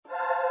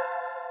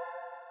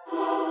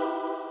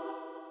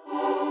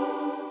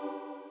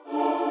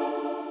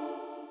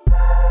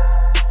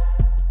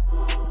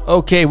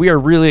Okay, we are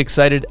really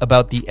excited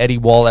about the Eddie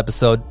Wall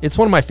episode. It's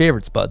one of my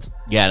favorites, Buds.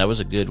 Yeah, that was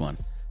a good one.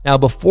 Now,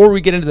 before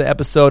we get into the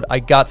episode, I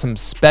got some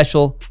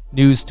special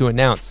news to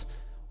announce.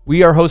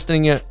 We are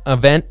hosting an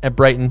event at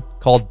Brighton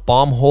called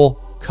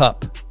Bombhole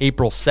Cup,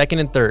 April 2nd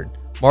and 3rd.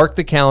 Mark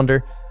the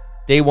calendar.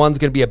 Day 1 is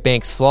going to be a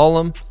bank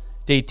slalom.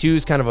 Day 2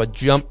 is kind of a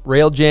jump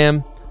rail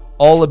jam.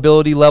 All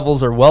ability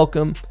levels are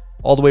welcome,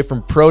 all the way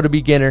from pro to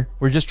beginner.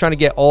 We're just trying to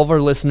get all of our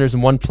listeners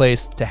in one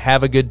place to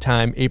have a good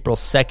time, April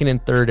 2nd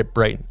and 3rd at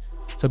Brighton.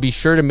 So be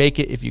sure to make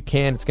it if you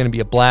can. It's going to be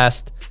a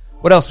blast.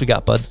 What else we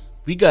got, Buds?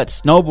 We got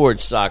snowboard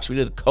socks. We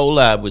did a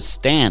collab with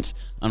Stance.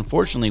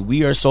 Unfortunately,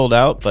 we are sold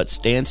out, but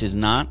Stance is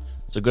not.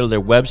 So go to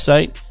their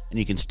website, and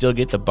you can still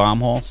get the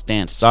Bombhole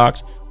Stance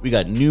socks. We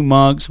got new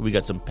mugs. We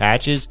got some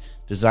patches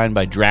designed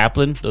by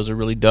Draplin. Those are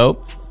really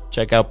dope.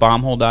 Check out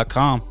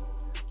bombhole.com.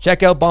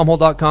 Check out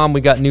bombhole.com.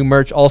 We got new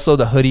merch. Also,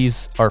 the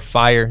hoodies are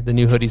fire. The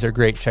new hoodies are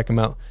great. Check them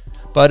out.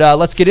 But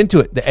let's get into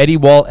it. The Eddie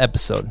Wall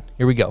episode.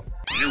 Here we go.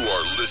 You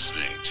are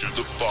listening to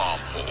the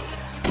Bombhole.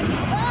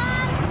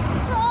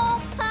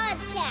 Bombhole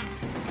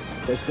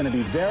Podcast. It's going to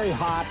be very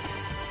hot.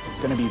 It's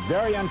going to be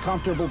very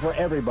uncomfortable for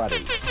everybody.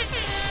 The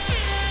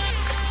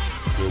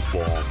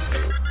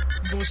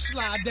Bombhole. Gonna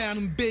slide down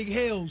them big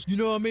hills, you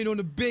know what I mean, on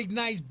the big,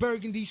 nice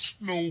burgundy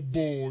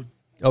snowboard.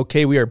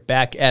 Okay, we are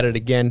back at it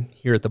again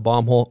here at the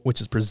Bombhole,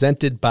 which is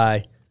presented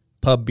by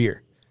Pub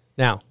Beer.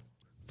 Now,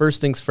 first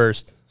things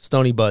first,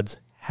 Stony Buds,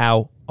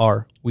 how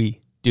are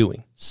we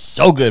doing?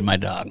 So good, my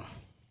dog.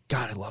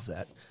 God, I love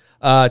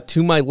that.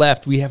 To my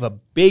left, we have a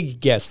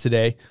big guest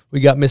today. We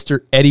got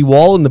Mr. Eddie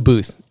Wall in the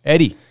booth.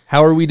 Eddie,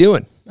 how are we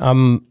doing?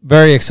 I'm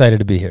very excited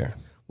to be here.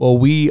 Well,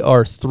 we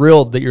are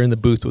thrilled that you're in the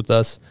booth with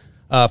us.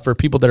 For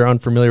people that are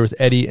unfamiliar with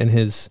Eddie and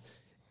his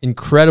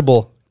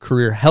incredible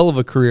career, hell of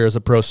a career as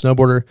a pro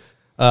snowboarder,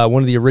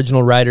 one of the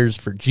original riders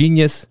for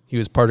Genius. He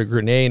was part of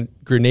Grenade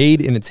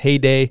in its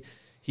heyday.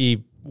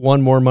 He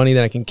won more money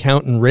than I can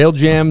count in rail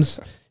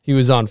jams. He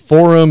was on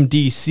Forum,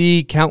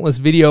 DC, countless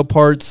video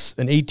parts,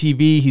 an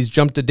ATV. He's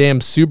jumped a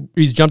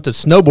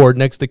snowboard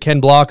next to Ken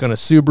Block on a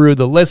Subaru.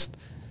 The list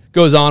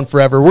goes on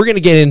forever. We're going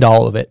to get into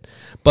all of it.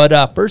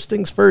 But first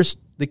things first,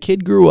 the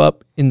kid grew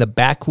up in the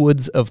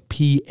backwoods of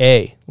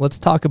PA. Let's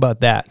talk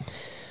about that.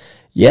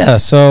 Yeah,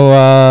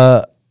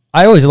 so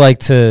I always like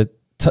to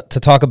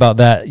talk about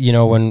that, you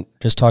know, when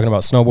just talking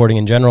about snowboarding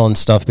in general and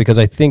stuff, because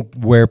I think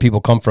where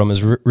people come from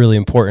is really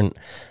important.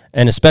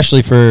 And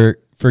especially for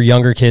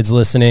younger kids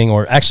listening,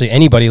 or actually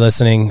anybody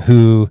listening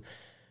who,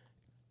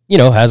 you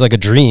know, has like a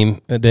dream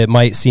that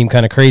might seem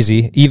kind of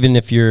crazy, even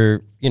if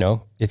you're, you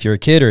know, if you're a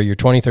kid or you're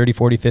 20, 30,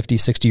 40, 50,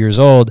 60 years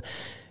old.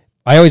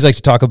 I always like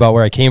to talk about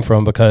where I came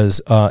from,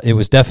 because it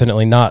was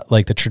definitely not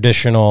like the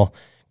traditional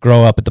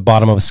grow up at the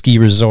bottom of a ski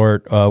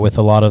resort with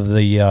a lot of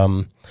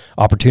the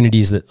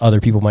opportunities that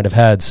other people might have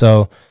had.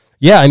 So,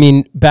 yeah, I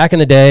mean, back in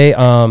the day,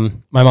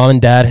 my mom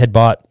and dad had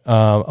bought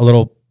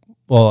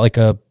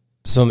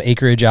some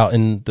acreage out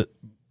in the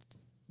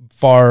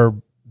far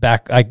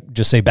back, I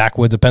just say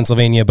backwoods of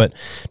Pennsylvania, but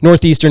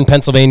northeastern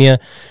Pennsylvania.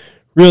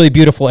 Really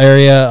beautiful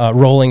area,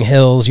 rolling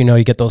hills, you know,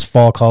 you get those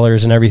fall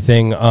colors and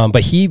everything.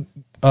 But he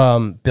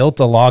built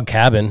a log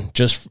cabin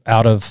just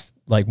out of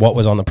like what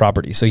was on the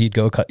property. So he'd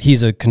go cut.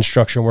 He's a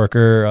construction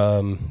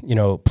worker, you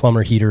know,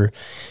 plumber, heater.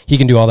 He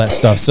can do all that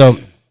stuff. So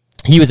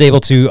he was able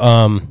to,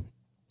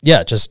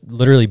 just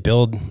literally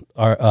build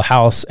a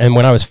house. And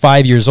when I was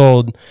 5 years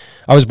old,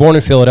 I was born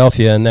in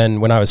Philadelphia. And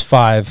then when I was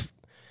 5,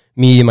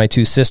 me and my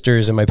 2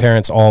 sisters and my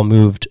parents all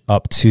moved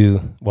up to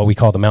what we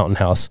call the Mountain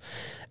House.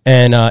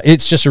 And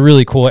it's just a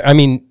really cool, I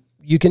mean,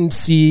 you can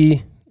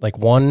see like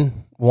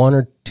one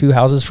or 2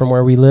 houses from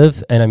where we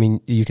live. And I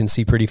mean, you can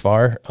see pretty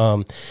far.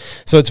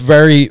 So it's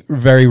very,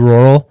 very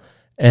rural,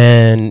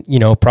 and, you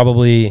know,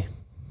 probably, you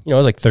know, it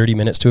was like 30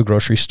 minutes to a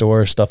grocery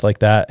store, stuff like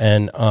that.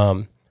 And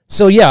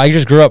so, yeah, I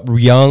just grew up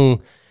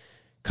young,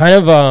 kind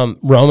of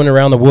roaming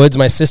around the woods.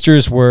 My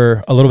sisters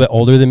were a little bit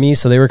older than me,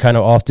 so they were kind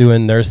of off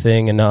doing their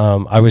thing. And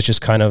I was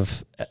just kind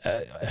of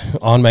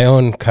on my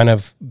own, kind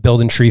of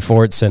building tree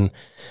forts and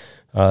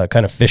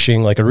kind of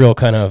fishing, like a real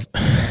kind of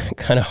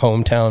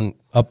hometown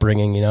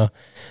upbringing, you know?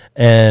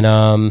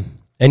 And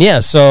yeah,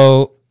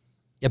 so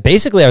yeah,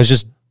 basically I was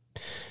just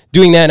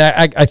doing that.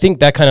 And I think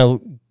that kind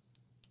of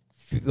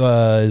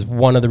is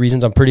one of the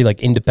reasons I'm pretty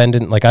like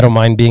independent. Like, I don't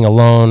mind being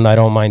alone. I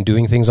don't mind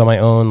doing things on my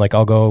own. Like,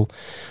 I'll go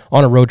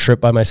on a road trip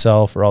by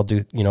myself, or I'll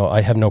do, you know,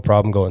 I have no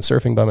problem going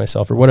surfing by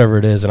myself or whatever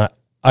it is. And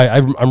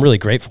I'm really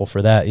grateful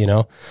for that. You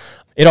know,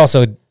 it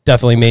also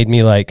definitely made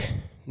me like,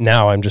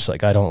 now I'm just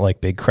like, I don't like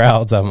big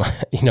crowds. I'm,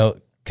 you know,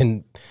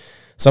 can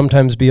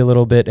sometimes be a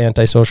little bit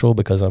antisocial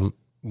because I'm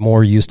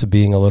more used to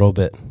being a little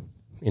bit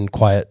in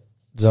quiet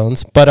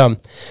zones. But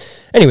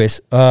anyways,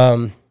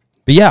 but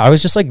yeah, I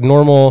was just like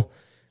normal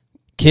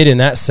kid in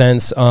that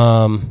sense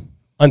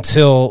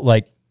until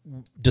like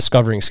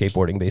discovering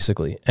skateboarding,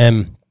 basically.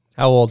 And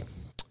how old?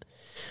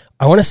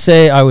 I want to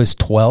say I was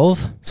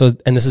 12. So,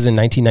 and this is in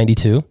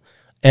 1992.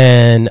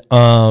 And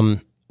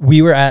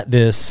we were at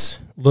this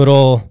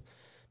little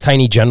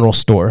tiny general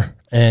store.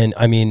 And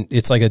I mean,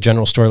 it's like a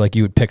general store like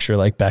you would picture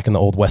like back in the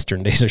old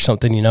Western days or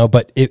something, you know,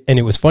 but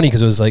it was funny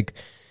because it was like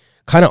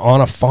kind of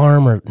on a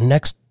farm or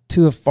next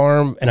to a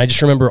farm. And I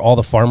just remember all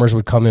the farmers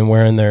would come in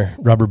wearing their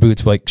rubber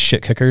boots, like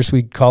shit kickers,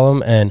 we'd call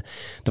them. And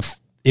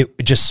it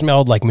just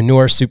smelled like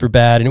manure super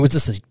bad. And it was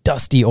just this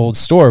dusty old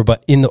store,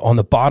 but on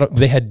the bottom,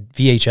 they had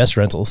VHS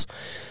rentals.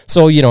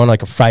 So, you know, on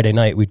like a Friday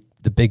night,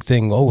 the big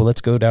thing, oh, well,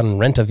 let's go down and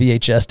rent a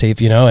VHS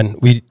tape, you know? And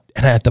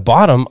at the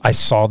bottom, I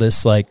saw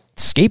this like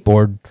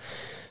skateboard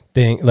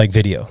thing, like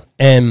video.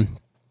 And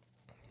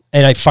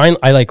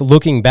I like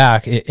looking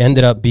back, it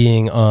ended up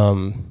being,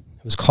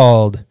 it was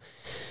called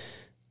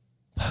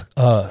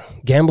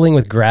Gambling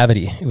with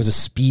Gravity. It was a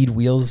Speed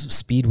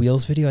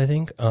Wheels video, I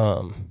think.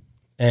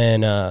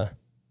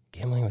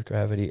 Gambling with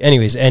Gravity.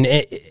 Anyways, and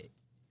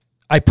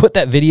I put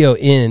that video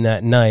in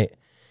that night,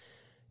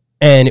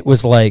 and it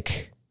was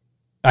like,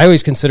 I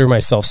always consider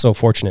myself so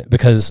fortunate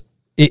because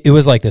it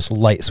was like this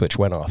light switch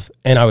went off,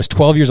 and I was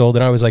 12 years old,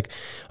 and I was like,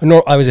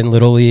 I was in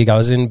Little League, I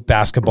was in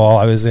basketball,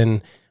 I was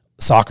in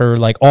soccer,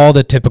 like all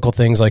the typical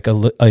things like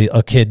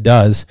a kid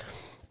does.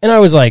 And I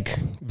was like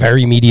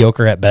very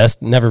mediocre at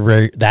best, never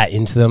very that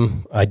into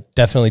them. I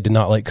definitely did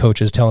not like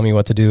coaches telling me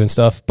what to do and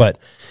stuff. But,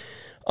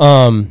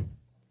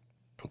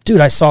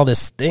 dude, I saw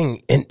this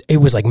thing and it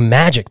was like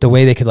magic the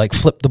way they could like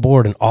flip the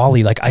board and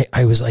ollie. Like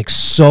I was like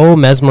so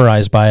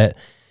mesmerized by it.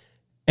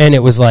 And it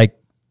was like,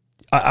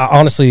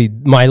 honestly,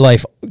 my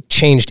life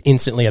changed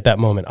instantly at that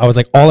moment. I was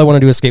like, all I want to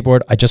do is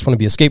skateboard. I just want to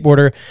be a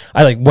skateboarder.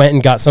 I like went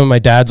and got some of my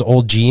dad's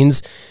old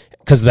jeans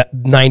because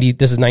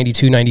this is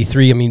 92,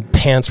 93. I mean,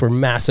 pants were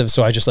massive.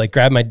 So I just like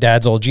grabbed my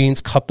dad's old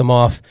jeans, cut them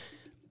off,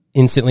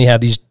 instantly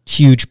have these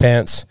huge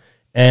pants.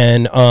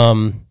 And,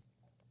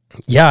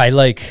 yeah, I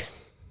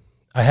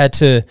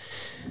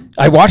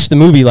watched the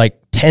movie like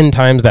 10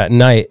 times that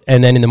night.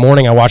 And then in the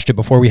morning I watched it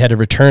before we had to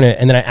return it.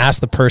 And then I asked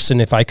the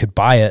person if I could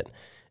buy it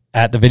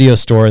at the video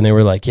store. And they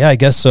were like, yeah, I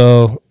guess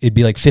so. It'd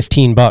be like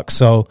 $15.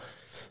 So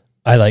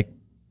I like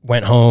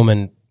went home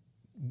and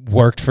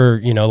worked for,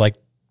 you know, like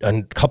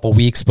a couple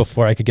weeks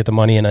before I could get the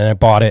money. And then I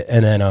bought it.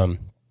 And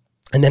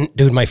then,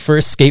 dude, my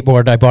first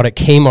skateboard I bought at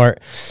Kmart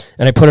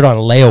and I put it on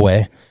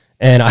layaway.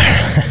 And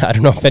I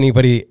don't know if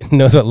anybody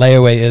knows what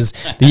layaway is.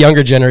 The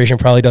younger generation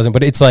probably doesn't,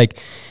 but it's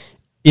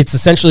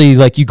essentially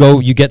like you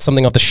get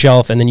something off the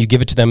shelf and then you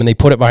give it to them and they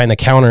put it behind the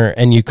counter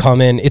and you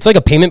come in. It's like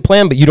a payment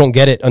plan, but you don't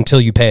get it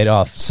until you pay it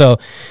off. So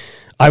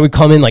I would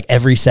come in like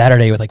every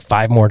Saturday with like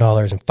 $5 more and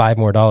 $5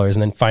 more.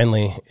 And then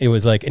finally it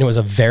was like, and it was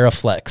a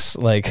Veriflex,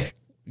 like,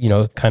 you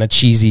know, kind of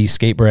cheesy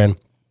skate brand.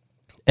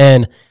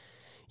 And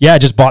yeah, I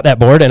just bought that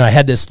board and I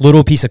had this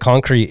little piece of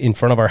concrete in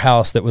front of our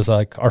house that was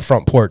like our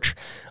front porch.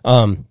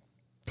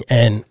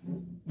 And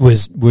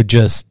would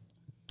just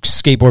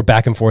skateboard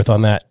back and forth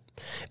on that.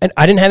 And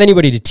I didn't have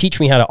anybody to teach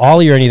me how to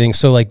ollie or anything.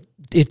 So like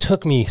it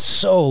took me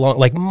so long,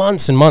 like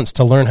months and months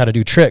to learn how to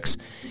do tricks.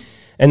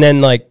 And then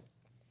like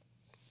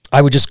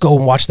I would just go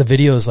and watch the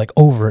videos like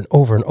over and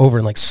over and over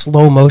and like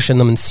slow motion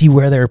them and see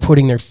where they were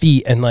putting their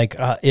feet. And like,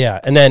 yeah.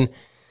 And then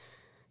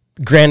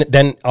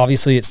then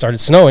obviously it started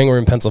snowing. We're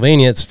in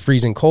Pennsylvania. It's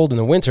freezing cold in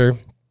the winter.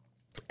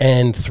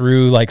 And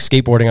through like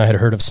skateboarding, I had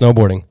heard of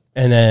snowboarding.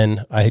 And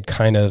then I had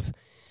kind of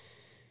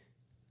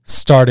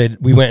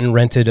we went and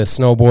rented a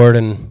snowboard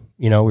and,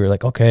 you know, we were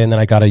like, okay. And then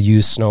I got a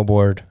used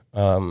snowboard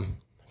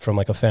from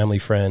like a family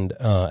friend.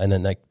 And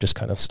then like just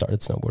kind of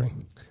started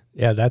snowboarding.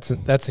 Yeah,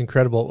 that's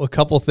incredible. A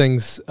couple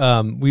things.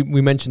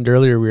 We mentioned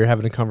earlier we were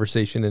having a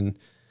conversation and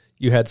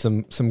you had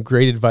some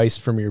great advice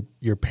from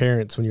your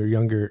parents when you were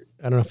younger.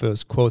 I don't know if it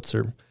was quotes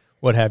or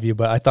what have you,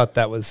 but I thought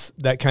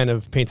that kind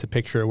of paints a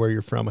picture of where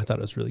you're from. I thought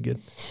it was really good.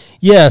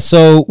 Yeah.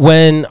 So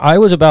when I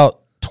was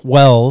about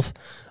 12,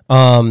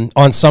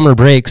 on summer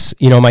breaks,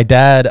 you know, my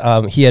dad,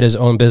 he had his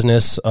own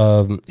business.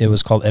 It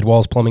was called Ed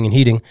Walls Plumbing and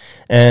Heating.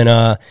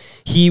 And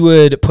he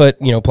would put,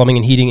 you know, plumbing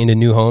and heating into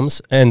new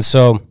homes. And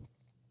so,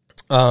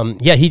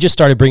 yeah, he just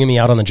started bringing me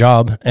out on the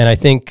job. And I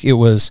think it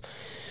was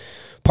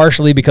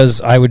partially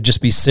because I would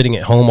just be sitting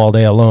at home all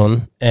day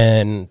alone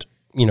and,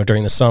 you know,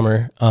 during the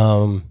summer.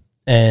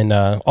 And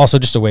also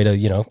just a way to,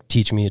 you know,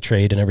 teach me a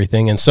trade and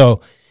everything. And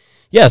so,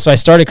 yeah, so I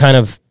started kind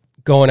of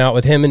going out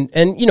with him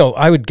and, you know,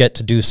 I would get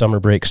to do summer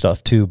break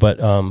stuff too, but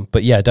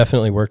yeah,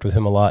 definitely worked with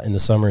him a lot in the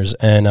summers.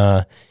 And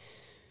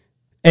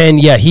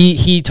yeah,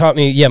 he taught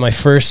me, yeah, my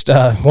first,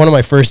 one of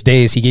my first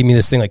days, he gave me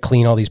this thing, like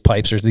clean all these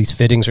pipes or these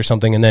fittings or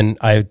something. And then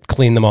I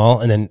cleaned them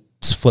all and then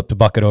flipped a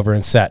bucket over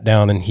and sat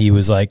down. And he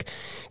was like,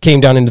 came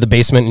down into the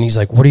basement and he's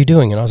like, what are you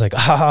doing? And I was like,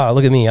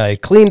 look at me. I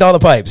cleaned all the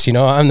pipes, you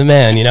know, I'm the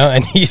man, you know?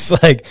 And he's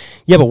like,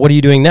 yeah, but what are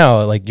you doing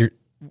now? Like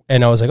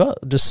and I was like, oh,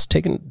 just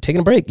taking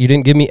a break. You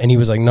didn't give me. And he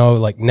was like, no,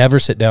 like never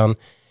sit down.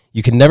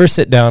 You can never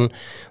sit down.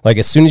 Like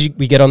as soon as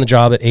we get on the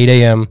job at 8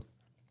 a.m.,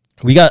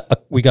 we got,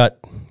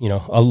 you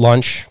know, a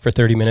lunch for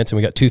 30 minutes and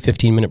we got 2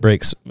 15-minute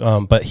breaks.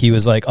 But he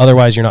was like,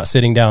 otherwise you're not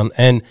sitting down.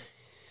 And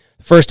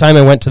first time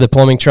I went to the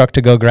plumbing truck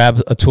to go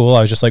grab a tool,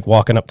 I was just like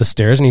walking up the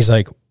stairs and he's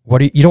like,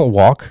 you don't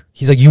walk?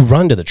 He's like, you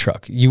run to the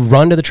truck. You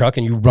run to the truck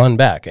and you run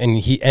back.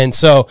 And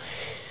so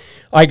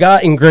I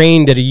got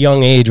ingrained at a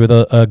young age with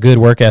a good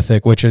work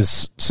ethic, which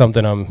is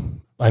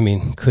something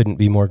couldn't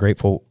be more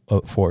grateful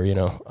for, you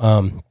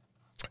know.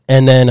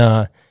 And then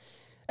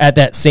at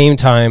that same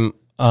time,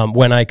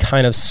 when I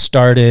kind of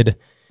started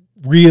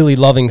really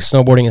loving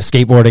snowboarding and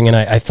skateboarding, and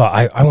I thought,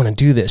 I want to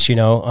do this, you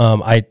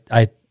know,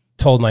 I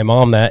told my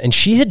mom that, and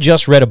she had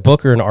just read a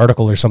book or an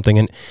article or something,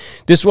 and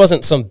this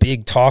wasn't some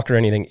big talk or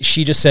anything.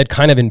 She just said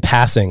kind of in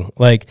passing,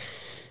 like,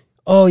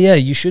 oh yeah,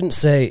 you shouldn't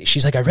say,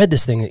 she's like, I read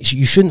this thing,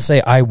 you shouldn't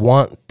say I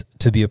want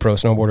to be a pro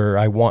snowboarder, or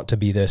I want to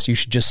be this. You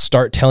should just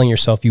start telling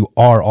yourself you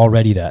are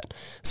already that.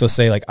 So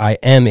say like, I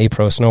am a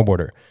pro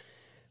snowboarder.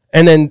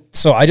 And then,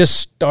 so I just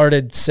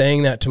started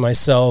saying that to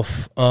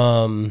myself,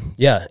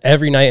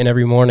 every night and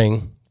every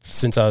morning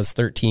since I was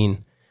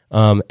 13.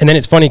 And then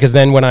it's funny because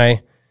then when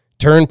I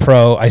turned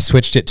pro, I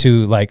switched it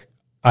to like,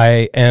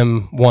 I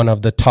am one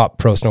of the top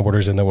pro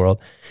snowboarders in the world.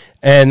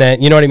 And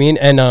then, you know what I mean?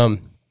 And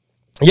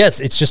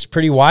it's just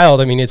pretty wild.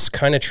 I mean, it's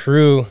kind of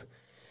true.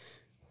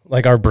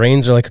 Like our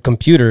brains are like a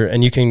computer,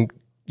 and you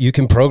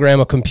can program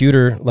a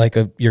computer like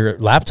your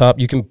laptop.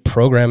 You can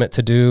program it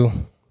to do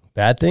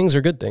bad things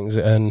or good things,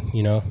 and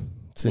you know,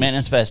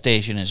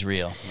 manifestation is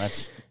real.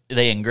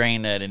 They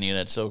ingrained that in you.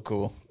 That's so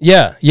cool.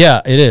 Yeah,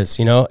 it is.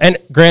 You know, and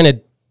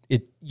granted,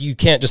 you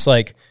can't just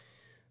like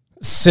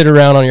sit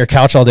around on your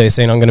couch all day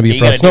saying I'm going to be a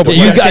pro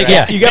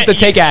snowboarder. You got to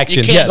take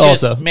action. You can't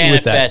also just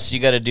manifest. You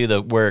got to do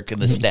the work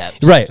and the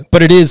steps. Right,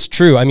 but it is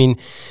true. I mean,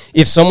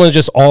 if someone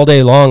just all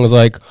day long is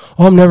like,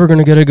 "Oh, I'm never going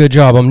to get a good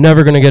job. I'm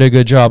never going to get a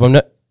good job,"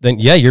 then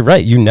yeah, you're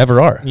right. You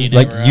never are.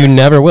 You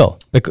never will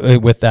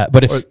with that.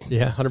 But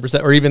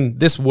 100%. Or even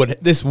this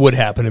would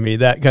happen to me.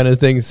 That kind of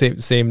thing.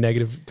 Same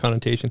negative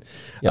connotation.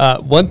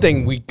 Yep. One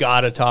thing we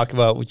got to talk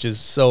about, which is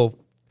so,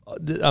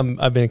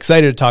 I've been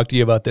excited to talk to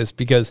you about this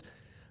because,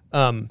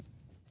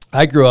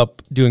 I grew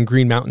up doing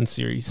Green Mountain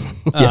Series,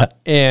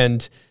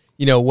 and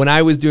you know when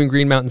I was doing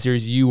Green Mountain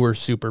Series, you were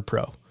super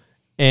pro,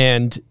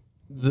 and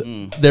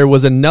there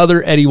was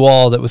another Eddie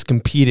Wall that was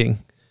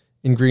competing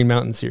in Green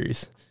Mountain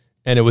Series.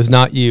 And it was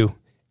not you,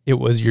 it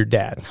was your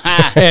dad.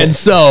 And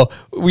so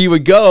we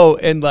would go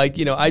and like,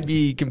 you know, I'd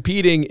be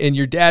competing and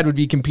your dad would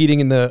be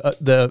competing in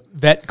the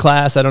vet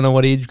class. I don't know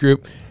what age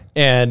group.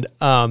 And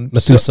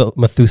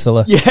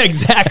Methuselah. Yeah,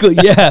 exactly.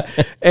 Yeah.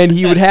 And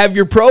he would have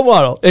your pro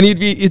model, and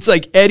it's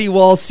like Eddie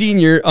Wall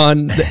Sr.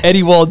 on the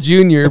Eddie Wall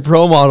Jr.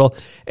 pro model.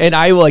 And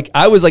I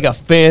was like a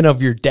fan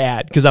of your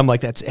dad because I'm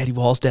like, that's Eddie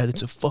Wall's dad.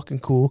 That's so fucking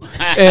cool.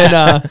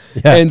 And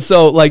and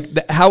so like,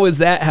 how is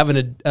that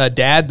having a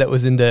dad that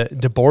was into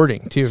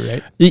boarding too,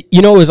 right?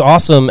 You know, it was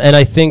awesome. And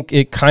I think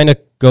it kind of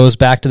goes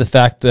back to the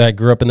fact that I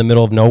grew up in the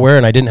middle of nowhere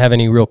and I didn't have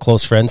any real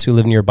close friends who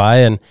lived nearby.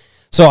 And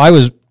so I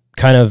was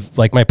kind of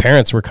like, my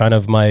parents were kind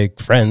of my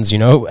friends, you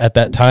know, at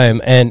that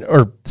time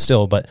or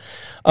still, but,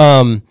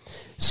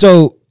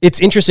 so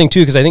it's interesting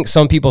too, because I think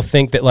some people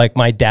think that like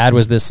my dad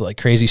was this like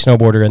crazy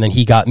snowboarder and then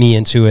he got me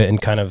into it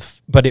and kind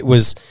of, but it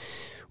was,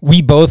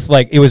 we both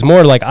like, it was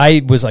more like,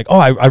 I was like, oh,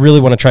 I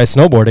really want to try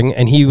snowboarding.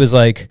 And he was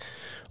like,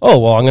 oh,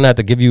 well, I'm going to have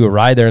to give you a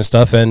ride there and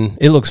stuff. And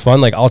it looks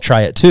fun. Like I'll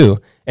try it too.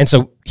 And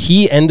so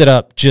he ended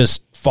up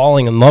just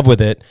falling in love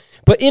with it,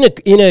 but in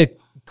a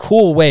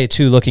cool way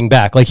too, looking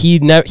back. Like he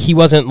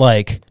wasn't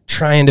like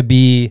trying to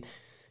be,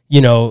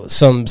 you know,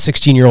 some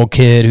 16-year-old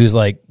kid who's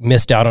like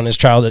missed out on his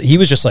childhood. He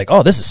was just like,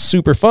 oh, this is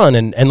super fun.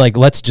 And like,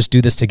 let's just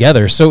do this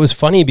together. So it was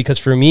funny because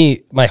for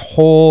me, my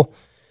whole,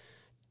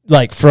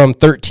 like from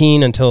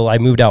 13 until I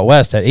moved out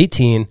West at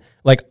 18,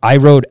 like I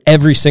rode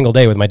every single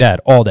day with my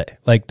dad all day.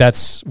 Like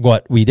that's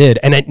what we did.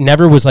 And it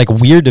never was like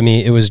weird to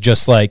me. It was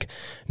just like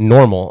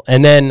normal.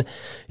 And then,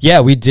 yeah,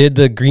 we did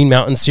the Green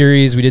Mountain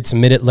Series. We did some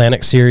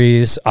Mid-Atlantic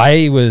Series.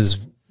 I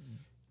was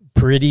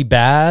pretty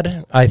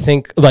bad. I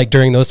think like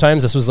during those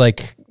times, this was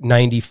like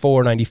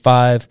 94,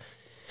 95.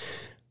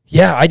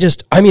 Yeah, I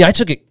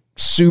took it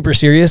super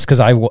serious because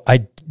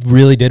I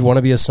really did want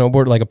to be a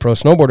snowboarder, like a pro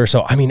snowboarder.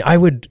 So, I mean, I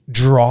would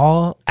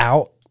draw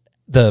out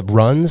the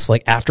runs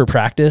like after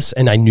practice,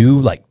 and I knew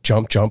like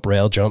jump,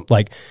 rail, jump.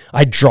 Like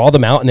I'd draw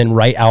them out and then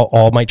write out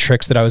all my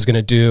tricks that I was going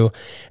to do.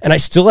 And I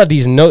still have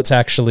these notes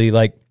actually,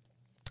 like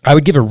I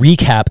would give a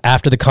recap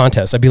after the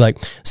contest. I'd be like,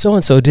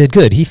 so-and-so did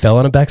good. He fell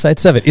on a backside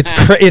 7.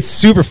 It's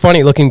super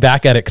funny looking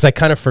back at it because I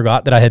kind of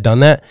forgot that I had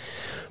done that.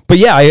 But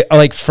yeah, I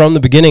like from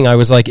the beginning, I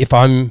was like, if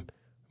I'm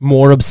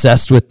more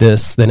obsessed with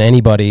this than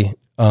anybody,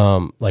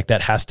 like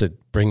that has to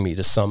bring me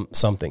to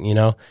something, you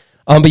know?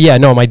 But yeah,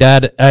 no, my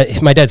dad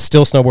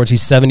still snowboards.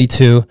 He's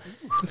 72.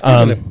 It's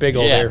kind of a big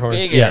old air horn.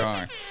 Big air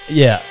horn.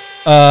 Yeah.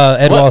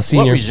 Ed Wall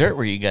Sr. What resort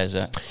were you guys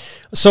at?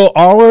 So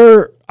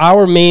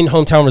our main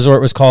hometown resort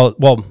was called,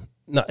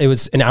 it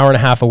was an hour and a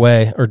half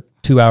away or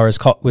 2 hours,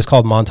 was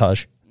called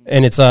Montage.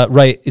 And it's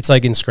it's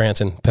like in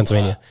Scranton,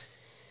 Pennsylvania.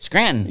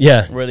 Scranton.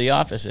 Yeah. Where the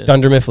office is.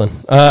 Dunder Mifflin.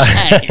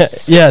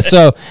 Nice. Yeah.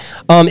 So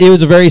it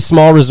was a very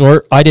small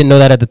resort. I didn't know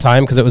that at the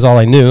time because it was all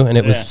I knew. And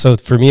it was, so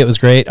for me, it was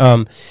great.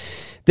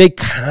 They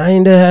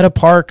kind of had a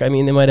park. I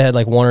mean, they might have had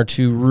like 1 or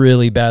 2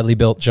 really badly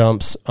built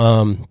jumps.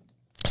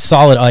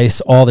 solid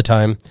ice all the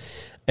time.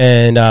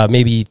 And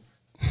maybe,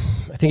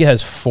 I think it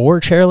has 4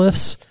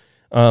 chairlifts.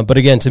 But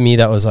again, to me,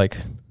 that was like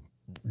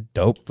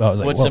dope. I was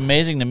like, What's whoa.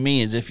 amazing to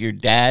me is if your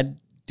dad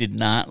did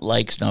not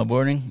like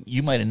snowboarding,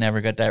 you might have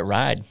never got that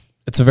ride.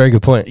 It's a very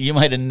good point. You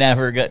might have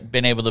never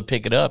been able to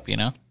pick it up, you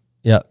know?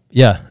 Yeah.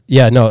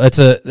 No, that's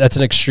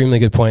an extremely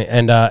good point,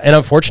 and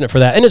I'm fortunate for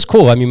that, and it's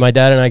cool. I mean, my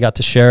dad and I got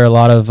to share a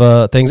lot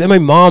of things, and my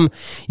mom.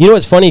 You know,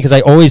 it's funny because I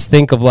always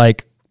think of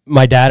like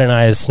my dad and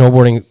I as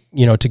snowboarding,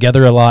 you know,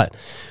 together a lot.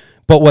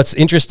 But what's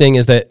interesting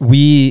is that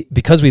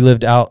because we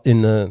lived out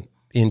in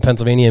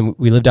Pennsylvania and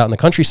we lived out in the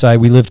countryside,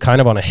 we lived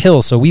kind of on a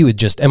hill, so we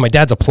would and my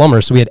dad's a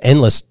plumber, so we had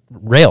endless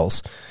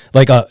rails.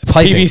 Like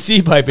piping.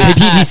 PVC piping.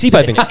 PVC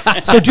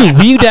piping. So, dude,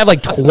 we'd have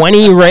like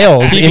 20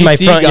 rails in my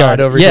PVC front god yard.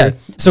 over yeah. here.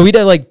 So we'd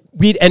have like,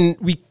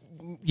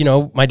 you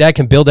know, my dad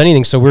can build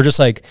anything. So we're just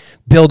like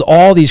build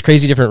all these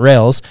crazy different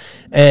rails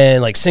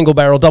and like single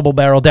barrel, double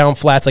barrel, down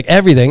flats, like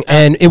everything.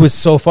 And it was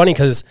so funny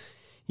because,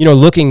 you know,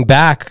 looking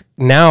back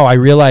now, I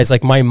realized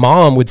like my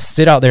mom would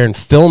sit out there and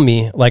film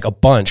me like a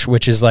bunch,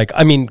 which is like,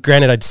 I mean,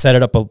 granted, I'd set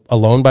it up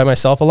alone by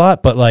myself a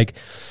lot, but like,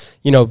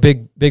 you know,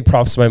 big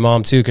props to my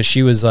mom too, because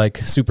she was like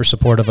super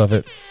supportive of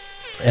it.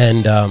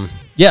 And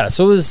yeah,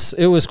 so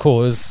it was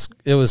cool.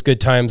 It was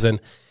good times.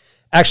 And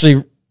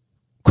actually,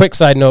 quick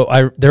side note,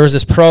 there was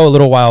this pro a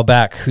little while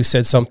back who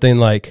said something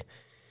like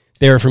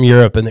they were from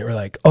Europe and they were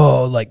like,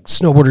 oh, like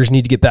snowboarders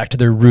need to get back to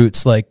their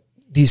roots. Like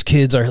these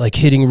kids are like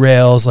hitting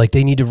rails, like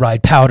they need to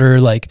ride powder,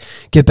 like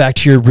get back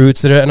to your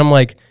roots. And I'm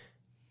like,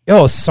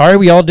 yo, sorry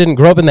we all didn't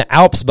grow up in the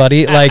Alps,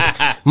 buddy. Like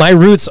my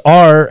roots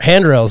are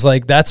handrails.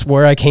 Like that's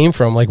where I came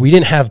from. Like we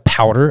didn't have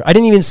powder. I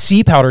didn't even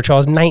see powder till I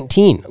was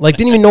 19. Like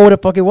didn't even know what the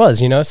fuck it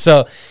was, you know?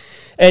 So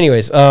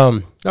anyways,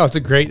 No, that's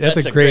a great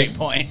great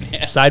point.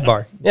 Yeah.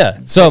 sidebar. yeah.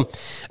 So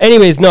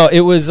anyways, no,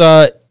 it was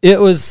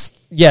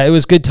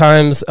good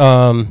times.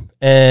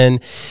 And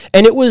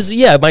it was,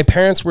 yeah, my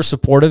parents were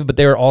supportive, but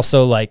they were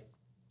also like,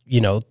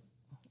 you know,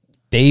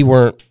 they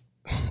were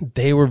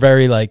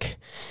very like,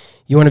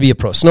 you want to be a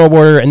pro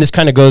snowboarder. And this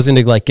kind of goes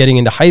into like getting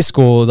into high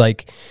school,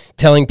 like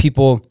telling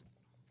people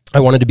I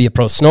wanted to be a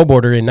pro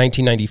snowboarder in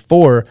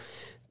 1994.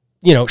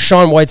 You know,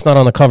 Shaun White's not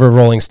on the cover of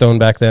Rolling Stone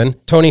back then.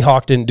 Tony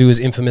Hawk didn't do his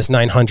infamous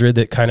 900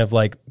 that kind of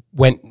like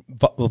went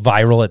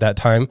viral at that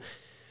time.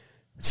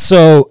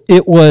 So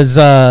it was,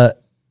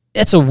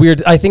 it's a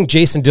weird, I think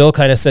Jason Dill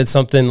kind of said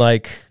something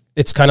like,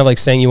 it's kind of like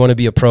saying you want to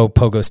be a pro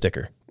pogo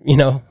sticker, you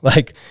know,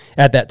 like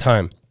at that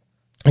time.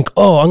 Like,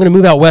 oh, I'm going to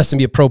move out west and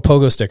be a pro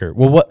pogo sticker.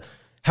 Well,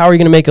 how are you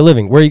going to make a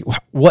living?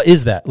 What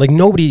is that? Like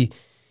nobody,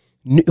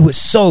 it was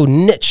so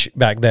niche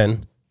back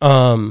then.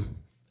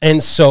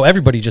 And so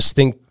everybody just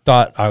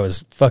thought I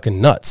was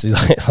fucking nuts.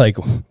 Like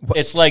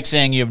It's like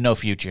saying you have no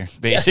future,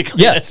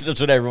 basically. Yeah.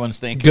 That's what everyone's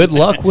thinking. Good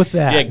luck with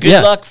that. Yeah, good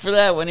Yeah. luck for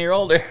that when you're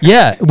older.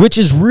 yeah, which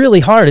is really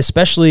hard,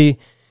 especially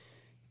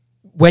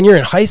when you're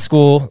in high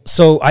school.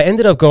 So I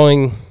ended up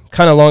going,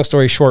 kind of long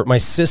story short, my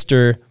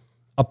sister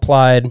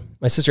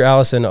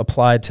Allison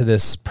applied to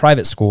this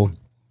private school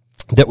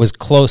that was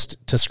close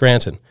to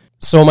Scranton.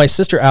 So my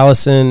sister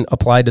Allison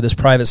applied to this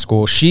private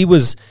school. She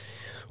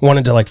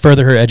wanted to like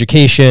further her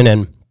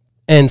education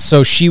and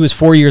so she was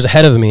 4 years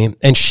ahead of me,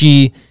 and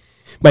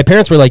my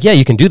parents were like, yeah,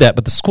 you can do that,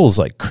 but the school's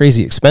like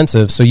crazy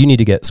expensive, so you need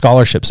to get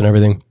scholarships and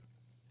everything.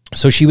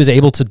 So she was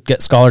able to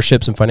get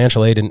scholarships and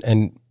financial aid,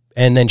 and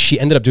then she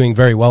ended up doing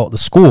very well at the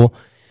school.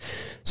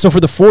 So for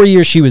the 4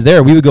 years she was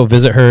there, we would go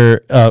visit her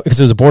because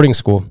it was a boarding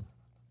school.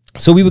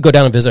 So we would go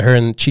down and visit her,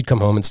 and she'd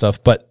come home and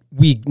stuff, but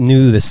we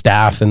knew the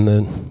staff and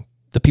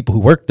the people who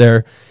worked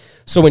there.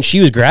 So when she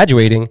was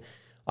graduating,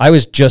 I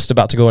was just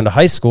about to go into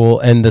high school,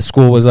 and the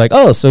school was like,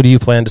 oh, so do you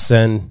plan to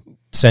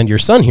send your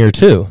son here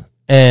too?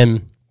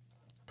 And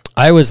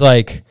I was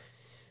like,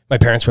 my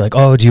parents were like,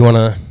 oh, do you want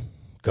to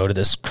go to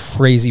this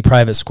crazy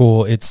private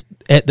school? It's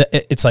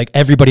like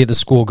everybody at the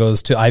school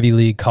goes to Ivy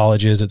League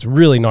colleges. It's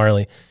really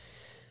gnarly.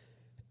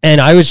 And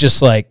I was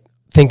just like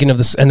thinking of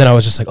this, and then I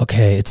was just like,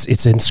 okay,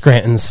 it's in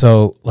Scranton,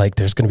 so like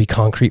there's going to be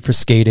concrete for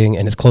skating,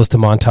 and it's close to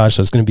Montage,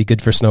 so it's going to be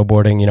good for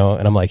snowboarding, you know.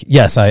 And I'm like,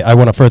 yes, I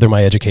want to further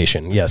my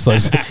education. Yes,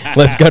 let's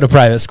go to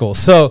private school.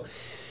 So,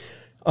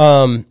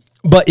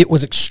 but it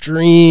was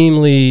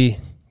extremely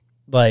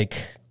like,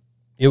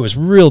 it was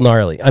real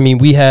gnarly. I mean,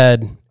 we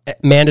had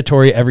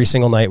mandatory every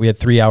single night. We had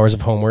 3 hours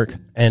of homework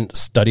and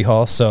study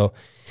hall. So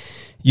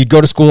you'd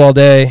go to school all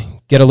day,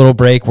 get a little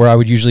break where I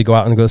would usually go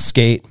out and go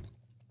skate.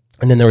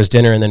 And then there was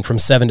dinner, and then from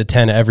 7 to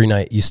 10 every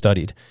night you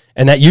studied.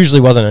 And that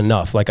usually wasn't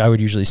enough. Like I would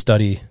usually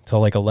study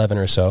till like 11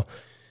 or so.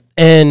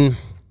 And,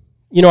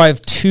 you know, I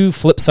have two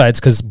flip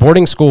sides, because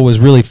boarding school was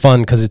really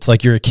fun because it's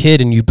like you're a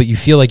kid but you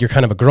feel like you're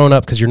kind of a grown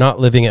up because you're not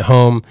living at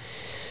home.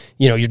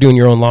 You know, you're doing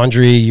your own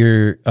laundry,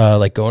 you're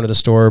like going to the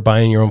store,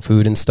 buying your own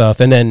food and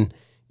stuff. And then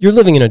you're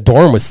living in a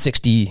dorm with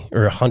 60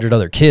 or 100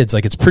 other kids.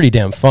 Like it's pretty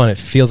damn fun. It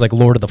feels like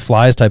Lord of the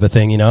Flies type of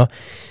thing, you know?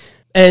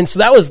 And so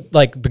that was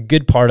like the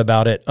good part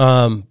about it.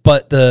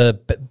 But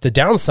the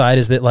downside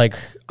is that like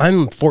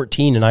I'm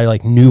 14 and I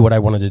like knew what I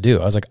wanted to do.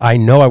 I was like, I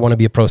know I want to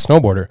be a pro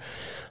snowboarder.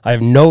 I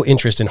have no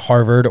interest in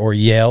Harvard or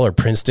Yale or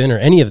Princeton or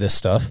any of this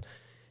stuff.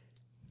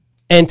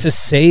 And to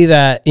say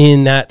that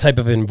in that type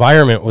of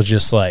environment was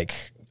just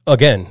like,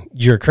 again,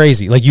 you're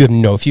crazy. Like you have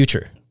no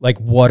future. Like,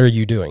 what are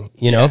you doing?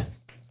 You know?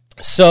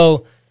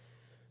 So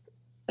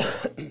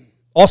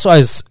also I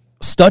was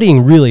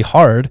studying really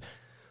hard,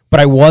 but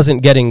I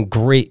wasn't getting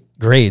great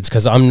grades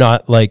because I'm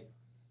not like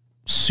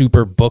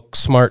super book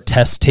smart,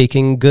 test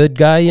taking good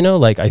guy, you know,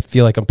 like I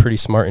feel like I'm pretty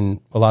smart in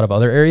a lot of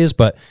other areas,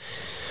 but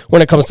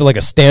when it comes to like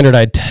a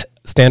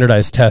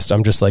standardized test,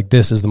 I'm just like,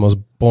 this is the most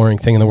boring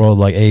thing in the world,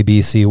 like A,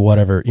 B, C,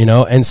 whatever, you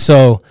know? And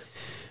so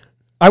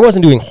I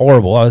wasn't doing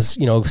horrible. I was,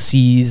 you know,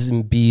 C's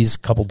and B's,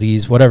 couple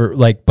D's, whatever,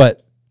 like,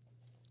 but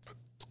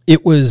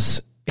it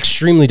was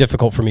extremely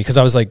difficult for me because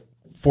I was like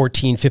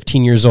 14,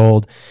 15 years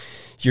old.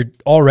 You're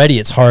already,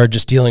 it's hard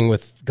just dealing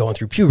with going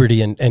through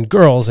puberty and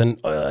girls and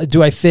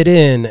do I fit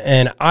in?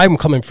 And I'm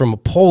coming from a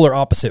polar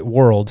opposite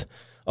world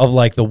of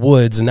like the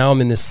woods. And now I'm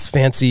in this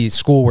fancy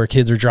school where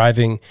kids are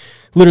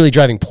literally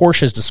driving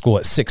Porsches to school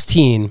at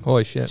 16.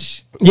 Holy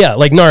shit. Yeah.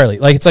 Like gnarly.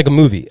 Like it's like a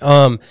movie.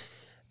 I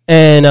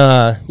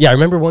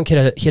remember one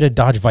kid, he had a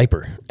Dodge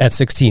Viper at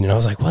 16 and I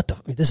was like,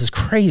 this is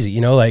crazy.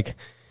 You know, like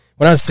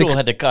when I was School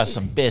had to cost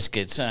some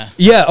biscuits, huh?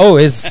 Yeah. Oh,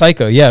 it's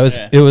psycho. Yeah.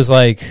 It was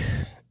like,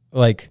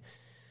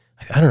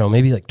 I don't know,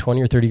 maybe like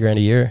 20 or 30 grand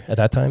a year at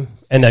that time.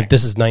 And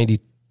this is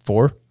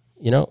 94,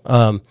 you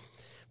know?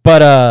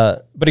 But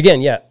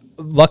again, yeah,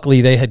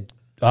 luckily they had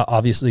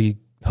obviously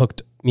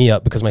hooked me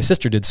up because my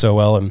sister did so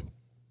well. And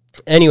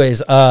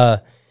anyways,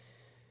 it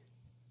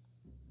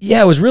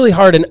was really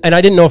hard. And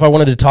I didn't know if I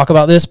wanted to talk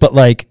about this, but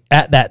like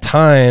at that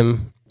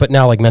time, but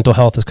now like mental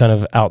health is kind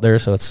of out there.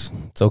 So it's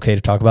okay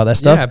to talk about that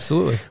stuff. Yeah,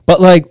 absolutely.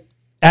 But like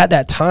at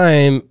that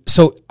time,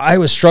 so I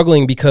was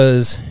struggling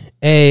because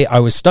I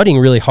was studying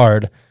really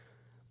hard,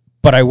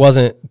 but I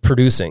wasn't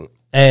producing.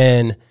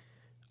 And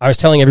I was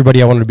telling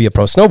everybody I wanted to be a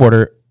pro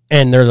snowboarder,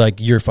 and they're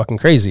like, you're fucking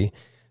crazy.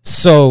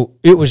 So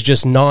it was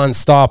just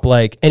nonstop,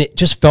 like, and it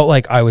just felt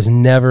like I was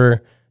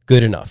never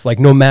good enough. Like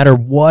no matter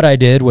what I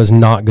did was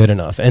not good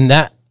enough. And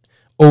that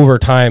over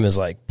time is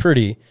like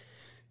pretty,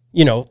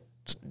 you know,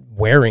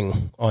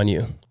 wearing on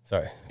you.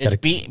 Sorry. It's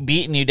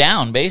beating you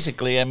down,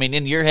 basically. I mean,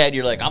 in your head,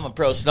 you're like, I'm a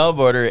pro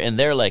snowboarder, and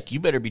they're like, you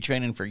better be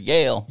training for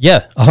Yale.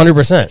 Yeah,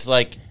 100%. It's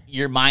like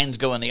your mind's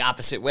going the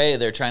opposite way.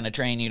 They're trying to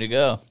train you to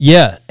go.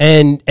 Yeah,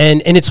 and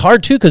it's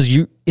hard too because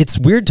it's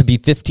weird to be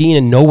 15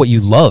 and know what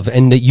you love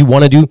and that you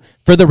want to do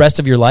for the rest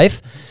of your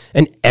life,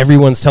 and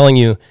everyone's telling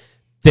you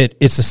that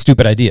it's a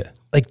stupid idea.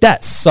 Like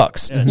that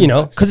sucks, you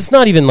know, because it's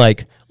not even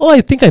like, oh, I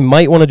think I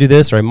might want to do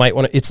this or I might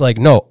want to. It's like,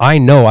 no, I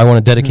know I want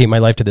to dedicate my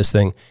life to this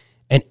thing,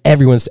 and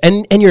everyone's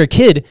and you're a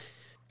kid,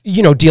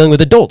 you know, dealing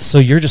with adults. So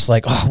you're just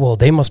like, oh, well,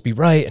 they must be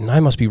right and I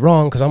must be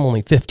wrong because I'm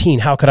only 15.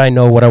 How could I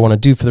know what I want to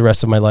do for the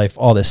rest of my life?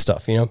 All this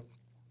stuff, you know?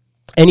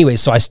 Anyway,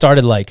 so I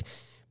started like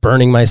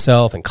burning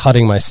myself and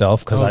cutting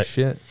myself because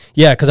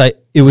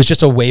it was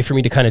just a way for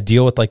me to kind of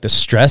deal with like the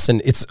stress.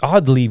 And it's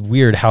oddly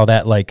weird how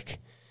that like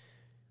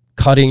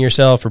cutting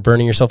yourself or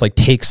burning yourself like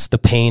takes the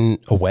pain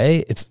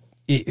away.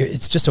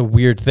 It's just a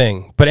weird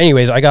thing. But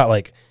anyways, I got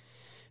like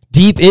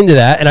deep into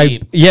that and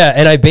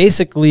I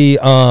basically,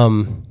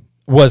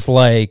 was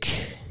like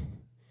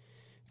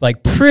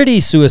pretty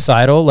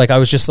suicidal. Like I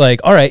was just like,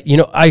 all right, you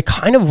know, I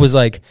kind of was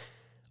like,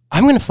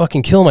 I'm going to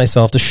fucking kill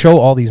myself to show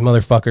all these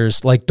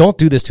motherfuckers, like, don't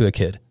do this to a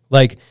kid.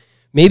 Like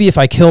maybe if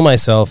I kill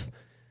myself,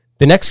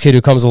 the next kid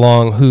who comes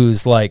along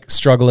who's like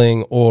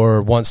struggling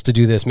or wants to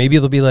do this, maybe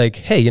they'll be like,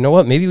 hey, you know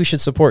what? Maybe we should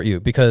support you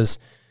because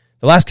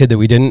the last kid that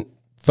we didn't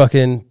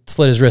fucking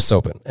slit his wrists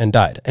open and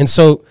died. And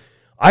so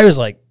I was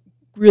like,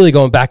 really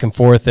going back and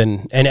forth,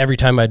 and every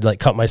time I'd like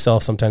cut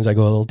myself, sometimes I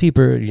go a little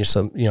deeper,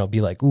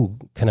 be like, ooh,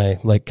 can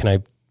I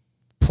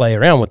play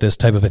around with this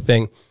type of a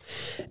thing?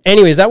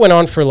 Anyways, that went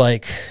on for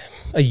like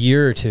a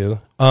year or two.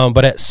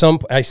 But at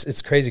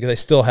it's crazy because I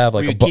still have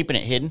like keeping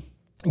it hidden.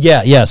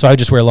 Yeah. So I would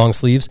just wear long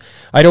sleeves.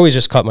 I'd always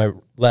just cut my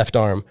left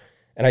arm,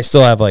 and I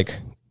still have like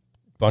a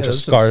bunch of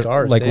scars,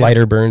 like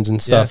lighter burns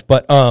and stuff.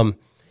 Yeah.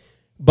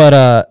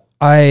 But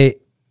I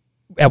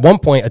at one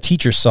point a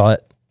teacher saw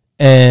it,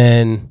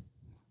 and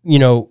you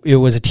know, it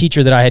was a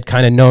teacher that I had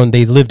kind of known.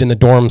 They lived in the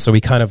dorm, so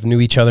we kind of knew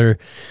each other,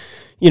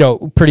 you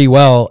know, pretty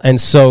well. And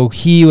so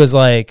he was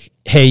like,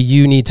 hey,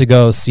 you need to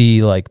go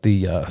see like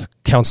the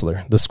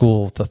counselor, the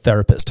school, the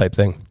therapist type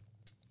thing,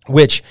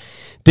 which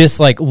this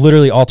like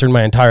literally altered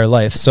my entire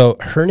life. So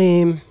her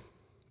name,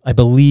 I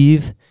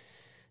believe,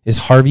 is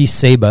Harvey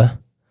Saba.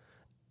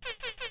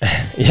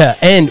 Yeah.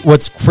 And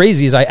what's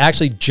crazy is I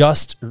actually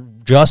just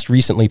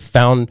recently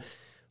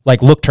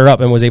looked her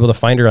up and was able to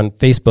find her on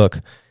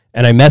Facebook.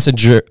 And I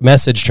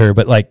messaged her,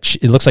 but like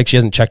it looks like she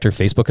hasn't checked her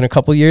Facebook in a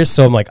couple of years.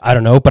 So I'm like, I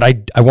don't know, but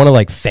I want to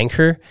like thank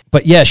her.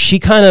 But yeah,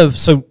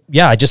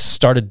 I just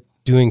started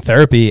doing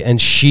therapy, and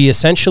she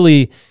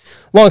essentially,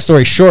 long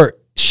story short,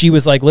 she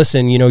was like,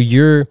 listen, you know,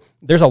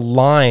 there's a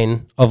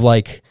line of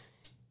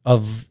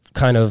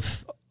kind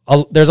of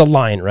there's a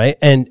line, right?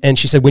 And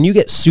she said, when you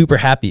get super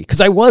happy,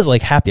 because I was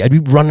like happy, I'd be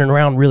running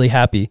around really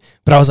happy,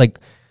 but I was like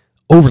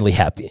overly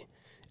happy.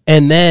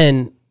 And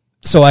then,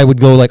 so I would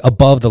go like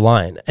above the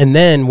line. And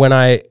then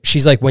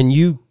she's like, when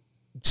you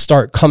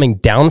start coming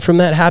down from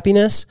that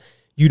happiness,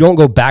 you don't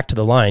go back to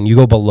the line, you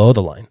go below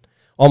the line,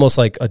 almost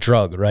like a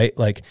drug, right?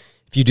 Like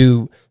if you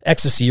do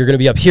ecstasy, you're going to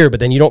be up here, but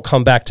then you don't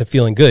come back to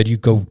feeling good. You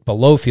go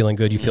below feeling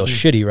good, you feel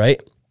shitty,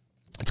 right?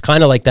 It's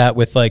kind of like that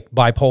with like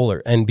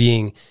bipolar and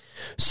being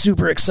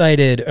super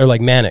excited or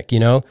like manic,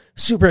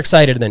 super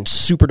excited and then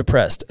super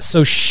depressed.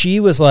 So she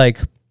was like,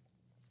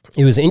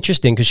 it was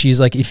interesting because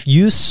she's like, if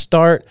you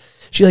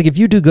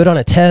do good on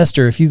a test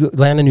or if you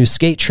land a new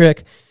skate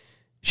trick,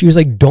 she was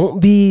like,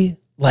 don't be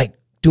like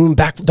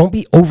don't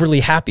be overly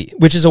happy,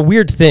 which is a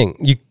weird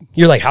thing.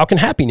 You're like, how can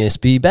happiness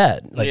be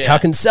bad? Like, how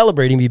can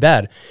celebrating be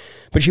bad?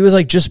 But she was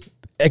like, just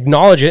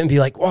acknowledge it and be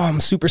like, oh, I'm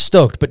super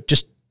stoked, but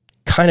just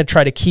kind of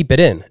try to keep it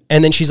in.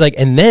 And then she's like,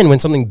 and then when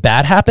something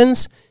bad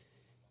happens,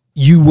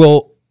 you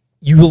will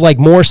like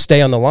more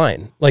stay on the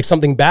line. Like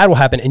something bad will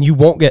happen and you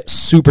won't get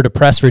super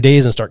depressed for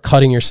days and start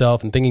cutting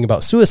yourself and thinking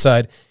about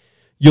suicide.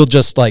 You'll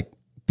just like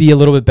be a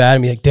little bit bad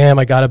and be like, damn,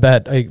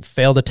 I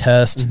failed a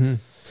test.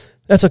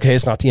 That's okay.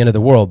 It's not the end of the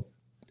world.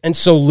 And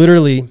so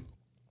literally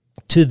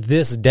to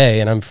this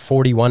day, and I'm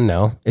 41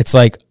 now, it's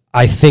like,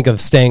 I think of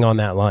staying on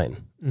that line.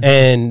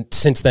 And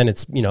since then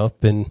it's,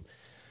 been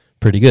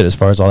pretty good as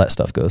far as all that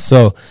stuff goes.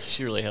 So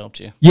she really helped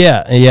you.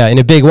 Yeah, in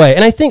a big way.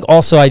 And I think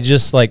also I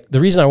just like,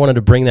 the reason I wanted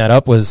to bring that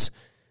up was,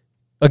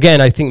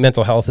 again, I think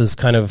mental health is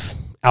kind of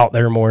out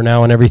there more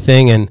now and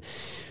everything. And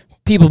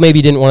people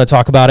maybe didn't want to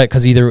talk about it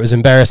because either it was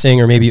embarrassing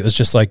or maybe it was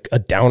just like a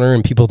downer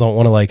and people don't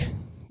want to like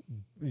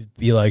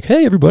be like,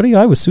 hey, everybody,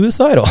 I was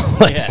suicidal.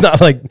 It's not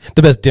like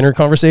the best dinner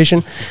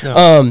conversation.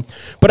 No.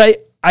 But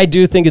I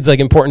do think it's like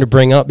important to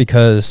bring up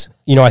because,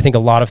 I think a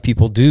lot of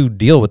people do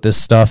deal with this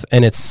stuff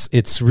and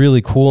it's really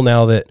cool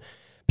now that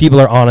people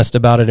are honest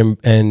about it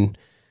and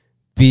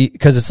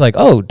because it's like,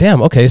 oh,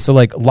 damn. Okay. So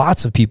like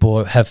lots of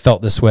people have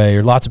felt this way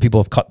or lots of people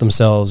have cut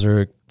themselves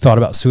or thought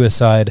about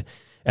suicide.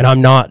 And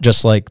I'm not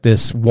just like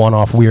this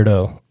one-off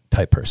weirdo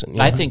type person.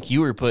 I think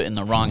you were put in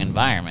the wrong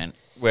environment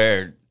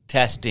where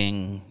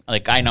testing,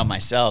 like I know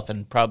myself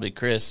and probably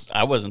Chris,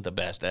 I wasn't the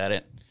best at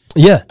it.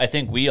 Yeah. I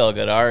think we all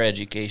got our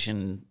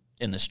education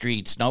in the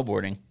street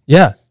snowboarding.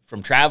 Yeah.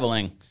 From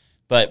traveling.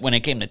 But when it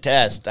came to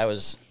test, I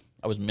was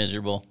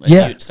miserable.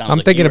 Yeah.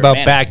 I'm thinking about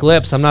back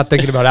lips. I'm not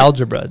thinking about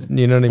algebra.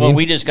 You know what I mean? Well,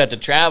 we just got to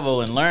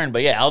travel and learn.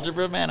 But yeah,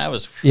 algebra, man, I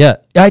was... Yeah.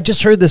 I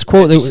just heard this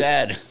quote.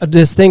 Sad.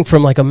 This thing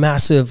from like a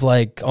massive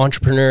like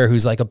entrepreneur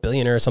who's like a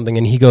billionaire or something.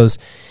 And he goes,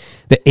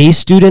 the A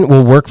student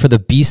will work for the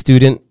B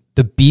student.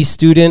 The B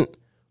student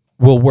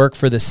will work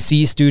for the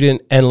C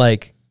student. And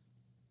like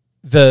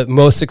the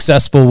most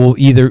successful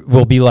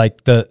will be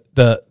like the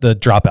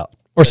dropout.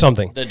 Or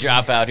something. The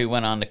dropout who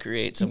went on to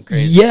create some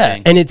crazy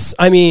thing. And it's,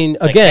 I mean,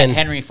 like again...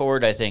 Henry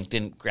Ford, I think,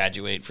 didn't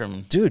graduate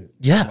from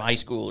high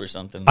school or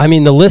something. I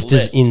mean, the list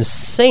is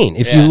insane.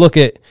 If you look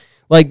at,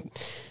 like,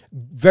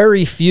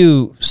 very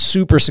few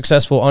super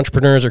successful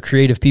entrepreneurs or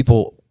creative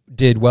people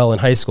did well in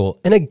high school.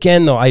 And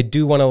again, though, I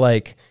do want to,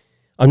 like...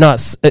 I'm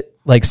not,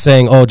 like,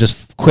 saying, oh,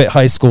 just quit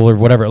high school or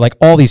whatever. Like,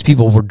 all these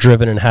people were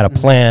driven and had a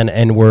plan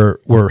and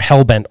were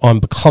hell-bent on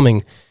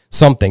becoming...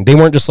 something. They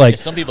weren't just like,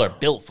 some people are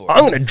built for it.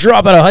 I'm going to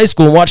drop out of high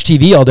school and watch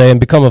TV all day and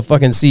become a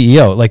fucking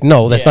CEO. Like,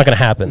 no, that's not going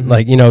to happen.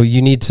 Like,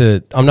 you need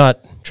to, I'm not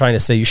trying to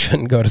say you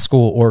shouldn't go to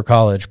school or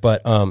college,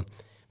 but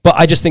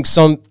I just think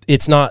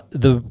it's not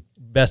the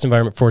best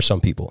environment for some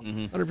people.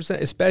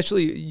 100%,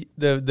 especially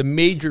the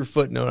major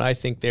footnote I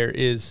think there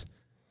is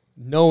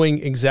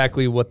knowing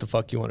exactly what the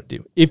fuck you want to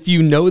do. If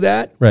you know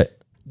that, right,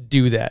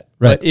 do that.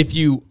 Right. But if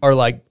you are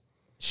like,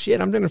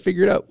 shit, I'm going to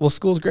figure it out. Well,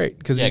 school's great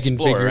because you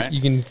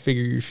can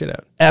figure your shit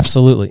out.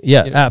 Absolutely.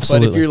 Yeah,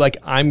 absolutely. But if you're like,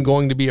 I'm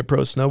going to be a pro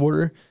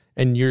snowboarder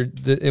and you're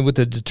with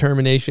the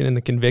determination and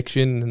the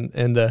conviction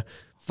and the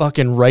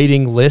fucking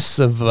writing lists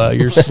of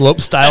your slope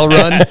style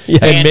run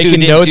and making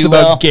notes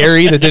about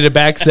Gary that did a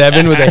back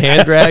seven with a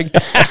hand drag,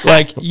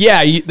 like,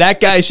 that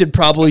guy should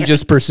probably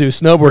just pursue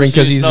snowboarding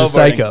because he's a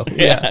psycho.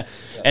 Yeah.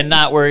 And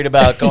not worried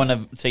about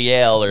going to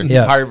Yale or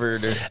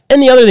Harvard.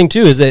 And the other thing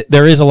too is that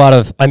there is a lot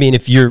of, I mean,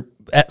 if you're,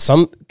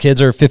 some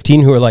kids are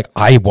 15 who are like,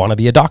 I want to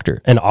be a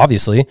doctor. And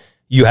obviously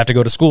you have to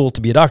go to school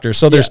to be a doctor.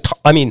 So there's,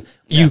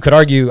 you could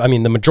argue,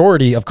 the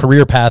majority of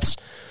career paths,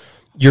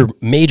 you're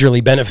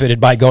majorly benefited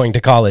by going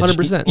to college.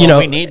 100%.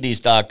 We need these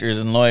doctors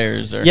and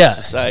lawyers or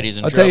societies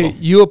in trouble. I'll tell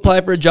you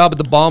apply for a job at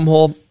the Bomb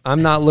Hole.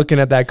 I'm not looking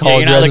at that college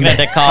you're not looking at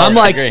that college I'm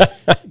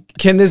like,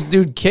 can this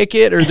dude kick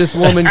it or this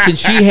woman, can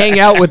she hang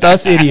out with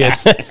us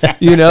idiots?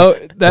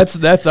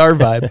 That's our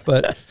vibe.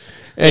 But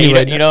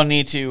anyway, you don't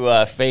need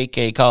to fake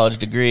a college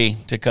degree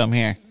to come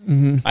here.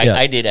 Mm-hmm.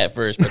 I did at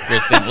first, but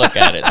Chris didn't look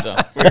at it, so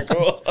we're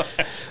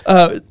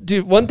cool.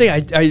 Dude, one thing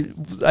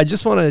I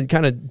just want to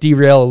kind of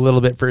derail a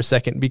little bit for a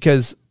second,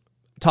 because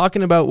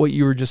talking about what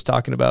you were just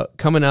talking about,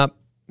 coming up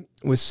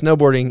with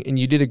snowboarding, and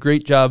you did a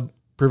great job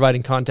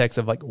providing context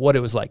of like what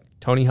it was like.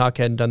 Tony Hawk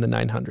hadn't done the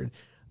 900.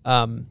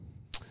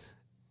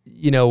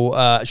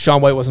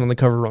 Shaun White wasn't on the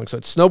cover wrong. So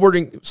it's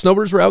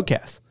snowboarders were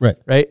outcasts.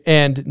 Right.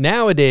 And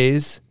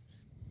nowadays,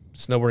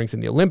 snowboarding's in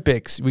the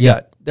Olympics.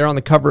 They're on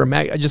the cover of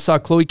I just saw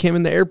Chloe Kim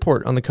in the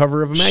airport on the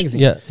cover of a magazine.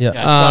 Yeah, I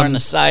saw her on the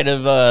side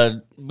of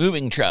a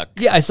moving truck.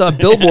 Yeah, I saw a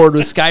billboard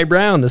with Sky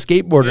Brown, the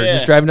skateboarder,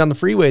 just driving down the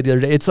freeway the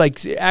other day. It's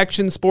like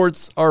action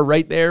sports are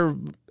right there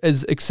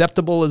as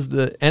acceptable as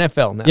the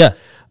NFL now. Yeah.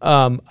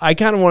 I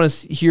kind of want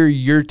to hear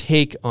your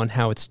take on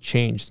how it's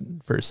changed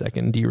for a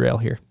second. Derail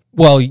here.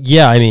 Well,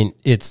 yeah, I mean,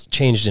 it's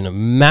changed in a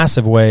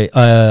massive way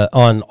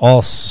on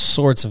all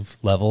sorts of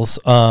levels.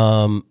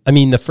 I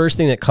mean, the first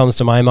thing that comes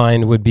to my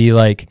mind would be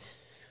like,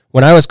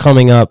 when I was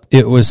coming up,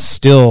 it was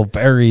still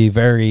very,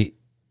 very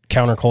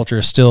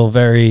counterculture, still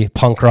very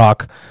punk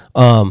rock.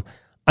 I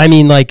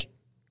mean, like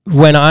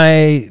when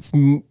I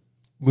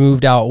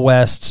moved out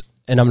west,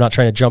 and I'm not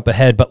trying to jump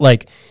ahead, but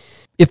like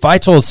if I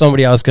told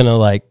somebody I was going to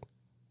like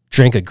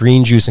drink a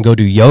green juice and go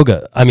do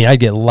yoga, I mean, I'd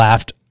get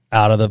laughed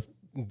out of the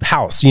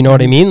house. You know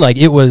what I mean? Like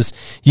it was,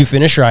 you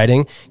finish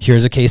riding,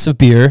 here's a case of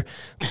beer,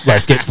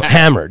 let's get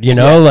hammered,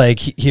 like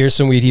here's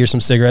some weed, here's some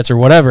cigarettes or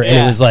whatever. And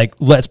it was like,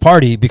 let's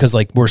party because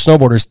like we're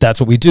snowboarders. That's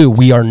what we do.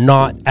 We are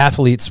not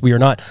athletes. We are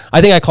not,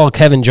 I think I called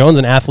Kevin Jones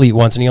an athlete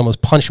once and he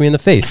almost punched me in the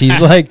face.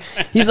 He's like,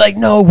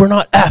 no, we're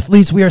not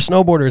athletes. We are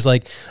snowboarders.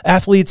 Like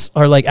athletes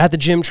are like at the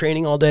gym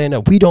training all day.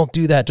 No, we don't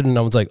do that. And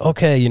I was like,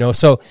 okay,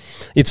 so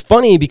it's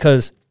funny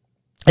because,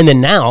 and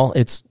then now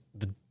it's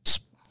the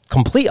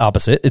complete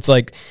opposite. It's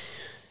like,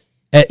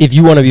 if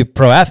you want to be a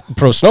pro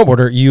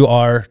snowboarder, you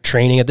are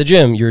training at the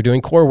gym. You're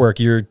doing core work.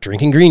 You're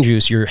drinking green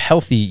juice. You're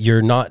healthy.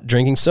 You're not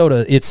drinking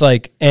soda. It's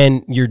like,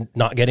 and you're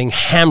not getting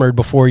hammered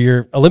before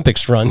your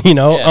Olympics run.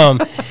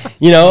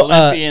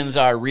 Olympians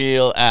are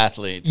real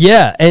athletes.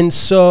 Yeah, and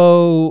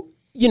so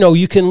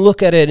you can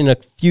look at it in a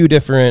few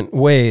different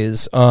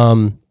ways.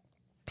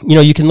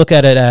 You can look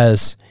at it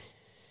as,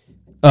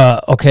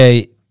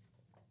 okay,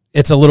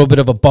 it's a little bit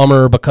of a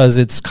bummer because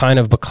it's kind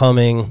of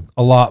becoming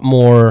a lot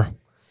more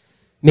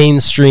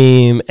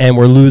mainstream and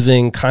we're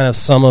losing kind of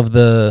some of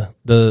the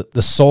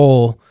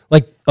soul.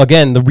 Like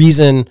again, the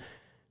reason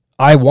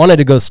I wanted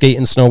to go skate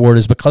and snowboard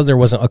is because there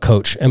wasn't a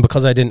coach and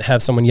because I didn't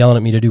have someone yelling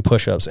at me to do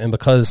push-ups and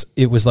because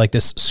it was like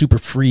this super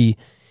free,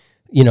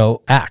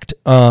 act.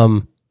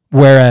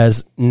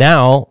 Whereas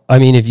now, I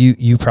mean, if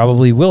you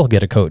probably will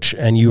get a coach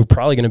and you're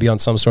probably going to be on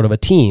some sort of a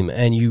team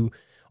and you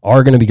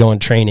are going to be going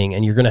training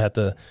and you're going to have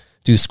to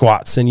do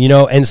squats and,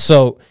 and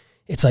so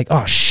it's like,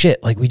 oh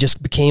shit, like we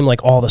just became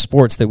like all the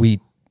sports that we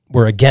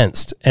were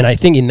against. And I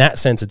think in that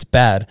sense, it's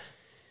bad.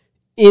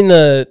 On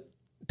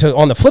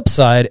the flip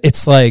side,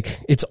 it's like,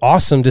 it's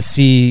awesome to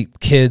see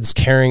kids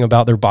caring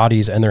about their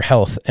bodies and their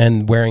health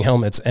and wearing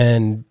helmets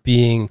and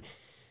being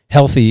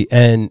healthy,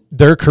 and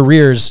their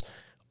careers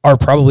are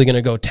probably going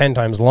to go 10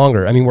 times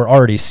longer. I mean, we're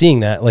already seeing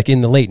that. Like in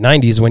the late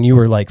 90s when you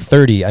were like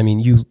 30, I mean,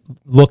 you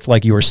looked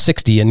like you were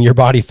 60 and your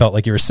body felt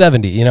like you were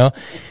 70,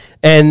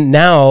 And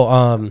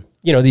now,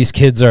 these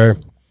kids are,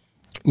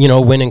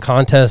 winning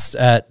contests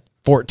at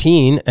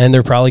 14 and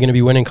they're probably going to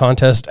be winning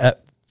contests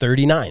at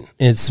 39.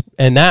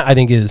 And that I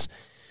think is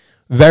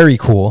very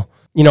cool.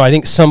 I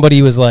think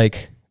somebody was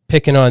like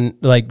picking on,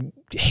 like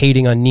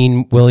hating on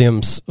Neen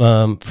Williams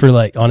for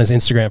like on his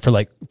Instagram for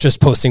like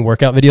just posting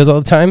workout videos all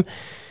the time.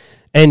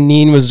 And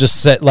Neen was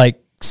just said,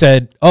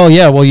 oh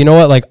yeah, well, you know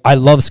what? Like I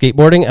love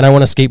skateboarding and I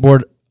want to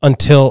skateboard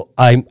until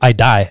I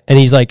die. And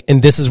he's like,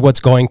 and this is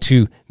what's going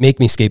to make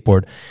me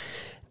skateboard.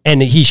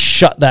 And he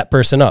shut that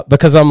person up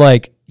because I'm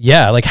like,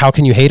 yeah, like how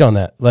can you hate on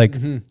that? Like,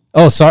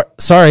 oh,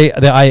 sorry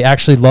that I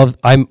actually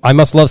I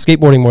must love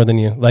skateboarding more than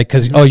you. Like,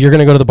 cause you're going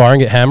to go to the bar and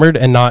get hammered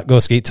and not go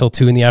skate till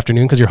 2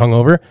 p.m. cause you're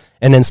hungover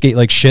and then skate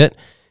like shit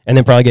and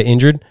then probably get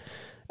injured.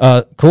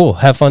 Cool.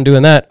 Have fun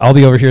doing that. I'll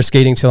be over here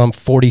skating till I'm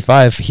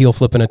 45, heel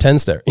flipping a 10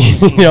 stair.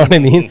 You know what I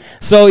mean?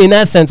 So in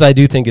that sense, I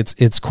do think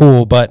it's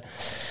cool, but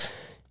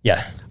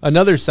yeah.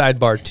 Another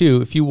sidebar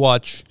too, if you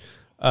watch,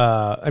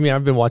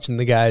 I've been watching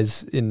the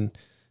guys in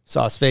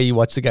Sauce Fe, you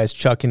watch the guys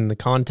chucking the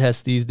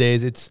contest these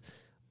days. It's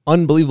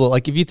unbelievable.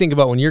 Like if you think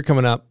about when you're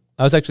coming up,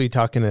 I was actually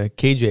talking to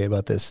KJ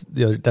about this.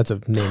 That's a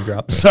name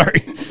drop.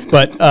 Sorry.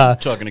 But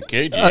talking to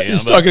KJ.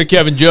 He's talking to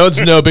Kevin Jones.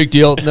 No big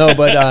deal. No,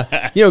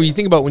 but you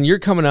think about when you're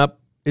coming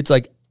up, it's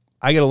like,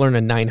 I got to learn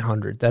a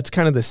 900. That's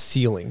kind of the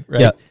ceiling,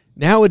 right? Yeah.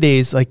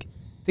 Nowadays, like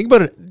think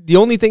about it. The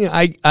only thing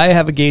I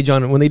have a gauge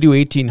on when they do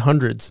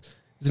 1800s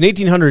is an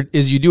 1800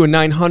 is you do a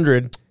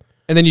 900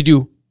 and then you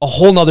do a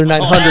whole nother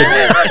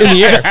 900 in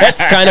the air.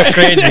 That's kind of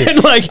crazy.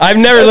 And like I've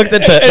never looked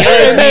at that.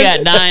 It me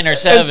at 9 or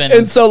 7.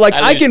 And so like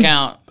I can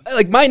count.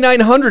 Like my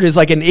 900 is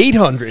like an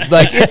 800.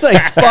 Like it's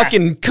like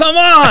fucking come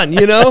on,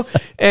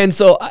 And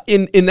so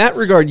in that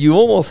regard, you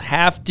almost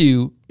have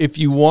to, if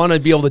you want to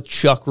be able to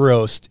chuck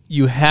roast,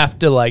 you have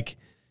to like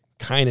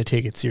kind of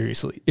take it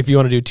seriously. If you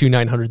want to do 2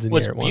 900s in the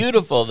air at once. What's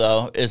beautiful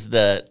though is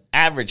the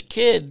average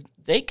kid,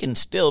 they can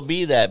still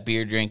be that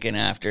beer drinking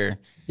after.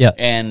 Yeah.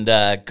 And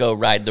go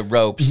ride the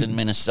ropes in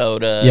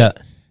Minnesota. Yeah.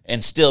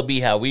 And still be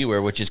how we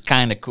were, which is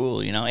kind of cool,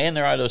 And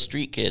there are those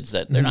street kids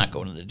that they're not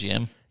going to the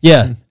gym.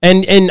 Yeah.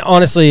 And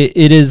honestly,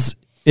 it is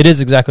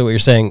exactly what you're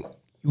saying.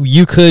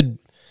 you could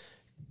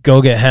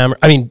go get hammered.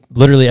 I mean,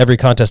 literally every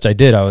contest I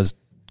did,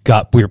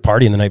 we were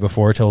partying the night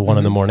before till 1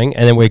 in the morning,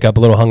 and then wake up a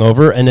little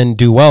hungover and then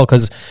do well.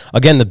 Cause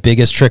again, the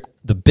biggest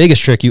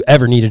trick you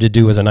ever needed to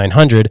do was a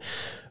 900,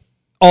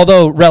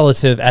 although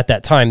relative at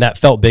that time that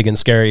felt big and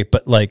scary.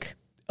 But like,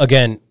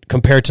 again,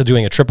 compared to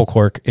doing a triple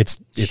cork, it's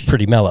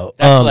pretty mellow.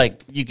 That's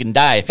like you can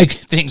die if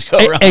things go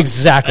wrong.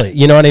 Exactly.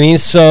 You know what I mean?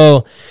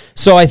 So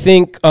I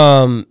think,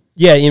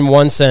 in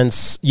one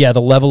sense,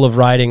 the level of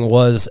riding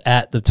was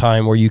at the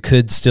time where you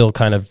could still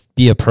kind of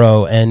be a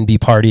pro and be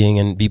partying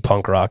and be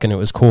punk rock, and it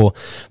was cool.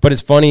 But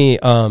it's funny.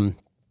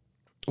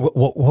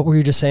 What were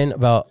you just saying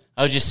about?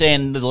 I was just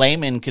saying the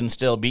layman can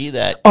still be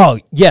that. Oh,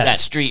 yes. That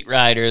street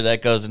rider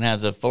that goes and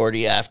has a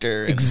 40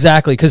 after.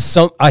 Exactly, because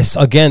on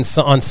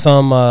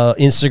some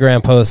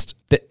Instagram post,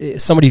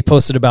 somebody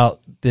posted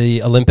about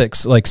the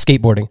Olympics, like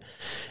skateboarding,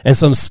 and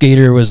some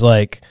skater was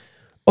like,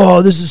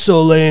 "Oh, this is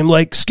so lame.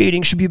 Like,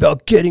 skating should be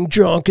about getting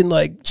drunk and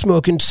like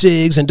smoking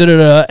cigs and da da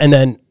da."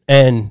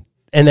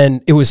 And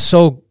then it was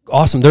so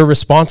awesome. Their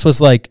response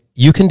was like,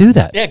 "You can do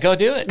that. Yeah, go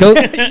do it. Go,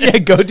 Go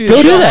do You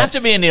that. don't have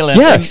to be in the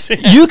Olympics. Yeah,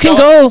 you can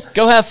go.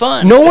 Go have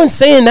fun. No one's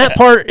saying that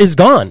part is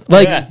gone.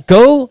 Like,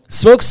 go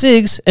smoke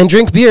cigs and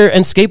drink beer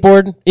and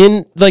skateboard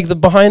in like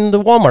behind the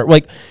Walmart.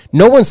 Like,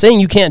 no one's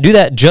saying you can't do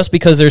that just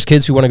because there's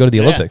kids who want to go to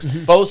the Olympics.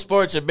 Both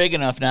sports are big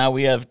enough now.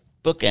 We have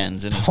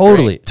bookends, and it's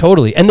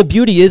Totally. And the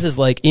beauty is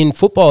like in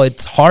football,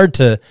 it's hard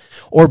to,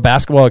 or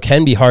basketball, it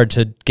can be hard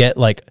to get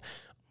like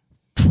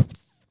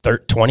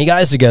 20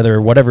 guys together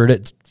or whatever it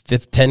is,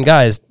 10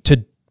 guys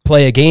to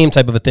play a game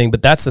type of a thing.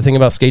 But that's the thing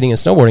about skating and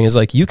snowboarding is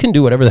like you can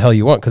do whatever the hell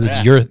you want because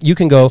you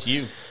can go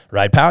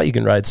ride POW, you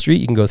can ride street,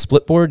 you can go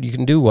split board, you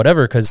can do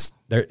whatever because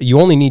you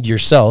only need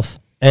yourself.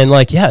 And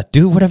like,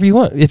 do whatever you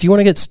want. If you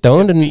want to get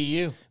stoned and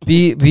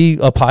be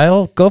a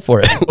pile, go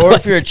for it. Or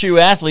if you're a true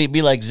athlete,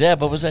 be like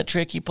Zeb. What was that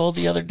trick he pulled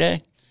the other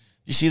day?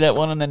 You see that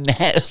one on the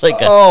net? It's like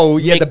the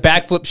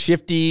backflip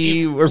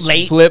shifty or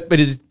flip, but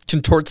it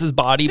contorts his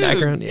body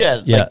back around.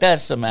 Like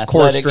that's some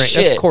core athletic strength.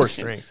 shit. That's core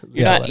strength.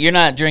 You're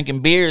not drinking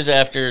beers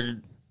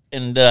after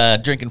and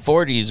drinking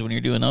 40s when you're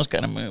doing those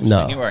kind of moves.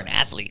 No. You are an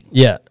athlete.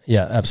 Yeah,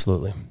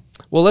 absolutely.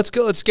 Well, let's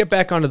get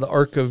back onto the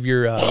arc of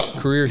your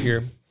career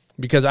here.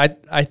 Because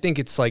I think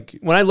it's like,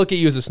 when I look at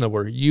you as a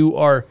snowboarder, you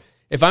are,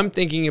 if I'm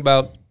thinking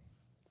about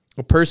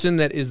a person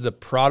that is the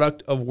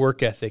product of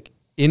work ethic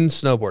in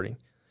snowboarding,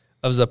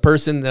 as a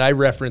person that I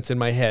reference in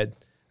my head,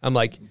 I'm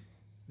like,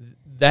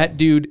 that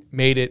dude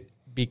made it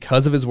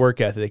because of his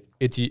work ethic.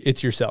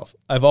 It's yourself.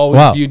 I've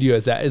always viewed you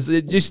as that. Is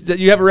it just that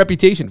you have a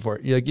reputation for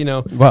it? You're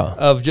like,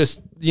 of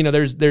just,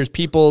 there's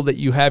people that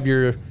you have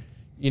that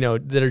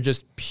are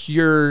just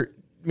pure.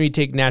 Maybe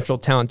take natural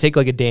talent. Take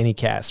like a Danny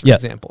Cass, for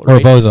example, or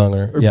right? Bozong,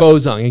 or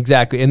Bozong,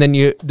 exactly. And then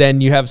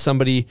you have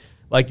somebody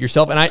like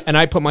yourself, and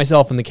I put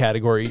myself in the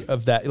category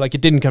of that. Like,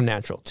 it didn't come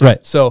natural, to me.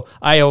 So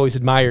I always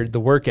admired the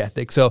work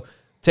ethic. So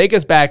take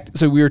us back.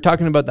 So we were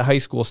talking about the high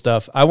school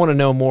stuff. I want to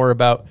know more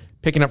about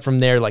picking up from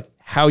there, like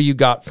how you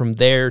got from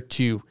there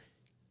to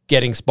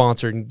getting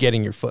sponsored and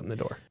getting your foot in the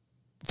door.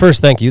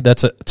 First, thank you.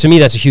 To me,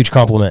 that's a huge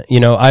compliment.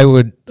 I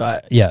would,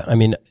 I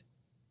mean,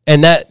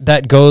 and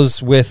that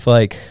goes with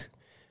like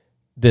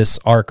this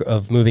arc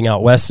of moving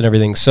out west and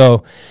everything.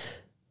 So,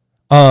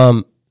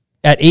 at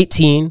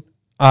 18,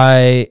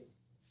 I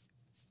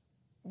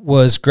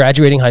was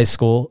graduating high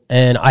school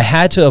and I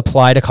had to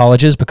apply to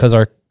colleges because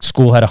our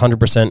school had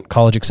 100%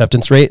 college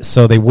acceptance rate.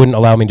 So they wouldn't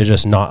allow me to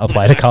just not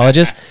apply to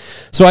colleges.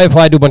 So I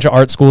applied to a bunch of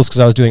art schools because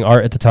I was doing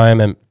art at the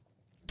time. And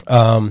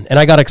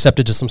I got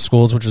accepted to some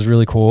schools, which was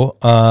really cool.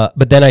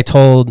 But then I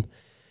told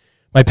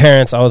my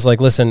parents, I was like,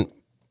 listen,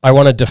 I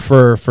want to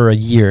defer for a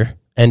year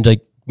and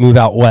like move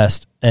out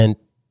west and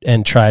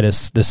try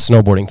this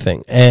snowboarding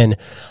thing. And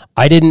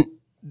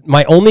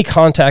my only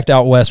contact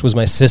out west was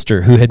my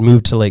sister who had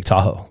moved to Lake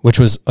Tahoe, which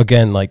was,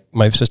 again, like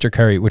my sister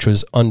Carrie, which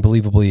was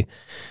unbelievably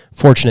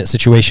fortunate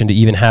situation to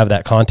even have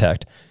that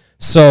contact.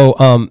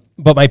 So,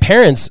 but my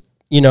parents,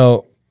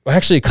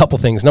 actually a couple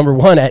things. Number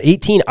one, at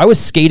 18, I was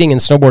skating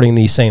and snowboarding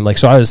the same. Like,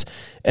 so I was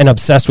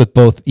obsessed with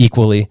both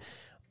equally.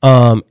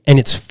 And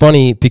it's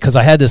funny because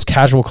I had this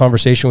casual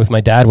conversation with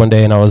my dad one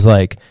day and I was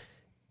like,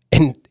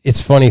 and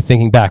it's funny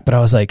thinking back, but I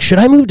was like, should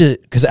I move to,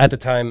 because at the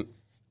time,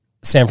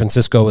 San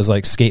Francisco was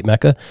like skate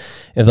mecca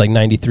of like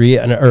 93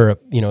 or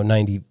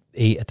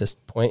 98 at this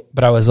point.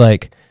 But I was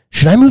like,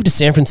 should I move to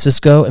San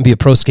Francisco and be a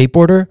pro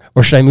skateboarder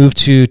or should I move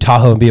to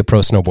Tahoe and be a pro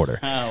snowboarder?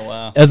 Oh,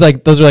 wow. I was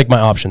like, those are like my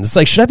options. It's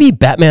like, should I be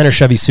Batman or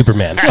should I be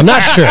Superman? I'm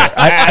not sure.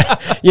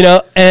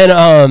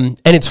 And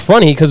it's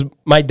funny because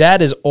my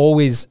dad is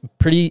always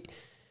pretty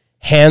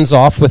hands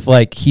off with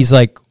like, he's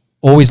like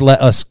always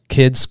let us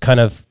kids kind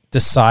of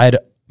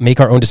make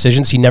our own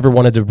decisions. He never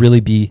wanted to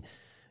really be,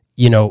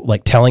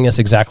 like telling us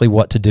exactly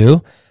what to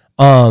do.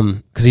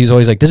 Cause he was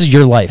always like, this is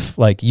your life.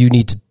 Like you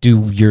need to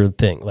do your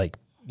thing. Like,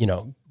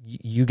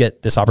 you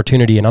get this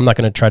opportunity and I'm not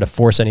going to try to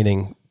force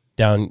anything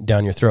down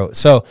your throat.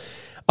 So,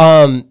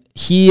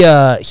 he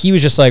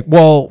was just like,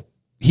 well,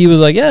 he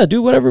was like, yeah,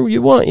 do whatever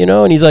you want,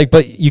 and he's like,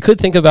 but you could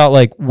think about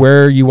like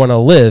where you want to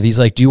live. He's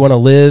like, do you want to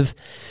live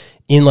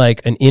in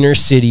like an inner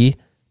city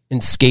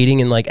and skating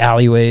in like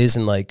alleyways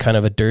and like kind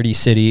of a dirty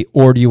city?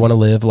 Or do you want to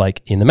live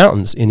like in the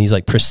mountains, in these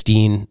like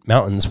pristine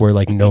mountains where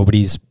like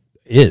nobody's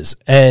is?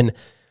 And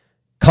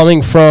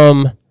coming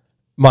from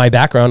my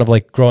background of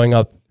like growing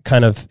up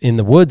kind of in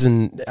the woods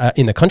and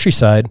in the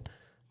countryside,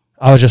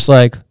 I was just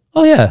like,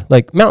 oh yeah,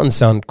 like mountains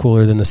sound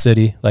cooler than the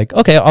city. Like,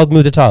 okay, I'll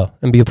move to Tahoe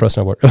and be a pro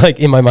snowboarder. Like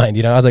in my mind,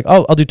 you know, I was like,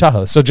 oh, I'll do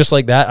Tahoe. So just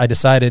like that, I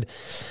decided.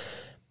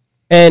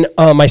 And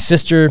my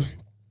sister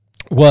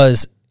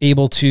was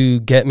able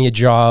to get me a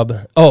job.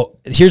 Oh,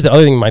 here's the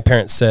other thing my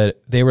parents said.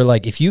 They were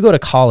like, if you go to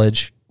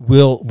college,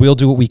 we'll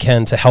do what we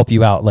can to help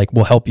you out. Like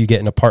we'll help you get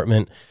an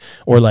apartment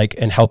or like,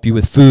 and help you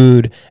with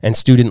food and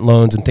student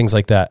loans and things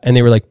like that. And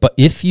they were like, but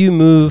if you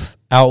move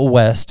out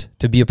west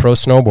to be a pro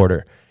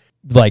snowboarder,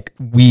 like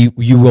you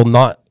will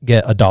not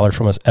get $1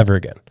 from us ever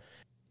again.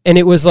 And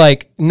it was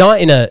like, not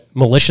in a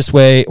malicious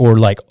way or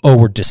like, oh,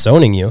 we're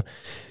disowning you.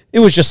 It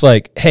was just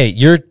like, hey,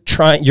 you're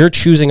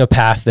choosing a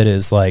path that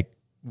is like,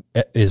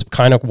 is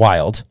kind of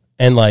wild.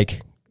 And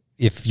like,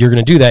 if you're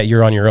going to do that,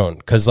 you're on your own.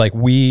 Cause like,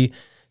 we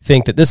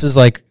think that this is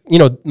like, you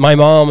know, my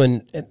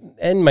mom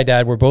and my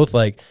dad were both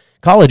like,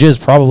 college is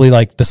probably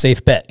like the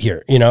safe bet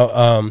here, you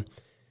know?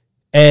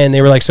 And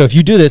they were like, so if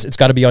you do this, it's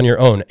got to be on your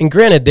own. And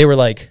granted, they were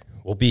like,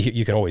 we'll be here.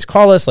 You can always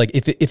call us. Like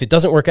if it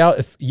doesn't work out,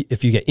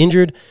 if you get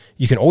injured,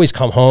 you can always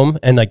come home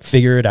and like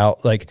figure it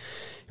out. Like it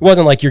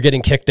wasn't like you're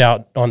getting kicked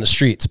out on the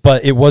streets,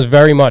 but it was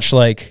very much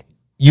like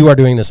you are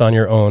doing this on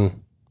your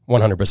own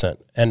 100%.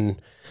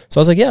 And so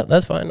I was like, yeah,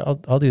 that's fine.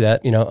 I'll do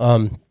that. You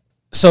know?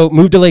 So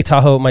moved to Lake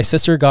Tahoe. My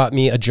sister got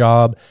me a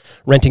job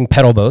renting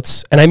pedal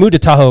boats, and I moved to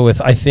Tahoe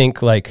with, I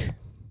think I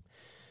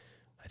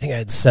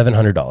had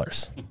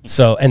 $700.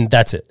 So, and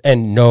that's it.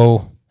 And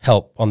no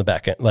help on the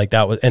back end. Like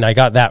that was, and I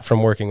got that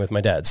from working with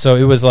my dad. So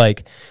it was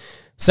like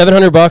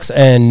 $700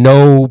 and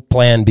no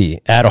plan B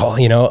at all,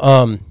 you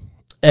know?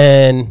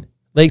 And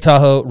Lake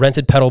Tahoe,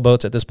 rented pedal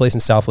boats at this place in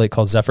South Lake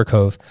called Zephyr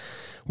Cove,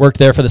 worked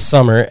there for the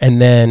summer.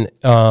 And then,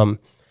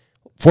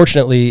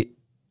 fortunately,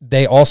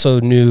 they also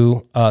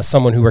knew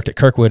someone who worked at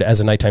Kirkwood as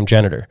a nighttime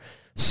janitor.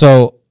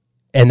 So,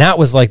 and that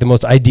was like the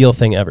most ideal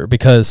thing ever,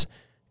 because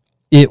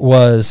it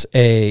was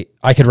I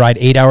could ride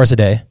 8 hours a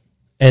day,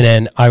 and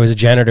then I was a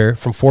janitor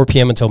from 4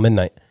 p.m. until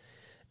midnight,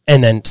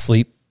 and then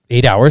sleep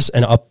 8 hours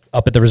and up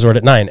at the resort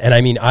at 9. And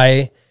I mean,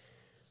 I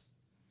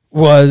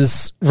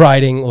was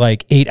riding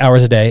like 8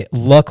 hours a day.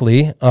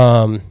 Luckily,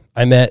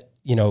 I met,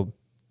 you know,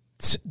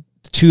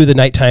 two of the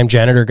nighttime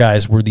janitor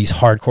guys were these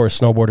hardcore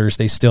snowboarders.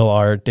 They still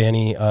are,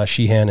 Danny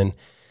Sheehan and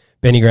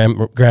Benny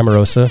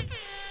Grammarosa.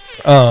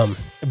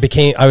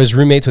 I was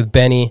roommates with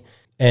Benny,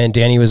 and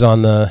Danny was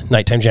on the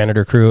nighttime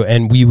janitor crew,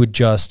 and we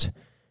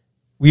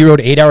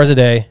rode 8 hours a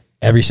day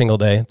every single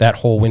day that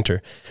whole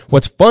winter.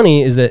 What's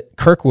funny is that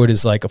Kirkwood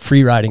is like a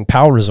free riding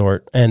POW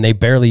resort, and they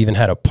barely even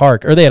had a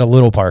park, or they had a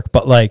little park,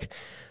 but like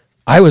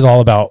I was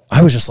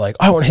just like,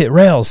 I want to hit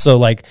rails. So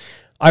like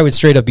I would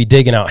straight up be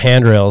digging out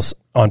handrails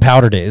on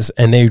powder days,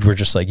 and they were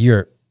just like,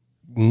 you're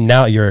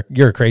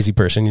a crazy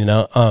person, you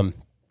know?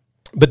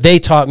 But they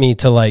taught me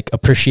to like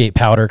appreciate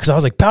powder, because I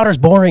was like, powder's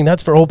boring.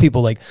 That's for old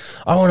people. Like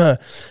I want to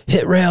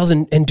hit rails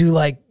and do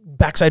like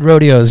backside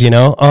rodeos, you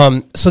know?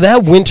 So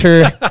that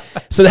winter,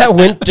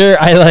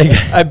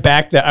 I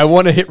backed that. I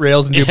want to hit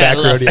rails and do back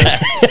rodeos.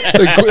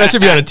 That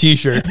should be on a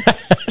t-shirt.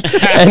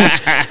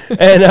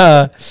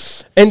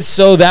 And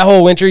so that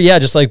whole winter, yeah,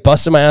 just like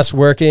busting my ass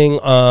working.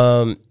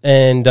 And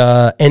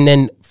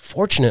then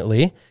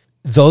fortunately,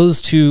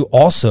 those two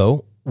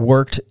also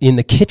worked in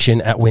the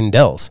kitchen at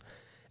Windell's.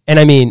 And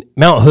I mean,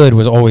 Mount Hood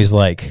was always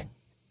like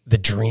the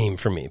dream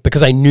for me,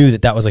 because I knew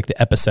that was like the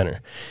epicenter.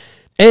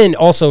 And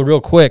also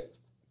real quick,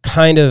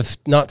 kind of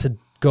not to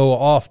go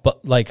off,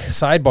 but like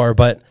sidebar,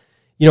 but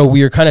you know,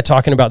 we were kind of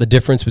talking about the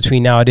difference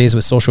between nowadays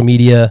with social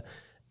media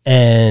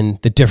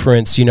and the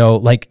difference, you know,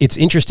 like it's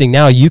interesting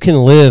now, you can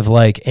live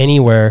like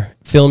anywhere,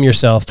 film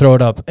yourself, throw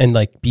it up and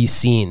like be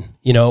seen,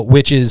 you know,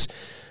 which is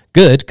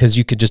good because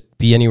you could just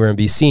be anywhere and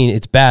be seen.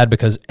 It's bad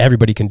because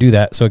everybody can do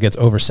that. So it gets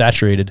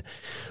oversaturated.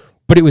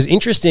 But it was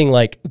interesting,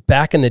 like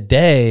back in the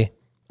day,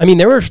 I mean,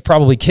 there were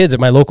probably kids at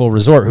my local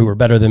resort who were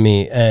better than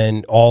me,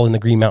 and all in the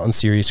Green Mountain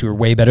series who were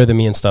way better than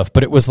me and stuff.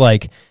 But it was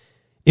like,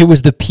 it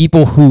was the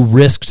people who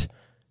risked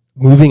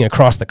moving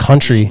across the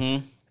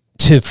country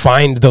to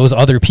find those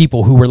other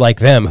people who were like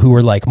them, who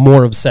were like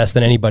more obsessed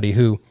than anybody,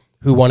 who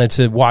wanted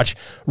to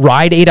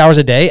ride 8 hours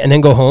a day and then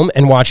go home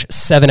and watch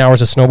 7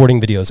 hours of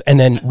snowboarding videos and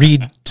then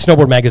read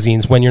snowboard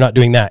magazines when you're not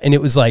doing that. And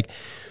it was like,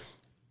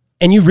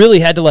 and you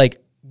really had to like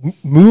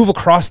move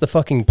across the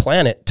fucking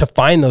planet to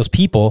find those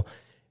people.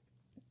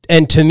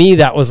 And to me,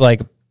 that was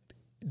like,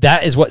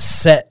 that is what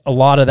set a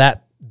lot of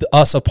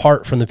us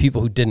apart from the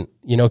people who didn't,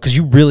 you know, because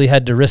you really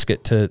had to risk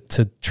it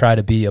to try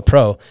to be a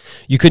pro.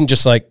 You couldn't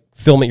just like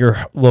film at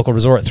your local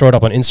resort, throw it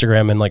up on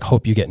Instagram and like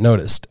hope you get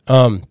noticed.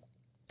 But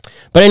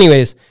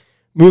anyways,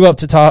 move up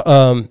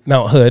to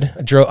Mount Hood.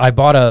 I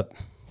bought a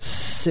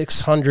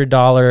 $600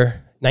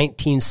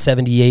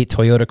 1978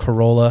 Toyota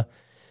Corolla.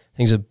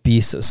 Thing's a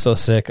beast. It was so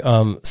sick.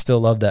 Still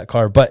love that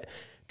car. But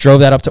drove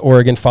that up to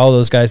Oregon, follow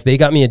those guys. They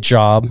got me a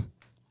job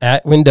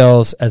at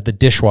Wendell's as the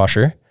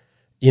dishwasher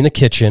in the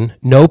kitchen.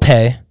 No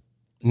pay.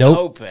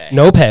 No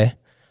pay.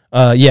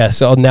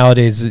 So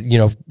nowadays,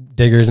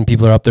 diggers and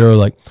people are up there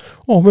like,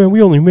 oh man,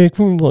 we only make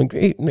like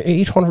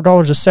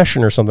 $800 a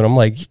session or something. I'm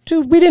like,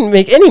 dude, we didn't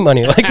make any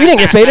money. Like we didn't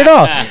get paid at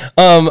all.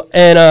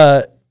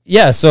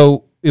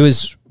 So we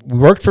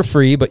worked for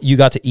free, but you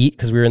got to eat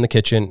because we were in the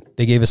kitchen.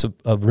 They gave us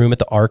a room at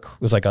the Ark.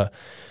 It was like a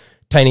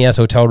tiny ass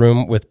hotel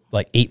room with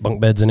like 8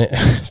 bunk beds in it.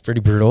 It's pretty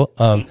brutal.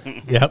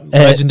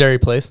 Legendary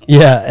place.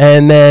 Yeah.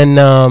 And then,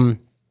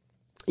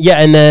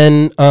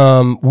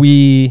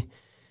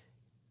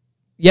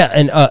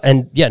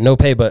 no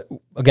pay, but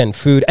again,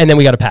 food. And then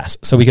we got a pass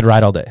so we could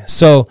ride all day.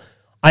 So,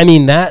 I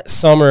mean, that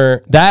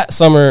summer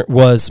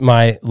was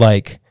my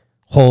like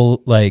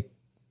whole, like,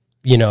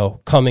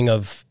 coming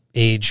of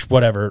age,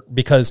 whatever,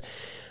 because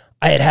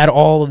I had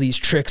all of these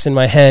tricks in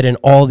my head and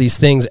all these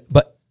things,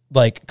 but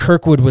like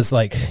Kirkwood was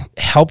like,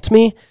 helped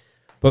me,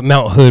 but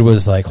Mount Hood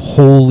was like,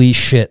 holy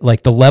shit.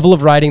 Like the level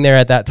of riding there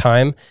at that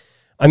time,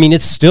 I mean,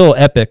 it's still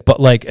epic, but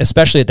like,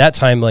 especially at that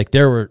time, like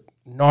there were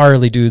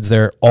gnarly dudes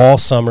there all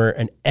summer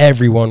and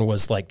everyone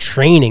was like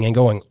training and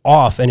going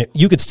off, and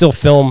you could still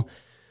film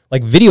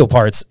like video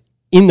parts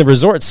in the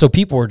resorts. So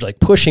people were like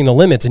pushing the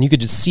limits and you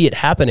could just see it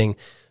happening.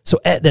 So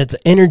that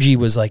energy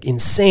was like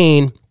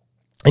insane.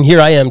 And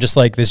here I am just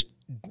like this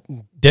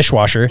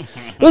dishwasher.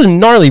 It was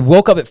gnarly.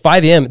 Woke up at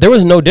 5 a.m. There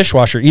was no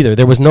dishwasher either.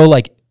 There was no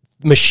like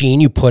machine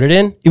you put it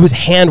in. It was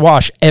hand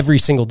wash every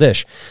single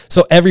dish.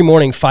 So every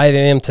morning, 5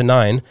 a.m. to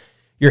 9,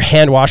 you're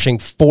hand washing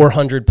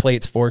 400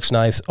 plates, forks,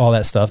 knives, all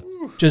that stuff,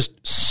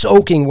 just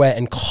soaking wet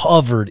and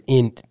covered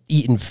in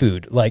eaten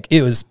food. Like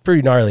it was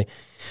pretty gnarly.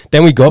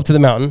 Then we go up to the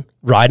mountain,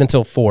 ride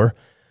until 4,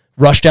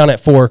 rush down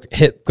at 4,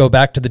 go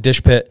back to the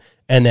dish pit,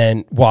 and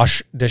then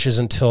wash dishes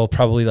until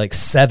probably like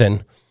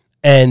 7.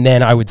 And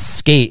then I would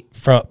skate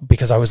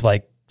because I was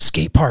like,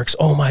 skate parks,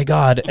 oh my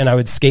God. And I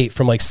would skate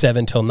from like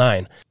 7 till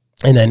 9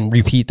 and then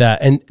repeat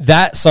that. And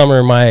that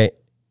summer,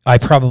 I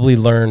probably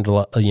learned,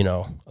 a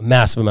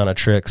massive amount of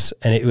tricks,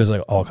 and it was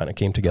like all kind of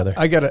came together.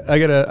 I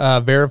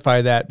gotta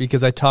verify that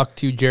because I talked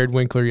to Jared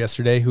Winkler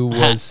yesterday, who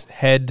was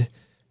head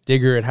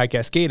digger at High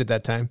Cascade at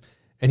that time.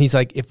 And he's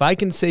like, if I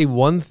can say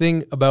one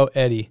thing about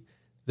Eddie,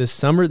 the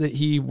summer that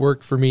he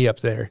worked for me up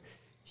there,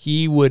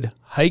 he would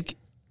hike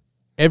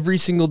every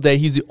single day.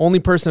 He's the only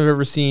person I've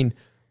ever seen,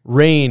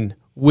 rain,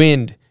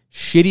 wind,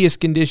 shittiest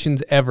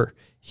conditions ever.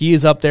 He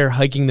is up there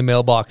hiking the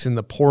mailbox in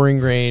the pouring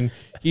rain.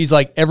 He's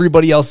like,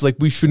 everybody else is like,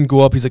 we shouldn't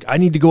go up. He's like, I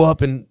need to go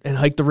up and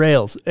hike the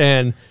rails.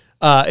 And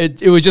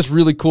it was just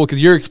really cool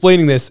because you're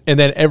explaining this, and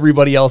then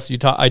everybody else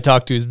I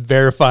talked to is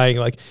verifying,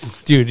 like,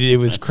 dude, it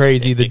was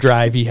crazy the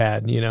drive he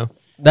had,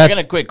 That's I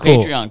got a quick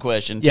cool Patreon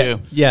question, too.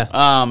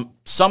 Yeah.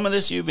 Some of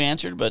this you've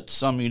answered, but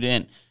some you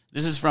didn't.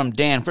 This is from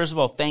Dan. First of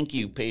all, thank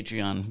you,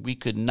 Patreon. We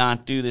could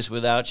not do this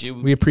without you.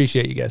 We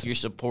appreciate you guys. Your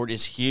support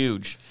is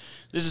huge.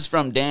 This is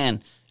from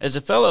Dan. As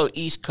a fellow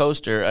East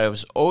Coaster, I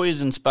was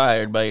always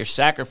inspired by your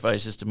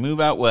sacrifices to move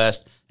out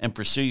west and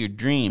pursue your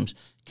dreams.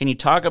 Can you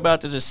talk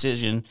about the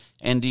decision,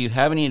 and do you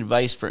have any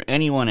advice for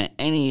anyone at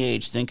any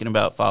age thinking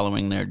about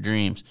following their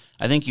dreams?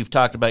 I think you've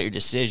talked about your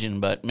decision,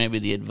 but maybe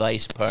the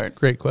advice part.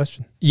 Great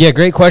question. Yeah,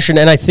 great question.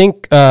 And I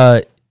think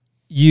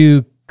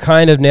you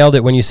kind of nailed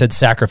it when you said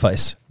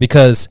sacrifice,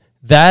 because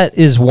that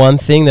is one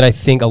thing that I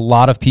think a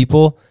lot of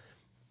people,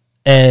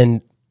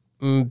 and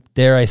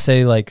dare I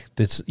say like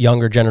this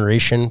younger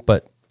generation,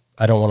 but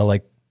I don't want to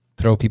like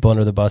throw people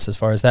under the bus as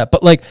far as that.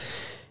 But like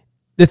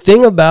the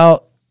thing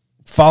about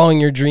following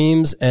your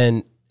dreams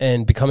and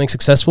becoming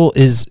successful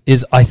is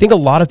I think a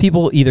lot of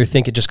people either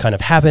think it just kind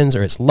of happens,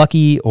 or it's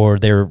lucky, or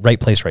they're right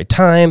place, right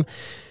time.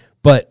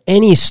 But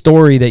any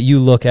story that you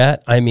look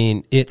at, I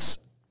mean, it's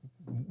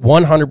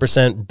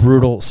 100%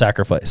 brutal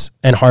sacrifice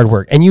and hard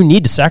work, and you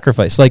need to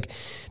sacrifice. Like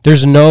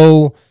there's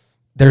no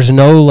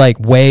like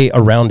way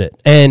around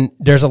it. And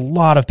there's a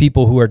lot of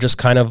people who are just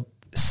kind of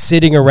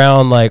sitting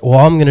around like, well,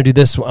 I'm going to do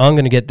this, I'm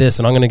going to get this,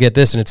 and I'm going to get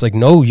this. And it's like,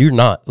 no, you're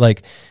not.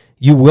 Like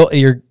you're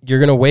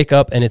going to wake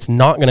up and it's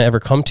not going to ever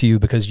come to you,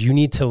 because you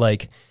need to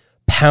like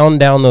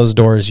pound down those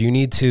doors. You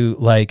need to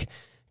like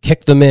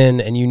kick them in,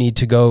 and you need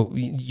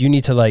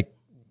to like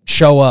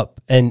show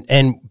up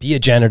and be a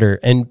janitor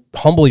and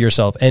humble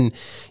yourself. And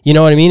you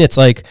know what I mean? It's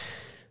like,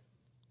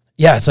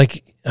 yeah, it's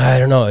like, I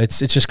don't know. It's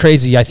just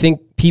crazy. I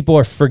think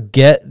people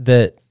forget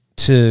that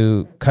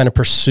to kind of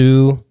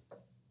pursue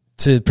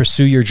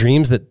your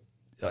dreams, that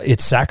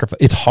it's sacrifice.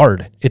 It's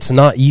hard. It's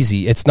not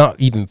easy. It's not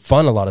even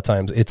fun. A lot of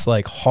times it's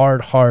like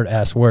hard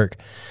ass work.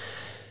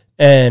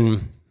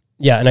 And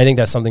yeah. And I think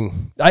that's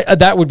something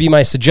that would be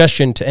my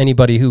suggestion to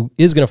anybody who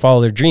is going to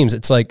follow their dreams.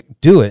 It's like,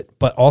 do it,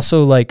 but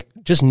also like,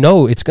 just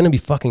know it's going to be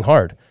fucking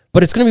hard,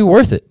 but it's going to be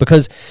worth it.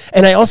 Because,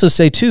 and I also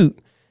say too,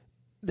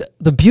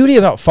 the beauty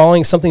about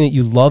following something that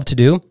you love to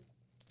do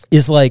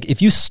is like,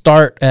 if you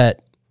start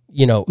at,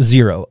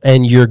 0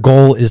 and your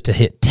goal is to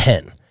hit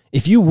 10,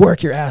 if you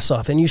work your ass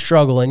off and you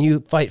struggle and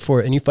you fight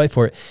for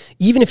it,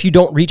 even if you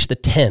don't reach the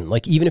 10,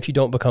 like even if you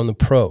don't become the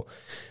pro,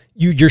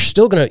 you're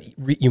still going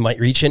to, you might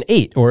reach an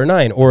 8 or a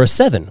 9 or a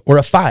 7 or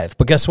a 5,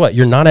 but guess what?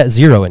 You're not at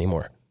 0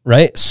 anymore,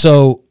 right?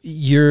 So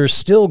you're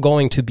still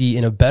going to be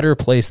in a better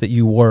place that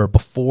you were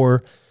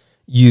before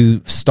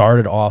you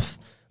started off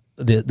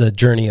the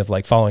journey of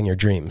like following your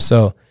dream.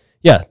 So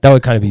yeah, that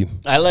would kind of be.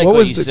 I like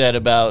what you said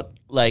about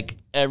like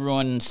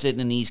everyone sitting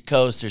in the East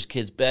Coast, there's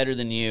kids better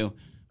than you,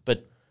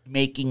 but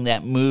making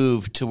that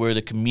move to where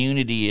the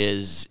community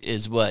is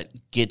what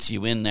gets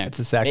you in there. It's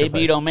a sacrifice.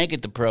 Maybe you don't make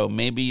it to pro.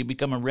 Maybe you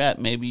become a rep.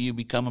 Maybe you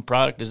become a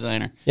product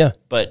designer. Yeah.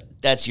 But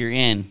that's your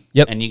in.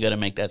 Yep. And you got to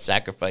make that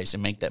sacrifice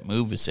and make that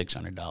move with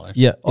 $600.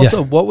 Yeah.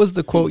 Also, what was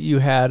the quote you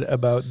had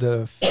about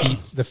the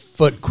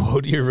foot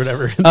quote or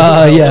whatever?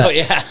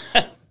 Yeah.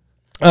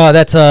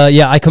 Oh,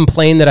 yeah. I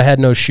complained that I had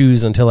no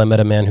shoes until I met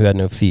a man who had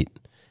no feet.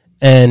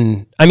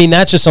 And I mean,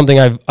 that's just something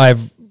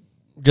I've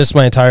just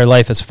my entire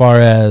life as far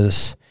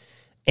as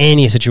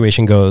any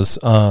situation goes.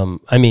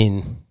 I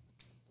mean,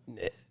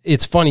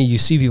 it's funny. You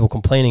see people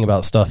complaining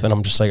about stuff and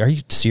I'm just like, are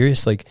you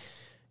serious? Like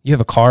you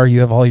have a car,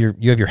 you have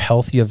your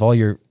health, you have all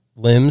your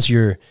limbs,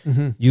 you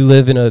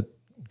live in a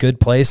good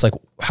place. Like,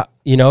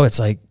 it's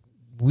like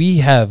we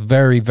have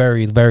very,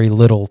 very, very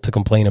little to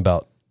complain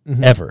about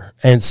ever.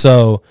 And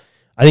so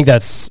I think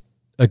that's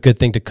a good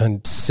thing to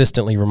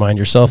consistently remind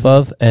yourself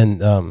of.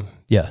 And,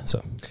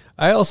 so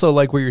I also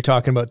like what you're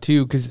talking about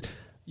too, because,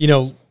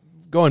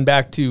 going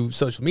back to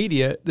social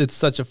media, it's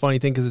such a funny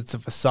thing because it's a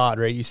facade,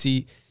 right? You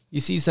see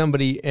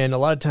somebody, and a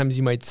lot of times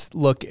you might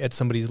look at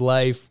somebody's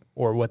life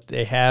or what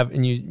they have,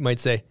 and you might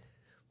say,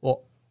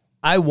 well,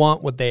 I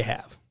want what they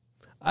have.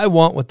 I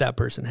want what that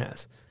person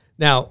has.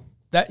 Now,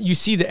 that you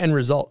see the end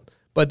result,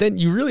 but then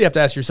you really have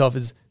to ask yourself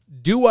is,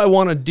 do I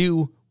want to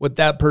do what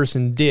that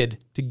person did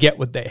to get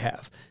what they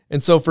have?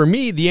 And so for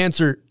me, the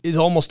answer is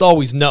almost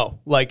always no.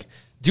 Like,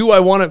 do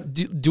I want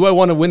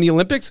to win the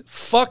Olympics?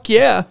 Fuck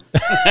yeah.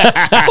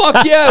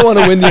 Fuck yeah, I want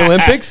to win the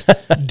Olympics.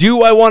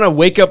 Do I want to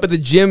wake up at the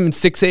gym at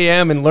 6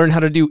 a.m. and learn how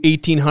to do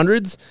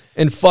 1800s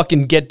and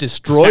fucking get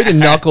destroyed and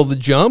knuckle the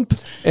jump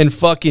and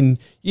fucking,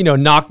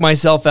 knock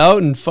myself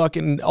out and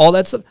fucking all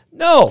that stuff?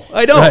 No,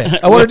 I don't.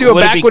 Right. I want to do a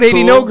backward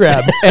 80 no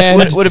grab.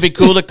 And would it be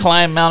cool to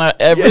climb Mount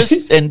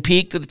Everest and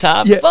peak to the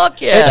top? Yeah. Fuck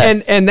yeah.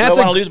 And that's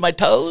do I want to lose my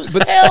toes?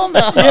 But, hell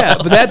no. Yeah,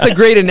 but that's a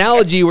great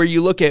analogy where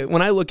you look at,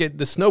 when I look at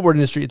the snowboard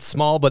industry, it's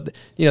small, but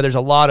there's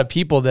a lot of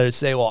people that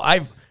say, well,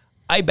 I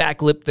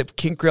backlipped the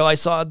kink rail. I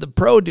saw the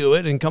pro do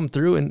it and come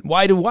through, and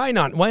why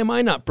am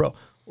I not pro?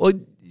 Well,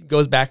 it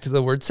goes back to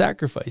the word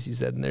sacrifice you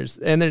said,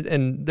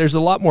 and there's a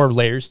lot more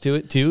layers to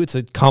it too. It's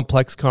a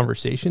complex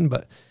conversation,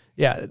 but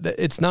yeah,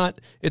 it's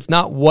not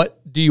what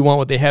do you want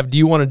what they have. Do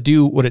you want to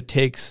do what it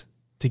takes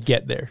to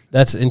get there?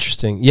 That's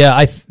interesting.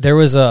 Yeah, there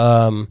was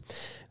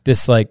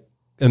this like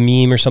a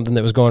meme or something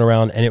that was going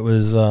around, and it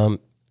was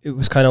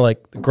kind of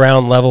like the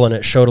ground level, and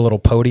it showed a little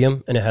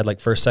podium, and it had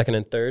like first, second,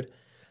 and third,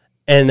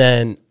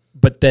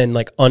 but then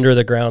like under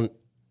the ground,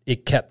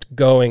 it kept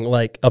going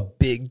like a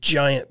big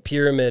giant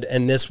pyramid,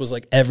 and this was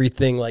like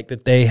everything like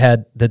that they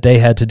had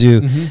to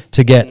do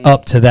to get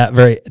up to that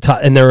very top,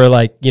 and they were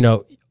like,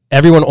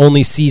 everyone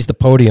only sees the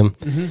podium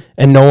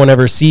and no one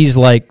ever sees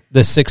like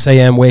the 6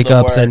 a.m. wake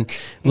ups and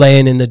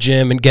laying in the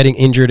gym and getting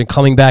injured and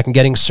coming back and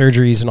getting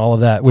surgeries and all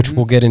of that, which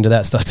we'll get into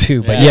that stuff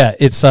too. But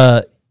it's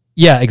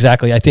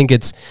exactly. I think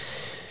it's,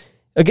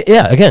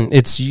 again,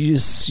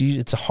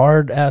 it's a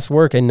hard ass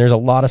work and there's a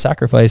lot of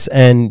sacrifice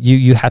and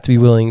you have to be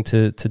willing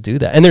to do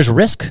that. And there's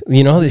risk,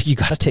 you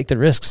got to take the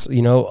risks,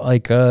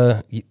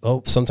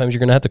 sometimes you're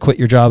going to have to quit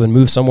your job and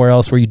move somewhere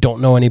else where you don't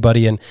know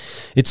anybody. And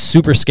it's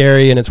super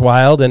scary and it's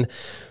wild.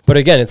 But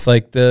again, it's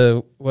like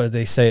what did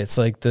they say? It's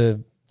like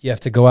you have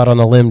to go out on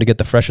a limb to get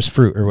the freshest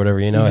fruit or whatever,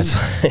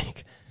 It's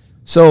like.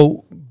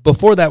 So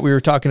before that, we were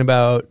talking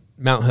about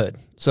Mount Hood.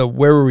 So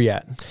where were we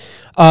at?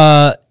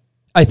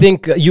 I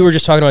think you were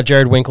just talking about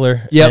Jared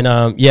Winkler. Yep.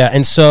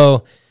 And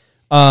so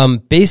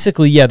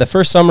basically, the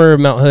first summer of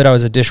Mount Hood, I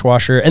was a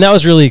dishwasher, and that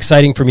was really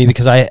exciting for me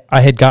because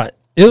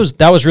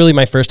that was really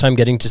my first time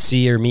getting to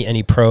see or meet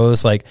any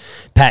pros like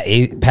Pat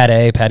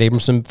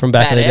Abramson from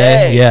back in the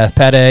day. Yeah,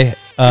 Pat A.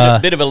 A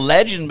bit of a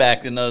legend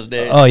back in those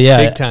days. Oh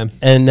yeah, big time.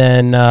 And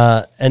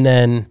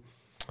then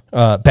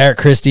Barrett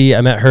Christie,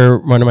 I met her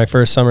one of my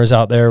first summers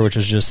out there, which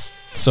was just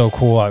so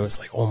cool. I was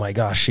like, oh my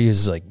gosh, she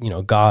is like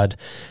God.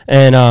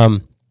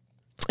 And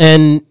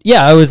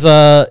yeah, I was,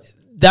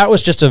 that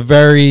was just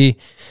it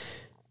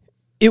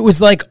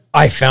was like,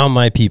 I found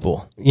my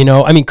people,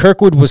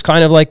 Kirkwood was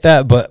kind of like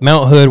that, but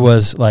Mount Hood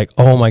was like,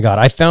 oh my God,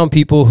 I found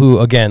people who,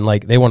 again,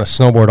 like they want to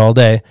snowboard all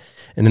day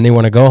and then they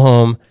want to go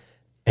home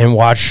and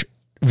watch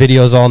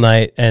videos all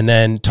night and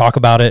then talk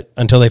about it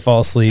until they fall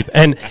asleep.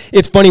 And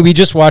it's funny. We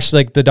just watched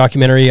like the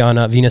documentary on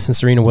Venus and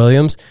Serena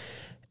Williams.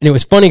 And it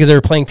was funny because they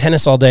were playing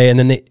tennis all day and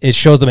then it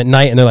shows them at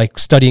night and they're like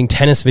studying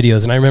tennis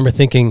videos. And I remember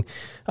thinking,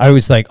 I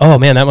was like, oh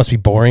man, that must be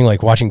boring,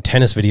 like watching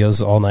tennis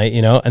videos all night,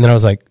 And then I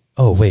was like,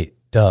 oh wait,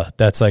 duh,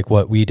 that's like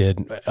what we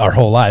did our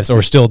whole lives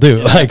or still do.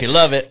 Yeah, like, you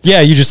love it.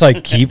 Yeah, you just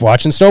like keep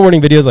watching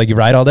snowboarding videos, like you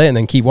ride all day and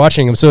then keep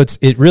watching them. So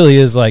it really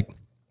is like,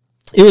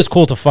 it was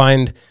cool to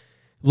find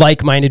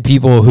like-minded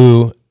people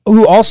who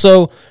who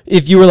also,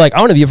 if you were like, I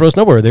want to be a pro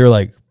snowboarder, they were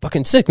like,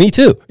 fucking sick, me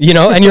too, you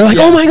know? And you're like,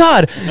 oh my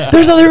God,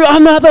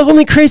 I'm not the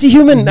only crazy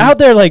human out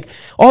there. Like,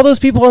 all those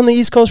people on the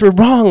East Coast were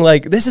wrong.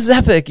 Like, this is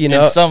epic, you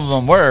know? And some of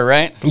them were,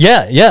 right?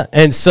 Yeah.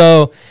 And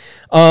so,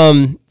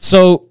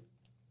 so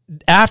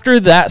after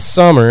that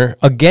summer,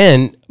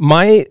 again,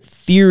 my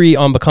theory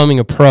on becoming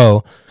a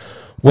pro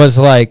was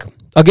like,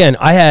 again,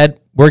 I had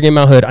working in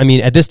Mount Hood. I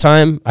mean, at this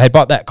time, I had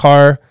bought that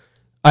car.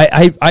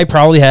 I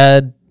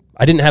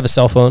didn't have a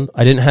cell phone.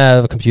 I didn't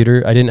have a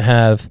computer. I didn't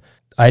have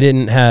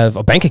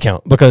a bank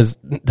account because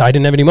I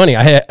didn't have any money.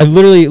 I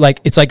literally,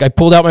 like, it's like I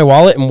pulled out my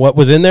wallet and what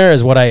was in there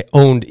is what I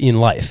owned in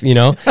life, you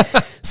know?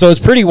 So it's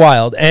pretty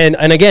wild. And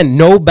again,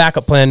 no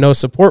backup plan, no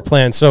support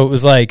plan. So it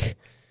was like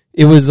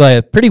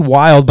pretty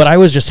wild, but I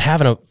was just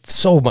having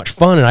so much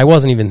fun and I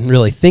wasn't even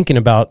really thinking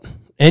about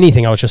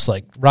anything. I was just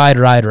like, ride,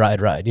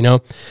 you know?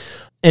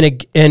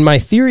 And my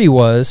theory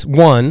was,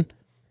 one,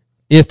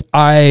 if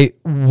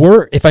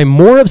I'm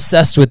more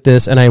obsessed with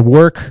this and I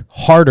work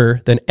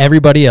harder than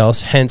everybody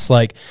else, hence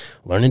like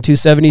learning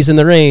 270s in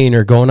the rain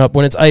or going up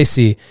when it's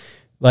icy,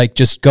 like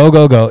just go.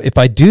 If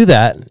I do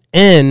that,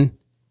 and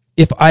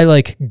if I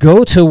like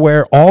go to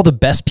where all the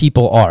best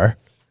people are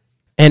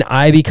and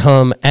I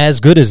become as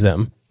good as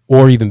them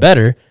or even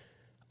better,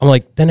 I'm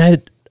like, then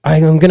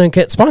I'm going to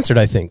get sponsored,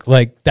 I think.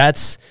 Like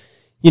that's,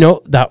 you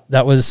know,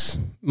 that was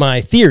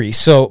my theory.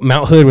 So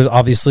Mount Hood was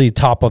obviously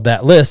top of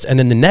that list. And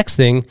then the next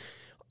thing,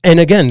 and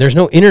again, there's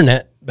no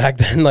internet back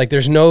then. Like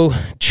there's no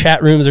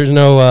chat rooms. There's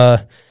no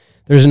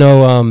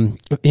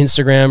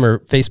Instagram or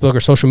Facebook or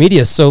social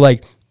media. So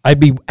like I'd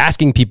be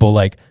asking people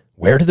like,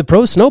 where do the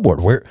pros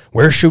snowboard?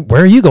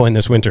 Where are you going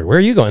this winter? Where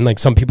are you going? Like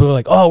some people are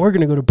like, oh, we're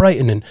going to go to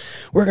Brighton and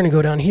we're going to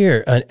go down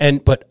here.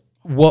 But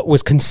what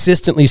was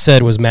consistently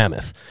said was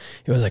Mammoth.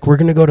 It was like, we're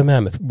going to go to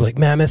Mammoth. Like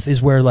Mammoth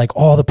is where like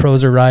all the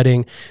pros are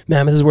riding.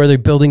 Mammoth is where they're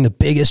building the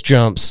biggest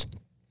jumps.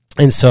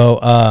 And so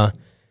I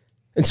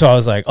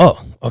was like,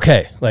 oh,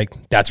 okay, like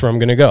that's where I'm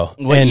going to go.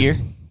 What year?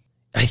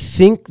 I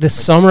think the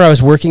summer I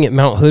was working at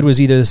Mount Hood was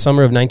either the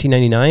summer of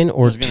 1999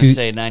 or I was going to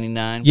say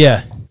 99.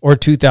 Yeah, or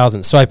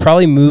 2000. So I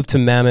probably moved to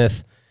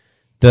Mammoth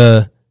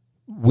the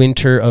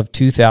winter of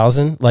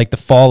 2000, like the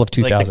fall of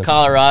 2000. Like the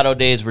Colorado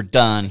days were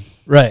done.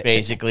 Right.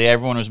 Basically,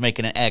 everyone was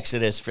making an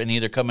exodus for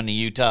either coming to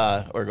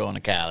Utah or going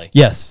to Cali.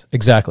 Yes,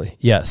 exactly.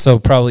 Yeah, so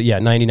probably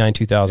 99,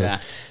 2000. Yeah.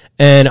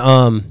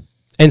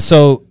 And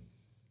so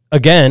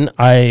again,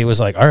 I was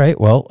like, all right,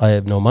 well, I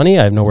have no money.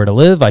 I have nowhere to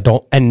live.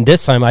 And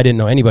this time I didn't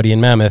know anybody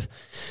in Mammoth.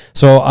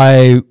 So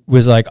I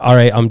was like, all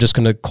right, I'm just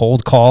going to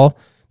cold call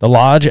the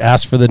lodge,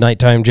 ask for the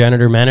nighttime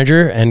janitor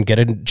manager and get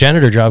a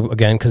janitor job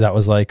again. Cause that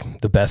was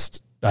like the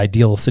best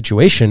ideal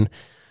situation,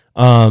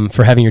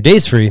 for having your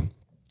days free.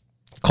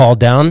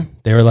 Called down.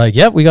 They were like,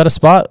 yep, we got a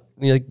spot.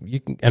 Like you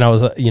can, and I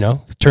was,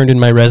 turned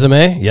in my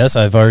resume. Yes,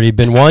 I've already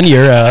been 1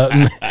 year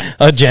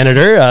a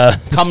janitor.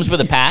 Comes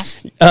with a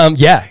pass.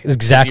 Yeah,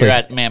 exactly. You're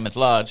at Mammoth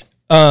Lodge.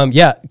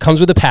 Yeah, comes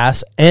with a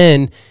pass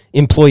and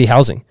employee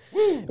housing,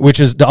 which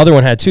is the other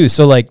one had too.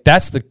 So like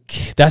that's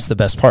the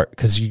best part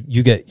because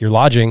you get your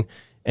lodging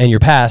and your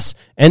pass,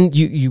 and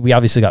we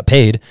obviously got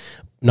paid,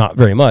 not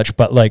very much,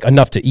 but like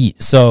enough to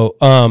eat. So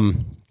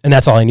and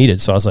that's all I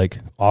needed. So I was like,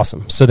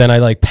 awesome. So then I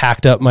like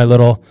packed up my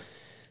little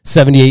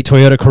 78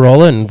 Toyota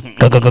Corolla and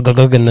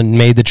then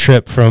made the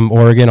trip from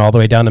Oregon all the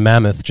way down to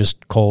Mammoth,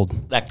 just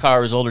cold. That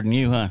car is older than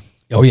you, huh?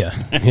 Oh, yeah.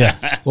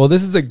 Yeah. Well,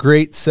 this is a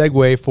great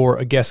segue for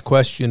a guest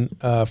question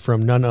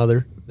from none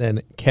other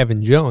than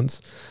Kevin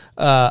Jones.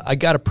 I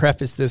got to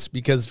preface this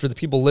because for the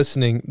people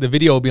listening, the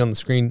video will be on the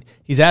screen.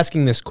 He's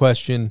asking this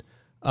question,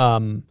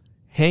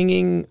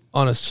 hanging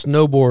on a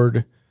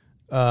snowboard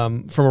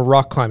from a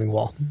rock climbing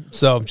wall.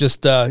 So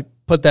just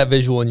put that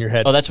visual in your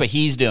head. Oh, that's what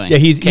he's doing. Yeah,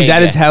 he's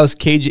at his house.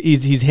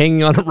 He's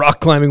hanging on a rock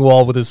climbing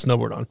wall with his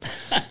snowboard on.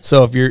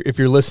 So if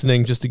you're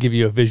listening, just to give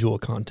you a visual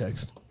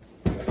context.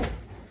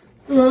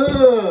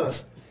 Oh,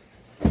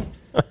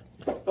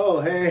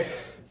 hey.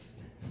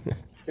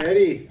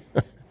 Eddie.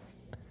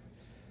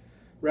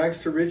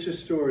 Rags to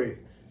Riches story.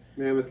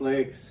 Mammoth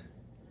Lakes.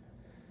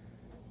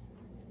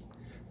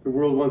 The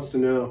world wants to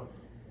know.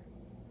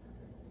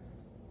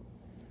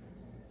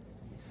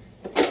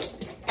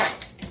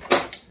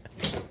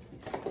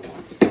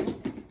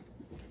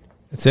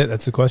 That's it.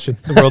 That's the question.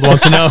 The world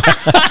wants to know.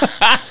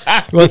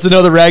 He wants to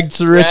know the Rags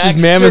to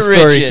Riches Mammoth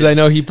story because I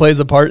know he plays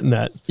a part in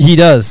that. He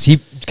does.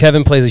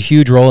 Kevin plays a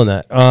huge role in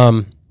that.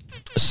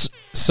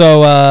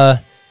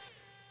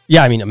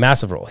 Yeah, I mean a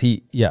massive role.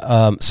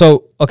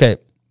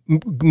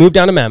 Moved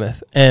down to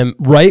Mammoth, and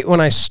right when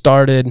I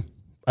started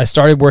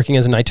working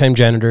as a nighttime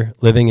janitor,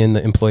 living in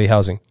the employee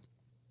housing.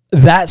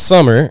 That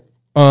summer,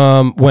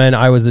 when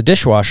I was the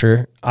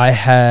dishwasher, I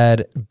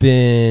had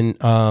been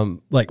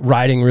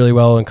riding really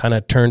well and kind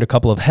of turned a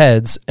couple of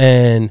heads,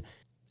 and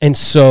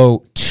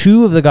so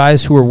two of the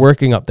guys who were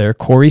working up there,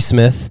 Corey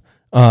Smith,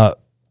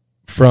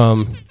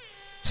 from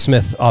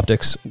Smith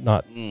Optics,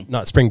 not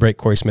Spring Break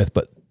Corey Smith,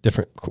 but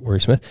different Corey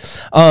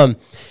Smith,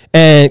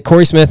 and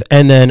Corey Smith,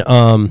 and then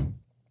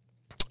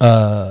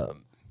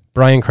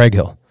Brian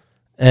Craighill,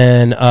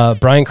 And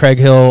Brian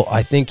Craighill,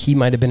 I think he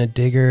might have been a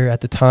digger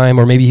at the time,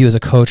 or maybe he was a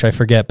coach, I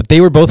forget. But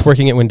they were both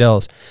working at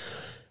Wendell's.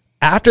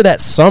 After that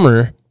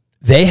summer,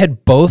 they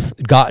had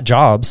both got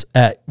jobs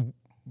at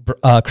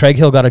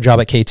Craighill got a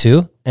job at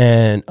K2,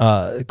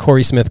 and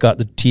Corey Smith got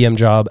the TM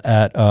job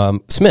at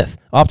Smith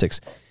Optics.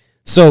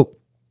 So,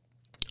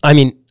 I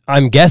mean,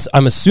 I'm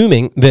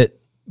assuming that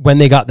when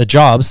they got the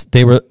jobs,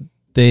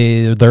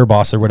 their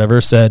boss or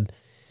whatever said,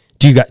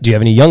 do you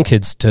have any young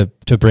kids to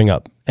bring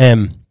up?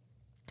 And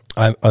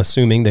I'm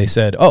assuming they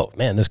said, oh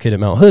man, this kid at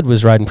Mount Hood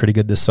was riding pretty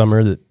good this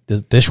summer,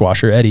 the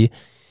dishwasher Eddie.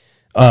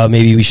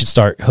 Maybe we should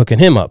start hooking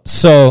him up.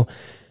 So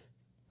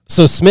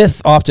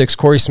Smith Optics,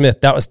 Corey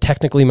Smith, that was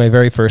technically my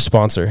very first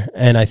sponsor.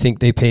 And I think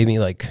they paid me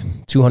like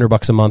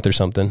 $200 a month or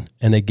something.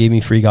 And they gave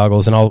me free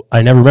goggles. And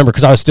I never remember,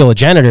 because I was still a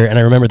janitor, and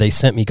I remember they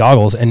sent me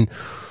goggles, and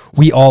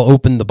we all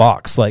opened the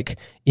box like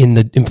in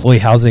the employee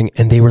housing,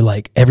 and they were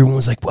like, everyone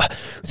was like, what?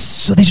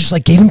 So they just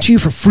like gave them to you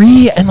for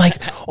free? And like,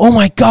 oh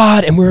my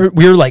God. And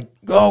we were like,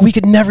 oh, we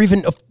could never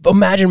even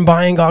imagine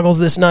buying goggles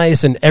this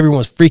nice. And everyone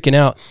was freaking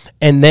out.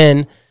 And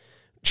then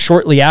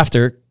shortly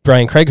after,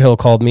 Brian Craighill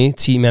called me,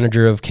 team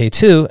manager of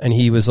K2, and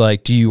he was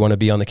like, do you want to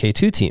be on the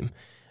K2 team?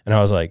 And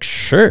I was like,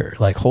 sure.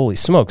 Like, holy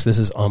smokes, this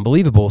is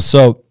unbelievable.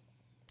 So,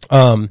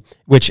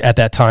 which at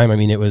that time, I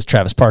mean, it was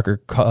Travis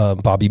Parker,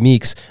 Bobby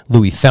Meeks,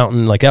 Louis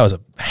Fountain. Like, that was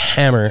a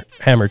hammer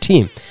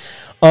team.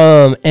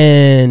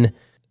 And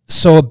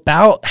so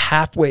about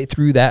halfway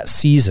through that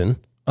season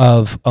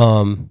of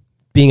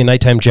being a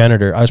nighttime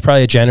janitor, I was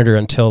probably a janitor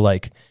until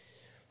like,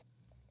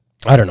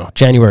 I don't know,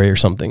 January or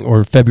something,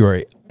 or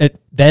February.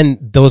 Then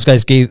those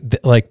guys gave,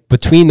 like,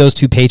 between those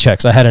two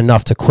paychecks, I had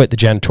enough to quit the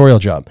janitorial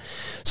job.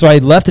 So I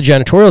left the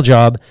janitorial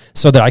job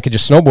so that I could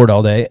just snowboard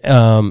all day,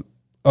 and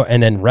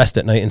then rest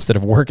at night instead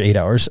of work 8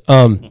 hours.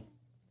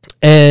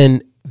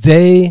 And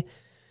they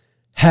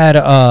had,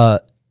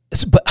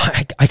 but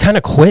I kind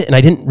of quit, and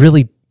I didn't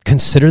really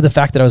consider the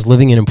fact that I was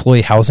living in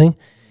employee housing.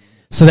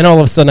 So then all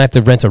of a sudden I have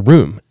to rent a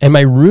room, and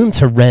my room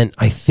to rent,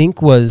 I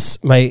think was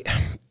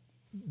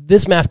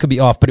this math could be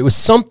off, but it was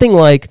something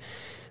like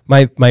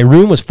my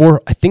room was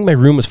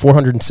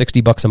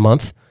 $460 a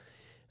month.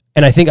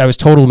 And I think I was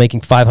total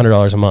making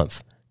 $500 a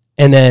month.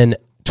 And then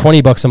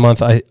 $20 a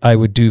month I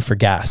would do for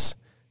gas.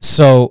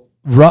 So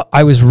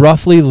I was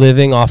roughly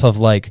living off of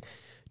like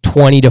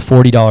 $20 to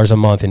 $40 a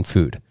month in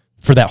food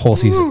for that whole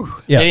season. Ooh.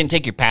 Yeah. They didn't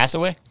take your pass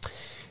away?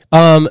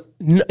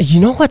 You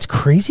know what's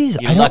crazy?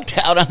 You lucked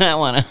out on that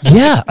one.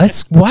 Yeah,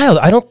 it's wild.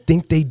 I don't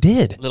think they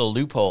did. Little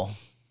loophole.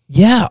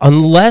 Yeah,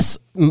 unless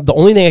the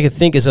only thing I could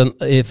think is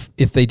if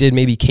they did,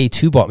 maybe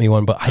K2 bought me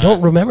one, but I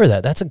don't remember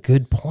that. That's a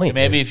good point.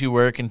 Maybe if you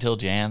work until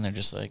Jan, they're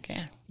just like,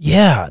 yeah.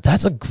 Yeah,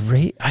 that's a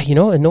great,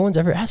 and no one's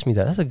ever asked me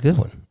that. That's a good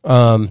one.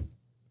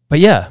 But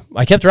yeah,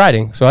 I kept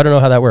riding, so I don't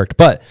know how that worked.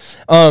 But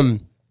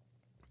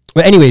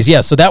anyways, yeah,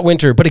 so that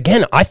winter, but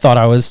again, I thought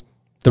I was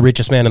the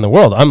richest man in the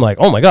world. I'm like,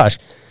 oh my gosh.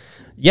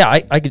 Yeah,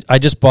 I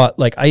just bought,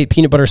 like, I ate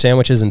peanut butter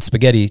sandwiches and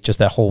spaghetti just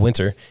that whole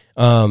winter,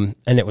 and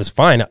it was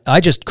fine. I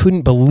just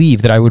couldn't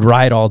believe that I would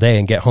ride all day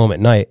and get home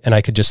at night, and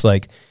I could just,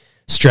 like,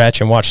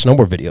 stretch and watch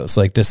snowboard videos.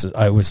 Like,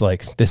 I was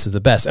like, this is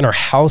the best. And our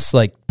house,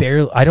 like,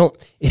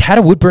 it had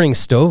a wood-burning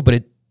stove, but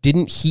it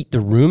didn't heat the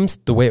rooms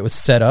the way it was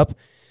set up.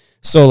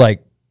 So,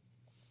 like,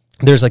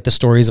 there's, like, the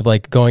stories of,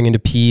 like, going into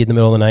pee in the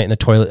middle of the night and the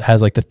toilet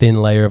has, like, the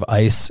thin layer of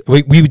ice.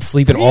 We would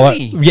sleep in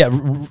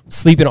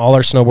sleep in all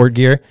our snowboard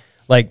gear,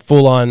 like,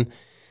 full-on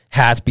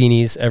hats,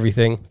 beanies,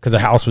 everything, because the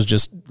house was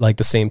just like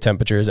the same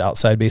temperature as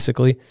outside,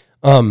 basically.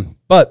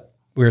 But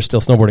we were still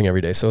snowboarding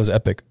every day, so it was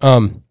epic.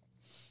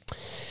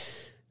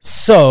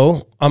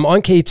 So I'm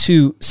on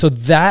K2. So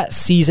that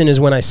season is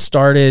when I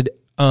started.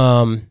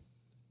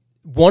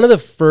 One of the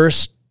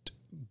first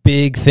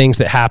big things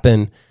that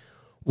happened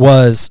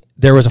was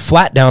there was a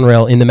flat down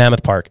rail in the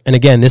Mammoth Park. And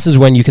again, this is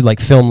when you could like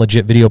film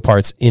legit video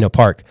parts in a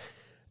park.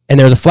 And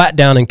there was a flat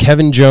down, and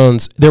Kevin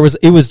Jones,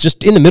 it was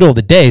just in the middle of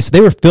the day. So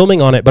they were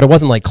filming on it, but it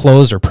wasn't like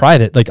closed or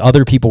private. Like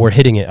other people were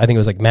hitting it. I think it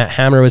was like Matt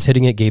Hammer was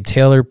hitting it, Gabe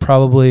Taylor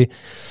probably,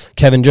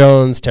 Kevin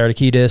Jones,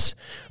 Taradakidis.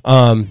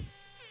 I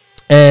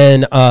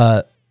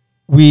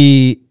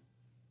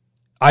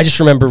just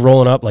remember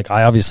rolling up. Like,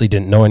 I obviously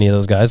didn't know any of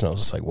those guys, and I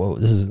was just like, whoa,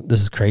 this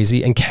is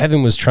crazy. And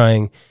Kevin was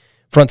trying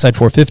frontside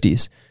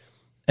 450s.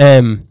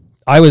 And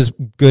I was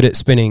good at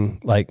spinning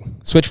like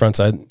switch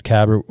frontside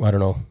cab, or I don't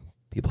know.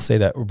 People say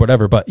that or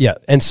whatever, but yeah.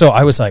 And so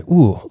I was like,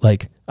 ooh,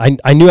 like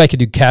I knew I could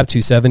do cab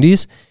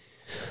 270s.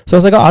 So I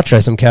was like, oh, I'll try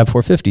some cab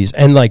 450s.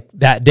 And like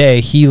that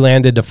day he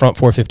landed a front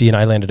 450 and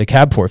I landed a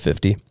cab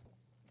 450.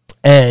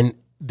 And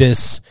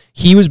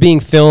he was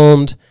being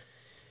filmed.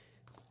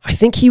 I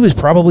think he was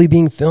probably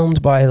being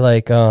filmed by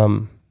like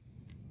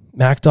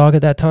Mac Dog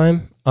at that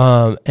time.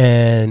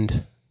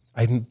 And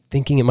I'm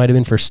thinking it might've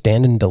been for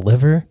Stand and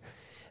Deliver.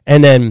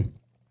 And then,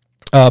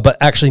 but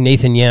actually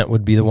Nathan Yant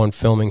would be the one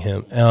filming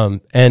him.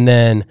 And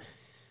then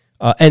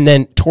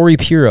Tori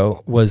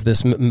Piro was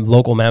this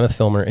local Mammoth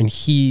filmer, and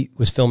he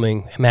was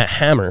filming Matt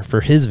Hammer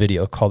for his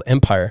video called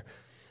Empire.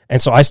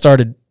 And so I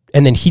started,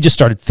 and then he just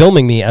started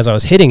filming me as I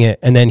was hitting it.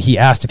 And then he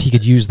asked if he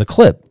could use the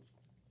clip.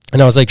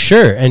 And I was like,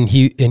 sure. And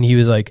he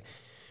was like,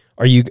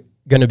 are you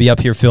going to be up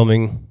here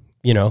filming,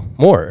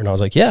 more? And I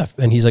was like, yeah.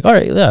 And he's like, all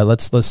right, yeah,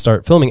 let's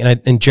start filming.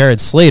 And Jared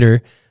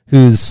Slater,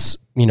 who's,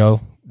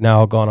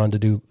 now gone on to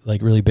do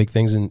like really big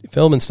things in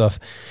film and stuff.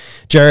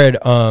 Jared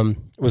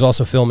was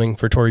also filming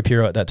for Tori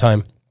Piro at that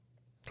time.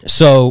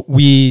 So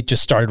we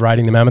just started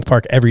riding the Mammoth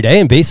Park every day.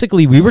 And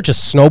basically we were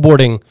just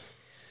snowboarding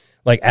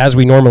like as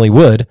we normally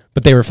would,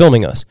 but they were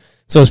filming us.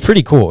 So it was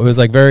pretty cool. It was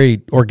like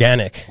very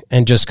organic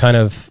and just kind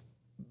of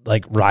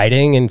like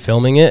riding and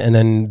filming it. And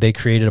then they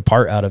created a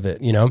part out of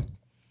it,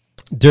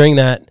 During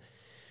that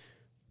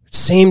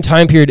same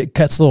time period, it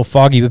gets a little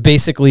foggy, but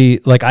basically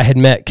like I had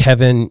met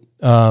Kevin.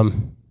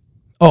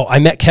 I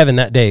met Kevin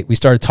that day. We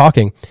started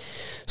talking.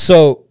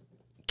 So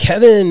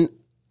Kevin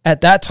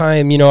at that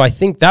time, I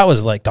think that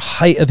was like the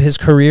height of his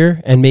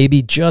career and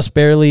maybe just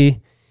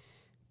barely,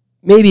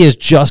 maybe is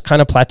just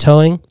kind of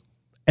plateauing.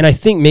 And I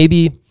think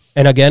maybe,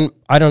 and again,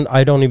 I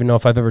don't even know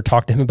if I've ever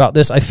talked to him about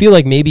this. I feel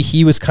like maybe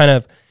he was kind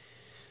of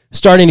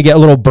starting to get a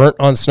little burnt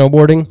on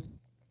snowboarding.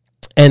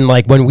 And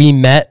like when we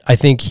met, I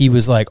think he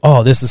was like,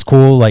 oh, this is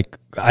cool. Like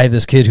I have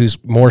this kid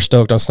who's more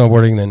stoked on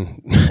snowboarding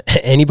than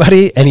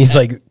anybody. And he's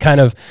like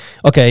kind of,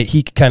 okay,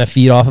 he could kind of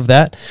feed off of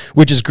that,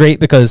 which is great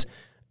because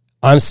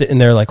I'm sitting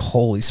there like,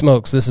 holy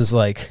smokes, this is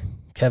like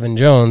Kevin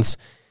Jones.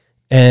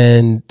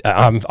 And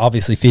I'm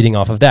obviously feeding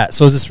off of that.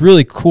 So it's this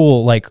really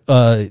cool, like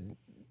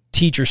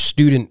teacher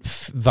student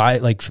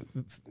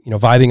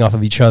vibing off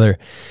of each other.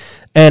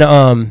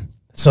 And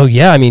so,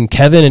 yeah, I mean,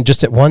 Kevin, and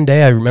just at one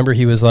day, I remember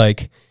he was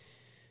like,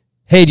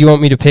 hey, do you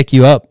want me to pick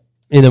you up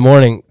in the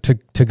morning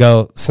to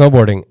go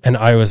snowboarding? And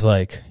I was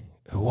like,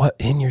 what,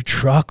 in your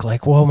truck?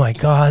 Like, oh my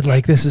God,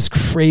 like this is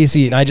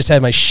crazy. And I just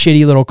had my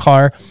shitty little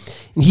car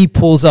and he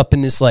pulls up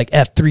in this like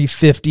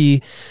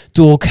F350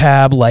 dual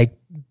cab, like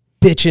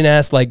bitchin'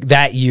 ass, like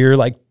that year,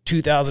 like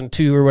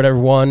 2002 or whatever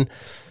one.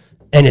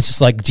 And it's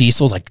just like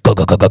diesel's like go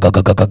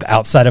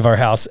outside of our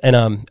house.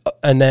 And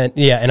then,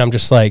 yeah. And I'm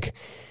just like,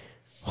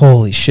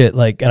 holy shit.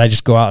 Like, and I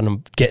just go out and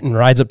I'm getting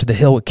rides up to the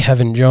hill with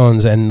Kevin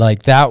Jones. And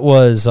like, that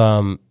was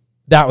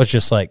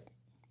just like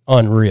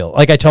unreal.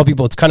 Like I tell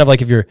people, it's kind of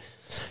like if you're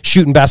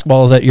shooting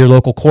basketballs at your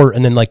local court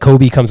and then like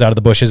Kobe comes out of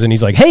the bushes and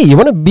he's like, hey, you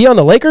want to be on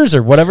the Lakers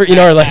or whatever,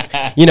 or like,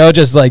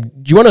 just like,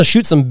 do you want to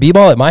shoot some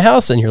b-ball at my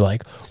house? And you're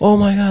like, oh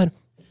my God.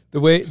 The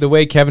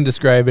way Kevin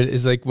described it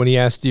is like when he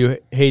asked you,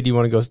 hey, do you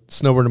want to go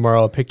snowboard tomorrow?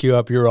 I'll pick you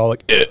up. You're all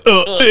like,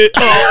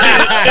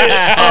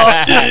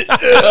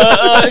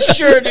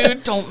 sure,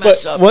 dude. Don't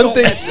mess up.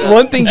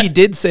 One thing he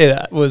did say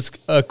that was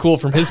cool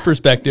from his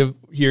perspective,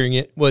 hearing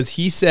it, was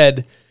he's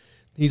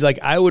like,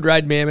 I would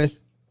ride Mammoth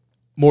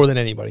more than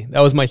anybody.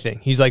 That was my thing.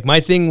 He's like, my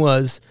thing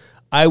was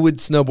I would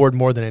snowboard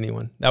more than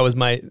anyone. That was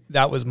my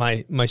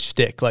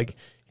shtick. Like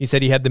he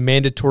said, he had the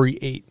mandatory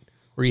 8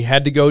 where he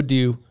had to go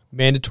do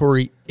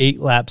mandatory 8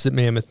 laps at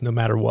Mammoth no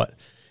matter what.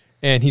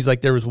 And he's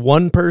like, there was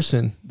one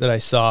person that I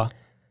saw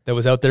that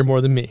was out there more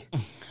than me.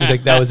 He's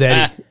like, that was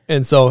Eddie.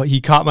 And so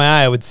he caught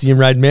my eye. I would see him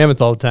ride Mammoth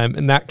all the time.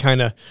 And that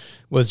kind of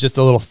was just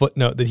a little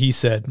footnote that he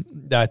said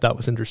that I thought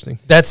was interesting.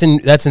 That's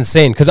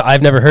insane because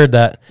I've never heard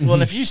that. Well,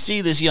 and if you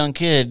see this young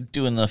kid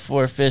doing the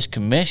 4-fish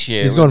commish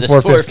here, he's going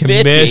 4-fish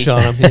commish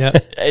on him. Yeah,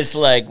 it's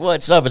like,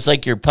 what's up? It's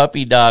like your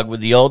puppy dog with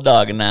the old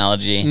dog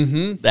analogy.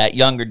 Mm-hmm. That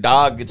younger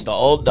dog gets the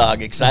old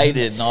dog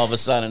excited, and all of a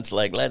sudden it's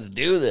like, let's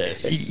do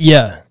this.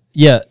 Yeah,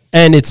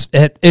 and it's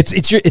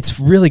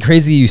really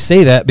crazy you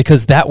say that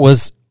because that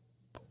was,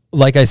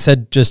 like I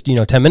said just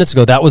 10 minutes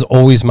ago, that was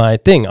always my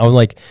thing. I'm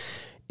like,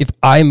 if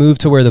I move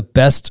to where the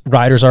best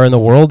riders are in the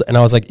world, and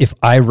I was like, if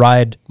I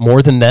ride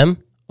more than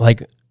them,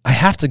 like I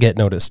have to get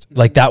noticed.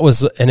 Like that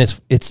was, and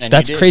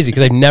that's crazy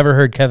because I've never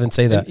heard Kevin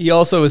say that. And he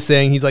also was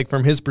saying, he's like,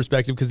 from his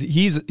perspective, because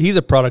he's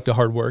a product of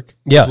hard work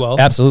as well.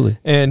 Absolutely.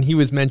 And he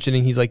was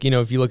mentioning, he's like,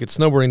 if you look at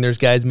snowboarding, there's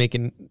guys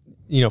making,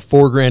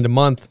 $4,000 a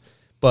month,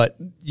 but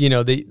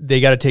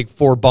they got to take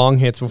 4 bong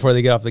hits before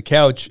they get off the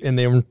couch, and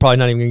they were probably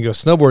not even going to go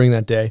snowboarding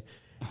that day.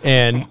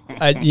 And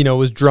I,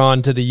 was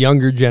drawn to the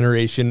younger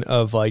generation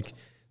of like,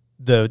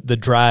 the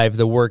drive,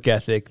 the work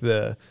ethic,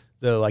 the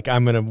like,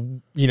 I'm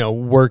going to,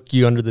 work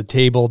you under the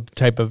table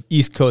type of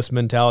East Coast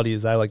mentality,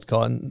 as I like to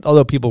call it. And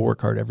although people work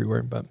hard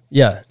everywhere, but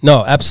yeah,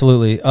 no,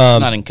 absolutely. It's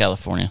not in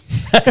California.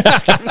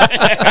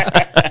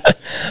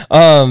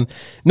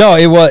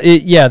 No,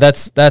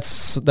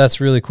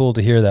 that's really cool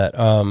to hear that.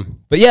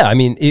 But yeah, I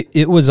mean,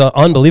 it was an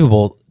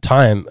unbelievable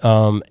time,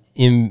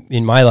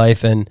 in my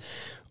life. And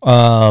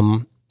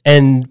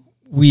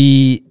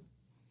we,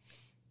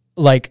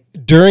 like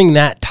during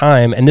that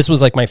time, and this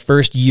was like my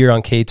first year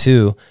on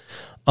K2,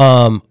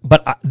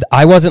 but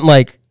I wasn't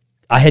like,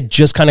 I had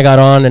just kind of got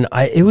on, and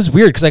it was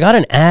weird because I got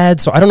an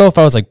ad, so I don't know if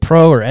I was like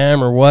pro or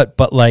am or what,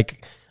 but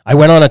like I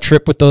went on a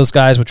trip with those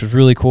guys, which was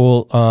really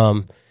cool.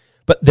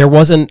 But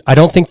I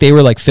don't think they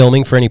were like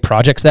filming for any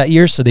projects that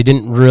year, so they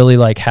didn't really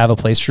like have a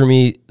place for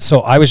me.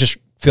 So I was just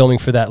filming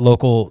for that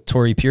local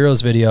Tori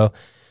Piro's video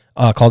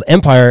called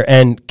Empire,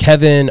 and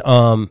Kevin,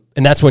 and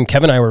that's when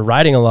Kevin and I were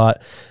riding a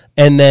lot.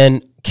 And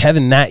then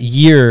Kevin that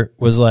year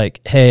was like,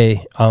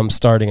 hey, I'm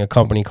starting a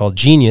company called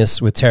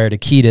Genius with Tara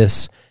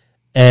Takitis,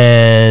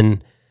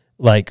 and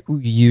like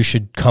you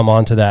should come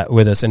on to that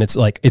with us, and it's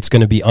like it's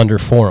going to be under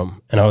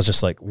Forum. And I was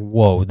just like,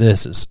 whoa,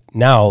 this is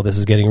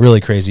getting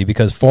really crazy,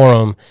 because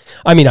Forum,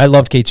 I mean, I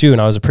loved K2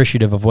 and I was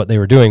appreciative of what they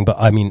were doing, but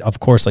I mean,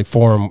 of course, like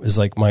Forum is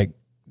like my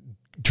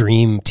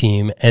dream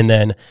team, and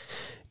then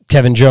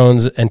Kevin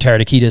Jones and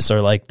Taratakidis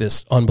are like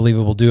this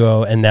unbelievable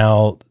duo, and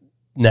now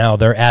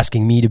they're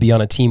asking me to be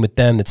on a team with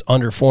them that's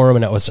under Forum,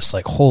 and I was just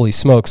like, holy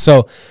smoke.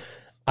 So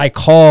I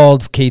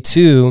called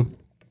K2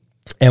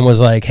 and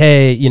was like,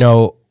 hey,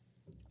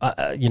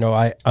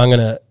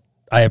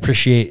 I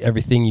appreciate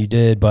everything you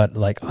did, but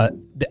like,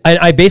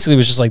 I basically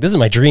was just like, this is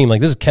my dream.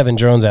 Like, this is Kevin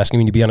Jones asking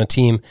me to be on a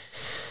team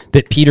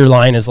that Peter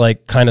Line is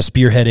like kind of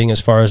spearheading as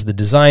far as the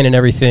design and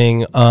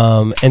everything.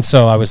 And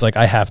so I was like,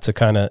 I have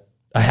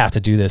to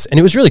do this. And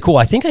it was really cool.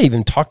 I think I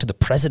even talked to the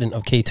president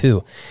of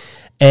K2,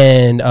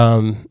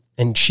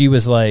 and she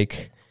was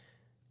like,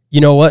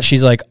 you know what?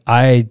 She's like,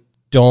 I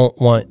don't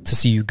want to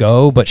see you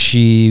go, but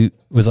she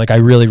was like, I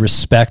really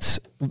respect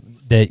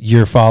that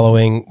you're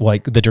following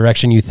like the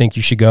direction you think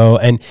you should go.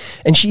 And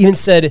she even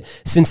said,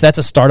 since that's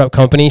a startup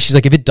company, she's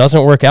like, if it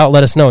doesn't work out,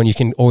 let us know and you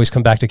can always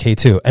come back to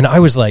K2. And I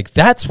was like,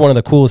 that's one of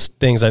the coolest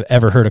things I've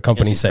ever heard a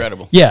company say.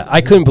 Incredible. Yeah,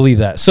 I couldn't believe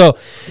that. So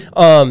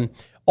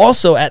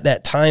also at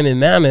that time in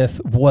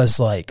Mammoth was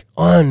like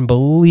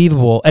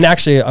unbelievable. And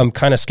actually I'm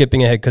kind of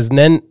skipping ahead, because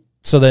then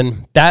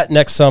that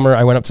next summer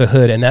I went up to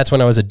Hood, and that's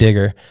when I was a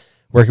digger,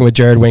 working with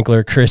Jared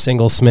Winkler, Chris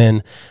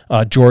Inglesman,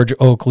 George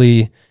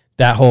Oakley,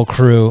 that whole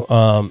crew,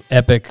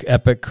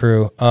 epic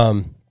crew,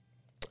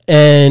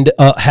 and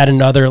had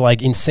another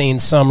like insane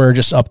summer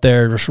just up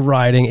there, just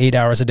riding 8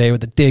 hours a day with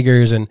the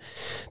diggers and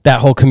that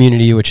whole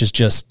community, which is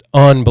just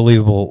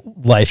unbelievable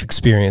life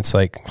experience.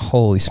 Like,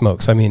 holy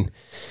smokes. I mean,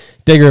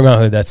 digger in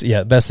Mount Hood, that's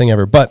best thing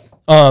ever. But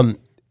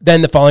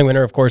then the following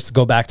winter, of course, to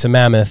go back to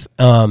Mammoth.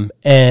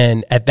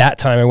 And at that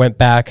time I went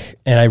back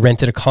and I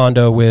rented a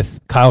condo with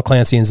Kyle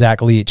Clancy and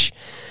Zach Leach.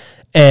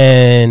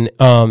 And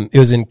it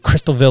was in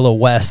Crystal Villa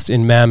West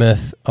in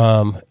Mammoth.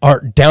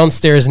 Our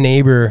downstairs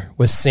neighbor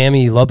was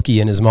Sammy Lubke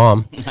and his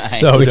mom,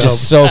 which is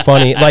so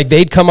funny. Like,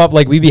 they'd come up,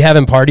 like, we'd be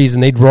having parties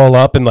and they'd roll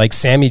up, and like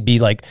Sammy'd be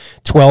like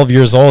 12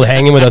 years old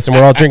hanging with us, and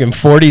we're all drinking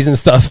 40s and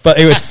stuff. But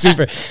it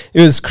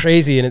was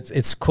crazy, and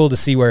it's cool to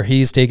see where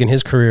he's taken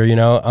his career, you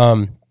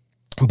know.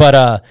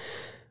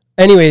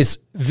 Anyways,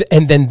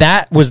 and then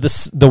that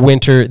was the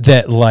winter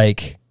that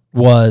like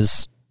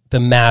was the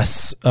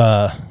mass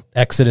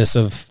exodus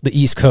of the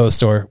East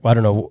Coast, or I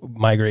don't know,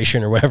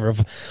 migration or whatever,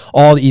 of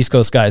all the East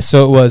Coast guys.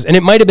 So it was, and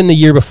it might have been the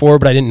year before,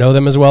 but I didn't know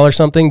them as well or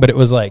something, but it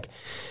was like,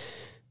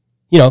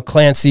 you know,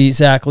 Clancy,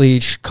 Zach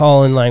Leach,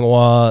 Colin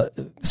Langlois,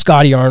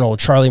 Scotty Arnold,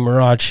 Charlie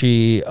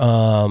Marachi,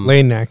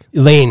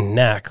 Lane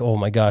Knack, oh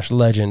my gosh,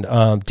 legend,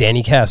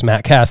 Danny Cass,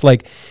 Matt Cass.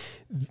 Like,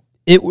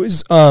 it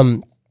was,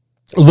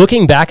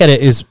 looking back at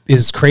it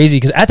is crazy,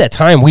 because at that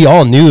time we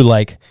all knew,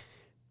 like,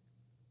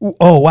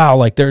 oh wow,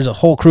 like there's a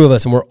whole crew of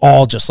us and we're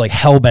all just like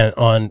hell-bent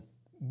on,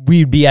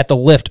 we'd be at the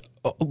lift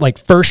like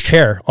first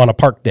chair on a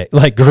park day,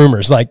 like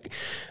groomers, like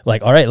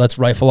all right, let's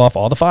rifle off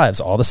all the 5s,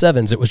 all the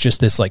 7s. It was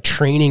just this like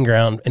training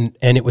ground, and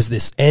it was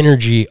this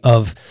energy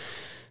of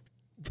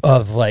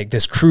like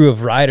this crew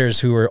of riders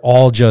who were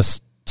all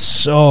just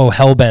so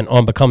hell-bent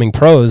on becoming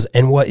pros.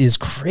 And what is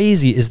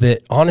crazy is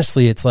that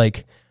honestly, it's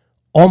like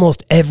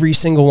almost every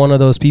single one of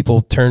those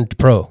people turned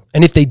pro.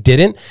 And if they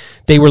didn't,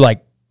 they were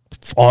like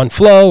on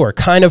flow or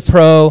kind of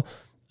pro.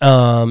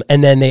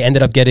 And then they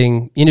ended up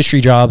getting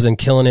industry jobs and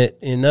killing it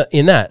in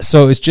that.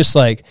 So it's just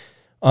like,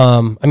 I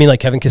mean, like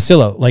Kevin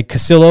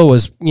Casillo,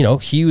 was, you know,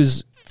 he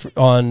was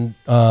on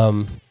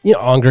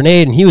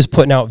Grenade, and he was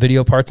putting out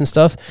video parts and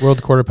stuff.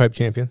 World quarter pipe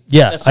champion.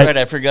 Yeah. That's right.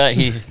 I forgot.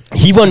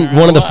 He won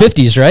one of the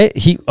 50s, right?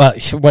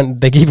 When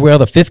they gave away all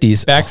the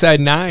 50s. Backside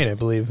 9, I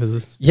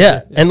believe.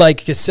 Yeah. And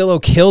like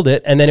Casillo killed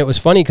it. And then it was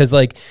funny, because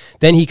like,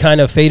 then he kind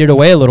of faded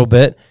away a little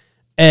bit.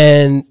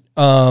 And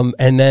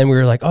then we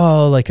were like,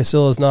 oh, like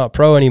Casillo's not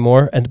pro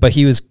anymore. But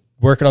he was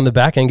working on the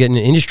back end, getting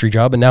an industry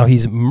job, and now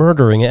he's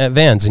murdering it at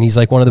Vans, and he's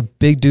like one of the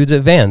big dudes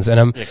at Vans. And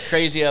I'm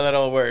crazy how that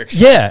all works.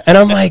 Yeah. And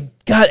I'm like,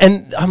 God,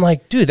 and I'm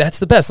like, dude, that's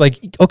the best.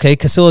 Like, okay,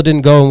 Casillo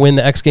didn't go and win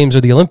the X Games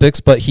or the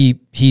Olympics, but he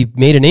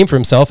made a name for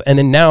himself, and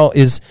then now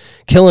is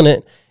killing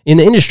it in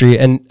the industry.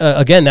 And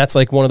again, that's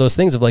like one of those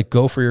things of like,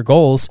 go for your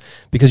goals,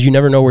 because you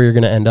never know where you're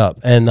going to end up.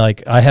 And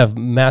like, I have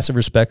massive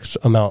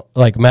amount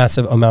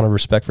of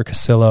respect for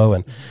Casillo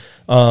and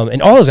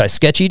all those guys.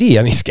 Sketchy D.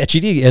 I mean, Sketchy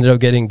D ended up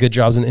getting good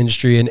jobs in the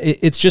industry, and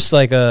it's just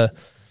like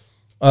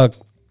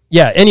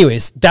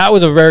anyways, that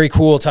was a very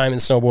cool time in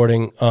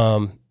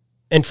snowboarding.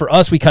 And for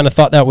us, we kind of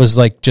thought that was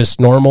like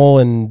just normal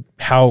and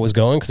how it was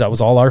going, because that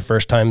was all our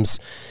first times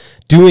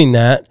doing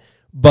that.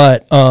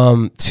 But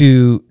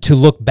to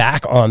look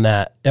back on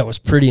that was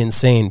pretty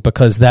insane,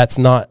 because there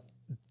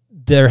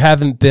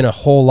haven't been a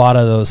whole lot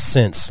of those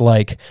since.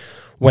 Like,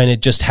 when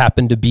it just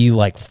happened to be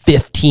like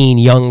 15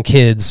 young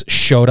kids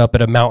showed up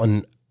at a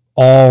mountain,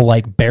 all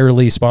like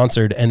barely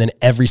sponsored, and then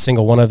every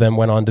single one of them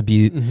went on to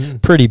be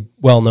pretty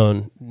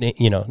well-known,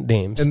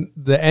 names. And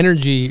the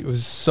energy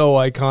was so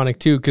iconic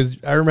too, because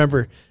I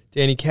remember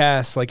Danny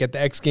Cass, like at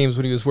the X Games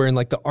when he was wearing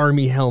like the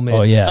army helmet.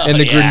 Oh, yeah. and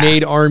the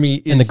Grenade Army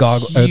is And the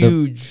goggle- or the,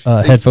 huge.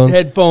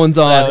 headphones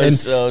on, That was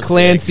and so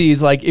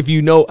Clancy's like, if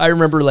you know, I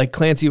remember like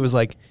Clancy was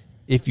like,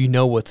 if you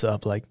know what's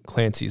up, like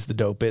Clancy's the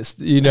dopest,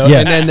 you know.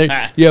 Yeah. And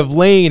then you have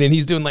Lane, and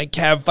he's doing like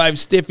Cab 5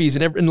 stiffies,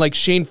 and like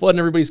Shane Flood and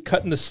everybody's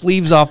cutting the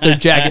sleeves off their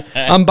jacket.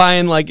 I'm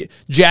buying like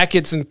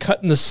jackets and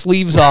cutting the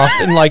sleeves off,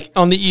 and like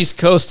on the East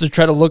Coast to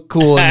try to look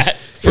cool. And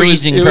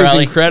Freezing, it was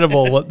Crowley.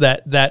 incredible. What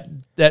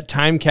that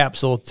time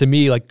capsule to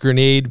me, like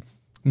Grenade,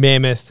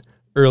 Mammoth,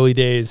 early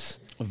days,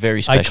 A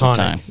very special iconic.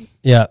 time.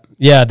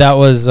 Yeah, that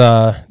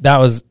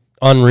was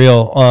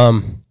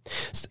unreal.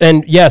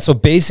 And yeah, so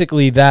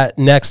basically that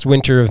next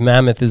winter of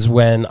Mammoth is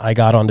when I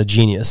got onto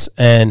Genius,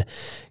 and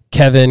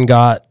Kevin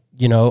got,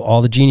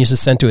 all the geniuses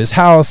sent to his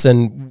house,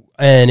 and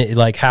it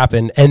like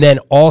happened. And then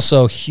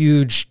also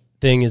huge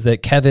thing is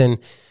that Kevin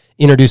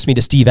introduced me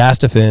to Steve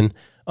Astafin,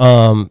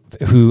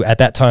 who at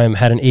that time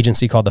had an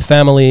agency called The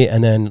Family,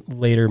 and then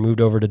later moved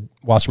over to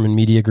Wasserman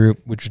Media Group,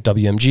 which was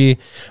WMG.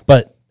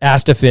 But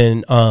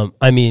Astafin,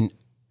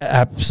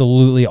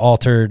 absolutely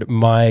altered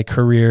my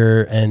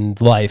career and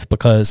life,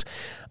 because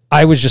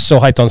I was just so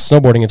hyped on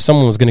snowboarding. If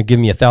someone was going to give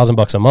me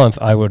 $1,000 a month,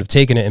 I would have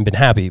taken it and been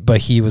happy. But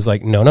he was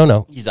like,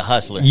 no. He's a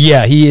hustler.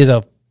 Yeah, he is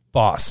a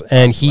boss,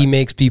 and he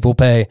makes people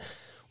pay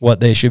what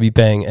they should be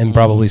paying, and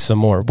probably some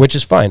more, which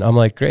is fine. I'm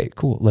like, great,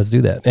 cool, let's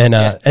do that. And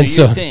do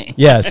so your thing.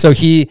 yeah, so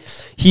he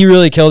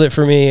really killed it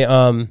for me.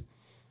 You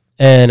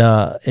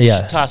Yeah,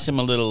 should toss him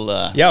a little,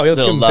 let's little give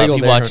him a love. big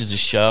He ol' watches the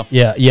show.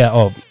 yeah,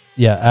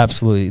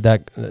 absolutely.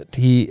 That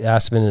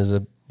Aspen is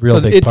a real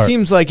So big it part.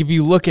 seems like if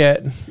you look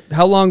at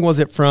how long was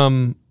it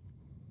from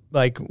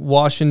like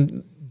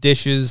washing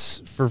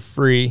dishes for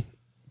free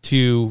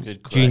to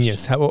Good question.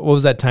 Genius? What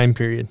was that time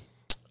period?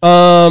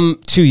 2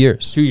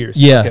 years. 2 years.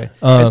 Yeah. Okay.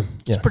 Yeah.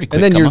 It's pretty quick.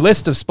 And then come your up.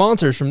 list of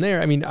sponsors from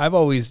there. I mean, I've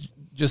always,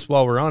 just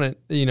while we're on it,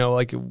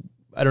 like,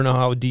 I don't know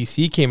how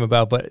DC came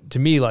about, but to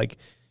me, like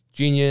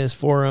Genius,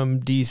 Forum,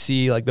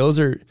 DC, like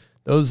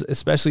those,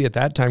 especially at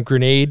that time,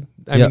 Grenade.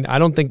 I Yeah. mean, I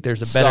don't think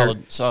there's a better,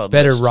 Solid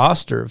better list.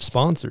 roster of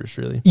sponsors,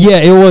 really. Yeah,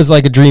 it was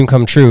like a dream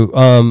come true.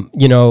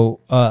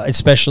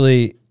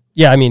 Especially,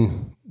 I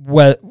mean,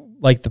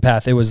 like the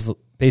path, it was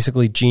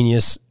basically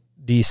Genius,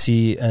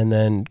 DC, and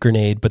then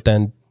Grenade, but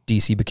then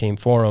DC became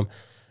Forum,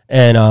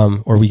 and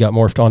or we got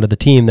morphed onto the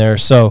team there.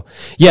 So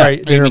yeah.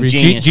 Sorry, I mean,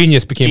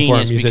 Genius became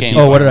Forum. You said became DC.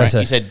 Oh, what did I Forum, say?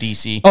 You said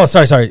DC. Oh,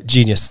 sorry,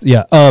 Genius.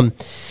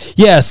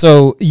 Yeah.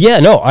 So yeah,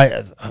 no,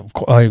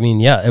 I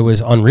mean, yeah, it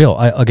was unreal.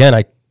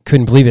 I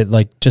couldn't believe it.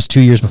 Like just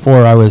 2 years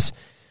before, I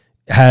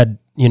had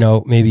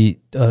maybe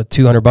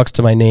 $200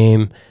 to my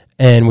name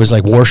and was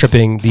like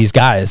worshiping these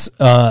guys,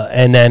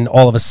 and then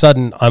all of a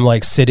sudden, I'm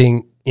like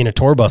sitting in a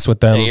tour bus with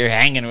them. Yeah, you're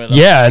hanging with them.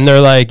 Yeah, and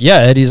they're like, yeah,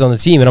 Eddie's on the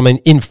team, and I'm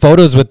in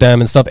photos with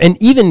them and stuff.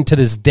 And even to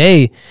this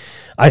day,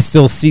 I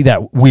still see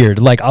that weird.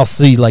 Like I'll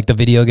see like the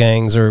video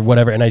gangs or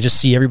whatever, and I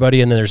just see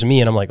everybody, and then there's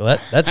me, and I'm like, well,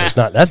 that's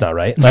not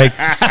right. Like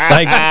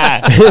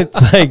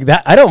it's like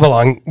that. I don't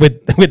belong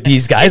with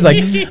these guys. Like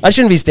I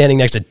shouldn't be standing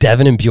next to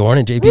Devin and Bjorn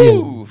and JB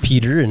and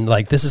Peter, and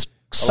like this is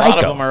A psycho.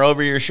 lot of them are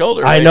over your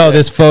shoulder. I right know there.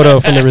 this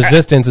photo from the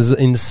Resistance is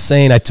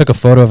insane. I took a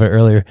photo of it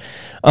earlier.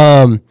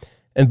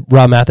 And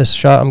Rob Mathis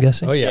shot, I'm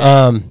guessing. Oh,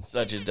 yeah.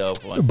 Such a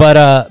dope one.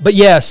 But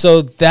yeah,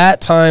 so that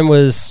time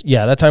was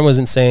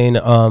insane.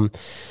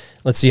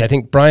 Let's see, I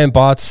think Brian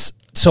Botts.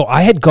 So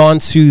I had gone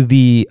to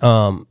the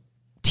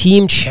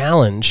team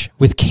challenge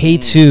with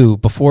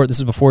K2 before. This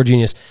is before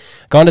Genius.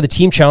 Gone to the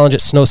team challenge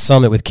at Snow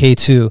Summit with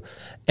K2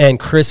 and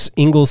Chris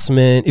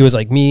Ingelsman. It was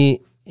like me,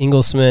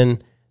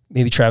 Ingelsman,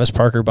 maybe Travis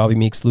Parker, Bobby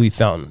Meeks, Louis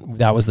Fountain.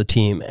 That was the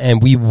team,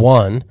 and we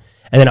won.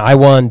 And then I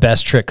won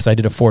best trick because I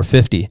did a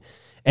 450.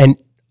 And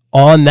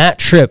on that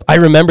trip, I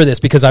remember this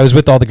because I was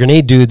with all the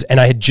Grenade dudes, and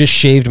I had just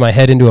shaved my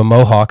head into a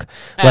mohawk,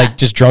 like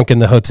just drunk in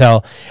the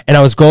hotel. And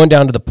I was going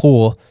down to the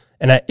pool,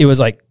 and it was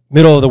like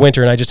middle of the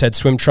winter, and I just had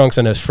swim trunks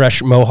and a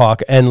fresh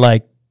mohawk. And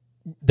like,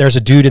 there's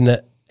a dude in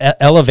the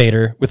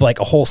elevator with like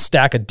a whole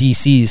stack of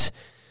DCs.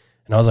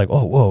 And I was like,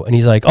 oh, whoa. And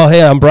he's like, oh,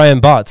 hey, I'm Brian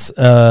Botts.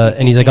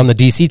 And he's like, I'm the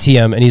DC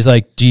TM. And he's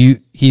like,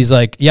 he's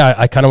like, yeah,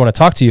 I kind of want to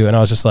talk to you. And I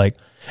was just like,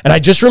 and I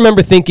just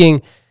remember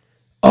thinking,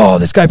 oh,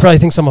 this guy probably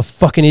thinks I'm a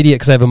fucking idiot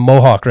because I have a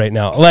mohawk right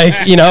now. Like,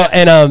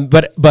 and,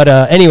 but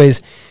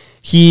anyways,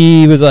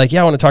 he was like,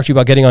 yeah, I want to talk to you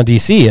about getting on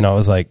DC. And I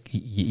was like,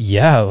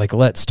 yeah, like,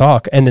 let's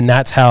talk. And then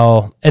that's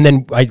how, and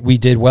then we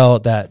did well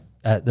at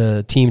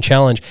the team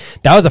challenge.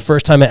 That was the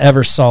first time I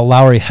ever saw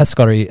Lowry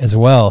Heskari as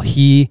well.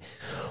 He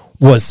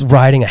was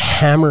riding a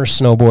Hammer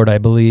snowboard, I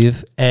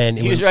believe. And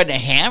He was riding a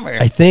Hammer.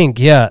 I think,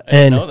 yeah. I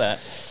didn't know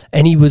that.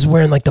 And he was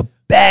wearing like the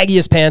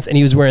baggiest pants, and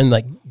he was wearing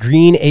like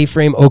green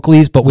A-frame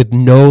Oakleys, but with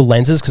no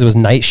lenses because it was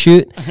night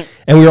shoot.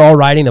 And we were all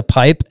riding the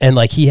pipe, and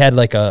like he had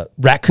like a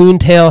raccoon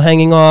tail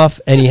hanging off,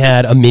 and he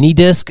had a mini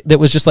disc that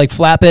was just like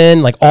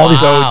flapping, like all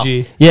Wow.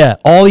 these,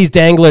 all these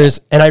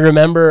danglers. And I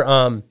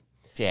remember,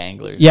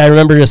 Danglers. I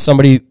remember just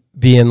somebody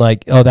being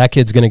like, "Oh, that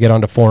kid's gonna get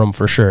onto Forum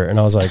for sure," and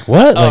I was like,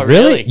 "What? Like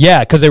really? Yeah,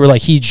 because they were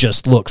like, he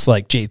just looks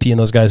like JP and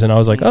those guys, and I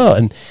was like, "Oh,"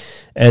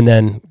 and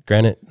then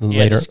granted He had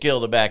later, the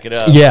skill to back it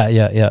up.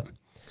 yeah.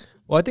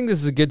 Well, I think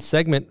this is a good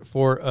segment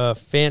for a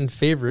fan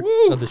favorite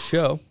of the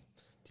show. Do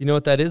you know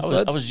what that is,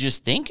 Buds? I was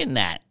just thinking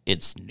that.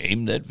 It's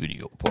Name That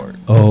Video Part.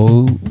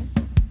 Oh,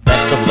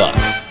 Best of luck.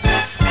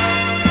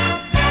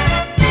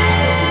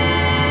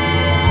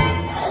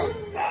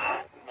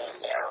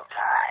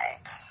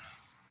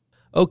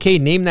 Okay,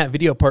 Name That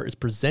Video Part is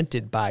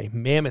presented by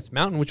Mammoth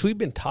Mountain, which we've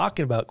been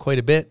talking about quite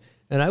a bit.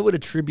 And I would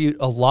attribute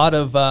a lot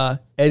of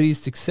Eddie's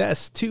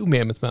success to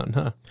Mammoth Mountain,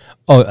 huh?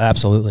 oh,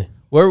 absolutely.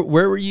 Where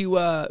were you?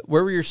 Where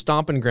were your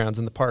stomping grounds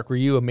in the park? Were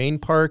you a main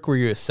park? Were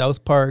you a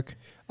south park?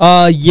 We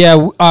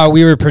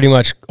were pretty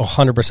much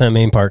 100%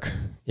 main park.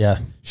 Yeah,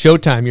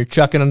 Showtime. You're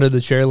chucking under the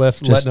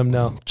chairlift, letting them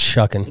know.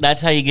 chucking.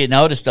 That's how you get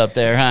noticed up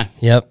there, huh?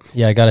 Yep.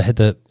 Yeah, I gotta hit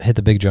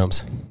the big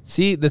drums.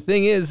 See, the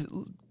thing is,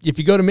 if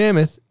you go to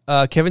Mammoth,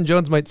 Kevin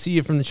Jones might see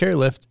you from the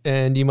chairlift,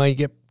 and you might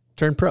get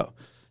turned pro.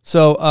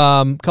 So,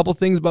 couple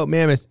things about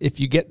Mammoth. If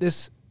you get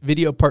this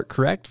video part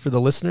correct for the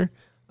listener,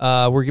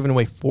 we're giving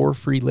away 4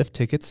 free lift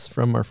tickets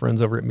from our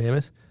friends over at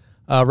Mammoth.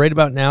 Right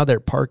about now, their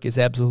park is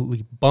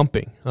absolutely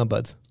bumping, huh,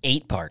 Buds?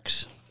 8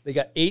 parks. They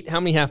got 8. How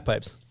many half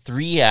pipes?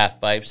 3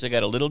 half pipes. They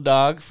got a little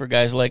dog for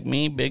guys like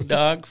me, big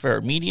dog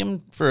for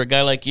medium for a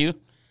guy like you,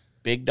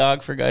 big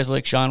dog for guys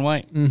like Sean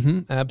White.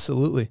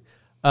 Absolutely.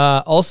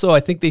 Also, I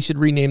think they should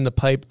rename the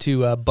pipe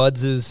to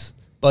Buds's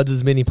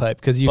mini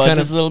pipe because you Bud's kind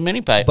his of little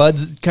mini pipe.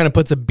 Buds kind of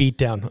puts a beat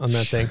down on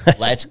that thing.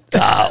 Let's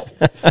go.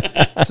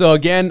 So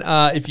again,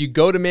 if you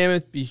go to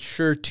Mammoth, be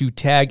sure to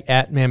tag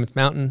at Mammoth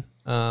Mountain,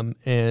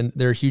 and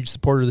they're a huge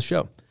supporter of the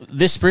show.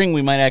 This spring,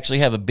 we might actually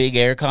have a big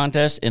air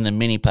contest in the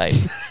mini pipe.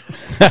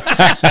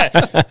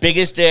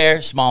 Biggest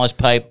air, smallest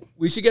pipe.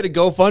 We should get a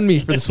GoFundMe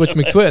for the Switch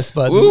McTwist,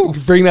 but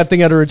bring that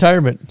thing out of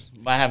retirement.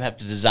 I have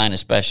to design a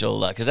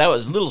special, because that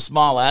was a little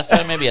small last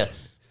time, maybe a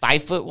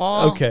 5-foot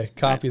wall. Okay,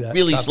 copy that.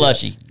 Really Copy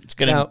slushy. that. It's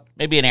going to, Now-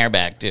 maybe an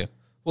airbag too.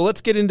 Well,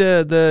 let's get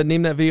into the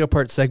Name That Video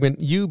Part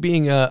segment. You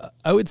being I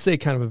would say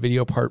kind of a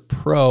video part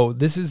pro,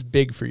 this is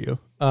big for you.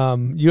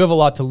 You have a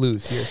lot to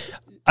lose here.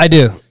 I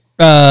do.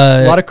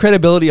 A lot of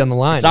credibility on the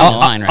line. It's on the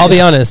line right I'll be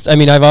now. honest. I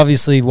mean, I've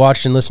obviously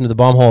watched and listened to the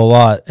Bomb Hole a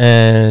lot,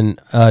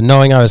 and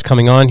knowing I was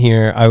coming on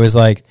here, I was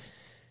like,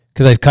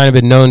 because I've kind of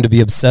been known to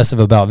be obsessive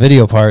about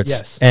video parts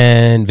Yes.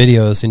 and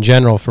videos in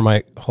general for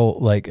my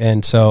whole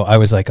and so I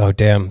was like, oh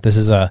damn,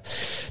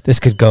 this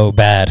could go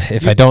bad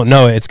if I don't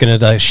know it. It's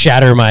gonna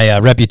shatter my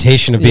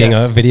reputation of being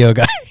Yes. a video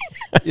guy.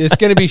 It's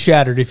going to be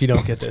shattered if you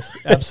don't get this.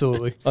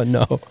 Absolutely. Oh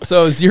no.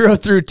 So 0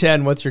 through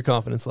 10, what's your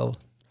confidence level?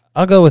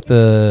 I'll go with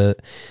the.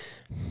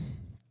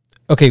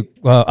 Okay,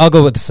 well, I'll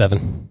go with the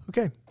 7.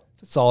 Okay.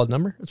 It's a solid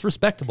number. It's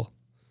respectable.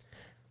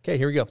 Okay,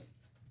 here we go.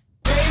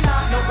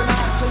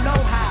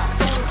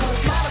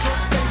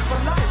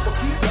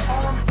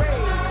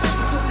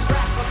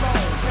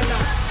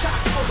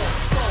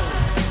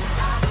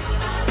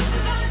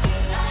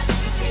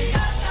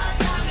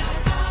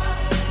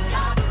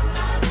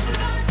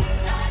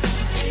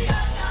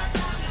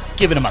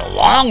 Giving him a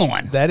long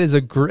one. That is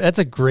that's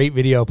a great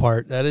video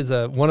part. That is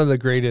one of the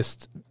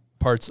greatest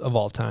parts of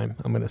all time,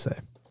 I'm going to say.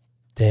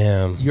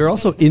 Damn. You're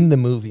also in the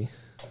movie.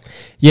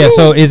 Yeah.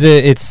 So is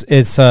it? It's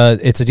a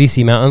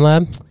DC Mountain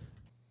Lab.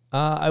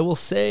 I will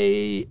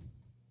say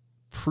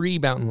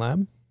pre-Mountain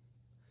Lab.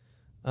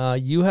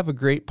 You have a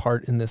great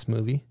part in this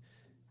movie.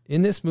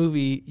 In this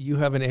movie, you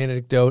have an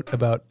anecdote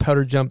about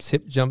powder jumps,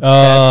 hip jumps,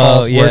 bad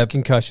falls, worse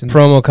concussions.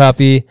 Promo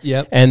copy.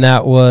 Yep. And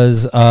that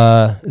was is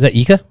that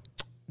Ika?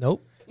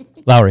 Nope.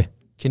 Lowry.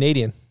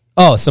 Canadian.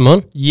 Oh,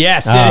 Simone.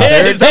 Yes, Oh.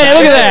 it is. Hey,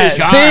 look at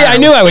that. See, I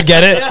knew I would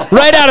get it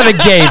right out of the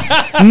gates.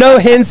 No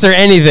hints or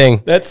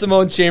anything. That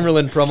Simone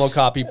Chamberlain promo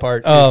copy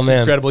part Oh, is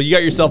man. incredible. You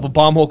got yourself a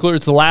bomb hole cooler.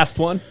 It's the last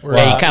one.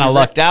 Yeah, you kind of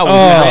lucked out. Oh,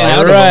 That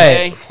was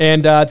right. okay.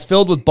 And it's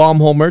filled with bomb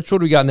hole merch. What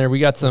do we got in there? We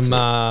got some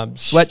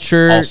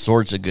sweatshirt. All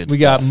sorts of good We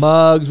stuff. got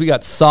mugs. We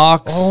got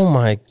socks. Oh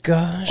my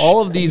gosh.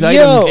 All of these Yo,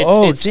 items.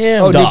 oh,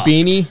 damn. Oh, new stuffed.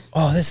 beanie.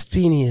 Oh, this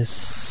beanie is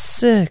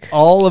sick.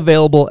 All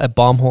available at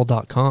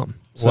bombhole.com.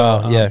 So,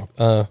 Wow. Yeah.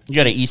 You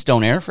got an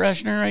Eastone air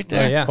freshener right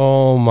there. Oh, yeah.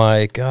 Oh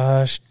my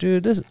gosh,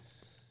 dude. This.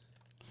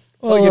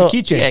 Oh, you got a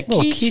keychain. Yeah,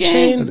 Little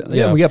keychain.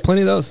 Yeah, we got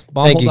plenty of those.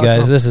 Thank you Bombhole.com.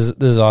 guys. This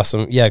is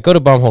awesome. Yeah, go to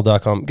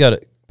bombhole.com. Got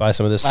to buy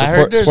some of this. I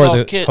heard there's all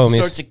the homies.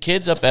 sorts of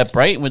kids up at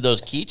Brighton with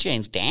those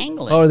keychains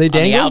dangling. Oh, are they on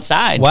dangling? the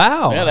outside?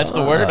 Wow. Yeah, that's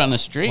the word on the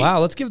street. Wow,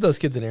 let's give those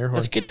kids an air horn.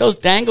 Let's get those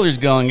danglers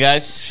going,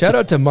 guys. Shout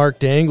out to Mark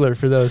Dangler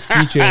for those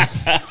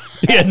keychains.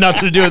 He had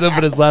nothing to do with them,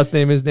 but his last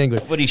name is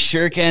Dangler. But he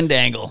sure can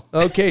dangle.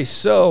 Okay,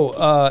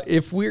 so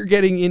if we're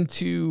getting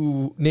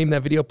into Name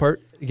That Video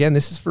part, again,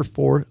 this is for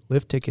 4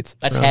 lift tickets.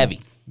 That's from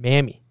heavy.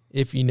 Mammy,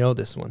 if you know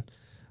this one.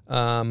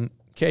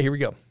 Okay, here we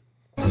go.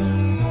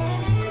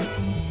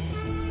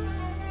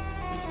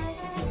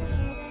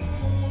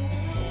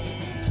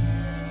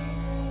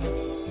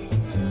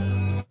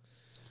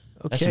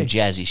 That's some Okay,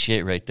 jazzy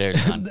shit right there,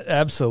 son.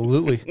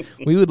 absolutely.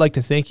 We would like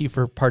to thank you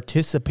for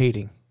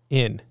participating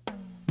in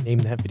Name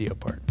That Video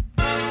part.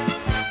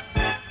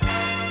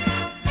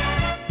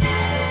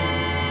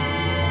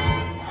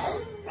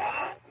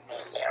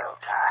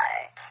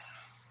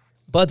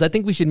 Buds, I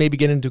think we should maybe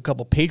get into a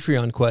couple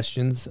Patreon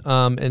questions.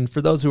 And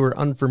for those who are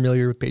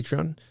unfamiliar with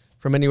Patreon,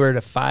 from anywhere to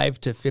 $5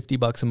 to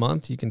 $50 a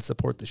month, you can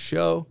support the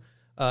show.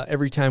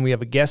 Every time we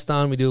have a guest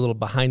on, we do a little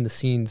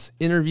behind-the-scenes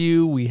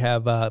interview. We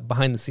have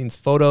behind-the-scenes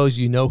photos.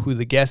 You know who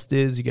the guest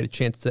is. You get a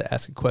chance to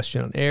ask a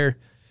question on air.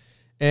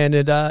 And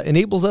it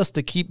enables us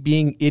to keep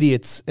being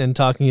idiots and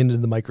talking into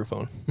the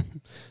microphone.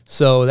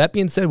 So that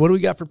being said, what do we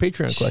got for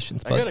Patreon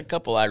questions, Buds? I got a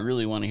couple I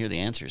really want to hear the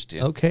answers to.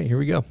 Okay, here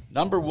we go.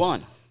 Number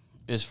one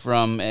is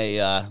from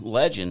a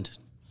legend,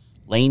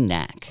 Lane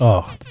Knack.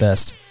 Oh, the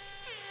best.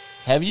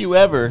 Have you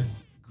ever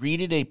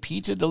greeted a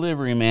pizza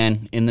delivery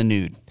man in the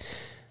nude?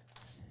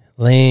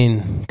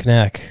 Lane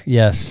Knack.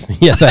 Yes.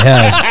 Yes, I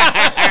have.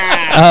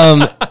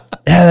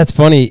 Yeah, that's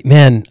funny,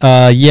 man.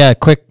 Yeah,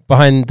 quick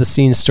behind the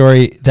scenes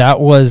story. That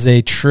was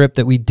a trip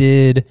that we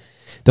did.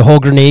 The whole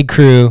grenade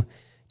crew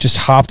just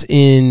hopped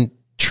in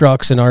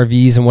trucks and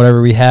RVs and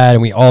whatever we had,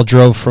 and we all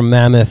drove from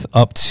Mammoth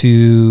up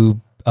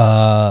to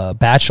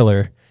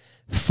Bachelor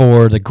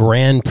for the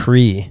Grand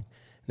Prix.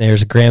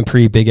 There's a Grand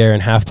Prix big air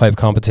and half pipe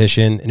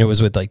competition, and it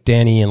was with like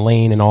Danny and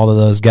Lane and all of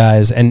those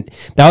guys. And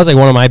that was like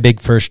one of my big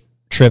first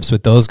trips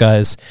with those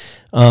guys.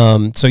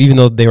 So even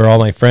though they were all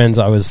my friends,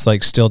 I was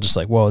like still just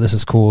like, whoa, this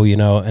is cool, you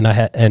know. And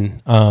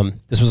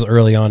this was way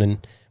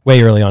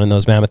early on in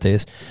those Mammoth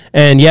days.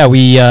 And yeah,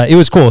 it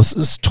was cool. It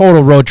was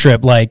total road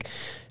trip, like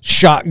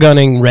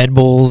shotgunning Red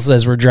Bulls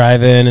as we're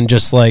driving, and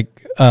just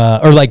like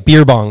or like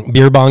beer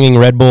bonging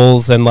Red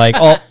Bulls, and like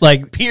all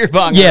like Beer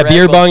bonging yeah, Red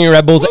beer Bull. bonging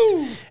Red Bulls. Woo!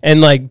 And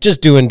like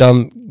just doing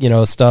dumb, you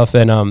know, stuff.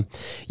 And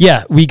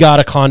yeah, we got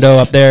a condo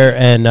up there,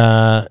 and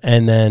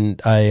then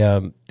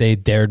they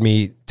dared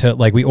me to,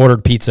 like, we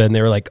ordered pizza, and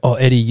they were like, "Oh,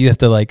 Eddie, you have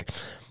to, like,"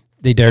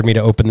 they dared me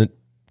to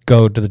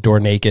go to the door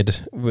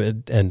naked,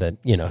 and then,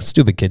 you know,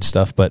 stupid kid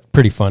stuff, but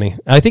pretty funny.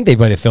 I think they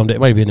might have filmed it. It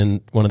might have been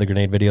in one of the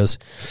grenade videos.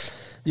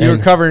 You were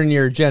covering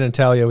your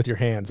genitalia with your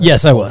hands.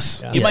 Yes, I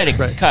was. Yeah. You might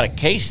have caught a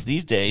case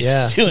these days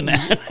doing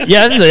that.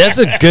 Yeah, that's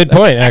a good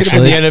point, Could have been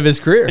actually. the end of his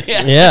career.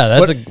 Yeah,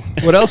 that's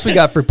What else we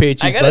got for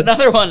Patriots? I got Bud?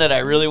 another one that I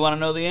really want to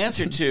know the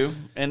answer to,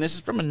 and this is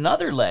from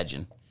another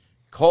legend,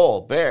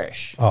 Cole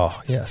Barish.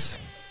 Oh, yes.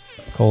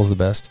 Cole's the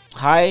best.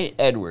 Hi,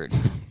 Edward.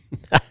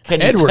 Can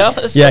you Edward. tell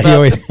us? Yeah, about he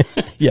always.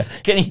 Yeah.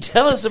 Can you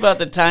tell us about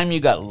the time you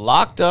got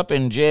locked up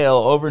in jail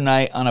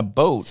overnight on a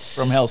boat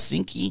from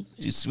Helsinki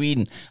to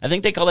Sweden? I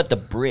think they call it the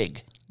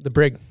brig The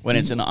brig. when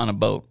it's on a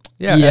boat.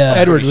 Yeah, Yeah.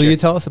 Edward, Pretty will sure. you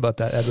tell us about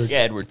that, Edward? Yeah,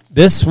 Edward.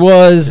 This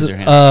was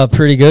Raise your a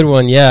pretty good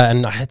one, yeah,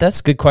 and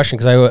that's a good question,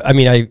 because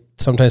I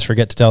sometimes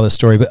forget to tell this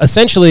story, but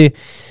essentially,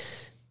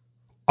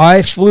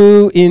 I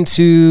flew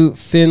into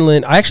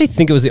Finland. I actually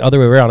think it was the other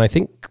way around. I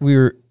think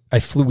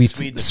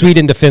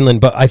Sweden to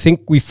Finland, but I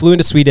think we flew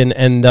into Sweden,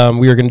 and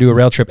we were going to do a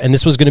rail trip, and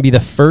this was going to be the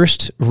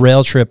first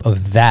rail trip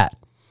of that.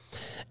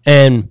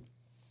 And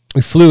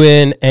we flew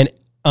in, and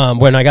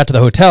when I got to the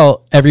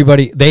hotel,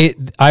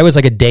 I was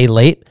like a day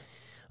late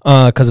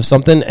because of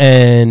something,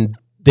 and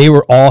they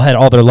had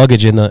all their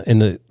luggage in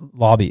the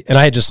lobby, and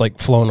I had just like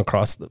flown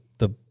across the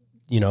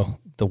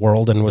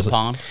world, and was the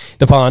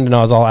pond, and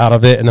I was all out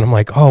of it. And then I'm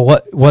like, oh,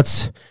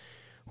 what's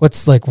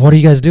like, what are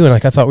you guys doing?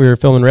 Like, I thought we were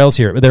filming rails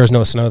here, but there was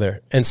no snow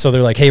there. And so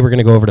they're like, hey, we're going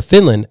to go over to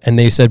Finland. And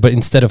they said, but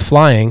instead of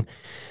flying,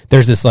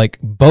 there's this like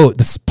boat,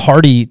 this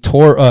party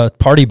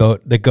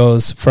boat that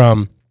goes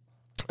from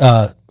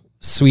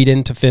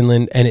Sweden to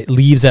Finland, and it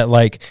leaves at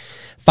like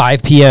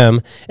 5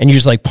 p.m. and you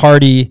just like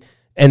party,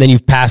 and then you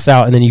pass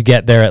out, and then you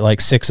get there at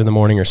like 6 a.m.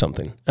 or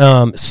something.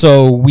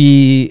 So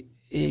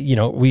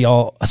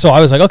I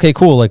was like, okay,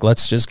 cool. Like,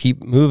 let's just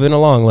keep moving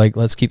along. Like,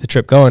 let's keep the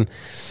trip going.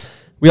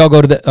 We all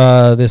go to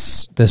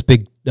this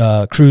big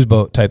cruise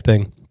boat type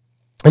thing,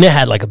 and it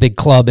had like a big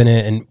club in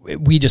it,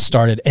 and we just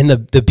started. And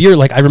the beer,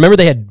 like, I remember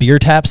they had beer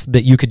taps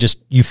that you could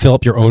you fill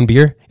up your own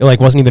beer. It like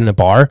wasn't even in a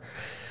bar,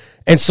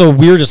 and so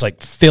we were just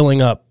like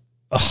filling up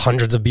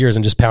hundreds of beers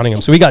and just pounding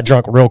them. So we got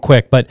drunk real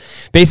quick. But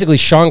basically,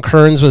 Sean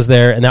Kearns was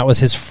there, and that was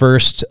his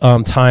first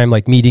time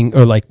like meeting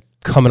or like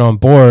coming on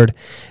board.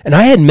 And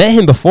I had met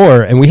him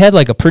before, and we had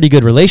like a pretty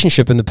good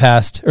relationship in the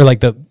past, or like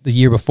the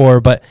year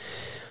before, but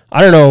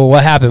I don't know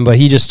what happened, but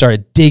he just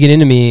started digging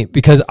into me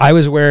because I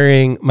was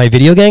wearing my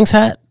Video Gangs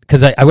hat,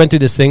 because I went through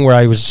this thing where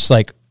I was just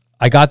like,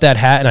 I got that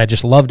hat and I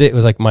just loved it. It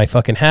was like my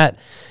fucking hat.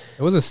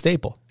 It was a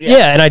staple.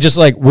 Yeah, and I just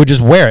like would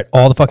just wear it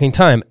all the fucking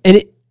time.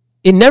 And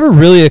it never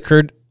really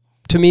occurred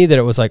to me that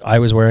it was like I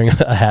was wearing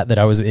a hat that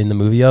I was in the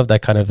movie of.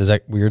 That kind of is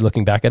like weird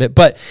looking back at it.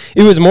 But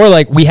it was more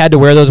like we had to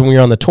wear those when we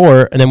were on the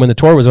tour. And then when the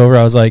tour was over,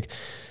 I was like,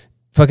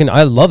 fucking,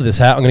 I love this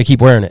hat. I'm going to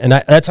keep wearing it. And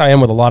that's how I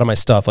am with a lot of my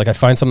stuff. Like, I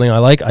find something I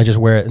like, I just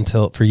wear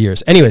it for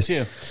years. Anyways,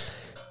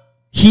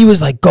 he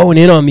was like going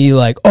in on me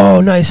like,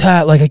 oh, nice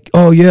hat. Like,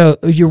 oh yeah,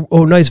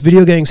 nice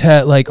Video Gangs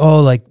hat. Like,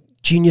 oh, like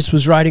Genius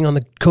was riding on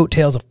the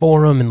coattails of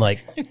Forum, and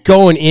like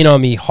going in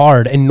on me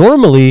hard. And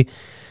normally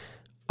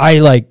I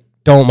like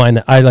don't mind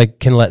that. I like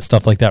can let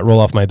stuff like that roll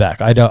off my back.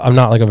 I'm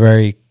not like a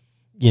very,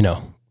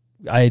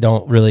 I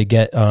don't really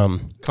get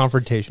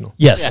Confrontational.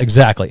 Yes, Yeah.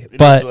 exactly. It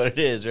but is what it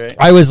is, right?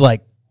 I was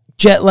like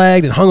jet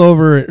lagged and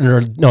hungover,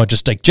 or no,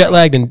 just like jet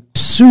lagged and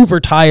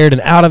super tired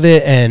and out of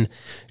it and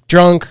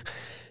drunk.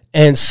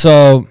 And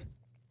so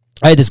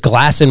I had this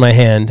glass in my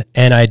hand,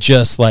 and I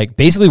just like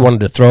basically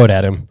wanted to throw it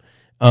at him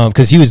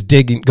because he was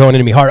going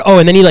into me hard. Oh,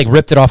 and then he like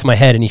ripped it off my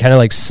head, and he kind of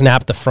like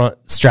snapped the front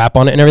strap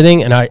on it and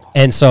everything.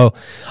 And so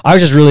I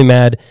was just really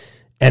mad,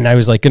 and I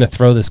was like going to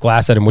throw this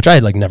glass at him, which I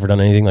had like never done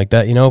anything like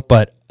that, you know.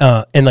 But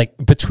and like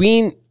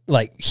between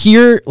like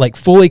here, like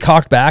fully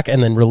cocked back,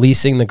 and then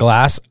releasing the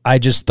glass, I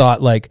just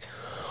thought like,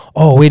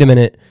 oh, wait a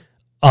minute.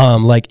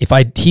 Like if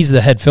he's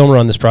the head filmer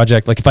on this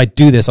project, like if I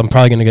do this, I'm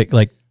probably going to get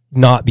like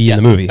not be in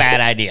the movie.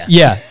 Bad idea.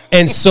 Yeah.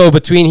 And so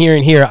between here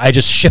and here, I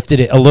just shifted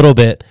it a little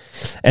bit,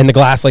 and the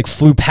glass like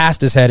flew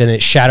past his head and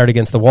it shattered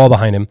against the wall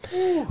behind him.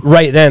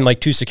 Right then, like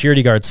 2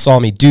 security guards saw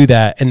me do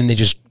that, and then they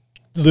just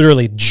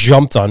literally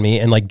jumped on me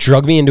and like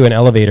drug me into an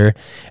elevator,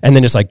 and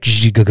then just like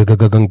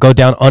go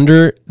down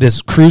under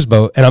this cruise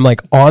boat, and I'm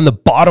like on the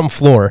bottom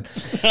floor,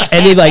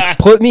 and they like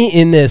put me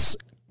in this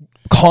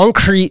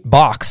concrete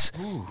box.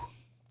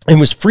 And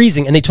was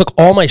freezing, and they took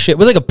all my shit. It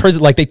was like a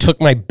prison. Like they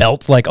took my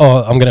belt. Like,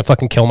 oh, I'm gonna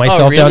fucking kill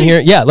myself down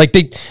here. Yeah, like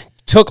they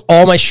took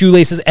all my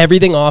shoelaces,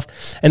 everything off,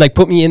 and like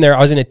put me in there. I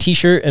was in a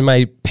t-shirt and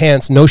my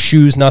pants, no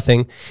shoes,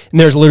 nothing. And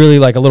there's literally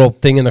like a little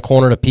thing in the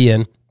corner to pee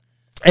in.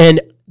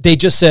 And they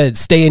just said,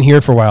 stay in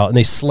here for a while, and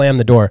they slammed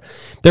the door.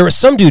 There was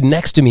some dude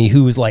next to me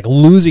who was like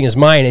losing his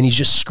mind, and he's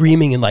just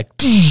screaming and like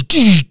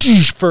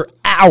for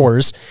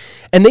hours.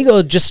 And they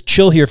go, just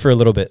chill here for a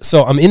little bit.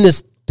 So I'm in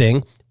this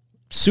thing,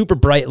 super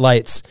bright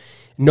lights.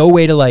 No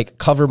way to like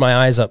cover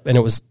my eyes up, and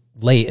it was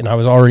late, and I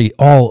was already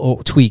all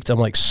tweaked. I'm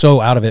like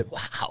so out of it.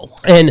 Wow.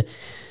 And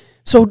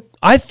so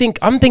I'm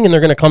thinking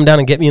they're gonna come down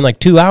and get me in like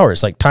 2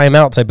 hours, like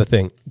timeout type of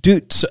thing,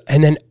 dude. So,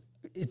 and then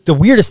the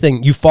weirdest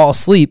thing, you fall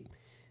asleep.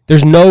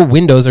 There's no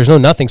windows, there's no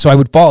nothing. So I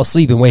would fall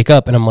asleep and wake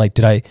up, and I'm like,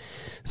 did I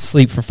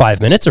sleep for 5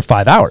 minutes or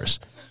 5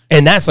 hours?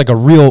 And that's like a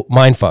real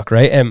mind fuck,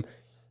 right? And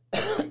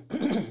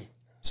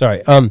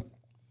sorry.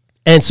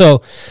 And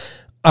so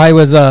I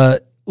was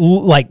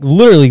like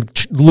literally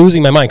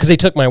losing my mind because they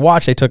took my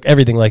watch, they took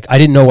everything. Like I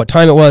didn't know what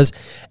time it was,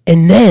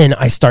 and then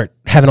I start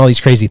having all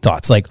these crazy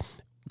thoughts, like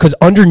because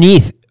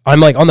underneath I'm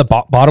like on the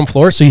bottom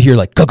floor, so you hear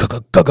like go go go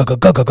go go go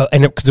go go go,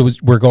 and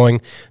because we're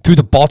going through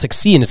the Baltic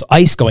Sea and it's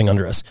ice going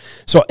under us.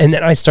 So and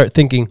then I start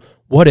thinking,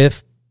 what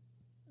if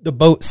the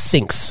boat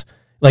sinks,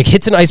 like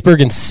hits an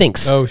iceberg and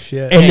sinks? Oh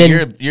shit! And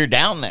then you're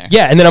down there.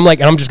 Yeah, and then I'm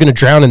like, I'm just gonna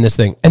drown in this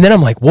thing. And then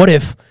I'm like, what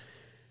if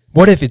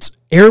it's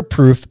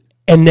airproof?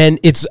 And then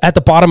it's at the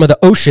bottom of the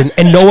ocean,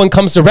 and no one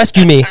comes to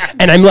rescue me,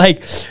 and I'm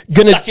like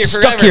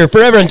stuck here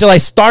forever until I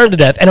starve to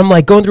death. And I'm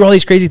like going through all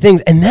these crazy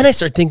things, and then I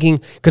start thinking,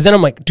 because then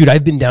I'm like, dude,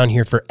 I've been down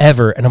here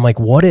forever, and I'm like,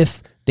 what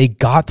if they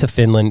got to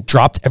Finland,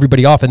 dropped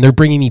everybody off, and they're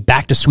bringing me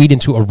back to Sweden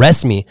to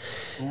arrest me?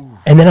 Ooh.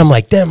 And then I'm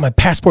like, damn, my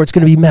passport's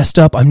gonna be messed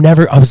up. I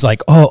was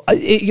like, oh,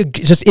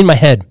 just in my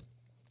head.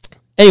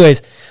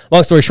 Anyways,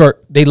 long story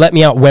short, they let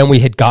me out when we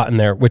had gotten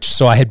there,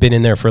 so I had been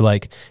in there for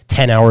like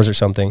 10 hours or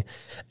something.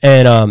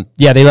 And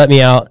yeah, they let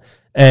me out,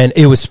 and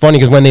it was funny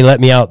because when they let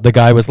me out, the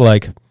guy was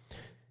like,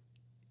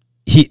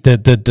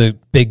 the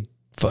big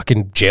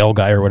fucking jail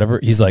guy or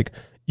whatever, he's like,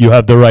 you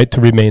have the right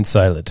to remain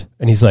silent.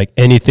 And he's like,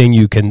 anything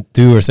you can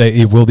do or say,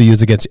 it will be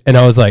used against you. And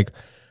I was like,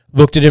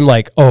 looked at him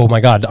like, oh my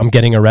God, I'm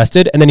getting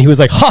arrested. And then he was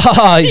like, ha ha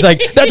ha. He's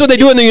like, that's what they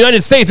do in the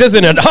United States,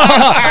 isn't it? Ha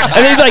ha ha.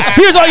 And then he's like,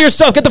 here's all your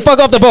stuff. Get the fuck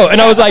off the boat.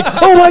 And I was like,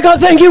 oh my God,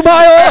 thank you,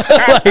 Bio.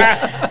 Like,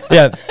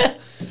 yeah.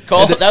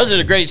 Cole, that was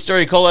a great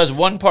story. Cole has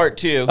one part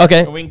two.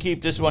 Okay. And we can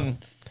keep this one.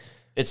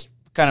 It's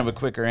kind of a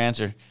quicker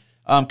answer.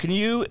 Can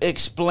you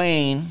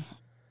explain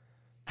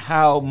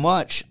how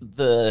much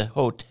the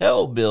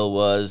hotel bill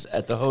was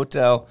at the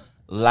Hotel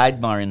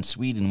Lidmar in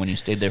Sweden when you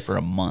stayed there for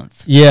a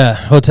month? Yeah,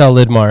 Hotel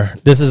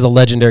Lidmar. This is a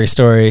legendary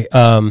story.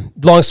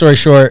 Long story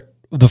short,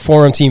 the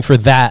forum team for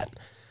that,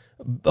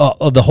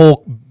 the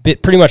whole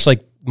bit, pretty much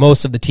like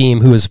most of the team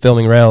who was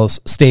filming Rails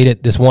stayed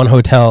at this one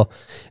hotel.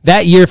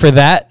 That year for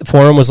that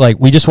forum was like,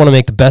 we just want to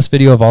make the best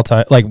video of all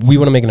time. Like, we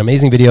want to make an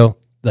amazing video.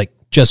 Like,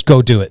 just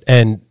go do it.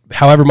 And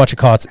however much it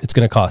costs, it's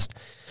going to cost.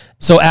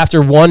 So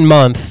after 1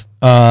 month,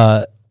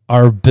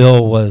 our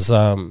bill was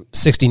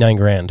 69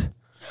 grand.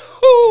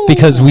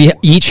 Because we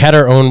each had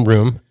our own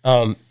room,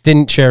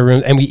 didn't share a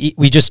room, and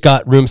we just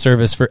got room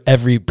service for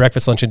every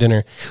breakfast, lunch, and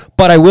dinner.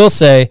 But I will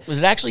say, was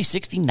it actually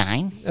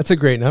 69? That's a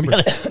great number.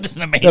 That's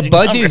an amazing. The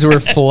budgies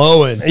were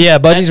flowing. Yeah,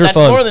 budgies were that's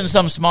flowing. That's more than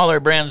some smaller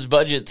brands'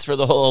 budgets for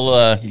the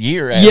whole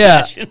year.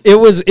 Yeah, it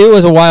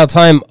was a wild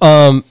time.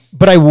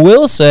 But I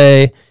will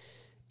say,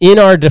 in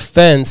our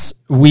defense,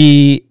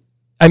 we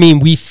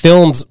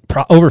filmed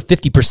over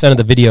 50% of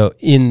the video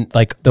in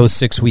like those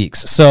 6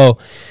 weeks. So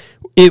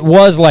it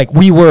was like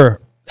we were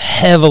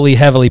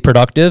heavily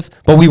productive,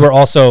 but we were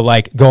also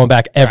like going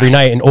back every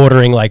night and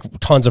ordering like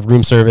tons of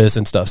room service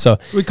and stuff. So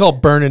we call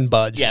burning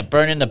budge. Yeah,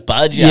 burning the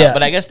budge out. Yeah.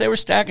 But I guess they were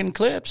stacking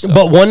clips. So.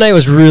 But one night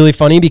was really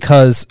funny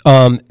because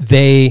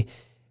we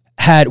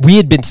we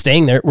had been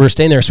staying there. We were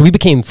staying there. So we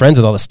became friends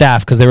with all the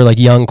staff because they were like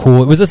young,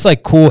 cool. It was this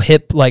like cool,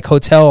 hip, like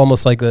hotel,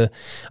 almost like a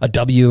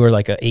W or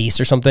like a Ace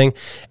or something.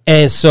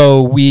 And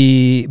so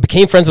we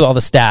became friends with all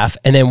the staff.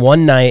 And then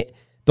one night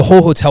the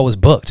whole hotel was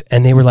booked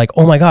and they were like,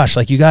 oh my gosh,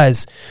 like you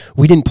guys,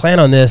 we didn't plan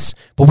on this,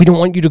 but we don't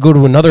want you to go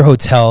to another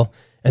hotel.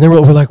 And then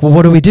we're like, well,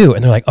 what do we do?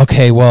 And they're like,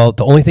 okay, well,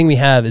 the only thing we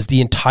have is the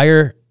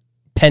entire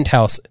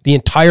penthouse, the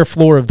entire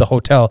floor of the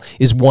hotel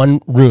is one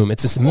room.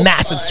 It's this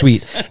massive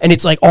suite and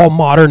it's like all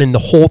modern and the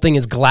whole thing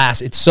is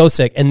glass. It's so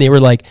sick. And they were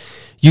like,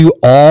 you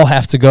all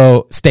have to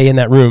go stay in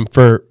that room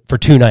for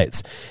 2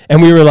 nights.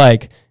 And we were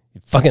like,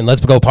 fucking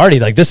let's go party.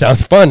 Like this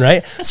sounds fun,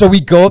 right? So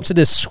we go up to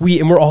this suite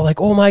and we're all like,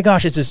 oh my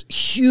gosh, it's this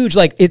huge,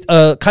 like it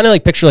kind of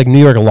like picture like New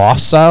York loft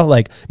style,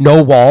 like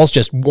no walls,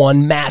 just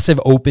one massive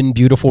open,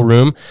 beautiful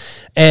room.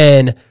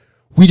 And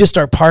we just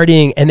start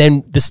partying, and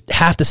then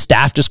half the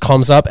staff just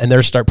comes up and they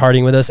start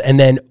partying with us. And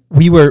then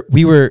we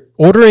were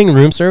ordering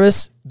room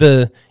service.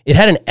 It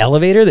had an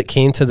elevator that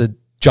came to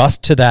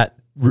that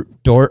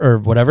door or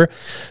whatever.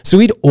 So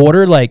we'd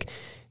order like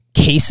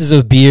cases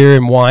of beer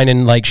and wine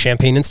and like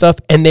champagne and stuff,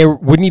 and there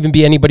wouldn't even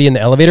be anybody in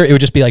the elevator. It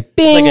would just be like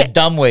bing. It's like a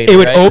dumbwaiter. It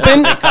would right?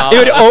 open. It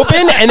would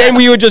open, and then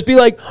we would just be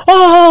like,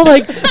 oh,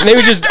 like, and they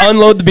would just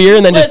unload the beer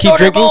and then just keep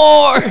drinking.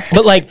 More.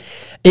 But like,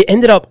 it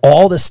ended up,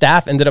 all the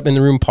staff ended up in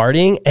the room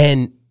partying,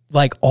 and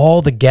like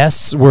all the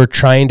guests were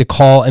trying to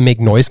call and make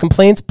noise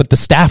complaints, but the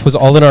staff was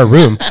all in our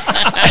room.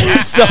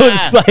 So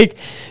it's like,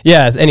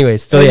 yeah.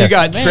 Anyways, so yeah. You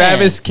got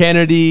Travis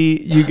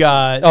Kennedy. You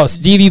got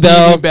Stevie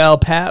Bell,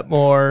 Pat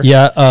Moore.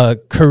 Yeah,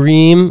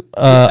 Kareem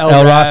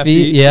El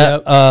Rafi.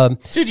 Yeah,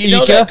 dude, you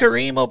know that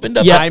Kareem opened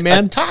up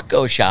a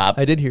taco shop.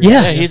 I did hear.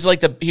 Yeah, that. He's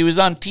like he was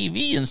on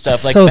TV and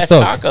stuff, like so best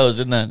stoked.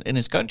 tacos in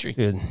his country.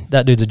 Dude,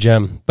 that dude's a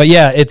gem. But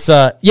yeah, it's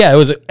it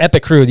was an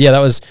epic crew. Yeah, that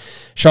was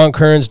Sean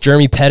Kearns,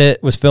 Jeremy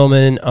Pettit was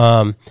filming.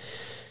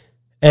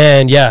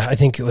 And yeah, I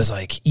think it was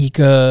like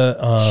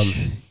Ika.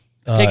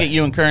 Take it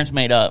you and Kearns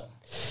made up.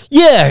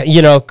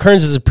 Yeah,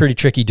 Kearns is a pretty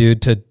tricky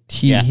dude.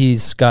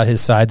 He's got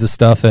his sides of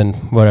stuff and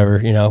whatever,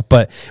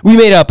 But we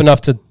made up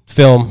enough to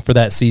film for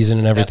that season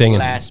and everything. That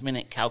last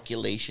minute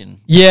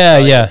calculation.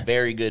 Yeah.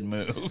 Very good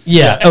move.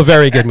 Yeah, a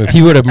very good move.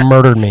 He would have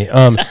murdered me.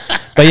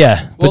 But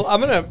yeah. Well,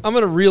 I'm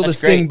gonna reel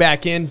this thing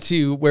back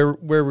into where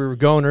we were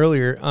going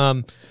earlier.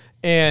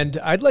 And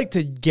I'd like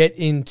to get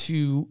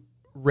into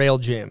rail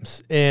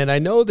jams. And I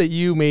know that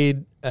you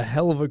made a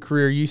hell of a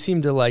career. You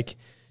seem to like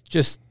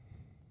just.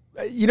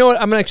 You know what?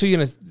 I'm actually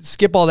going to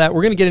skip all that.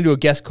 We're going to get into a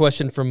guest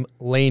question from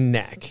Lane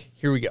Knack.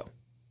 Here we go.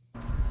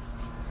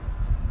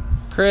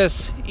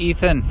 Chris,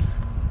 Ethan,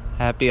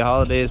 happy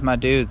holidays, my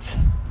dudes.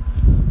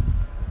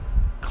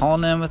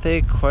 Calling in with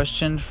a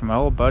question from my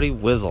old buddy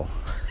Wizzle.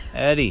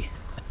 Eddie,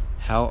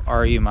 how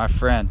are you, my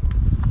friend?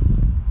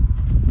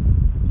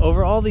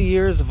 Over all the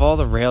years of all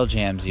the rail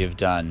jams you've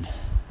done,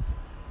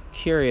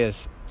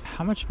 curious,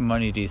 how much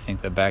money do you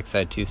think the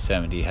Backside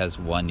 270 has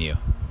won you?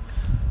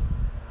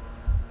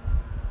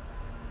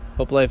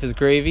 Hope life is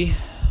gravy,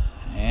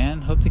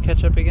 and hope to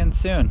catch up again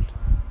soon.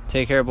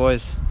 Take care,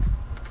 boys.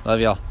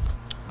 Love y'all.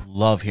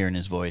 Love hearing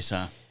his voice,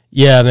 huh?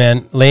 Yeah,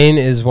 man. Lane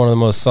is one of the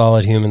most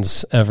solid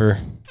humans ever.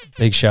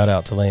 Big shout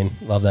out to Lane.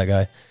 Love that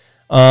guy.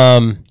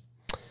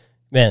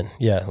 Man,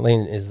 yeah,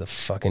 Lane is the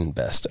fucking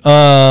best.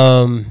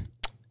 And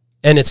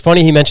it's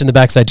funny he mentioned the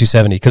Backside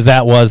 270 because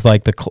that was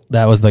like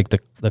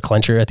the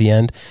clincher at the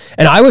end.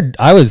 And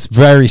I was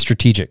very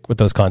strategic with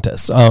those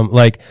contests.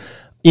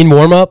 In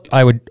warm-up,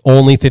 I would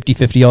only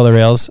 50-50 all the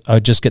rails. I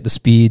would just get the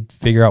speed,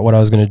 figure out what I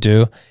was going to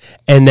do.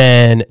 And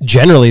then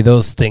generally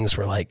those things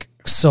were like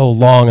so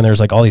long and there's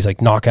like all these like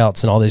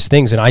knockouts and all these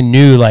things. And I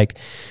knew like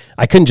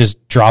I couldn't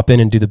just drop in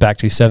and do the back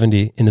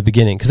 270 in the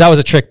beginning because that was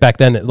a trick back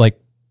then that like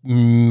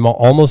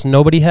almost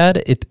nobody had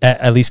it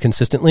at least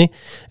consistently.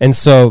 And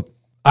so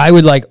I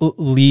would like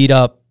lead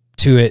up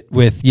to it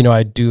with,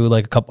 I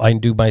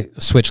do my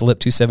switch lip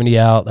 270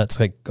 out. That's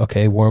like,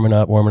 okay, warming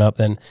up.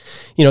 Then,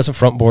 some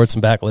front boards,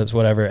 some back lips,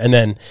 whatever. And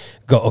then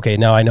go, okay,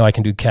 now I know I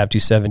can do cab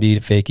 270 to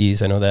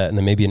fakies. I know that. And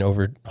then maybe an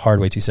over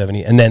hardway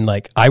 270. And then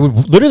like, I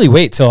would literally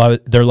wait till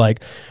they're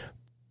like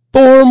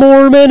 4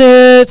 more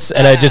minutes.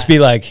 And I'd just be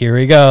like, here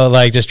we go.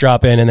 Like just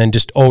drop in and then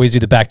just always do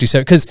the back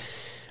 270. Cause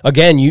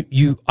again,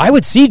 I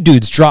would see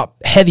dudes drop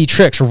heavy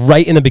tricks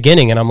right in the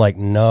beginning, and I'm like,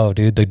 no,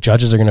 dude, the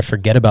judges are going to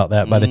forget about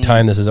that by the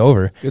time this is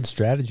over. Good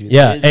strategy.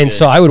 Yeah, and good.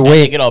 So I would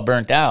wait. You get all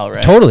burnt out,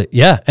 right? Totally,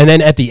 yeah. And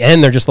then at the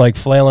end, they're just like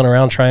flailing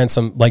around trying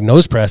some like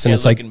nose press, and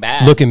it's looking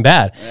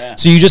bad. Yeah,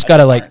 so you just got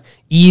to like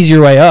ease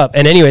your way up.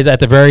 And anyways, at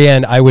the very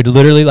end, I would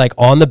literally like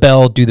on the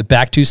bell do the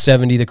back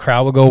 270. The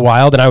crowd would go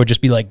wild, and I would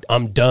just be like,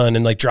 I'm done,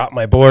 and like drop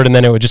my board, and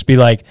then it would just be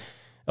like,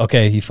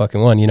 okay, he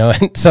fucking won,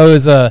 And so it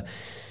was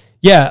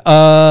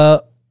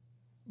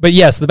But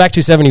yes, the back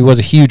 270 was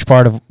a huge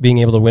part of being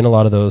able to win a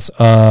lot of those.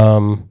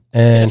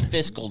 And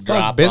fiscal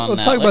drop.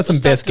 Let's talk about some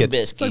biscuits.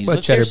 Let's talk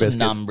about cheddar some biscuits.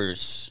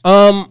 Numbers.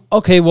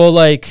 Okay, well,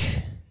 like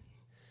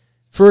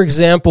for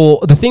example,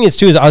 the thing is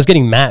too is I was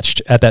getting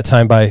matched at that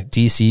time by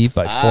DC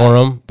by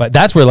Forum, but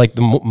that's where like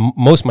the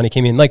most money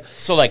came in. Like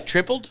so, like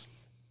tripled.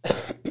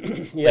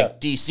 Like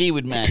DC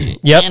would match it.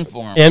 Yep. And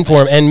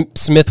form. And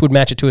Smith would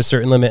match it to a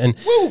certain limit.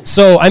 And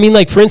so, I mean,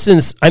 like, for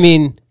instance, I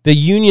mean, the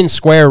Union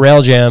Square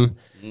Rail Jam,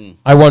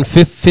 I won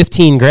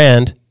 15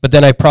 grand, but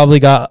then I probably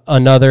got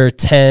another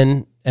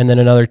 10 and then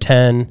another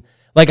 10.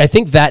 Like, I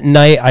think that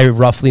night I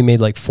roughly made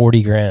like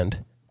 40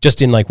 grand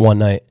just in like one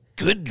night.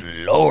 Good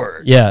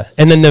Lord. Yeah.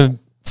 And then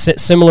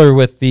similar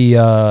with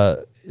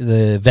the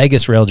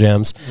Vegas Rail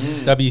Jams.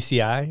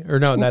 WCI? Or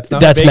no, that's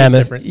not. That's Vegas Mammoth.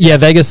 different. Yeah,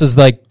 Vegas is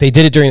like, they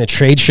did it during the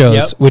trade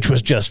shows, which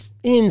was just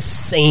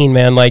insane,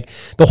 man. Like,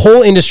 the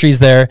whole industry's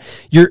there.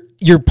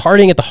 You're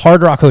partying at the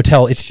Hard Rock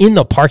Hotel. It's in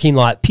the parking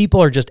lot.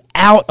 People are just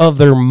out of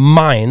their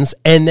minds.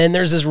 And then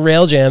there's this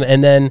Rail Jam.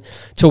 And then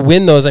to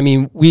win those, I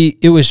mean,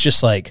 it was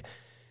just like,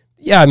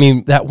 yeah, I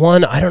mean, that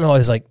one, I don't know, it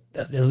was like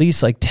at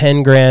least like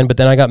 10 grand, but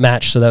then I got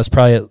matched. So that was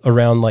probably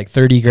around like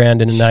 30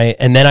 grand in a night.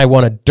 And then I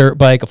won a dirt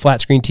bike, a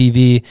flat screen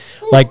TV,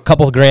 like a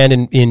couple of grand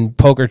in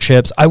poker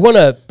chips. I won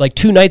like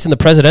 2 nights in the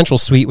presidential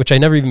suite, which I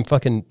never even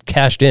fucking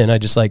cashed in. I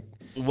just like,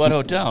 what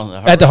hotel?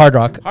 At the Hard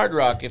Rock. Hard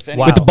Rock. If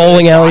anyone with the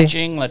bowling alley.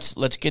 Watching, let's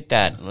get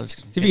that. Let's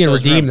see if you can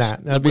redeem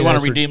that. We want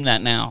to redeem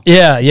that now.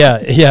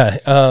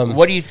 Yeah.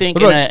 What do you think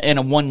in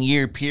a 1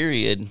 year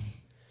period,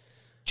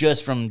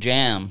 just from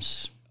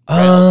jams?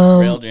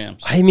 Rail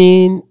jams. I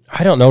mean,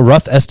 I don't know.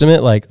 Rough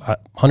estimate, like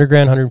 100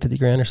 grand, 150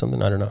 grand or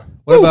something. I don't know.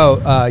 What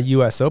about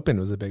U.S. Open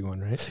was a big one,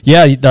 right?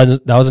 Yeah,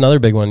 that was another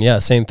big one. Yeah,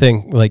 same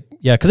thing. Like,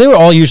 yeah, because they were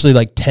all usually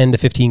like 10 to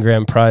 15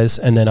 grand prize,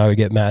 and then I would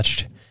get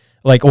matched,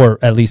 like, or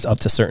at least up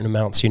to certain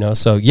amounts, you know.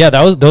 So yeah,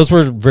 those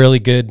were really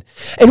good.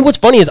 And what's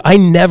funny is I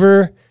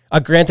never.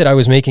 Granted, I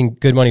was making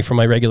good money from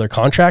my regular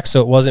contract,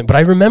 so it wasn't. But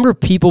I remember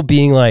people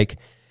being like,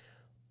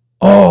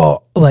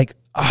 "Oh, like."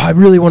 I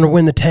really want to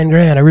win the 10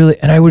 grand.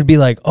 And I would be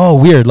like,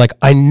 oh, weird. Like,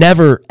 I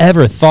never,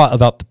 ever thought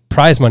about the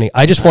prize money.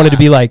 I just wanted to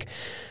be like,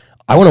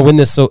 I want to win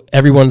this. So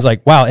everyone's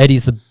like, wow,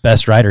 Eddie's the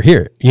best rider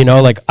here. You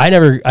know, like I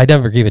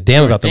never gave a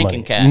damn about the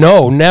money. Cash.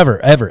 No,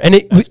 never, ever.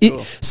 And cool.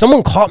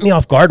 Someone caught me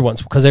off guard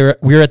once because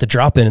we were at the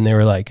drop-in and they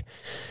were like,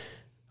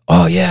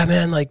 oh yeah,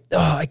 man, like,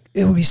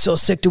 it would be so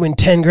sick to win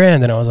 10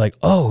 grand. And I was like,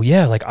 oh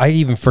yeah, like I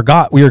even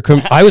forgot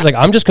I was like,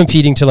 I'm just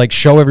competing to like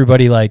show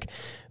everybody like,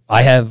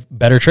 I have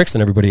better tricks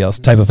than everybody else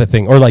type of a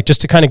thing. Or like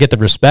just to kind of get the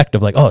respect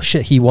of like, oh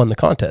shit, he won the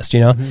contest,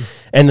 you know? Mm-hmm.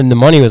 And then the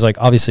money was like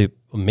obviously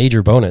a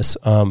major bonus.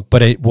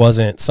 But it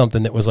wasn't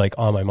something that was like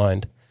on my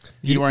mind.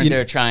 You weren't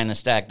there trying to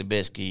stack the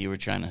biscuit. You were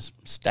trying to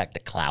stack the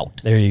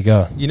clout. There you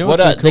go. You know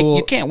what's so cool?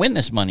 You can't win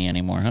this money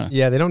anymore, huh?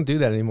 Yeah, they don't do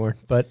that anymore.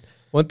 But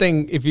one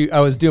thing, I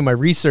was doing my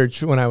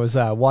research when I was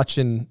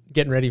getting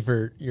ready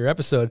for your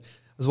episode,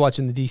 I was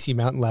watching the DC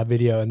Mountain Lab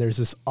video, and there's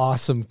this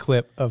awesome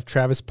clip of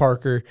Travis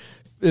Parker.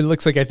 It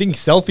looks like, I think,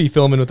 selfie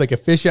filming with like a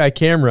fisheye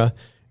camera,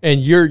 and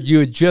you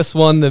had just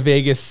won the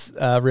Vegas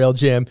Rail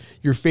Jam.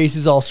 Your face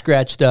is all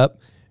scratched up,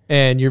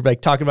 and you're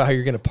like talking about how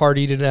you're going to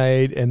party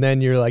tonight, and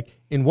then you're like,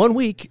 in 1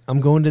 week,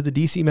 I'm going to the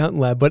DC Mountain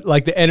Lab. But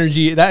like the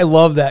energy, I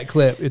love that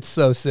clip. It's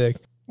so sick.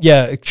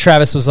 Yeah,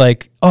 Travis was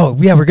like, oh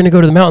yeah, we're going to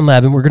go to the Mountain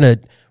Lab, and we're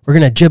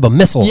gonna jib a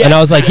missile. Yeah. And I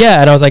was like, yeah.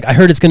 And I was like, I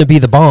heard it's going to be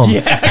the bomb. Yeah,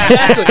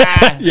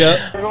 exactly.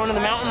 Yeah. We're going to the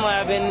Mountain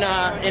Lab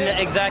in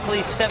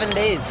exactly 7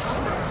 days.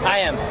 I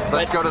am.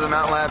 Let's go to the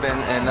Mountain Lab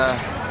and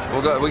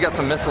we'll go. We got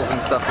some missiles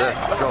and stuff to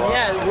go off.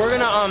 Yeah, we're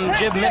gonna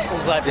jib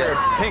missiles. I've heard.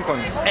 Pink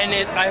ones. And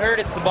I heard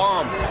it's the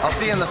bomb. I'll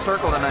see you in the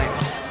circle tonight.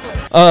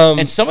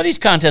 And some of these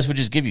contests would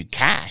just give you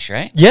cash,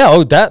 right?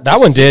 Yeah, that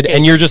one did.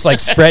 And you're just like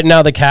spreading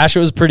out the cash. It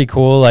was pretty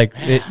cool. Like,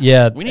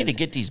 we need to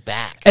get these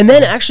back. And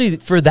then actually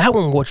for that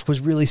one, which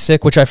was really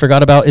sick, which I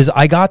forgot about, is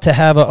I got to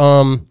have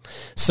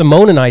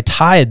Simone and I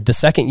tied the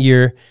second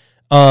year.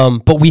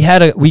 But we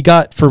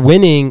got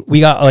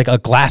like a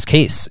glass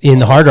case in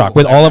the Hard Rock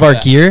with all of our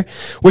gear,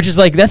 which is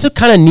like, that's a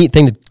kind of neat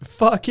thing to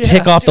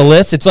tick off the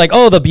list. It's like,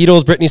 oh, the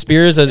Beatles, Britney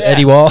Spears, and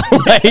Eddie Wall.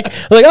 like,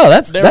 oh,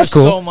 that's cool. There's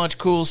so much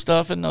cool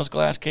stuff in those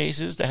glass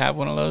cases. To have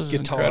one of those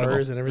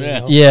guitars and everything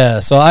else. Yeah.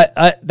 So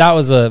I that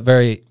was a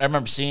very, I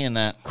remember seeing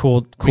that.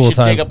 Cool we should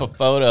time. Take up a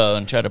photo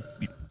and try to.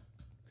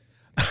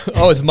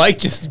 Oh, his mic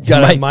just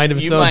got a mind of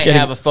its own. You might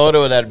have a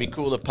photo that'd be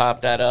cool to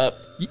pop that up.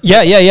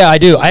 Yeah, I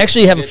do. I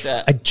actually have.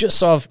 I just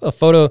saw a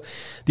photo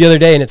the other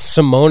day, and it's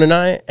Simone and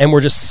I, and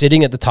we're just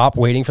sitting at the top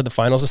waiting for the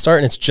finals to start,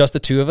 and it's just the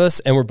two of us,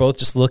 and we're both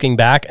just looking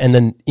back, and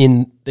then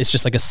it's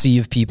just like a sea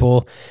of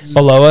people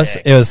below us.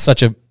 It was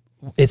such a.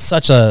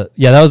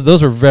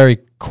 Those were very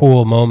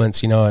cool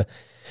moments, you know.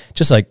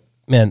 Just like,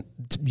 man,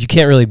 you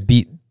can't really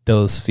beat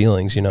those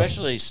feelings, you know.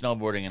 Especially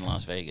snowboarding in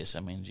Las Vegas.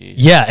 I mean,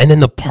 geez. Yeah, and then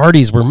the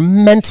parties were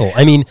mental.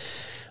 I mean,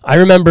 I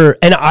remember,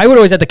 and I would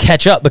always have to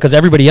catch up because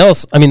everybody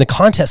else, I mean, the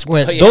contest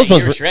went, those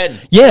ones were shredding.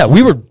 Yeah,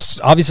 we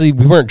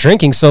weren't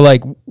drinking, so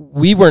like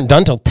we weren't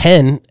done till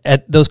 10.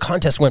 Those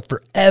contests went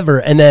forever,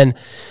 and then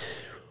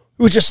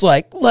it was just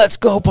like, let's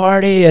go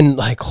party, and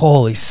like,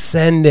 holy,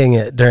 sending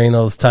it during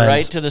those times.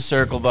 Right to the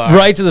circle bar.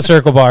 Right to the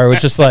circle bar,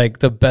 which is like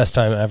the best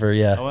time ever,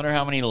 yeah. I wonder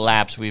how many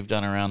laps we've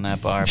done around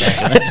that bar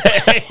back in the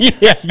day.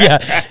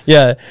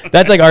 Yeah.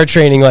 That's like our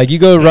training. Like, you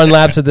go run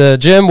laps at the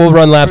gym, we'll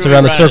run laps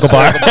around the circle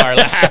bar.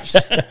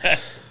 Laps.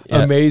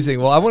 Yeah. Amazing.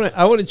 Well, I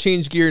want to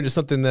change gear into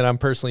something that I'm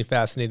personally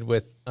fascinated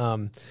with,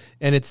 and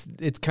it's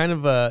kind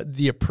of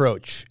the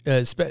approach,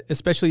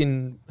 especially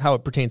in how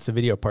it pertains to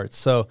video parts.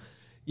 So,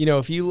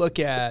 if you look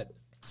at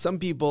some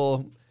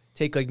people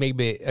take like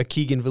maybe a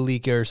Keegan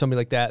Velika or something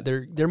like that,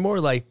 they're more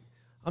like,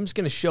 I'm just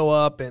gonna show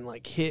up and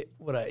like hit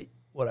what I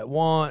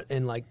want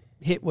and like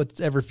hit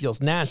whatever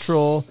feels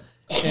natural.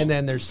 And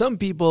then there's some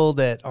people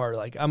that are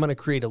like, I'm gonna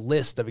create a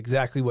list of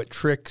exactly what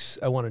tricks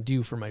I want to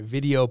do for my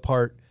video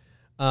part.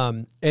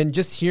 And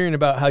just hearing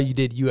about how you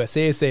did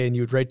USASA and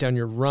you would write down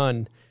your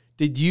run,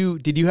 did you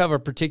have a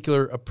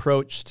particular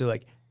approach to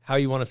like how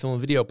you want to film a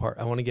video part?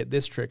 I want to get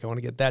this trick. I want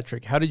to get that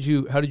trick. How did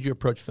you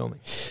approach filming?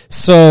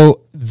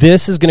 So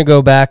this is going to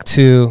go back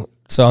to,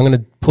 so I'm going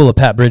to pull a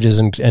Pat Bridges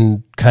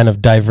and kind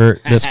of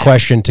divert this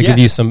question to give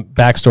you some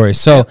backstory.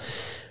 So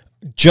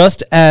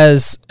just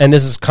as, and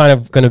this is kind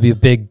of going to be a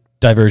big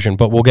diversion,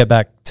 but we'll get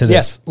back to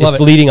this. Yes, it's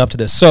leading up to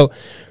this. So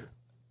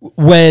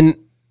when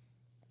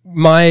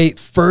my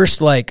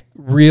first like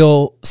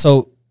real,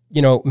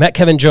 met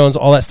Kevin Jones,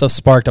 all that stuff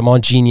sparked. I'm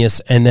on Genius,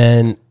 and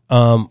then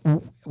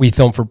we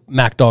filmed for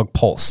MacDog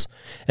Pulse,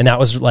 and that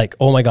was like,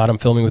 oh my God, I'm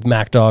filming with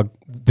MacDog.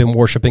 Been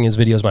worshiping his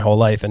videos my whole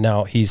life, and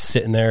now he's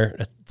sitting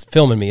there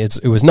filming me.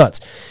 It was nuts.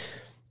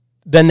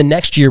 Then the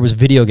next year was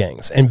Video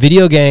Gangs, and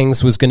Video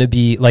Gangs was going to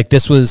be like,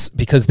 this was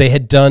because they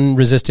had done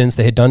Resistance,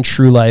 they had done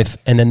True Life,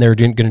 and then they were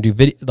going to do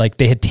video. Like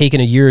they had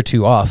taken a year or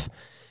two off.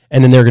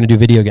 And then they were going to do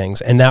Video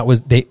Gangs. And that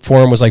was,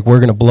 Forum was like, we're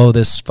going to blow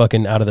this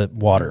fucking out of the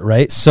water,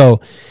 right?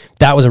 So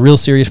that was a real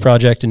serious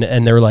project.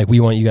 And they were like, we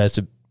want you guys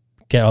to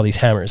get all these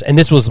hammers. And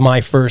this was my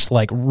first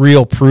like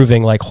real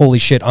proving like, holy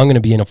shit, I'm going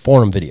to be in a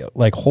Forum video.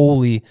 Like,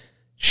 holy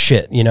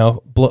shit,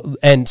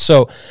 And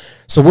so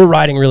we're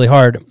riding really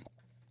hard.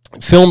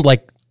 Filmed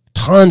like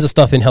tons of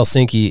stuff in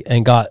Helsinki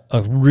and got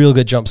a real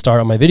good jump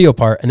start on my video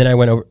part. And then I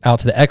went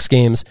out to the X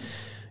Games.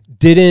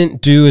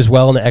 Didn't do as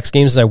well in the X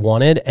Games as I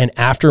wanted. And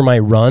after my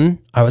run,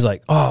 I was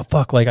like, oh,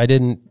 fuck, like I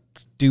didn't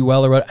do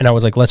well. And I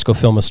was like, let's go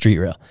film a street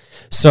rail.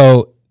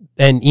 So,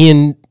 and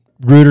Ian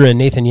Reuter and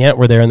Nathan Yant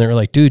were there, and they were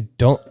like, dude,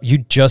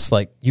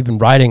 you've been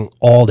riding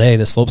all day,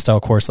 the slopestyle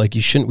course. Like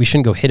we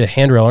shouldn't go hit a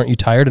handrail. Aren't you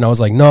tired? And I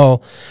was like,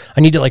 no, I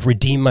need to like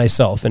redeem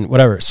myself and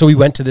whatever. So we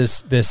went to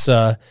this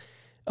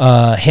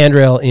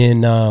handrail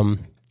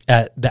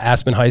at the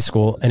Aspen High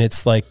School, and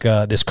it's like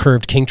this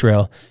curved kink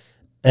trail.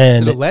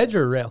 And is it a ledge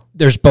or a rail?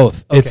 There's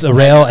both. Okay. It's a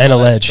rail and a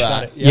ledge.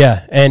 Got it.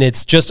 Yeah. And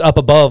it's just up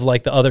above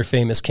like the other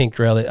famous kink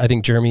trail that I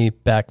think Jeremy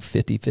back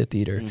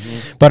 50-50'd or,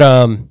 but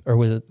or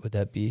would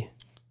that be?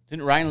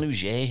 Didn't Ryan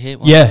Lugier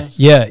hit one of those?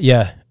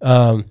 Yeah.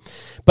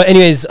 But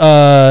anyways,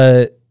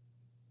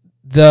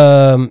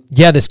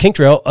 this kink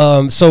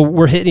trail. So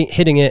we're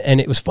hitting it,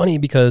 and it was funny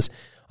because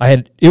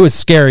it was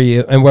scary,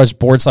 and I was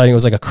board sliding. It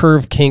was like a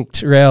curved kink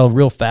trail,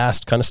 real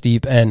fast, kind of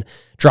steep, and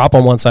drop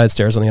on one side,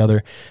 stairs on the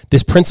other.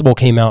 This principal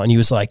came out, and he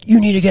was like, you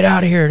need to get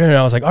out of here. And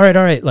I was like, all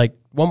right, like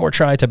one more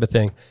try type of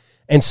thing.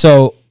 And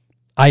so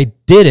I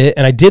did it,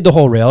 and I did the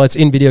whole rail. It's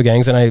in Video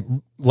Gangs, and I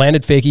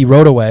landed fakie,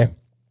 rode away.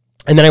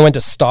 And then I went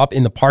to stop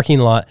in the parking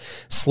lot,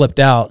 slipped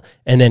out,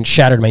 and then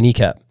shattered my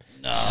kneecap.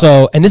 No.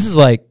 So, and this is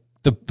like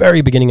the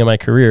very beginning of my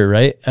career,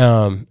 right?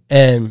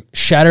 And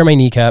shatter my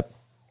kneecap.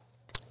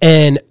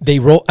 And they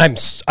roll. I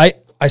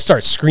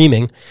start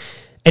screaming,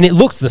 and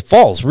the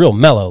fall's real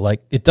mellow.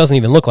 Like it doesn't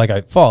even look like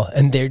I fall.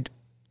 And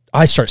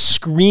I start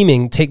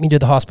screaming, "Take me to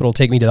the hospital!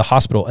 Take me to the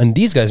hospital!" And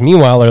these guys,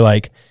 meanwhile, are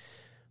like,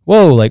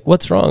 "Whoa! Like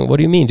what's wrong? What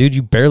do you mean, dude?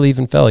 You barely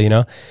even fell,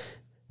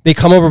 They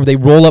come over, they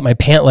roll up my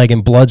pant leg,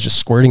 and blood's just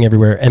squirting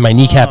everywhere. And my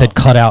kneecap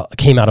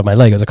came out of my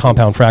leg. It was a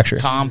compound fracture.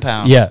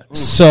 Yeah. Ooh.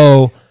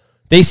 So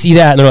they see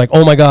that, and they're like,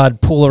 "Oh my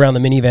God!" Pull around the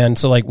minivan.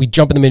 So like we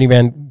jump in the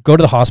minivan, go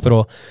to the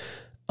hospital.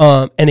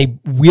 And they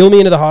wheel me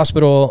into the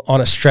hospital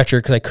on a stretcher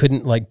because I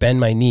couldn't like bend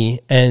my knee.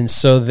 And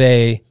so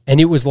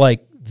it was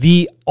like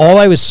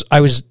I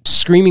was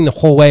screaming the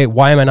whole way,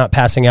 why am I not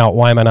passing out?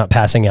 Why am I not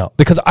passing out?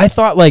 Because I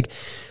thought like,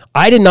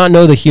 I did not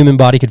know the human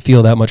body could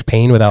feel that much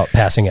pain without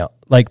passing out.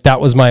 Like that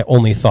was my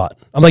only thought.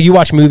 I'm like, you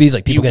watch movies,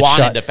 like people get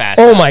shot. To pass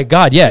out. My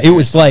God. Yeah. It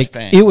was like,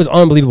 it was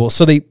unbelievable.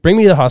 So they bring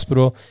me to the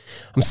hospital.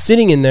 I'm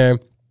sitting in there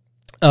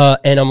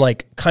and I'm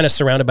like kind of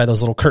surrounded by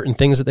those little curtain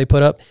things that they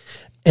put up.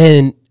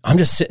 And I'm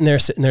just sitting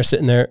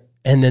there.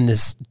 And then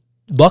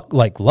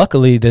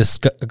luckily this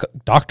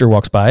doctor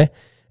walks by,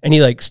 and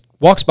he like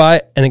walks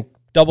by and then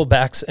double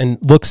backs and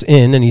looks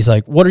in, and he's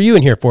like, what are you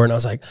in here for? And I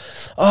was like,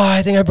 oh,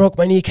 I think I broke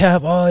my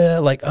kneecap. Oh yeah.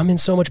 Like I'm in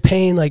so much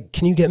pain. Like,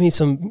 can you get me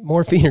some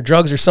morphine or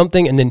drugs or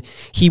something? And then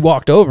he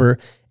walked over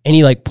and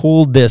he like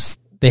pulled this,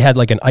 they had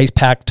like an ice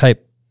pack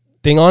type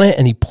thing on it,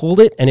 and he pulled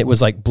it, and it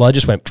was like blood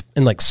just went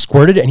and like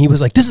squirted, and he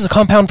was like, this is a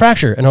compound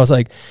fracture. And I was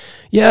like,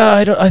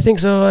 yeah, I think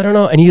so. I don't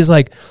know. And he was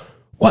like,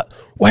 what?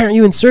 Why aren't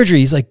you in surgery?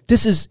 He's like,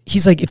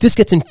 if this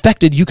gets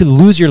infected, you could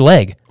lose your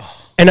leg.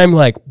 And I'm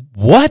like,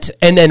 what?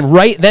 And then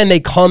right then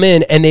they come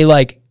in, and they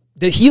like,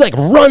 he like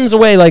runs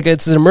away like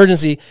it's an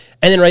emergency.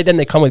 And then right then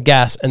they come with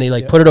gas, and they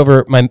like put it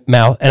over my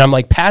mouth, and I'm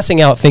like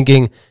passing out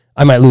thinking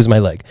I might lose my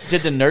leg.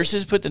 Did the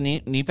nurses put the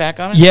knee pack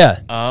on it? Yeah.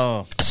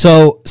 Oh.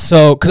 So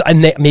because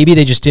maybe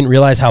they just didn't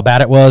realize how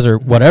bad it was or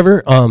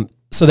whatever.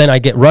 So then I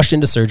get rushed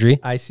into surgery.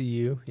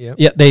 ICU.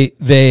 Yep.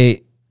 Yeah.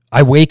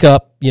 I wake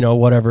up,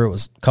 whatever, it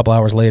was a couple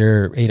hours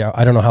later, 8 hours.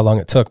 I don't know how long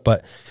it took,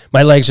 but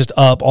my leg's just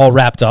up, all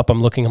wrapped up.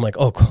 I'm like,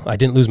 oh, I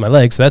didn't lose my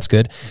leg, so that's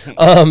good.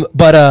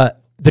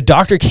 But the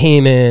doctor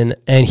came in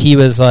and he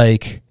was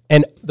like,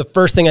 and the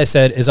first thing I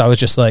said is I was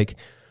just like,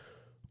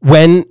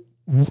 when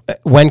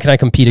can I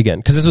compete again?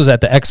 Because this was at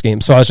the X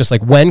Games. So I was just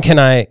like, when can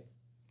I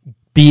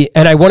be?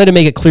 And I wanted to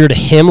make it clear to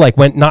him, like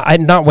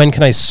not when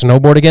can I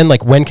snowboard again?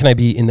 Like when can I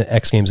be in the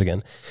X Games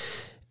again?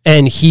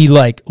 And he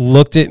like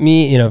looked at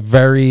me in a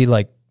very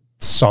like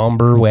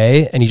somber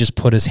way, and he just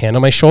put his hand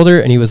on my shoulder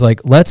and he was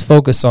like, let's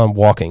focus on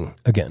walking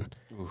again.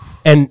 Oof.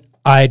 And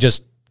I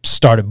just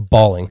started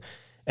bawling,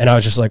 and I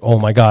was just like, oh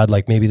my God,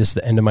 like maybe this is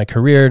the end of my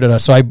career.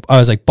 So I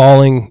was like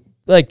bawling,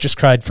 like just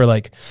cried for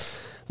like a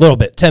little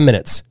bit, 10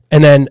 minutes.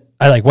 And then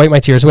I like wiped my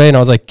tears away and I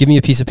was like, give me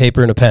a piece of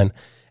paper and a pen.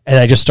 And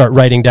I just start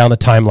writing down the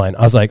timeline.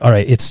 I was like, all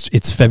right,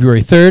 it's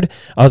February 3rd.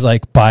 I was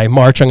like, by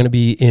March, I'm going to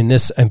be in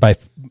this, and by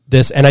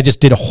this. And I just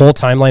did a whole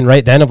timeline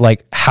right then of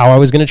like how I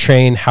was going to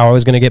train, how I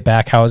was going to get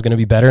back, how I was going to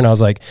be better. And I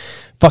was like,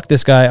 fuck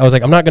this guy. I was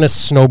like, I'm not going to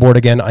snowboard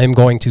again. I'm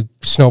going to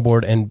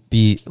snowboard and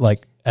be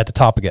like at the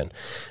top again.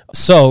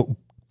 So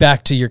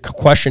back to your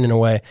question in a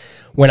way,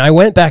 when I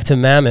went back to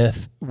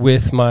Mammoth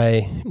with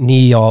my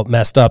knee all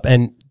messed up,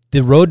 and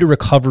the road to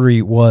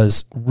recovery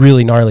was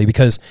really gnarly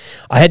because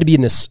I had to be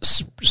in this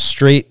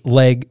straight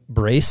leg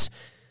brace.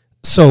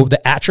 So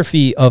the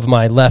atrophy of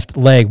my left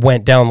leg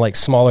went down like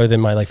smaller than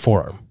my like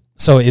forearm.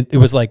 So it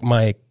was like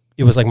my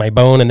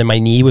bone, and then my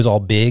knee was all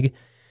big.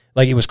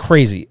 Like it was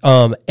crazy.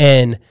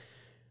 And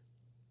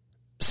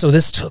so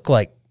this took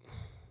like,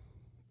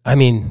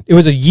 it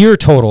was a year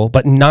total,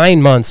 but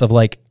 9 months of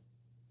like,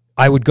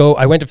 I went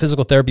to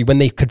physical therapy when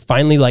they could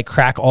finally like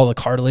crack all the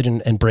cartilage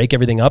and break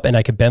everything up and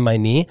I could bend my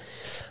knee.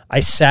 I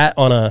sat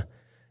on a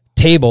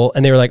table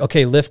and they were like,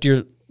 okay, lift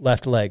your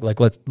left leg. Like,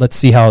 let's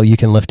see how you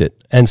can lift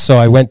it. And so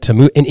I went to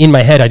move, and in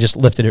my head, I just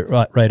lifted it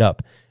right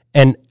up.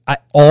 And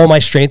all my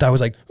strength, I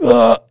was like,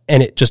 ugh,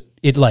 and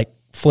it like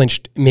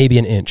flinched maybe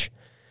an inch.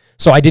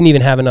 So I didn't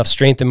even have enough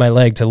strength in my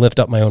leg to lift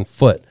up my own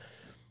foot.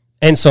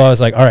 And so I was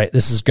like, all right,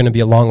 this is going to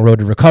be a long road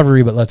to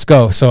recovery, but let's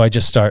go. So I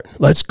just start,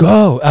 let's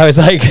go. I was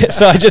like,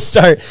 so I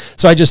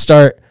just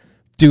start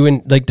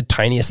doing like the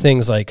tiniest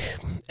things, like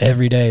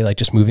every day, like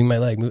just moving my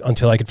leg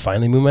until I could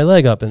finally move my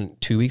leg up. And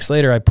 2 weeks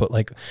later, I put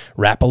like,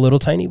 wrap a little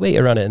tiny weight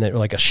around it and then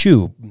like a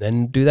shoe,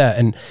 then do that.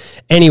 And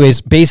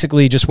anyways,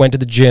 basically just went to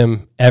the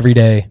gym every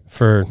day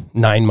for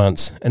 9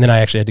 months. And then I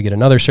actually had to get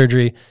another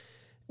surgery.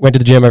 Went to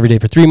the gym every day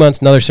for 3 months,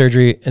 another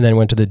surgery, and then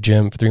went to the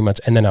gym for 3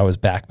 months. And then I was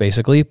back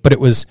basically. But it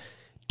was,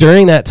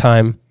 during that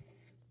time,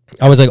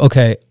 I was like,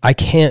 okay, I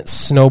can't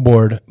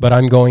snowboard, but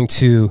I'm going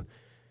to,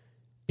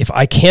 if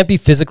I can't be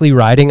physically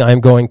riding, I'm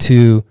going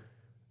to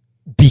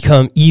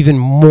become even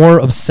more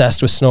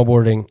obsessed with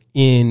snowboarding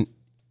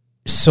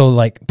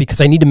because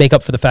I need to make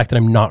up for the fact that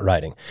I'm not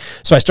riding.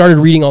 So I started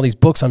reading all these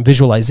books on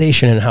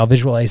visualization and how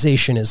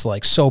visualization is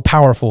like so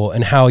powerful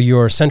and how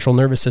your central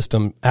nervous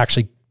system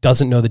actually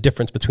doesn't know the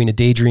difference between a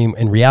daydream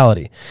and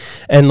reality.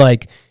 And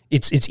like,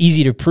 it's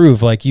easy to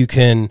prove, like you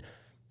can,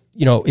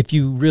 if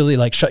you really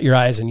like shut your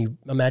eyes and you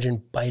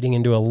imagine biting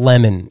into a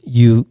lemon,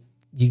 you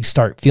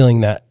start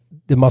feeling that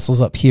the muscles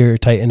up here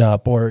tighten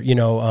up, or,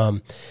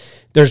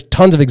 there's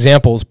tons of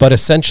examples, but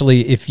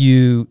essentially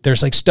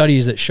there's like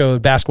studies that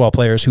showed basketball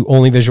players who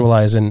only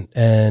visualize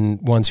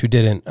and ones who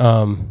didn't,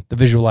 the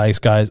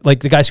visualized guys, like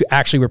the guys who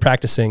actually were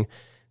practicing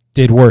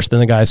did worse than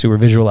the guys who were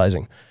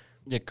visualizing.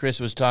 Yeah, Chris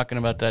was talking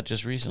about that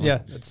just recently. Yeah.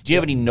 Do you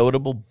have any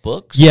notable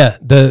books? Yeah.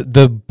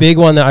 The big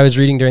one that I was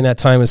reading during that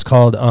time is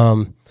called,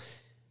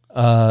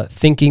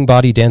 Thinking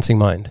Body, Dancing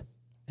Mind.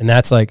 And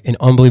that's like an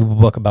unbelievable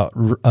book about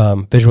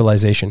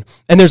visualization.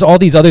 And there's all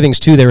these other things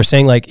too. They were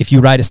saying like, if you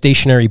ride a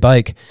stationary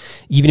bike,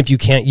 even if you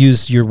can't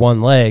use your one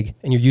leg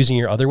and you're using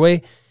your other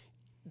way,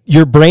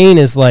 your brain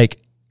is like,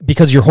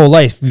 because your whole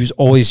life you've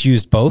always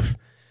used both,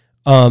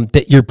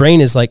 that your brain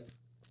is like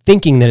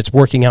thinking that it's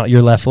working out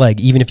your left leg,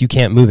 even if you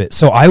can't move it.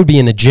 So I would be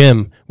in the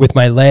gym with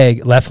my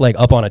left leg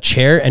up on a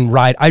chair and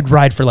ride. I'd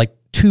ride for like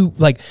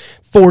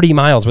 40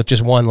 miles with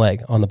just one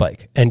leg on the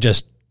bike. And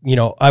just,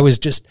 I was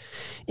just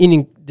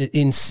in the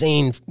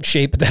insane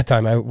shape at that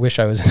time. I wish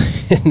I was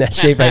in that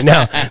shape right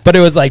now, but it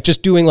was like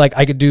just doing like,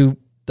 I could do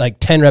like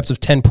 10 reps of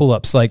 10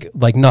 pull-ups, like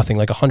nothing,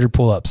 like 100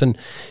 pull-ups. And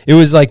it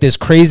was like this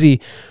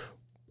crazy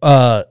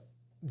drive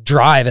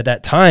at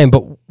that time.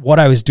 But what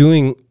I was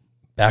doing,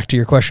 back to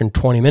your question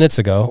 20 minutes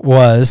ago,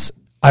 was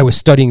I was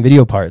studying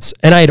video parts,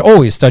 and I had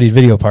always studied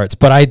video parts,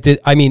 but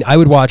I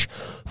would watch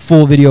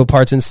full video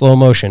parts in slow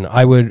motion.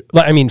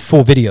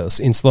 Full videos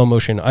in slow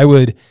motion.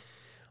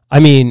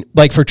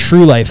 Like for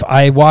True Life,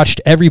 I watched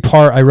every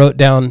part. I wrote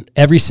down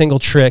every single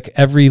trick,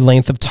 every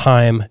length of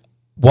time,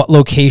 what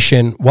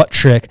location, what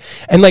trick.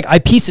 And like, I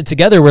pieced it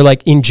together where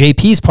like in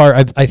JP's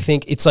part, I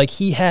think it's like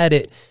he had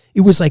it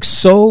was like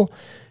so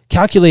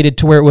calculated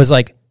to where it was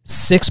like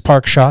 6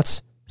 park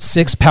shots,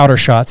 6 powder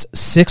shots,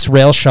 6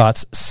 rail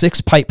shots,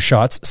 6 pipe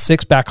shots,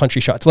 6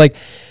 backcountry shots. Like,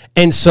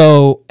 and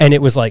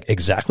it was like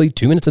exactly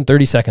 2 minutes and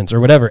 30 seconds or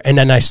whatever. And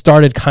then I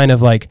started kind of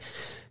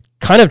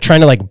trying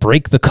to like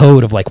break the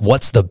code of like,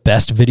 what's the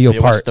best video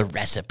part? What's the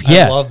recipe?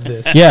 Yeah. I love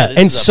this. Yeah. This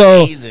and is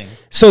so, amazing.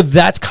 so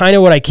that's kind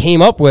of what I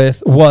came up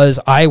with was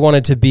I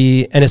wanted to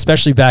be, and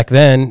especially back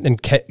then,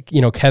 and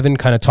Kevin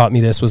kind of taught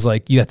me this, was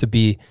like, you have to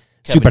be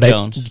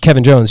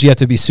Kevin Jones, you have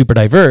to be super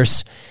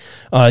diverse.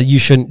 You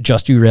shouldn't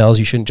just do rails.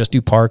 You shouldn't just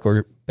do park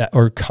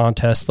or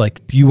contest.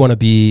 Like you want to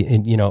be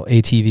in,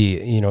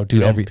 ATV,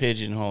 do everything.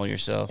 Pigeonhole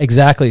yourself.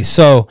 Exactly.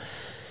 So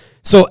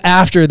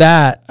after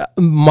that,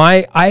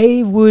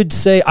 I would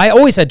say I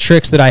always had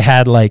tricks that I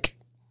had like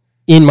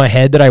in my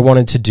head that I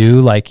wanted to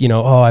do. Like,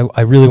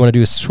 I really want to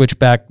do a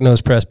switchback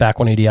nose press back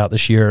 180 out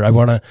this year.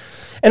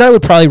 And I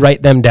would probably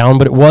write them down,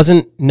 but it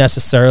wasn't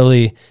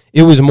necessarily,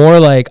 it was more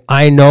like,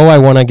 I know I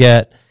want to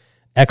get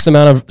X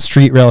amount of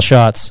street rail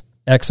shots,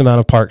 X amount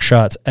of park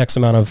shots, X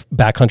amount of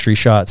backcountry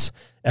shots,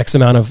 X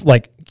amount of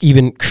like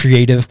even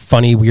creative,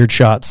 funny, weird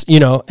shots,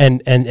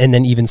 and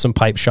then even some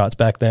pipe shots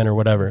back then or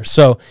whatever.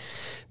 So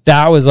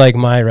that was like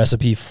my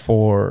recipe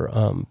for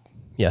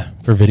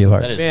video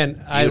parts.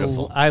 Man,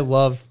 I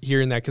love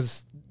hearing that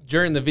because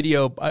during the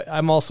video,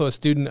 I'm also a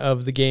student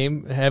of the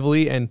game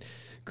heavily and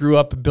grew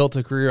up and built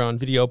a career on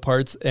video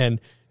parts and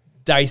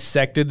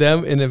dissected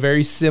them in a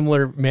very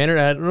similar manner.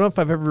 I don't know if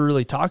I've ever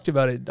really talked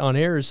about it on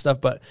air or stuff,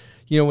 but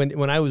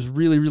when I was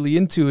really, really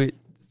into it,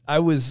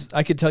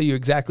 I could tell you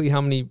exactly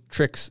how many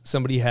tricks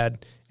somebody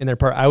had in their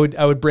part. I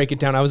would break it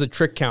down. I was a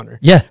trick counter.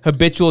 Yeah.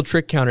 Habitual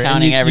trick counter.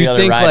 Counting every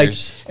other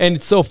riders. And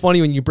it's so funny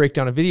when you break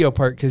down a video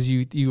part because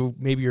you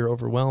maybe you're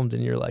overwhelmed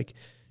and you're like,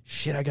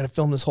 shit, I got to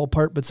film this whole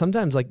part. But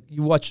sometimes like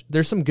you watch,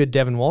 there's some good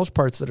Devin Walsh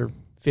parts that are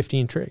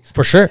 15 tricks.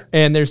 For sure.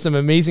 And there's some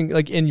amazing,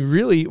 and you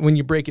really, when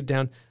you break it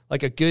down,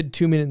 like a good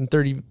 2 minute and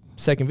 30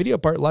 second video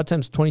part, a lot of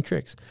times 20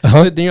 tricks.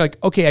 But then you're like,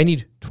 okay, I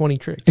need 20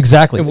 tricks.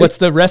 Exactly. And what's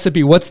the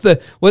recipe?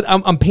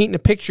 I'm painting a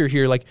picture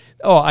here. Like,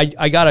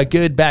 I got a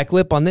good back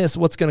lip on this.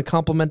 What's going to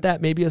complement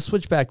that? Maybe a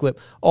switchback lip.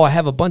 Oh, I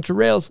have a bunch of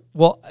rails.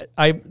 Well,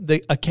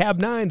 a cab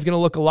 9 is going to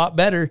look a lot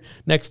better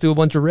next to a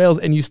bunch of rails.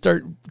 And you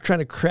start trying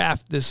to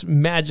craft this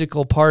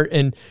magical part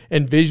and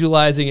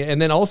visualizing it.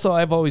 And then also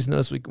I've always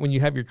noticed when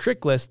you have your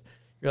trick list,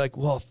 you're like,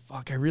 well,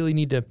 fuck,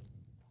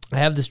 I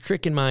have this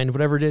trick in mind,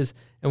 whatever it is.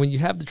 And when you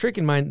have the trick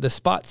in mind, the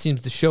spot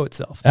seems to show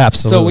itself.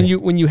 Absolutely. So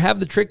when you have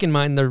the trick in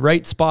mind, the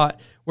right spot,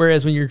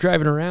 whereas when you're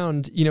driving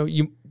around,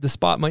 the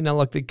spot might not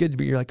look that good,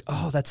 but you're like,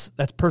 oh, that's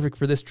perfect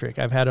for this trick.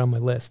 I've had it on my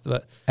list.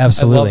 But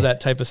absolutely. I love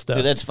that type of stuff.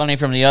 Dude, that's funny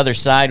from the other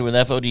side with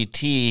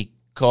FODT.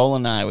 Cole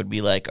and I would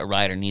be like, a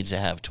rider needs to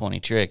have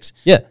 20 tricks.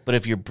 Yeah. But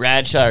if you're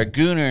Bradshaw or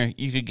Gooner,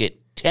 you could get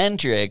 10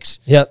 tricks.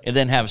 Yep. And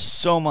then have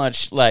so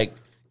much like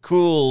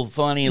cool,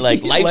 funny,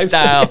 like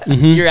lifestyle.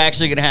 You're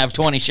actually going to have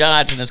 20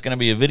 shots and it's going to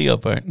be a video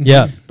part.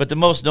 Yeah. But the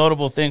most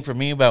notable thing for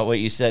me about what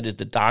you said is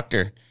the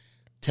doctor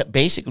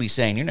basically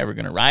saying you're never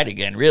going to ride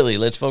again. Really,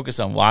 let's focus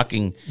on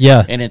walking.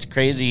 Yeah. And it's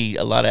crazy.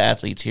 A lot of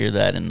athletes hear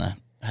that and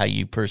how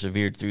you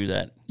persevered through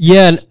that.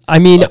 Yeah. And I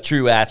mean, a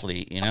true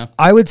athlete,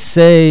 I would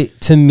say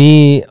to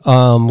me,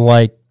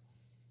 like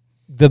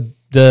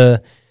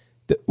the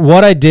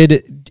what I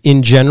did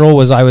in general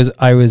was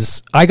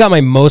I got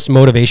my most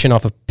motivation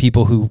off of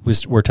people who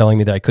were telling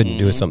me that I couldn't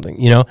do something,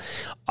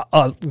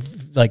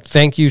 like,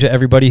 thank you to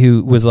everybody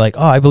who was like,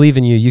 oh, I believe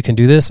in you. You can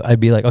do this.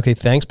 I'd be like, okay,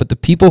 thanks. But the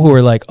people who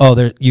were like,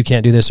 oh, you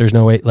can't do this. There's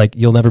no way, like,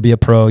 you'll never be a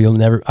pro.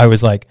 I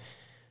was like,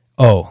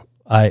 oh,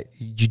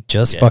 you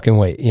just fucking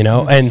wait,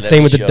 and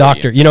same with the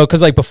doctor,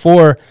 cause like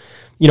before,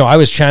 I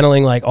was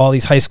channeling like all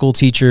these high school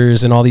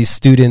teachers and all these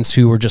students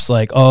who were just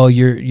like, oh,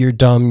 you're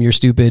dumb, you're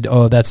stupid.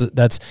 Oh, that's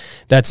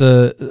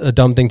a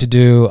dumb thing to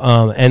do.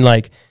 And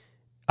like,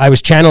 I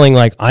was channeling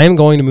like, I am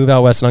going to move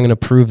out west and I'm going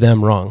to prove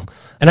them wrong.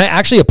 And I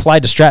actually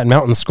applied to Stratton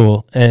Mountain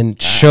School and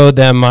showed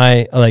them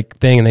my like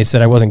thing. And they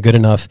said I wasn't good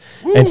enough.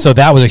 Woo. And so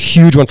that was a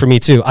huge one for me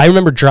too. I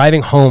remember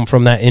driving home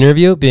from that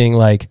interview being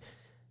like,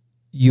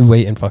 you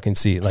wait and fucking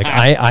see. Like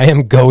I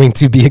am going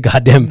to be a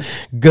goddamn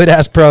good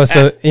ass pro.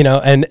 So,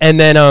 and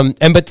then,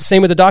 but the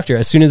same with the doctor.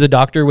 As soon as the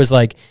doctor was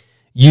like,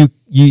 you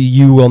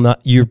will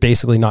not, you're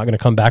basically not going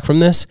to come back from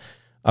this.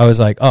 I was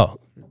like, oh,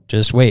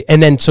 just wait.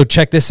 And then, so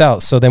check this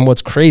out. So then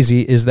what's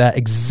crazy is that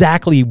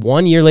exactly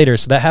 1 year later,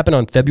 so that happened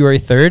on February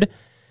 3rd,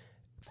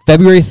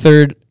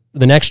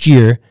 the next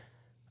year,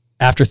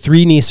 after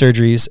 3 knee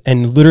surgeries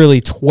and literally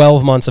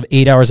 12 months of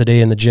 8 hours a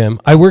day in the gym,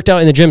 I worked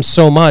out in the gym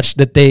so much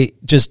that they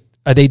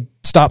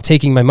stopped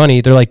taking my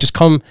money. They're like, just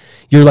come,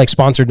 you're like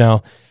sponsored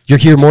now. You're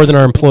here more than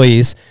our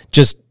employees.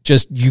 Just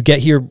you get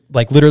here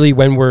like literally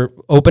when we're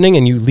opening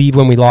and you leave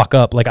when we lock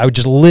up. Like I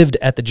just lived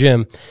at the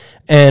gym.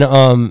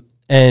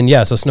 And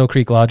yeah, so Snow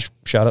Creek Lodge,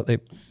 shout out.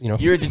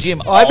 You're at the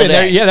gym. I've been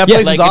there. Yeah, that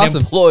place like is awesome.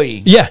 An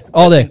employee. Yeah,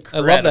 all day.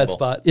 Incredible. I love that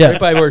spot. Yeah. Right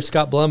by where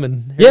Scott Blum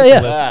and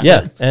Harrison live.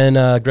 Yeah.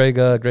 And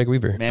Greg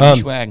Weaver. Mammy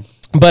swag.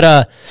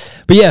 But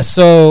yeah,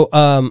 so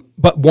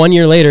but 1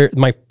 year later,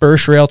 my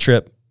first rail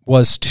trip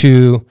was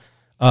to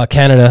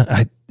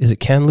Canada. Is it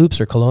Kamloops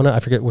or Kelowna? I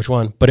forget which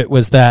one, but it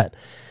was that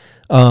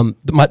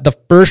The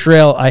first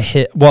rail I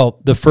hit,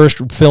 the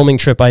first filming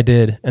trip I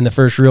did and the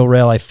first real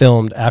rail I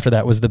filmed after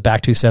that was the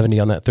back 270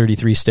 on that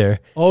 33 stair.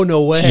 Oh,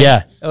 no way.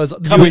 Yeah. That was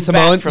Coming you and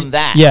Simone back from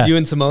that. Yeah. You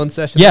and Simone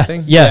session Yeah,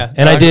 thing? yeah.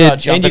 And I Talk did. about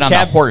jumping on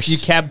the horse. You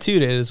cab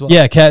 2'd it as well.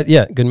 Yeah,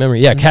 good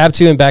memory. Yeah, cab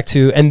 2 and back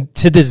 2. And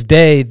to this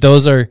day,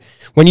 those are,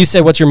 when you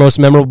say what's your most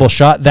memorable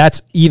shot,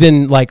 that's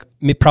even like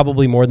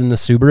probably more than the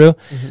Subaru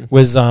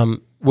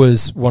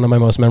was one of my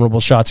most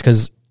memorable shots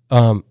because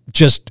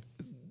just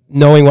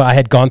knowing what I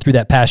had gone through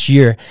that past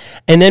year.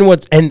 And then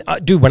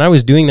dude, when I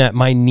was doing that,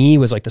 my knee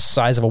was like the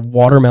size of a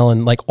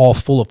watermelon, like all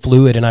full of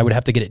fluid. And I would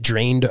have to get it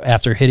drained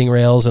after hitting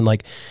rails and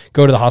like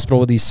go to the hospital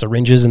with these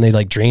syringes and they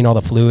like drain all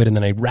the fluid and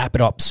then I'd wrap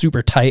it up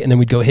super tight and then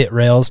we'd go hit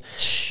rails.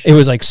 It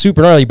was like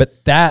super gnarly,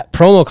 but that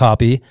promo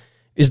copy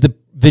is the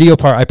video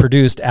part I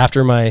produced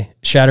after my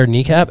shattered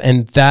kneecap.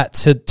 And that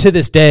to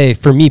this day,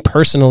 for me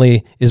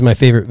personally, is my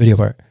favorite video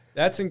part.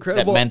 That's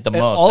incredible. That meant the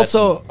And most.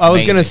 Also, That's I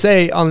was gonna amazing.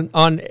 say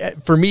on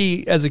for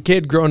me as a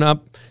kid growing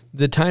up,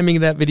 the timing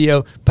of that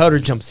video: powder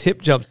jumps,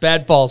 hip jumps,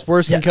 bad falls,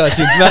 worse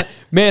concussions.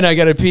 Man, I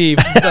gotta pee.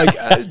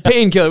 Like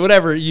painkiller,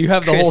 whatever. You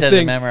have the Chris whole has it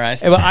thing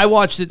memorized. But I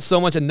watched it so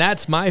much, and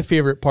that's my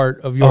favorite part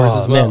of yours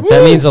as well. Man,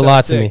 that means a So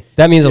lot to sick. me.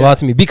 That means a lot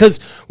to me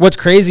because what's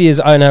crazy is,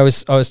 and I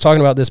was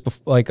talking about this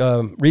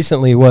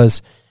recently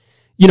was,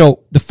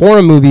 the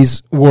forum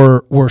movies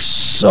were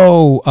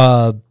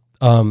so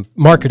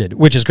marketed,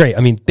 which is great.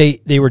 I mean,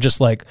 they were just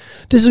like,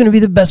 this is going to be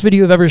the best video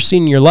you've ever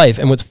seen in your life.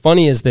 And what's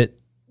funny is that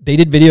they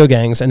did Video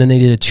Gangs and then they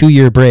did a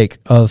 2-year break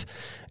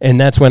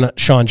and that's when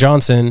Sean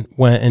Johnson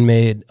went and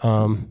made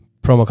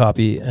Promo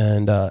Copy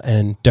and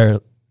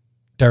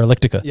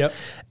Derelictica. Yep.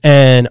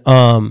 And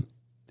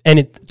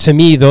to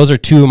me, those are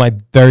two of my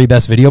very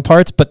best video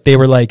parts, but they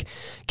were like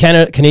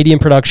Canadian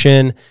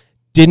production,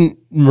 didn't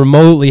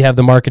remotely have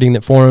the marketing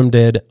that Forum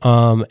did.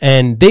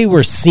 And they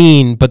were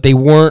seen, but they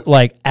weren't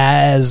like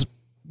as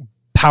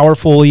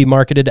powerfully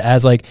marketed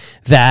as like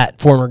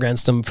that Former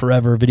Grandstand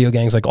Forever, Video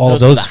Gangs, like all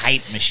of those. Those were the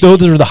hype machines.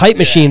 Those were the hype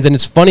machines. And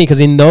it's funny because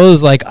in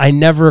those, like, I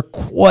never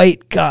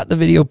quite got the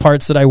video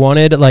parts that I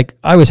wanted. Like,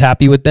 I was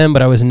happy with them,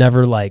 but I was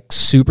never like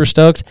super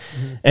stoked.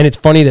 Mm-hmm. And it's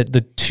funny that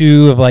the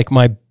two of like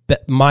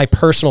my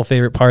personal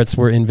favorite parts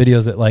were in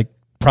videos that like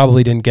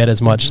probably didn't get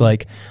as much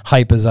like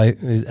hype as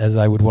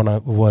I would want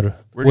to.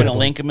 We're going to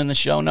link them in the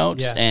show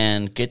notes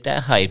and get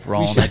that hype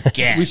rolling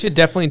again. We should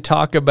definitely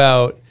talk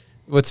about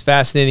what's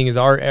fascinating is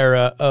our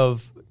era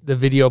of the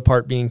video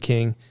part being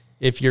king.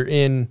 If you're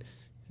in,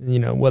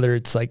 whether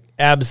it's like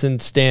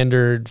Absinthe,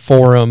 Standard,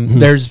 Forum,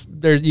 there's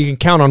you can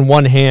count on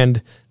one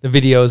hand the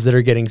videos that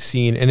are getting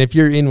seen. And if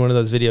you're in one of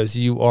those videos,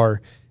 you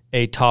are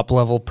a top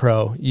level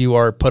pro. You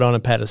are put on a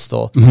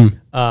pedestal.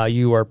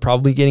 You are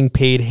probably getting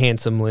paid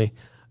handsomely.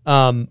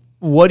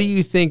 What do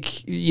you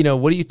think?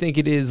 What do you think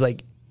it is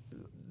like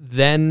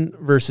then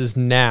versus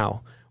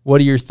now? What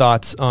are your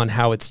thoughts on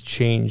how it's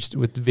changed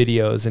with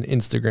videos and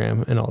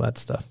Instagram and all that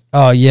stuff?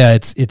 Oh yeah,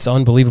 it's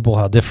unbelievable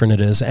how different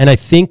it is. And I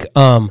think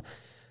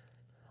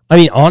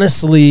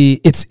honestly,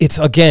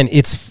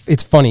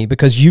 it's funny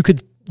because you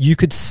could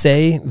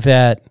say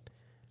that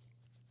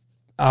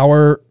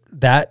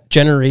that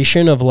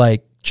generation of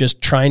like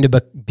just trying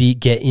to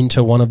get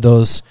into one of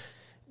those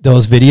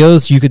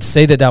videos, you could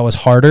say that was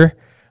harder.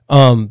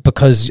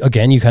 Because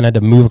again, you kind of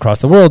had to move across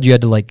the world. You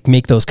had to like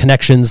make those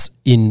connections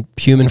in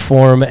human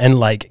form and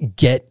like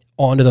get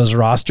onto those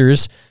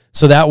rosters.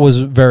 So that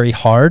was very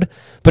hard,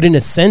 but in a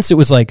sense it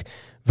was like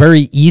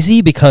very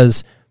easy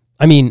because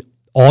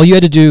all you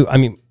had to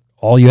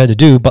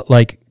do, but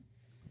like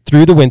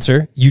through the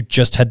winter, you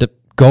just had to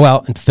go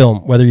out and film,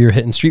 whether you're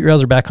hitting street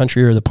rails or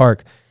backcountry or the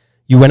park.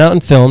 You went out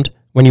and filmed.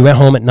 When you went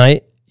home at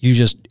night, you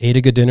just ate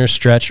a good dinner,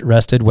 stretched,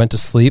 rested, went to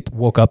sleep,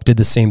 woke up, did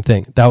the same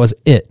thing. That was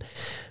it.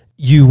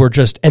 You were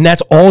and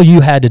that's all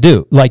you had to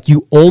do. Like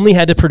you only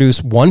had to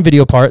produce one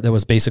video part that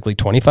was basically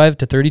 25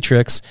 to 30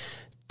 tricks,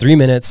 3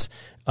 minutes.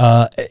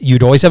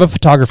 You'd always have a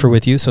photographer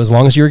with you. So as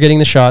long as you were getting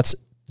the shots,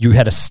 you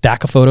had a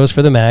stack of photos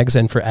for the mags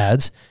and for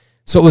ads.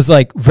 So it was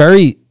like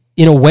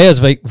in a way, it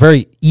was a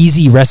very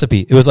easy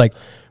recipe. It was like,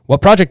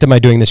 what project am I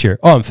doing this year?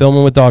 Oh, I'm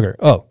filming with Dogger.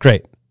 Oh,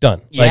 great.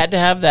 Done. You had to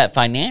have that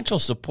financial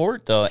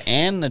support though,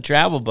 and the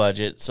travel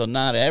budget, so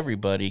not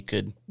everybody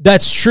could.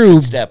 That's true.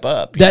 Step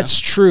up. That's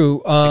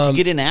true. But to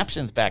get in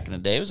Absinthe back in the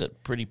day, it was a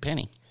pretty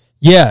penny.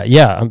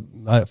 Yeah,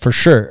 for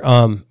sure.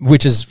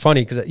 Which is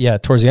funny because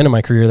towards the end of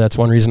my career, that's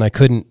one reason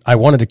I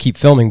wanted to keep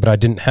filming, but I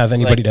didn't have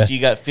anybody to. You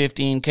got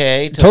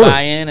 $15K to Totally.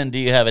 buy in, and do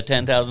you have a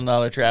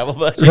 $10,000 travel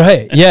budget?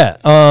 Right. Yeah.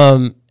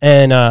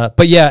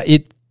 But yeah,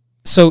 it's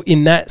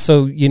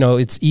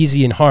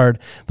easy and hard.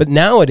 But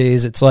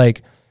nowadays, it's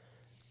like,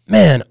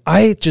 man,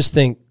 I just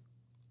think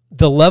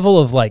the level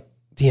of like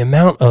the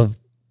amount of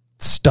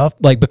stuff,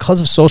 like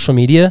because of social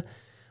media,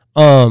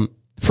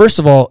 first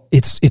of all,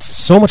 it's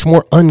so much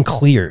more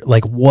unclear.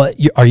 Like,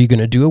 are you going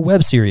to do a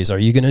web series? Are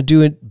you going to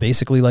do it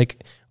basically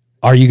like,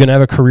 are you going to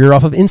have a career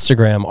off of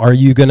Instagram? Are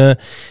you going to,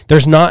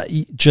 there's not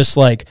just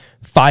like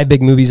 5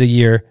 big movies a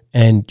year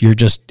and you're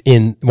just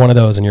in one of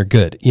those and you're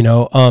good.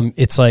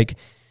 It's like,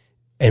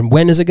 and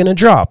when is it going to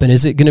drop, and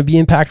is it going to be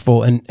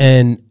impactful,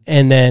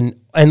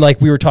 and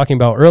like we were talking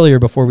about earlier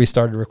before we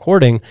started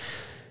recording,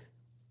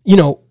 you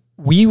know,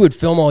 we would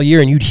film all year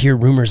and you'd hear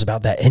rumors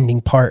about that ending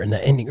part and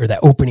that ending or that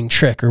opening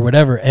trick or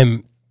whatever,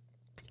 and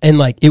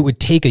like it would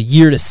take a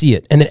year to see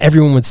it, and then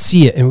everyone would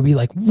see it and would be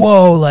like,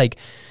 whoa, like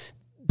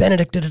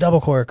Benedict did a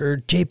double cork, or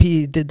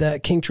JP did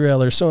that kink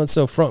trail, or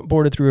so-and-so front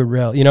boarded through a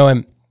rail, you know,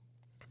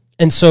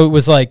 and so it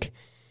was like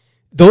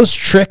those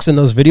tricks and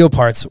those video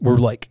parts were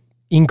like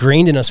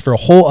ingrained in us for a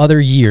whole other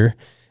year,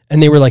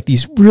 and they were like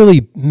these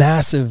really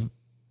massive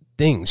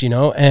things, you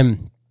know,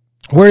 and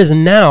whereas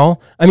now,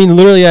 I mean,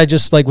 literally I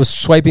just like was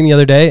swiping the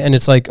other day and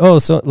it's like, oh,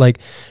 so like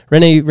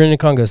Rene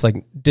Congas like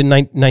did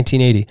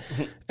 1980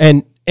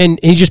 and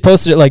he just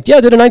posted it like, yeah,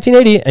 I did a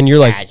 1980, and you're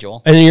like,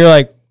 Casual. and you're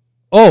like,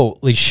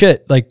 holy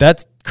shit, like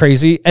that's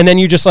crazy. And then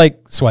you just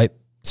like swipe,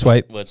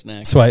 What's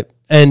next? swipe.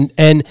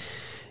 And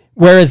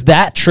whereas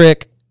that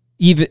trick,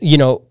 even, you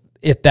know,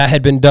 if that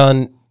had been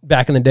done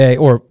back in the day,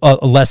 or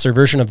a lesser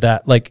version of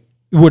that, like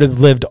it would have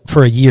lived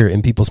for a year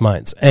in people's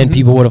minds, and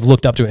people would have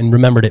looked up to it and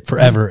remembered it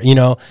forever, you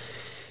know?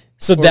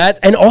 So that,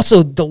 and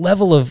also the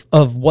level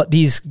of what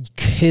these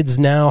kids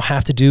now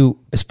have to do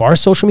as far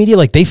as social media,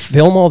 like they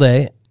film all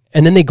day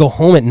and then they go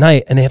home at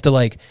night and they have to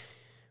like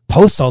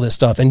post all this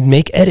stuff and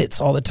make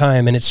edits all the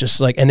time. And it's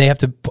just like, and they have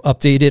to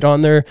update it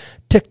on their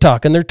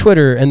TikTok and their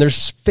Twitter and their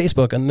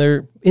Facebook and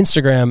their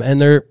Instagram and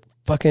their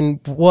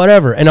fucking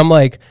whatever. And I'm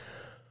like,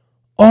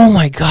 oh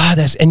my God,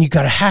 and you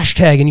got a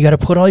hashtag and you got to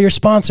put all your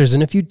sponsors.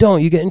 And if you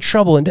don't, you get in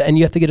trouble, and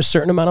you have to get a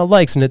certain amount of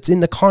likes, and it's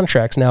in the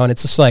contracts now. And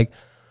it's just like,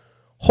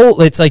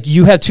 it's like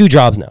you have two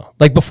jobs now.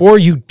 Like before,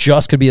 you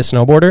just could be a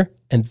snowboarder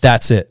and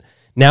that's it.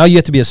 Now you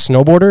have to be a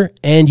snowboarder,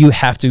 and you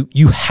have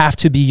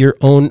to be your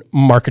own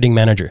marketing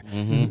manager.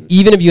 Mm-hmm.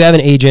 Even if you have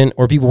an agent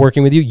or people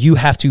working with you,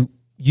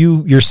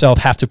 you yourself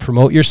have to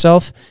promote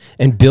yourself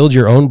and build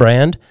your own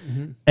brand.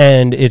 Mm-hmm.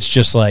 And it's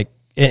just like,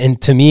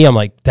 and to me, I'm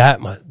like, that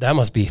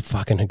must be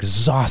fucking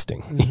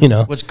exhausting, you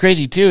know? What's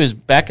crazy too is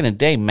back in the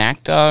day,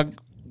 MacDog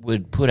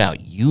would put out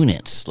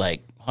units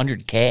like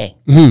 100K,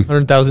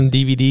 100,000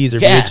 DVDs or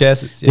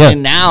VHSs. Yeah.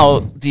 And now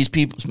these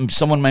people,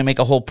 someone might make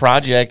a whole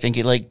project and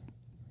get like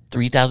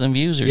 3,000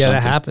 views or something. Yeah,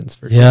 that happens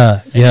for sure.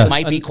 Yeah, and it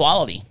might be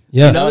quality.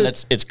 Yeah. You know,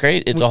 it's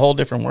great. It's a whole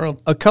different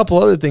world. A couple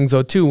other things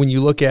though too, when you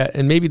look at,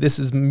 and maybe this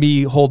is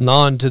me holding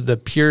on to the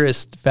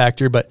purist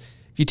factor, but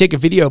if you take a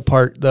video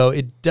part though,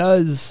 it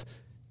does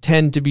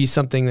tend to be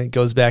something that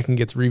goes back and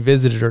gets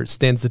revisited, or it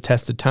stands the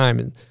test of time.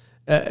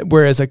 And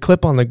whereas a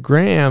clip on the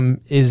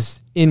gram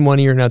is in one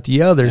ear and out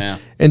the other. Yeah.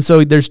 And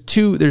so there's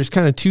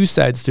kind of two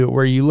sides to it,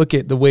 where you look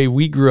at the way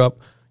we grew up.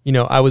 You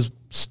know, I was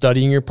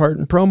studying your part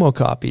in promo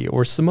copy,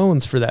 or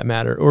Simone's for that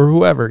matter, or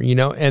whoever, you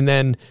know, and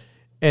then,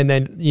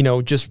 you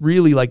know, just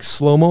really like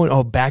slow-mo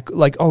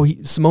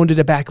and Simone did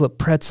a backlip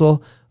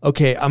pretzel.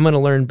 Okay, I'm going to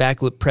learn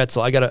backlip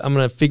pretzel. I'm going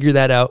to figure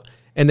that out.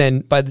 And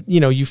then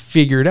you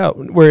figure it out.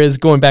 Whereas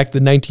going back to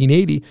the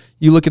 1980,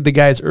 you look at the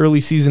guy's early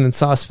season in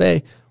Sauce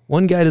Fe,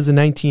 one guy does a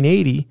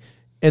 1980,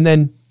 and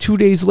then 2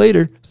 days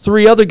later,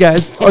 3 other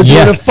guys are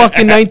doing a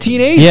fucking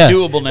 1980. Yeah. It's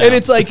doable now. And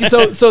it's like,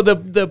 so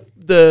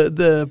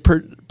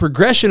the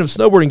progression of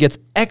snowboarding gets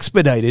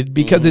expedited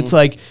because it's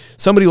like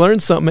somebody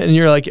learns something and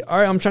you're like, all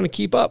right, I'm trying to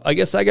keep up. I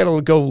guess I got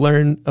to go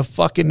learn a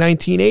fucking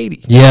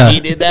 1980. Yeah.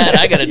 He did that.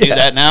 I got to do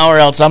that now, or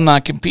else I'm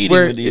not competing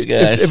with these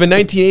guys. If a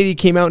 1980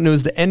 came out and it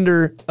was the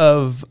ender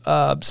of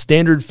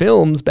standard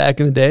films back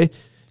in the day,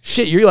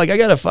 shit, you're like, I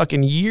got a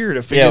fucking year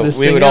to figure this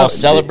thing out. We would all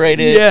celebrate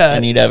it,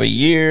 and you'd have a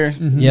year.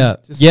 Mm-hmm.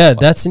 Yeah,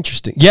 that's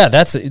interesting. Yeah,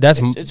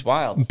 It's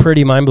wild.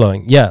 Pretty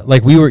mind-blowing. Yeah,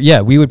 like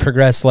we would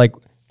progress like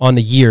on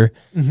the year,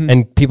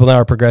 and people now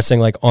are progressing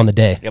like on the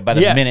day. Yeah, by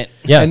the minute.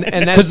 Yeah,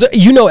 and because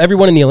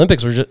everyone in the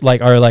Olympics were just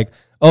like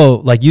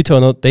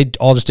Yuto, they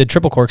all just did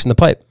triple corks in the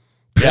pipe.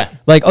 Yeah.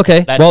 Like,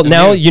 okay, That's well the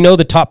now move. you know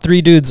the top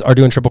 3 dudes are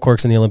doing triple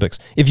corks in the Olympics.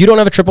 If you don't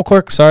have a triple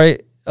cork, sorry,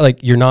 like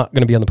you're not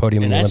going to be on the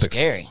podium in the that's Olympics.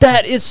 Scary.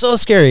 That is so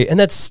scary, and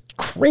that's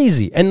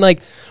crazy. And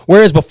like,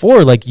 whereas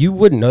before, like you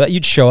wouldn't know that.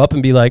 You'd show up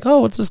and be like, oh,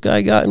 what's this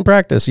guy got in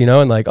practice? You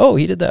know, and like, oh,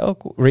 he did that. Oh,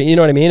 cool. You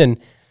know what I mean? And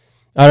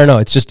I don't know.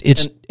 It's just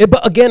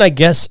but again, I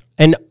guess,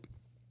 and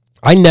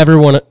I never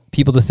want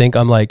people to think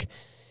I'm like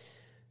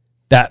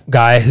that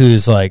guy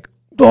who's like,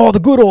 oh, the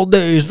good old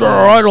days.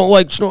 I don't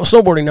like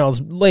snowboarding now.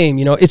 It's lame.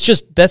 You know,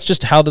 that's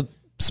just how the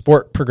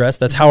sport progressed.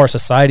 That's how our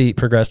society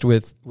progressed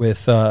with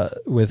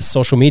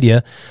social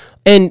media.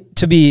 And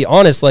to be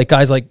honest, like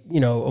guys like,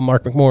 you know,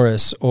 Mark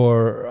McMorris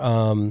or,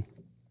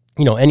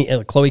 you know,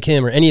 any Chloe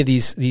Kim or any of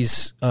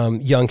these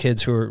young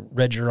kids who are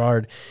Red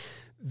Gerard,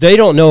 they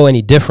don't know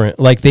any different.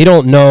 Like they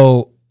don't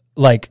know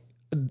like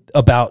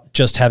about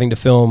just having to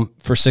film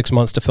for 6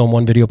 months to film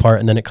one video part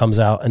and then it comes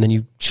out and then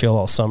you chill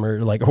all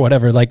summer, like, or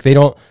whatever. Like they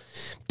don't,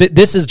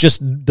 this is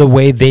just the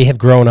way they have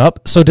grown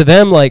up. So to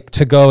them, like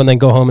to go and then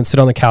go home and sit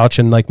on the couch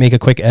and like make a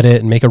quick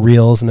edit and make a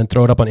reels and then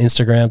throw it up on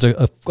Instagram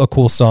to a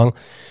cool song.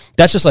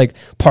 That's just like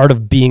part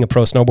of being a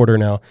pro snowboarder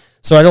now.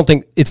 So I don't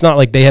think, it's not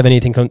like they have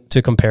anything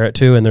to compare it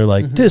to and they're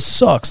like, this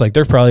sucks. Like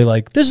they're probably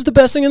like, this is the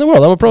best thing in the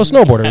world. I'm a pro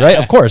snowboarder, right?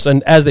 Of course.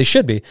 And as they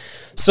should be.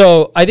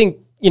 So I think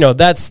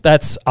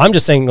that's I'm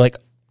just saying, like,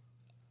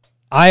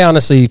 I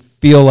honestly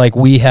feel like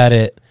we had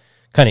it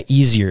kind of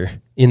easier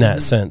in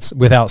that sense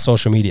without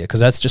social media, because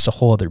that's just a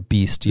whole other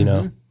beast, you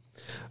know.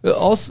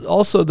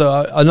 Also,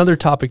 another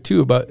topic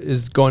too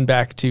is going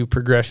back to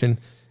progression,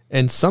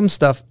 and some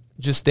stuff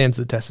just stands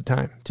the test of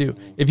time too.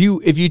 If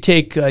you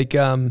take like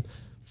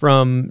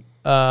from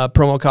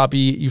promo copy,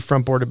 you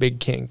front board a big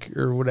kink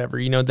or whatever,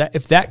 that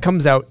if that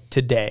comes out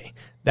today,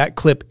 that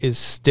clip is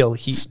still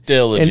heat,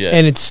 still legit,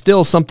 and it's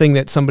still something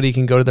that somebody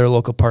can go to their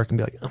local park and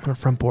be like, I'm gonna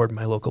front board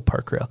my local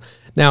park rail.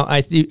 Now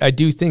I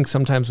do think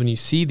sometimes when you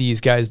see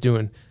these guys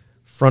doing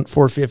front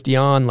 450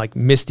 on, like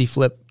Misty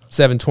flip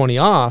 720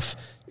 off,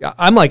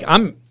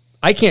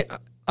 I can't.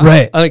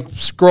 Right. I like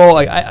scroll.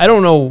 Like I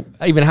don't know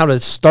even how to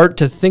start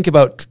to think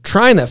about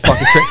trying that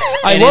fucking trick.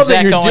 I love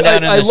that you're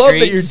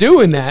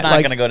doing that. It's not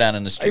going to go down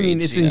in the streets. I mean,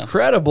 it's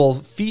incredible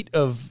feat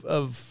of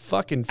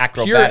fucking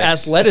acrobatics, pure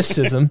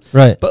athleticism.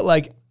 Right. But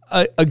like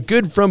a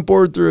good front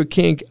board through a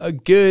kink, a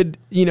good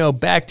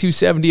back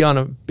 270 on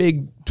a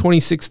big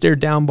 26 stair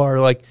down bar,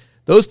 like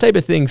those type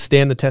of things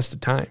stand the test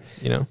of time.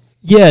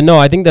 Yeah. No,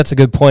 I think that's a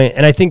good point,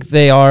 and I think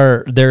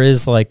there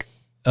is like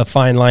a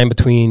fine line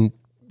between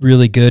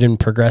really good and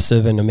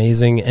progressive and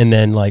amazing, and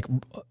then like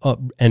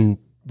and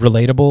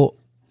relatable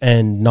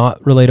and not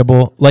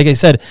relatable. Like I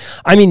said,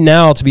 I mean,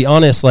 now to be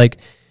honest, like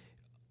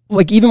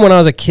even when I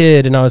was a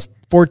kid and I was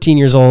 14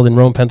 years old in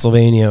Rome,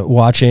 Pennsylvania,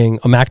 watching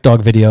a Mac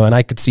Dog video, and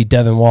I could see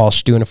Devin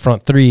Walsh doing a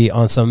front 3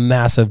 on some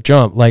massive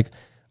jump, like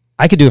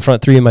I could do a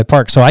front 3 in my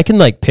park, so I can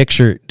like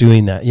picture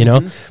doing that,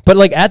 But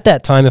like at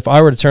that time, if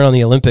I were to turn on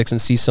the Olympics and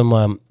see some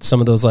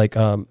of those like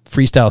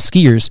freestyle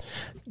skiers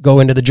go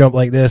into the jump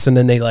like this, and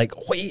then they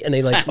like wait, and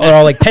they like are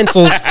all like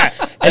pencils,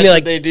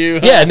 and they do,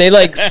 and they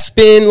like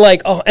spin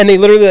like and they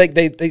literally like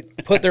they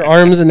put their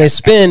arms and they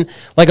spin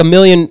like a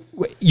million.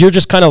 You're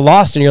just kind of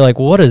lost, and you're like,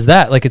 what is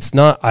that? Like, it's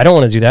not. I don't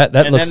want to do that.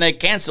 And then they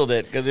canceled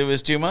it because it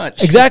was too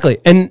much. Exactly,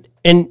 and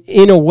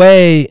in a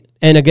way,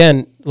 and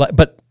again,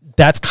 but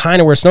that's kind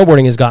of where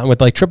snowboarding has gotten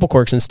with like triple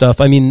corks and stuff.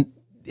 I mean,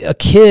 a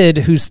kid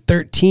who's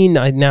 13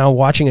 now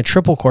watching a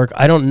triple cork,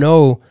 I don't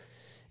know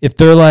if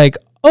they're like,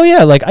 oh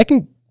yeah, like I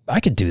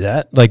could do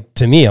that. Like,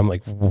 to me, I'm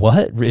like,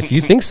 what? If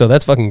you think so,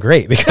 that's fucking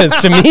great.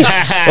 Because to me,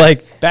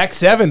 like, back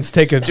sevens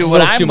take a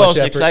what I'm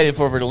most excited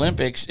for the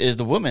Olympics is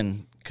the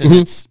women, because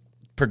it's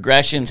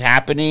progressions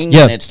happening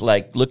and it's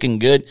like looking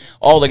good.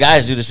 All the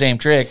guys do the same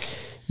trick.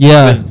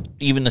 Yeah. With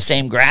even the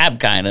same grab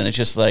kind of, and it's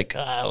just like,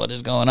 what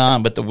is going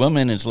on? But the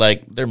women, it's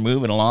like they're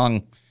moving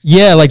along.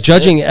 Yeah, like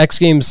judging X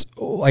Games,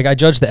 like I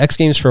judged the X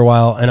Games for a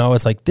while, and I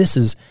was like, this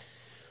is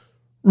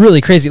really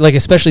crazy. Like,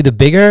 especially the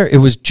bigger, it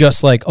was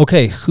just like,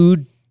 okay, who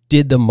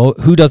does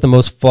the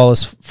most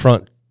flawless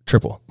front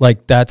triple?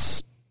 Like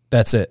that's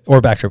it, or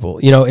back triple.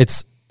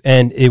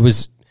 And it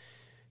was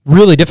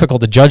really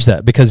difficult to judge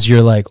that, because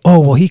you're like, oh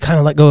well, he kind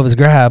of let go of his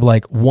grab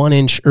like 1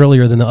 inch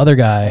earlier than the other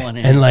guy,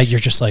 and like you're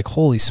just like,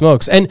 holy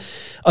smokes. And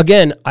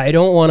again, I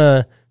don't want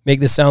to make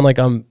this sound like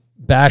I'm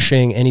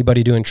bashing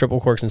anybody doing triple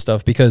corks and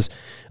stuff, because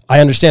I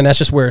understand that's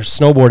just where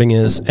snowboarding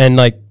is, and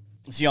like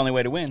it's the only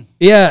way to win.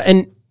 Yeah,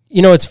 and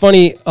it's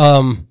funny.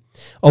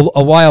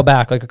 A while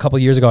back, like a couple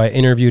of years ago, I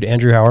interviewed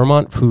Andrew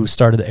Hauermont, who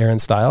started the Aaron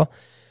Style,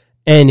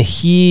 and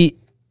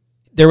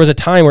there was a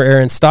time where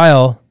Aaron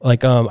Style,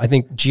 like I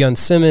think Gian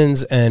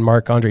Simmons and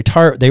Marc-Andre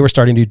Tart, they were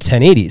starting to do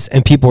 1080s,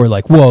 and people were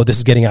like, whoa, this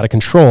is getting out of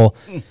control.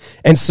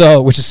 And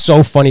so, which is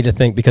so funny to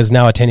think, because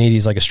now a 1080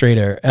 is like a straight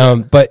air.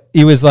 But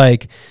it was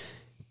like,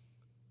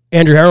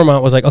 Andrew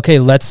Hauermont was like, okay,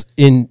 let's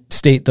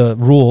instate the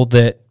rule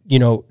that,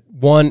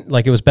 one,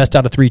 like it was best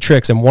out of 3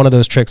 tricks, and one of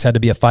those tricks had to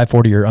be a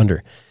 540 or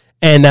under.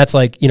 And that's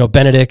like,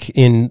 Benedict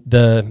in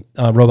the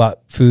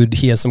Robot Food,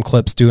 he has some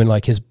clips doing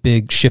like his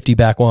big shifty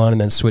back one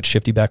and then switch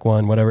shifty back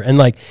one, whatever. And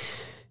like,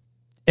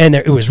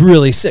 it was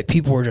really sick.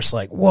 People were just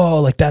like,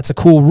 whoa, like that's a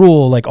cool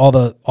rule. Like all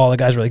the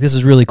guys were like, this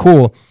is really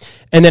cool.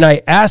 And then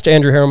I asked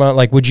Andrew Hauermont,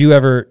 like, would you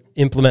ever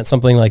implement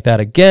something like that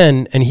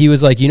again? And he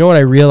was like, what I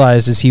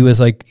realized is, he was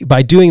like,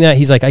 by doing that,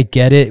 he's like, I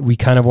get it. We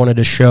kind of wanted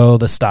to show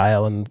the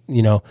style and,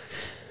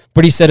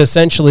 but he said,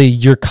 essentially,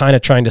 you're kind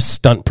of trying to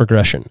stunt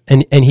progression.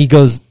 And he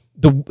goes,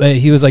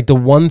 he was like, the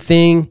one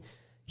thing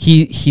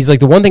he's like,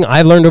 the one thing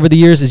I've learned over the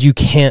years is you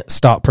can't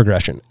stop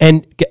progression,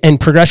 and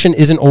progression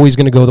isn't always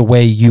going to go the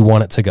way you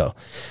want it to go.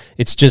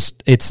 It's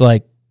just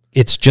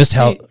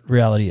how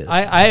reality is.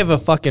 I have a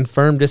fucking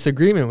firm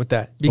disagreement with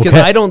that, because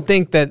I don't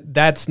think that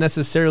that's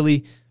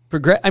necessarily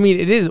progress. I mean,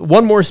 it is,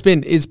 one more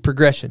spin is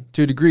progression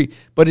to a degree,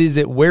 but is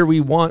it where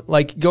we want,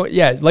 like, go?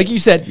 Yeah. Like you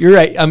said, you're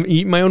right. I'm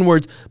eating my own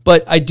words,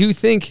 but I do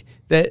think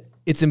that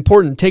it's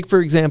important. Take, for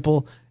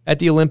example, at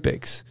the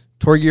Olympics,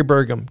 Torgeir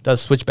Bergum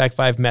does switchback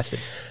 5 method.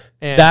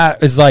 And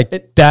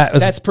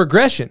that's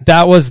progression.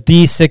 That was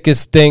the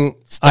sickest thing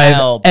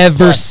I've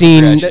ever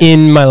seen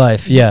in my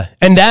life. Yeah.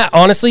 And that,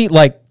 honestly,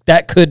 like,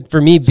 that could,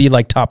 for me, be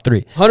like top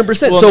 3.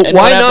 100%. Well, so why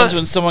what happens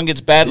when someone gets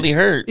badly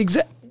hurt?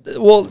 Exactly.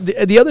 Well,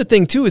 the other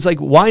thing too is like,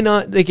 why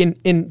not? You can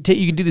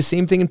do the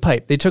same thing in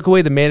pipe. They took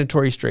away the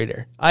mandatory straight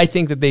air. I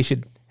think that they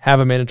should have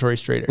a mandatory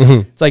straight air.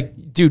 Mm-hmm. It's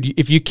like, dude,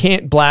 if you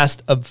can't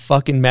blast a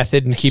fucking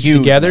method and keep it Huge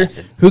together,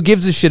 method. who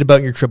gives a shit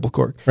about your triple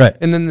cork? Right.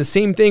 And then the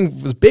same thing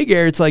with big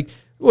air. It's like,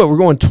 well, we're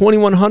going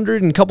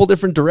 2100 in a couple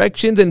different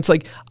directions, and it's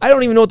like I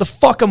don't even know what the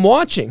fuck I'm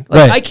watching. Like,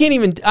 Right. I can't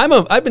even.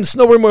 I've been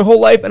snowboarding my whole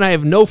life, and I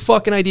have no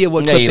fucking idea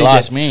what. Yeah, clip you they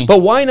lost did. me. But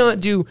why not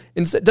do?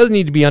 Instead, it doesn't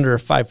need to be under a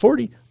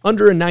 540,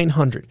 under a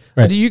 900.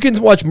 Right. You can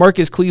watch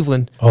Marcus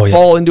Cleveland Oh, yeah.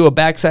 fall into a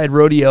backside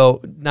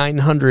rodeo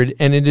 900,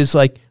 and it is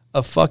like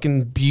a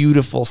fucking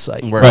beautiful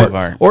sight. Work of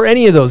art. Or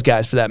any of those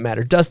guys for that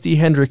matter, Dusty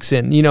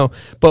Hendrickson, you know.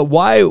 But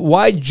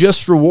why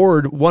just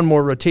reward one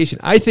more rotation?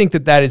 I think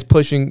that is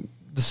pushing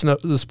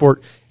the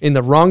sport in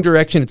the wrong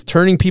direction. It's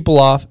turning people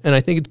off, and I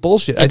think it's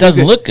bullshit. It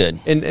doesn't look good.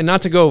 And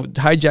not to go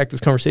hijack this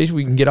conversation,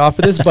 we can get off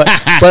of this, but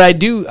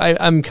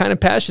I'm kind of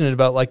passionate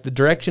about like the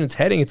direction it's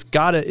heading. It's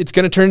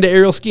gonna turn into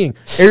aerial skiing.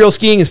 Aerial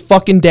skiing is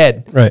fucking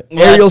dead. Right.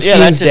 Aerial skiing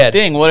that's is the dead.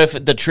 thing. What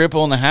if the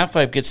triple and the half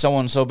pipe gets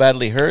someone so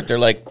badly hurt, they're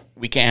like,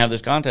 we can't have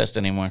this contest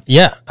anymore.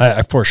 Yeah,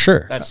 I for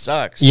sure. That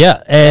sucks.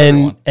 Yeah,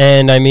 Everyone.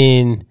 and I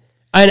mean,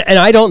 and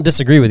I don't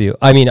disagree with you.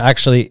 I mean,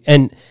 actually,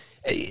 and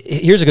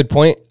here's a good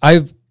point.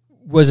 I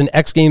was an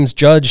X Games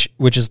judge,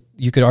 which is,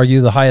 you could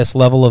argue, the highest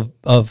level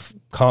of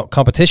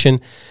competition,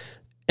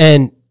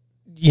 and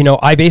you know,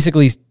 I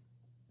basically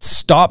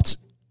stopped.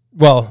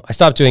 Well, I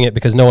stopped doing it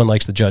because no one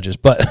likes the judges,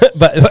 but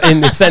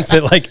in the sense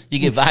that like You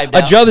get vibed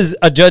a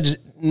out. judge.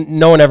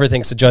 No one ever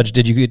thinks the judge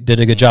did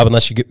a good job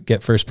unless you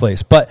get first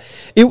place. But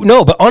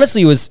but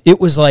honestly, it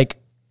was like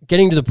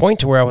getting to the point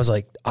to where I was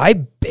like, I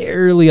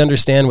barely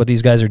understand what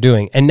these guys are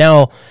doing. And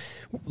now,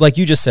 like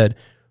you just said,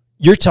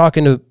 you're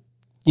talking to,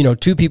 you know,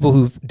 two people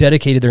who've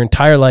dedicated their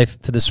entire life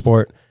to this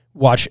sport,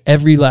 watch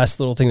every last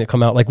little thing that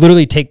come out, like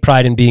literally take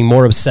pride in being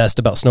more obsessed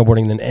about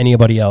snowboarding than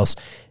anybody else.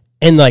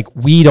 And like,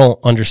 we don't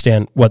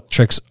understand what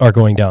tricks are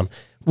going down.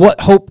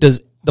 What hope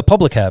does the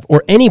public have,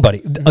 or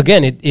anybody?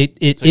 Again, it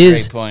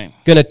is great point.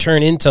 going to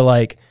turn into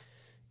like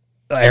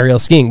aerial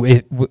skiing,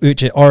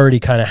 which it already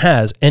kind of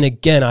has. And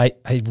again, I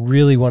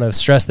really want to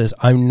stress this.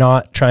 I'm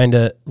not trying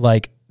to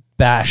like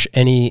bash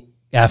any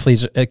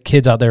athletes,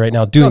 kids out there right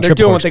now doing No, they're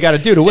triple doing what corks. they got to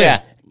do to win.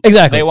 Yeah.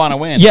 Exactly. They want to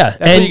win. Yeah. That's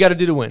what you got to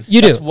do to win.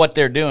 You That's do. what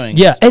they're doing.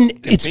 Yeah. is And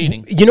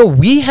competing. it's, you know,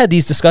 we had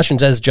these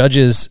discussions as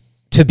judges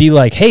to be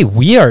like, hey,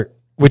 we are,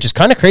 which is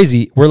kind of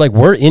crazy.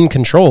 We're in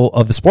control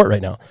of the sport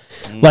right now.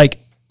 Like,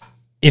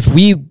 if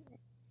we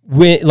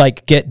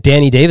get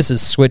Danny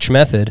Davis's switch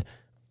method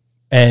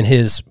and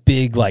his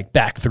big like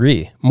back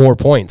three more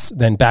points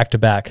than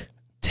back-to-back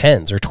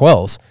 10s or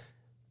 12s,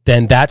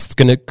 then that's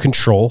going to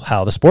control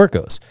how the sport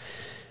goes.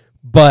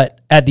 But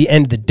at the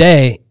end of the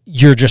day,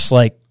 you're just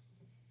like,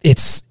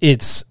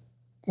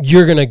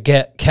 you're going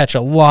to catch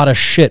a lot of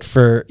shit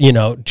for, you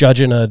know,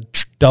 judging a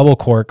double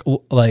cork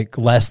like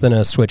less than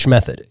a switch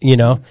method, you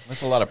know?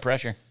 That's a lot of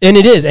pressure. And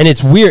it is, and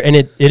it's weird, and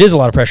it is a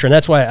lot of pressure, and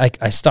that's why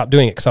I stopped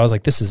doing it, because I was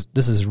like, this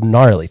is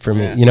gnarly for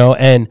me, you know.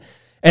 And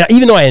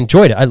even though I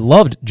enjoyed it, I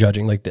loved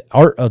judging, like the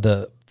art of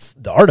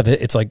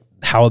it. It's like,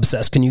 how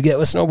obsessed can you get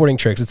with snowboarding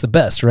tricks? It's the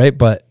best, right?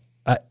 But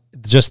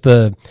just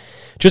the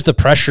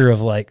pressure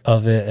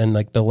of it and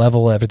like the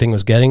level everything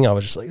was getting, I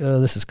was just like,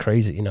 oh, this is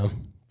crazy, you know.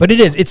 But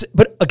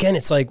but again,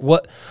 it's like,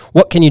 what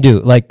can you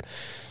do? Like,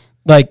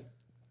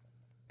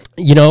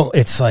 you know,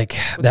 it's like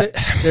that.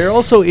 There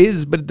also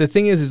is, but the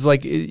thing is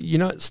like, you're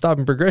not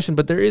stopping progression,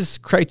 but there is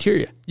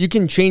criteria. You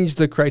can change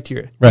the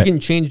criteria. Right. You can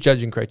change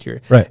judging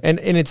criteria. Right. And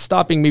it's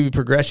stopping maybe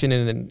progression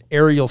in an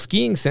aerial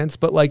skiing sense,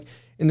 but like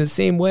in the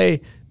same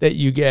way that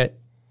you get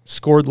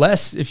scored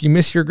less if you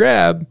miss your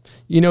grab,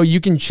 you know,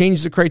 you can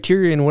change the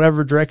criteria in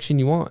whatever direction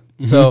you want.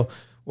 Mm-hmm. So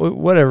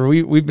whatever,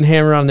 we've been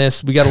hammering on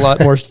this. We got a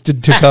lot more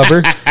to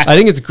cover. I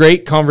think it's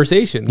great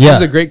conversation. Yeah. This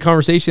is a great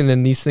conversation,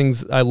 and these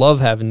things, I love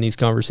having these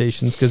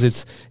conversations because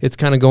it's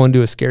kind of going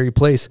to a scary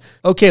place.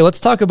 Okay, let's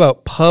talk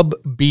about pub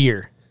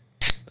beer.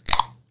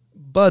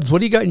 Buds, what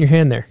do you got in your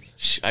hand there?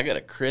 I got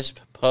a crisp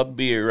pub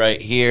beer right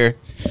here.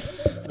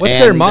 What's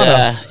their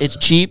motto? It's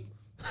cheap,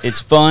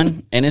 it's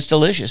fun, and it's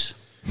delicious.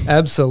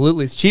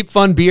 Absolutely. It's cheap,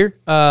 fun beer.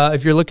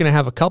 If you're looking to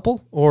have a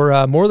couple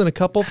or more than a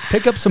couple,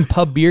 pick up some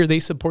pub beer. They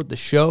support the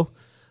show.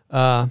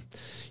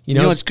 You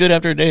know what's good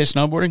after a day of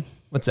snowboarding?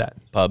 What's that?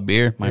 Pub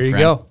beer, my There you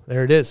friend. go.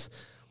 There it is.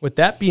 With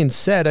that being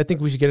said, I think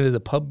we should get into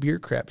the pub beer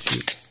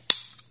crapshoot.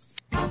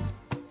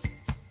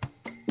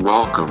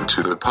 Welcome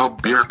to the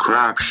Pub Beer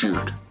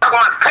Crapshoot.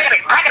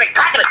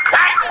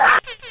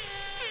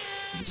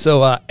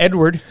 So,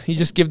 Edward, you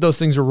just give those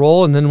things a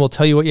roll, and then we'll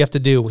tell you what you have to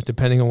do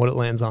depending on what it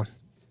lands on.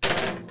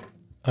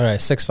 All right,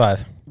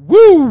 6-5.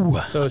 Woo!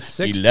 So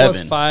 6 11.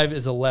 plus 5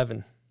 is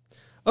 11.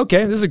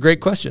 Okay, this is a great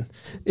question.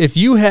 If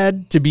you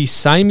had to be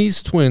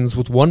Siamese twins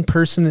with one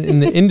person in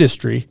the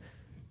industry,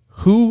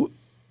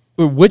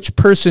 which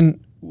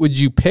person would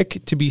you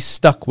pick to be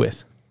stuck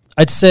with?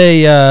 I'd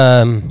say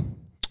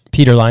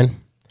Peter Line.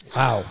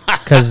 Wow.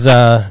 Because,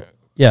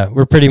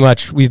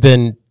 we've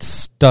been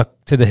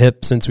stuck to the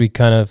hip since we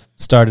kind of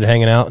started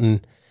hanging out,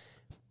 and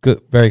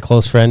very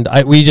close friend.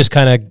 We just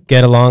kind of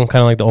get along,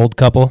 kind of like the old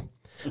couple.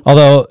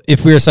 Although,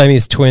 if we were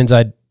Siamese twins,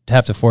 I'd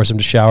have to force him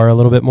to shower a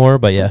little bit more,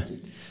 but yeah.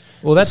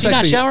 Well, that's Does he not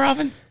actually shower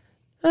often?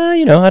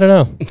 I don't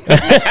know.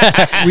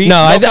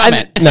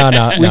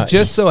 No. We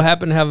just so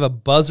happen to have a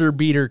buzzer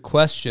beater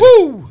question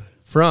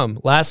from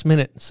last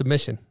minute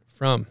submission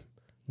from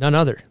none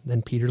other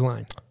than Peter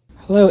Line.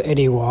 Hello,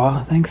 Eddie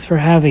Waugh. Thanks for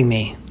having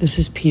me. This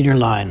is Peter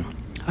Line.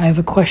 I have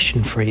a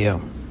question for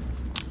you.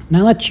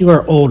 Now that you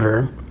are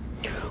older,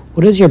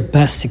 what is your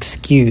best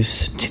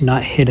excuse to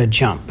not hit a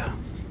jump?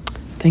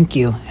 Thank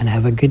you, and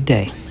have a good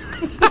day.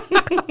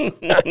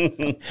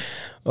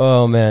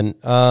 Oh, man.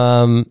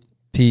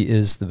 Pete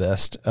is the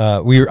best. I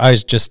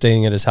was just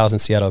staying at his house in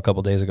Seattle a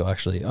couple days ago,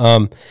 actually.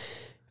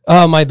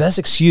 My best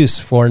excuse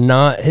for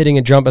not hitting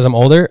a jump as I'm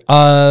older,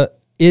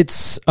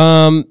 it's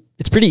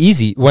pretty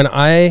easy. When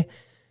I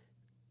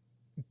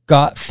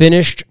got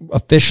finished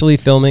officially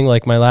filming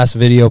like my last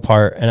video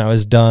part and I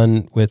was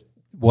done with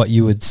what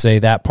you would say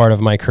that part of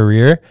my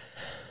career,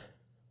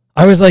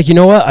 I was like, you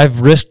know what?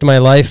 I've risked my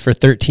life for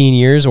 13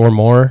 years or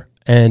more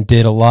and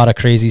did a lot of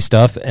crazy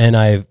stuff, and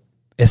I've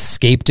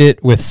escaped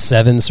it with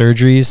 7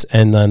 surgeries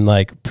and then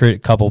like a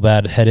couple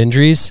bad head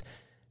injuries.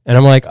 And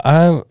I'm like,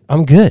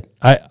 I'm good.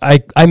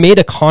 I made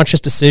a conscious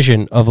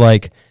decision of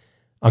like,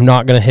 I'm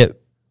not going to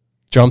hit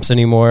jumps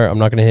anymore. I'm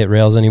not going to hit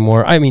rails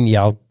anymore. I mean,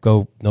 yeah, I'll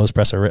go nose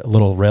press a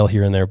little rail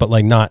here and there, but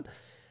like not,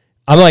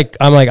 I'm like,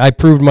 I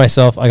proved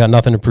myself. I got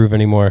nothing to prove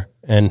anymore.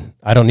 And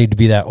I don't need to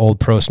be that old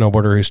pro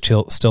snowboarder who's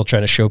still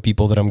trying to show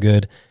people that I'm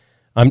good.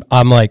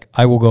 I'm like,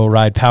 I will go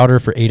ride powder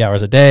for 8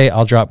 hours a day.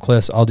 I'll drop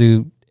cliffs. I'll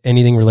do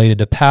anything related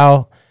to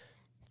POW,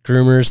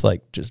 groomers,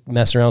 like just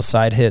mess around,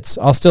 side hits.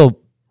 I'll still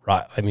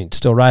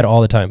ride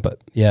all the time.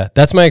 But yeah,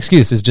 that's my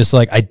excuse, is just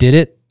like, I did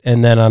it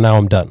and then now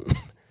I'm done.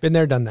 Been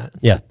there, done that.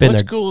 Yeah,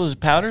 What's cool is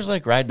powder's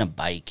like riding a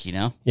bike, you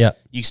know? Yeah.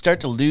 You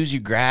start to lose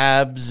your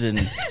grabs and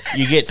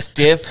you get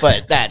stiff,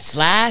 but that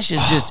slash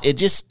is it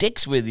just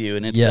sticks with you,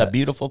 and it's a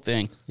beautiful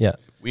thing. Yeah.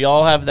 We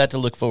all have that to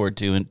look forward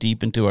to and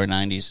deep into our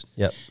 90s.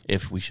 Yep.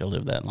 If we shall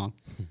live that long.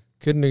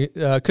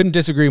 Couldn't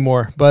disagree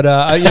more, but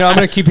I'm going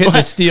to keep hitting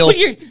the steel. Well,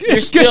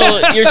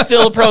 you're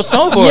still a pro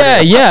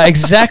snowboarder. Yeah,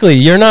 exactly.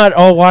 You're not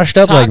all washed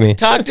up like me.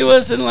 Talk to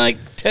us in like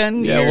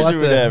 10 years or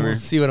whatever. We'll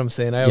see what I'm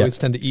saying. I always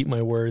tend to eat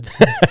my words.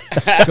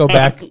 Go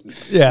back.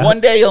 Yeah.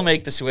 One day you'll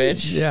make the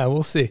switch. Yeah,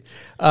 we'll see.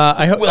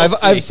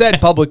 I've said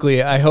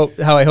publicly, I hope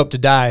to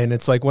die, and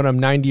it's like when I'm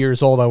 90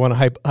 years old, I want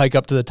to hike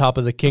up to the top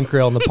of the kink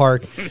rail in the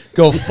park,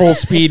 go full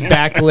speed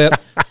backflip,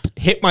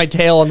 hit my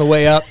tail on the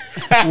way up,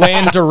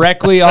 land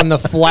directly on the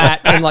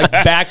flat, and like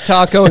back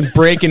taco and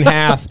break in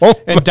half,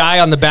 and die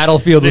on the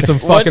battlefield with some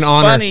fucking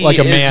honor, like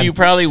a man. You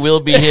probably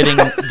will be hitting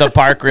the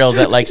park rails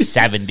at like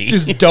 70.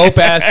 Just dope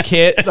ass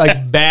kit,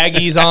 like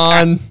baggies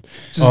on.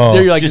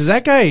 You're like,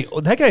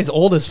 that guy's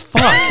old as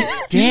fuck.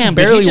 Damn,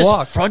 barely did he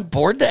walk. just front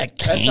board that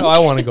kink? That's how I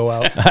want to go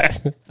out.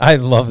 I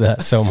love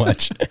that so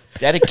much.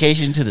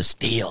 Dedication to the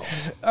steel.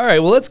 All right,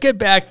 well, let's get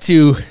back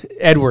to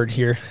Edward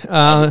here.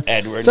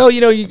 Edward. So,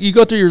 you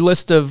go through your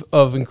list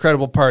of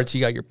incredible parts.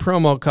 You got your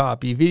promo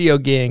copy, video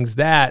gangs,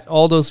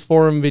 all those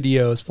forum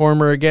videos,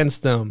 Former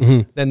Against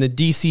Them, then the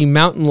DC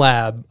Mountain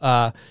Lab,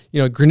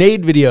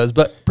 grenade videos.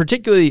 But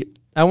particularly,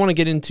 I want to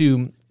get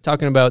into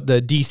talking about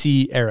the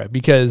DC era,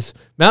 because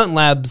Mountain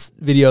Lab's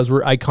videos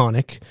were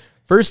iconic.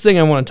 First thing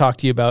I want to talk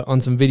to you about on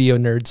some video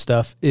nerd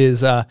stuff is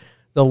the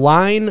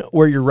line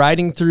where you're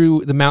riding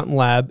through the Mountain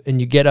Lab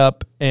and you get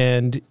up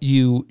and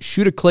you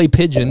shoot a clay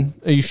pigeon.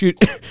 You shoot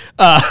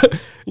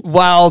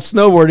while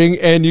snowboarding,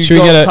 and you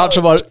go top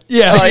to bottom.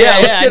 Yeah,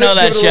 I know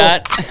that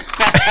shot.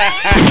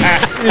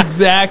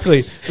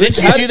 Exactly.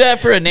 Didn't you do that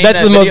for a name?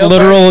 That's the most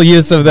literal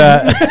use of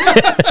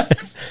that.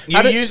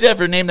 You used that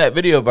for name that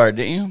video bar,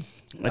 didn't you?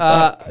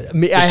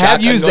 I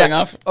have used that.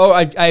 Off? Oh,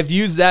 I've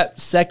used that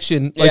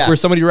section, where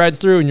somebody rides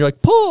through and you're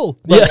like, pull.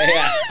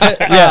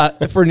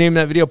 For name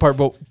that video part.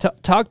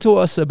 But talk to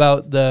us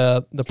about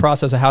the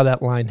process of how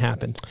that line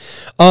happened.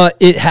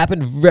 It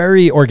happened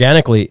very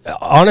organically.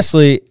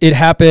 Honestly, it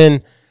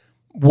happened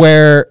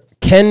where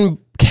Ken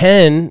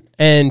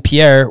and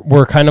Pierre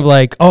were kind of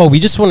like, oh, we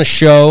just want to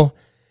show,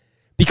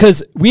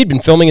 because we had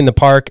been filming in the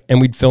park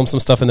and we'd filmed some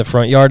stuff in the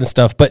front yard and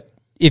stuff, but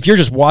if you're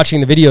just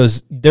watching the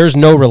videos, there's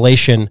no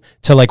relation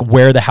to like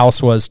where the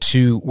house was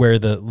to where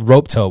the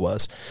rope tow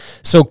was.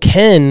 So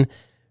Ken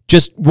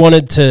just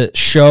wanted to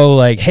show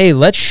like, hey,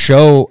 let's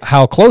show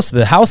how close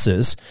the house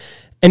is.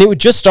 And it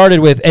just started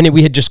with,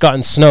 we had just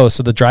gotten snow,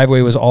 so the driveway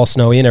was all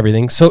snowy and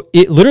everything. So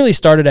it literally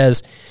started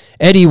as,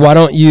 Eddie, why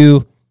don't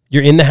you're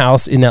in the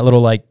house in that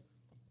little like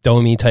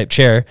domey type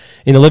chair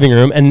in the living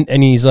room.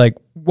 And he's like,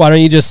 why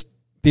don't you just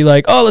be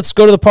like, oh, let's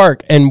go to the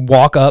park, and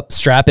walk up,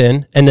 strap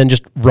in, and then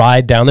just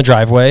ride down the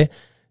driveway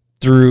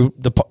through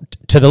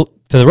to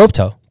the rope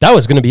tow. That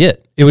was going to be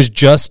it. It was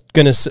just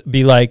going to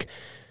be like,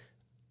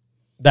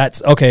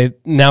 that's okay.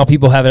 Now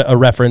people have a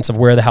reference of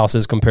where the house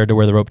is compared to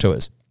where the rope tow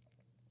is.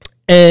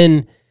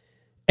 And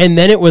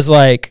then it was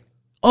like,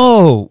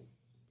 oh,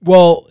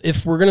 well,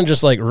 if we're going to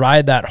just like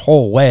ride that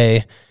whole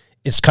way,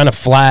 it's kind of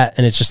flat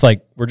and it's just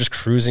like, we're just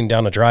cruising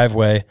down a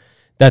driveway.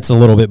 That's a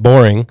little bit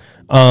boring.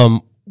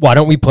 Why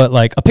don't we put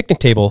like a picnic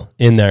table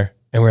in there?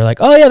 And we're like,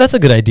 oh yeah, that's a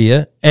good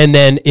idea. And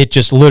then it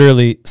just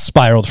literally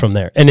spiraled from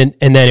there. And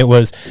then it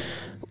was,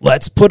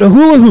 let's put a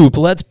hula hoop,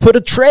 let's put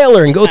a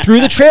trailer and go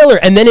through the trailer.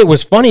 And then it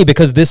was funny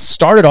because this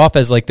started off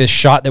as like this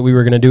shot that we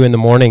were going to do in the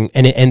morning,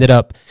 and it ended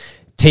up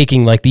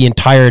taking like the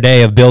entire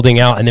day of building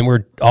out. And then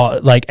we're all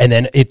like, and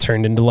then it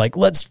turned into like,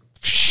 let's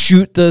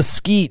shoot the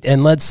skeet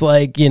and let's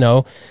like, you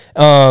know,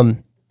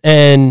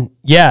 and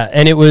yeah,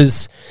 and it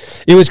was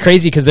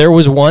crazy because there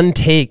was one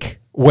take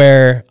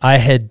where I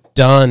had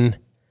done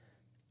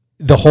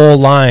the whole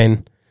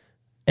line,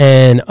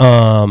 and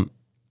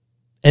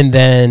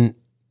then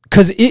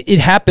because it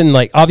happened,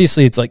 like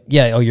obviously it's like,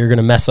 yeah, oh, you're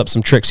gonna mess up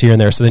some tricks here and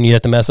there, so then you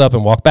have to mess up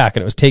and walk back,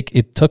 and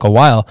it took a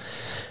while.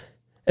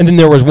 And then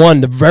there was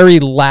the very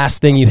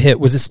last thing you hit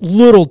was this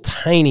little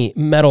tiny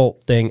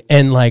metal thing,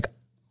 and like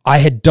I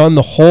had done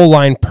the whole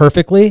line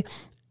perfectly,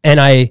 and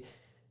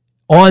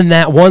on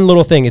that one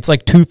little thing, it's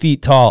like 2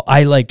 feet tall,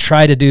 I like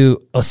try to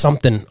do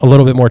something a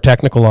little bit more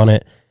technical on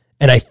it,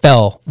 and I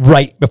fell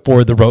right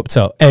before the rope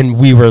tow, and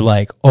we were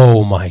like,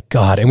 oh my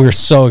God, and we were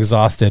so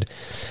exhausted.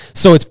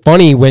 So it's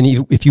funny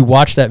if you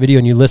watch that video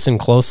and you listen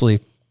closely,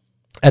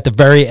 at the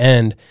very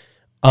end,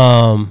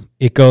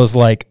 it goes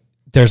like,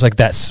 there's like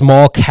that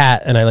small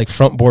cat, and I like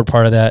front board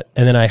part of that,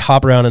 and then I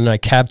hop around and I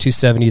cab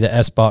 270 the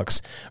S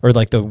box, or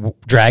like the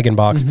Dragon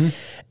box. Mm-hmm.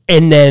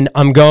 And then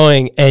I'm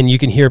going, and you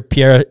can hear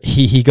Pierre,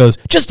 he goes,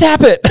 just tap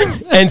it.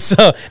 And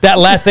so that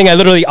last thing, I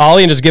literally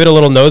ollie and just give it a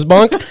little nose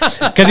bunk,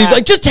 because he's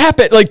like, just tap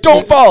it, like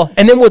don't fall.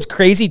 And then what's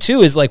crazy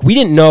too is like, we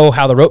didn't know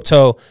how the rope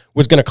tow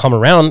was going to come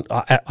around,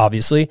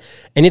 obviously.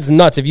 And it's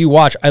nuts. If you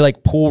watch, I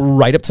like pull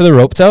right up to the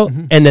rope tow,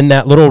 and then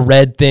that little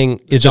red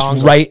thing is just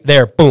right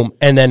there, boom,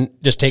 and then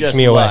just takes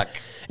me away.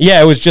 Yeah,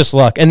 it was just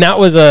luck. And that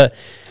was and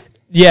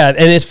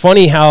it's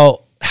funny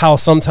how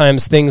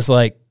sometimes things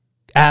like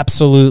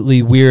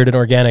absolutely weird and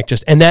organic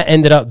and that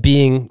ended up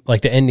being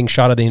like the ending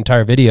shot of the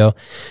entire video.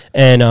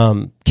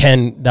 And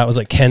Ken, that was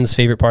like Ken's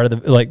favorite part of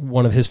the, like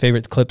one of his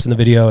favorite clips in the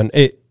video, and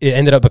it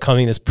ended up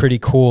becoming this pretty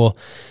cool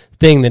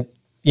thing that,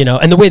 you know,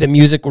 and the way the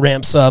music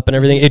ramps up and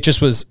everything, it just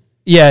was,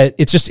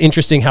 it's just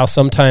interesting how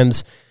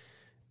sometimes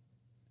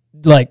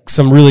like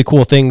some really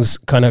cool things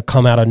kind of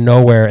come out of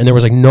nowhere, and there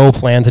was like no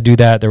plan to do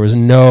that, there was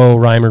no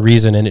rhyme or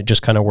reason, and it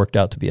just kind of worked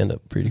out to end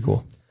up pretty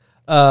cool.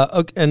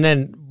 Okay, and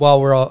then while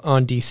we're all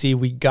on DC,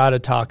 we got to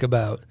talk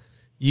about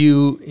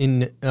you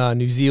in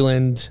New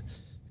Zealand,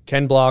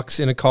 Ken Blocks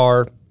in a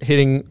car,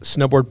 hitting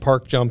snowboard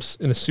park jumps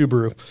in a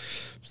Subaru.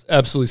 It's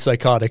absolutely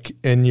psychotic.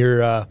 And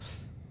you're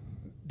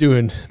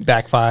doing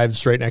back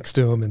fives right next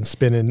to him and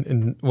spinning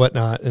and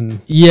whatnot.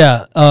 And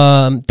yeah,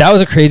 that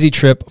was a crazy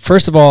trip.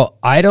 First of all,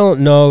 I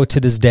don't know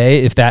to this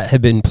day if that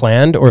had been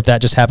planned or if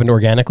that just happened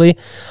organically.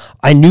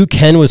 I knew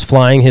Ken was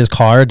flying his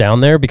car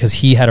down there because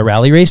he had a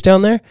rally race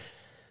down there.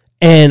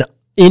 And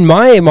in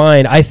my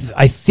mind, I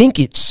think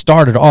it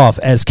started off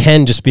as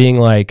Ken just being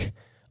like,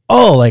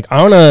 oh, like,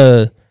 why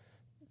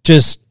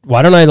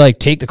don't I like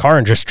take the car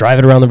and just drive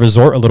it around the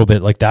resort a little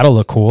bit? Like, that'll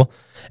look cool.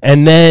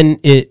 And then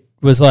it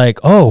was like,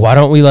 oh, why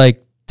don't we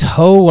like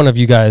tow one of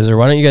you guys, or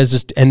why don't you guys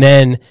just, and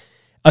then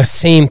a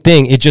same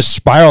thing. It just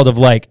spiraled of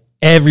like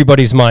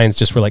everybody's minds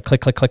just were like,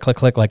 click, click, click, click,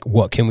 click. Like,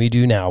 what can we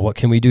do now? What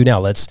can we do now?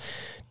 Let's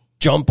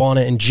jump on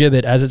it and jib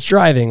it as it's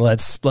driving.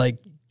 Let's like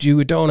do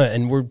a donut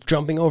and we're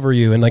jumping over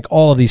you, and like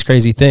all of these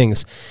crazy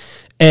things.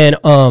 And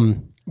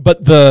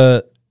but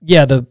the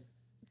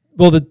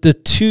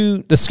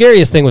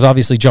scariest thing was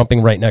obviously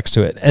jumping right next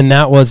to it, and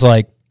that was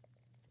like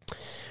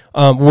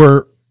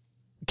where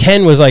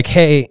Ken was like,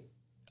 hey,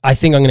 I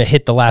think I'm going to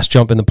hit the last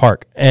jump in the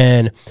park.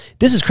 And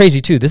this is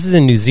crazy too. This is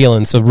in New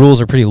Zealand, so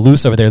rules are pretty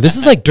loose over there. This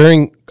is like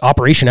during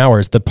operation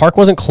hours. The park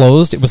wasn't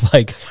closed. It was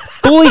like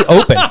fully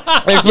open.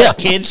 There's like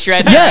kids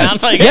shredding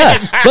around.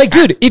 Like, like,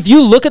 dude, if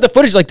you look at the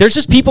footage, like there's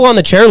just people on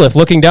the chairlift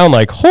looking down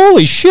like,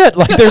 holy shit,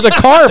 like there's a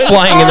car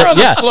flying in there.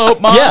 The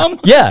slope, Mom.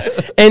 Yeah.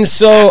 And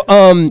so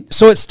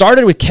so it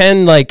started with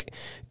Ken like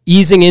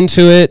easing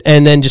into it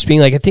and then just being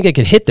like, I think I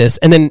could hit this.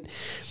 And then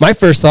my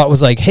first thought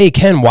was like, hey,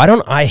 Ken, why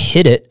don't I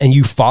hit it and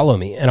you follow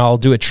me, and I'll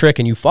do a trick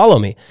and you follow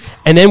me.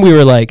 And then we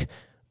were like,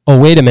 oh,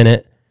 wait a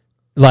minute.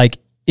 Like,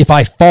 if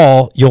I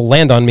fall, you'll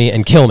land on me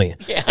and kill me.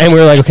 Yeah. And we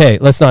were like, okay,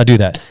 let's not do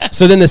that.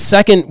 So then the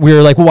second we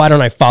were like, well, why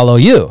don't I follow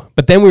you?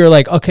 But then we were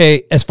like,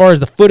 okay, as far as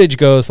the footage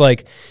goes,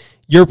 like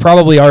you're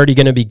probably already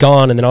going to be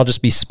gone, and then I'll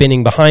just be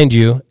spinning behind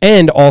you.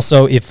 And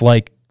also if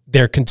like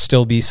there could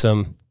still be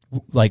some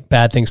like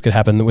bad things could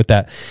happen with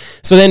that.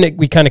 So then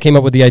we kind of came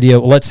up with the idea,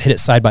 well, let's hit it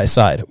side by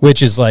side,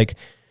 which is like,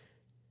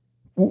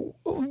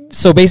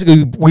 so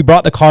basically we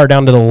brought the car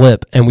down to the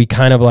lip, and we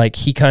kind of like,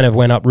 he kind of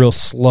went up real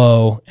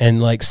slow and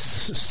like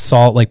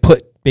saw, like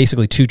put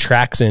basically two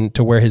tracks in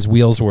to where his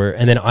wheels were.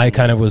 And then I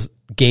kind of was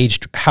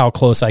gauged how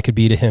close I could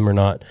be to him or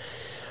not.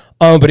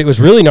 But it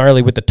was really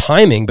gnarly with the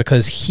timing,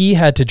 because he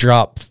had to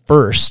drop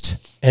first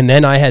and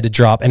then I had to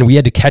drop, and we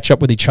had to catch up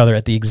with each other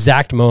at the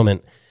exact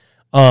moment.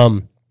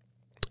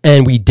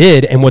 And we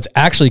did. And what's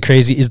actually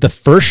crazy is the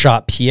first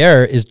shot,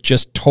 Pierre is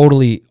just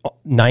totally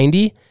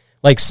 90,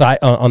 like side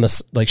on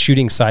the like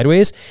shooting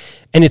sideways,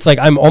 and it's like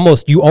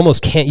you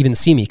almost can't even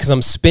see me because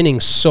I'm spinning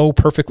so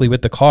perfectly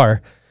with the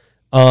car.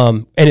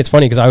 And it's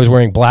funny because I was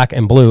wearing black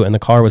and blue and the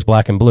car was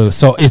black and blue.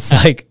 So it's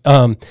like,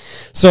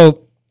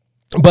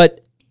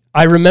 but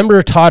I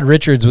remember Todd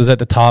Richards was at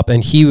the top,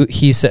 and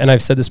he said, and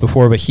I've said this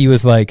before, but he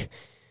was like,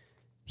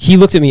 he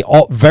looked at me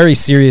all very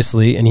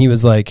seriously and he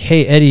was like,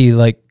 "Hey, Eddie,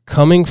 like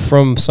coming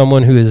from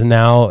someone who is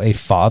now a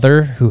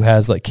father who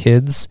has like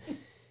kids,"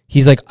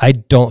 he's like, "I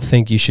don't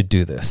think you should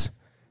do this."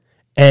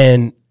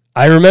 And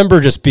I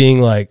remember just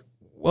being like,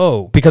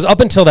 whoa, because up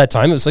until that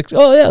time, it was like,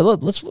 oh yeah,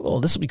 this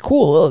will be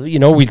cool. You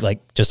know, we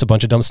like just a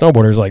bunch of dumb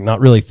snowboarders, like not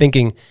really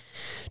thinking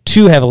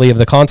too heavily of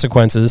the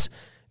consequences.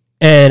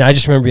 And I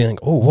just remember being like,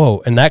 oh,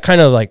 whoa. And that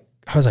kind of like,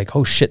 I was like,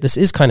 oh shit, this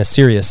is kind of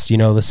serious. You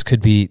know,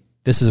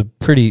 this is a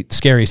pretty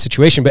scary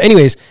situation. But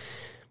anyways,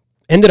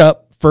 ended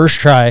up first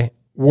try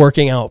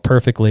working out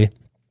perfectly.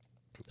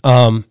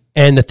 And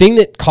the thing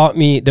that caught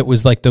me that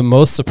was like the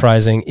most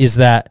surprising is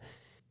that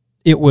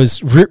it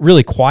was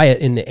really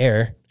quiet in the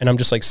air, and I'm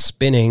just like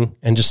spinning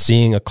and just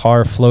seeing a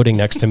car floating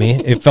next to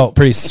me. It felt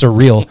pretty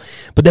surreal.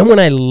 But then when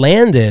I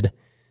landed,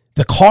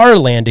 the car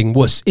landing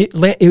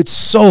it's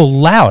so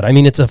loud. I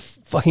mean, it's a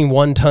fucking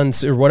 1 ton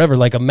or whatever,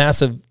 like a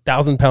massive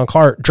 1,000-pound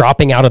car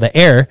dropping out of the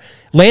air,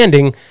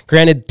 landing,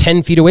 granted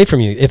 10 feet away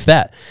from you, if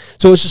that.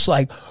 So it's just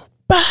like,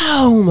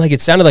 boom, like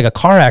it sounded like a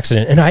car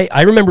accident. And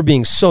I remember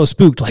being so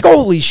spooked, like,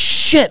 holy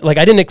shit. Like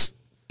I didn't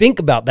think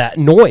about that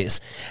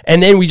noise.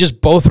 And then we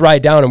just both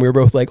ride down and we were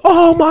both like,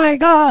 oh my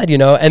God, you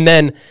know? And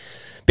then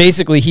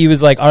basically he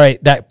was like, all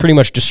right, that pretty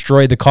much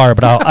destroyed the car.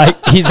 But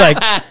he's like,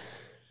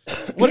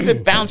 what if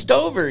it bounced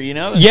over, you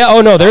know? Yeah,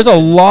 oh no, there's a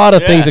lot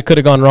of things that could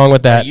have gone wrong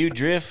with that. Or you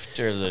drift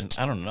or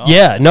I don't know.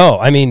 Yeah, no,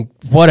 I mean,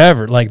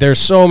 whatever. Like there's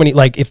so many,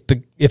 like if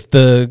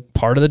the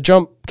part of the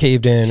jump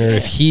caved in, or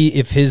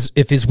if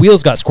his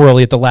wheels got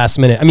squirrely at the last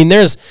minute. I mean,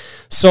 there's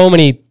so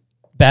many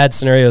bad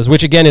scenarios,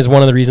 which again is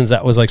one of the reasons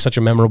that was like such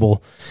a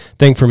memorable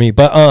thing for me.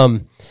 But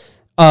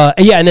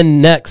yeah, and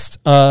then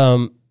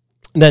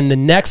the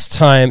next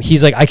time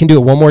he's like, I can do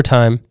it one more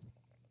time.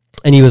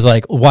 And he was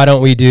like, why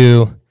don't we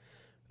do,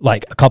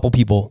 like, a couple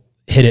people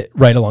hit it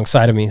right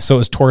alongside of me. So it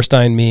was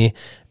Torstein, me,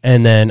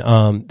 and then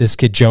this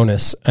kid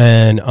Jonas,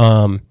 and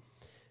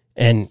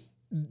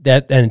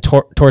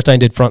Torstein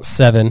did front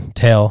 7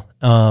 tail,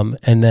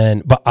 and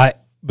then but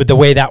the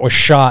way that was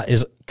shot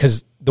is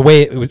because the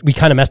way we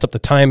kind of messed up the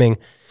timing.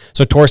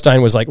 So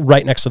Torstein was like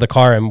right next to the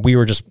car, and we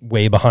were just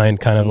way behind,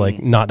 kind of like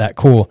not that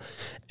cool.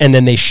 And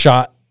then they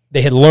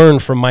had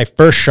learned from my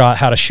first shot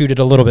how to shoot it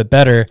a little bit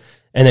better.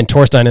 And then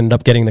Torstein ended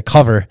up getting the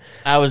cover.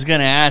 I was going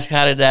to ask,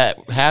 how did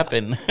that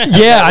happen?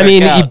 Yeah, I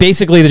mean, he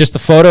basically just the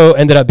photo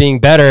ended up being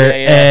better.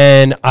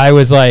 Yeah. And I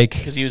was like...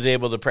 Because he was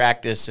able to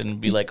practice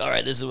and be like, all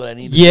right, this is what I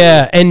need to do.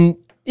 Yeah, and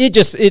it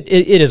just, it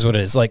is what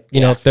it is. Like,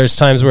 you know, there's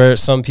times where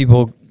some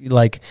people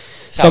like...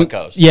 how it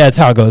goes. Yeah, it's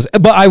how it goes.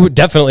 But I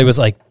definitely was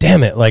like,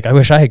 damn it, like, I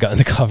wish I had gotten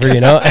the cover,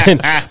 you know?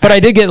 But I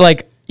did get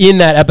like... In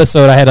that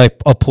episode, I had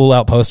like a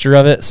pull-out poster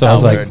of it, so I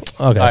was like,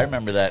 "Okay, I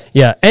remember that."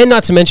 Yeah, and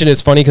not to mention,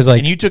 it's funny because like,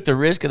 and you took the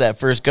risk of that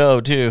first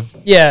go too.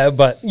 Yeah,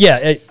 but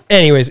yeah.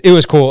 Anyways, it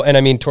was cool, and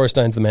I mean,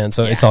 Torstein's the man,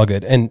 so it's all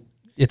good. And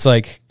it's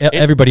like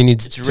everybody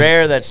needs. It's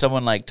rare that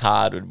someone like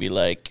Todd would be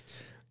like,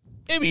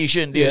 maybe you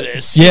shouldn't do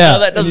this. Yeah, you know,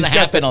 that doesn't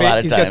happen a lot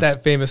of times. He's got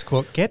that famous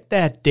quote: "Get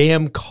that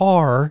damn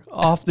car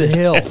off the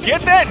hill."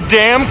 Get that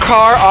damn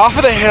car off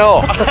of the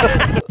hill.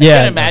 Yeah, I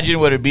can't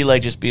imagine what it'd be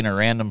like just being a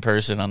random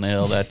person on the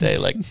hill that day.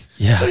 Like,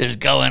 what is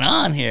going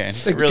on here?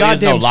 The really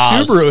goddamn is no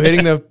laws. Subaru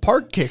hitting the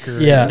park kicker.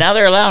 Yeah, now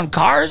they're allowing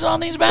cars on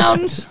these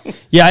mountains.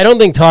 Yeah, I don't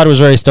think Todd was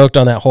very stoked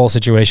on that whole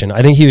situation.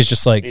 I think he was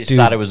just like, he just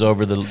thought it was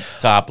over the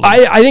top.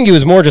 I think he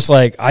was more just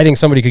like, I think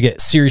somebody could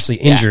get seriously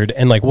injured,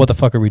 and like, what the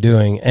fuck are we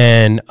doing?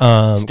 And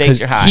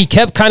stakes are high. He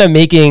kept kind of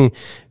making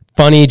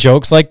funny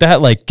jokes like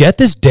that, like, get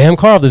this damn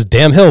car off this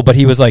damn hill, but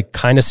he was like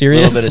kind of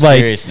serious. A little bit of like,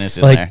 seriousness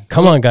in like, there.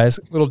 Come on, guys.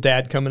 Little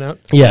dad coming out.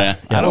 Yeah.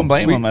 I don't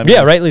blame him.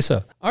 Yeah, rightly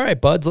so. All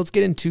right, buds, let's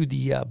get into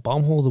the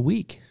bomb hole of the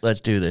week. Let's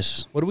do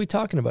this. What are we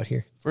talking about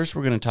here? First,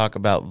 we're going to talk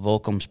about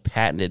Volcom's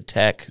patented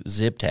tech,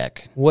 Zip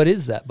Tech. What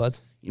is that,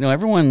 buds? You know,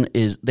 everyone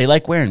they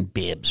like wearing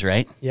bibs,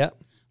 right? Yeah.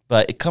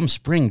 But it comes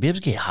spring, bibs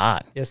get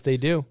hot. Yes, they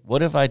do.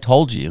 What if I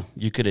told you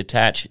could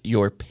attach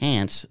your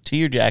pants to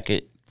your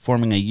jacket,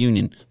 forming a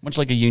union, much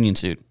like a union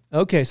suit?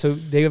 Okay, so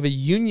they have a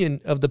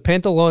union of the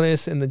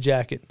pantalones and the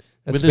jacket.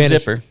 That's with Spanish. a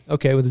zipper.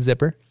 Okay, with a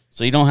zipper.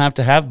 So you don't have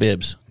to have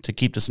bibs to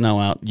keep the snow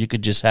out. You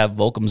could just have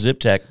Volcom Zip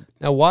Tech.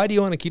 Now, why do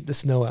you want to keep the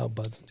snow out,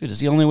 buds? Dude, it's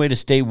the only way to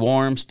stay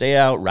warm, stay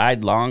out,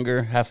 ride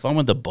longer, have fun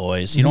with the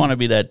boys. You don't want to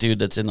be that dude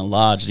that's in the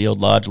lodge, the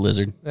old lodge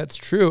lizard. That's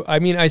true. I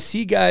mean, I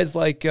see guys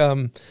like,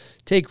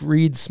 take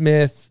Reed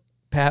Smith,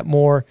 Pat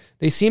Moore.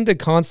 They seem to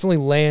constantly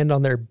land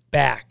on their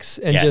backs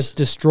and just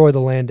destroy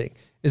the landing.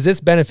 Is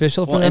this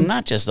beneficial for them? And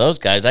not just those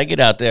guys. I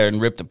get out there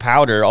and rip the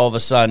powder. All of a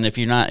sudden, if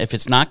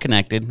it's not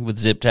connected with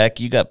Zip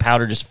Tech, you got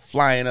powder just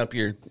flying up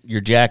your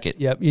jacket.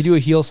 Yep. You do a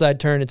heel side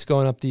turn, it's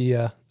going up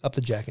the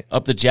jacket.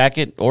 Up the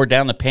jacket or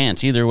down the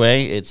pants. Either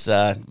way, it's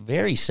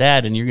very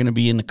sad, and you're going to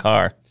be in the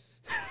car.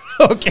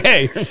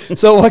 Okay.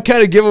 So what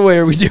kind of giveaway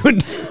are we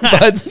doing,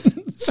 buds?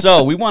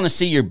 So we want to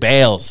see your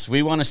bales.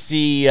 We want to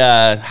see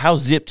how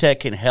Zip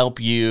Tech can help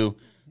you.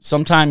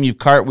 Sometime you've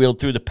cartwheeled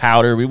through the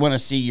powder. We want to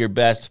see your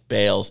best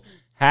bales.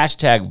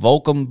 Hashtag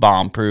Volcom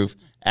Bombproof,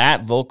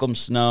 at Volcom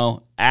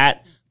Snow,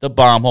 at the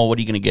Bomb Hole. What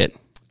are you going to get?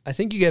 I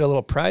think you get a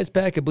little prize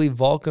pack. I believe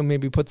Volcom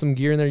maybe put some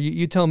gear in there.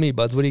 You tell me,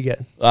 buds. What do you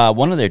get?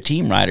 One of their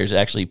team riders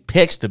actually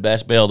picks the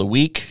best bale of the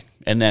week,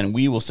 and then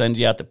we will send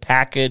you out the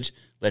package.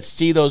 Let's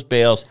see those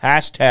bales.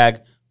 Hashtag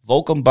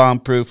Volcom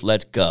Bombproof.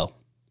 Let's go.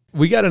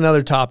 We got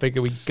another topic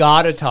that we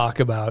got to talk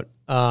about.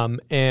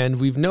 And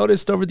we've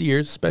noticed over the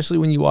years, especially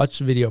when you watch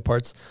the video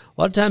parts,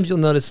 a lot of times you'll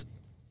notice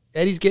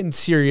Eddie's getting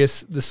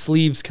serious. The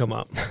sleeves come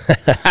up.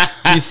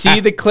 You see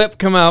the clip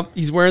come up.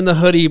 He's wearing the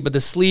hoodie, but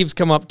the sleeves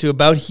come up to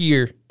about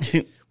here.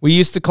 We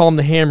used to call them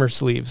the hammer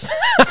sleeves.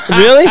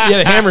 Really?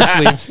 Yeah, the hammer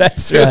sleeves.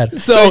 That's right.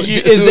 So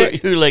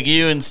who like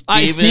you and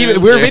Steven?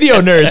 Steven, we're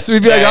video nerds. So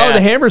we'd be like, oh, the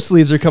hammer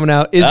sleeves are coming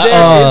out. Is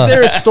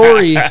there a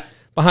story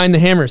behind the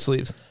hammer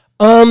sleeves?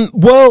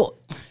 Well,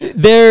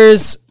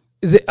 there's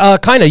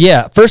kind of,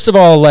 yeah. First of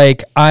all,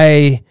 like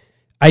I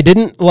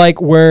didn't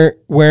like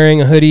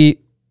wearing a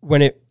hoodie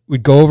when it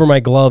would go over my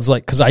gloves,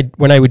 like, because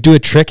when I would do a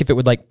trick, if it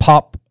would like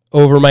pop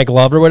over my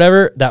glove or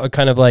whatever, that would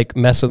kind of like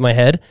mess with my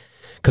head,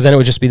 because then it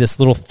would just be this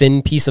little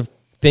thin piece of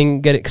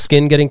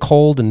skin getting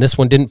cold, and this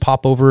one didn't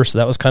pop over, so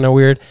that was kind of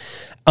weird.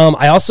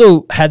 I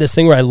also had this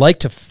thing where I like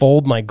to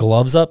fold my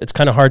gloves up. It's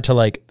kind of hard to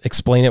like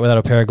explain it without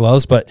a pair of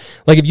gloves, but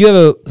like if you have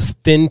a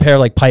thin pair of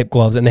like pipe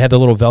gloves and they had the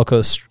little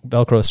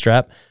Velcro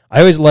strap, I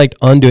always liked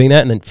undoing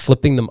that and then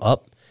flipping them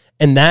up,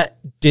 and that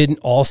didn't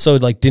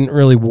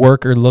really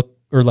work or look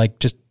or like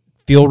just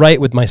feel right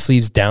with my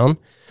sleeves down.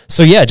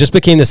 So yeah, it just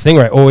became this thing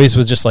where I always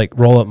was just like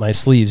roll up my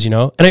sleeves, you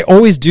know? And I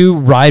always do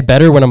ride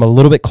better when I'm a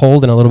little bit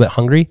cold and a little bit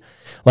hungry.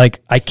 Like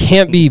I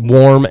can't be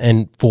warm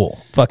and full.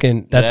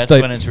 Fucking that's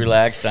when it's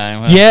relaxed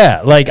time. Huh?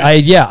 Yeah, like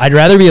I'd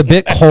rather be a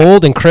bit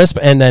cold and crisp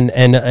and then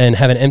and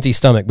have an empty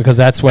stomach, because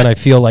that's when I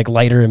feel like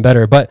lighter and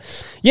better. But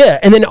yeah,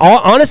 and then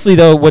honestly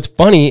though, what's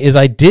funny is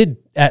I did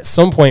at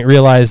some point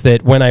realize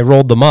that when I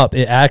rolled them up,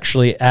 it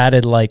actually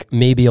added like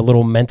maybe a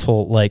little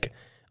mental like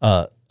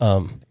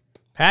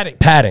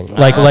padding,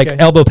 like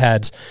elbow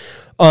pads.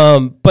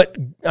 But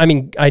I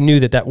mean, I knew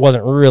that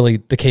wasn't really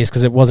the case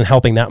because it wasn't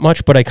helping that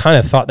much, but I kind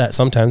of thought that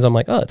sometimes. I'm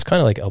like, oh, it's kind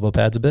of like elbow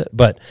pads a bit,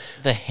 but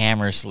the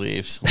hammer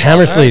sleeves.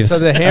 Sleeves. So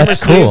the hammer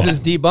sleeves is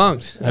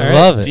debunked. I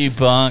love it.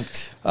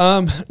 Debunked.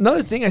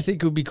 Another thing I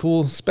think would be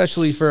cool,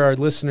 especially for our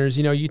listeners,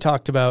 you know, you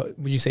talked about,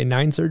 would you say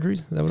 9 surgeries?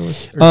 Is that what it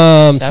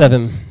was?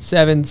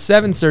 Seven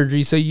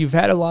surgeries. So you've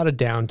had a lot of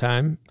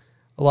downtime,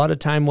 a lot of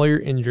time while you're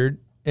injured.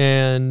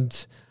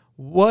 And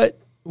what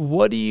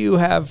do you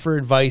have for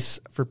advice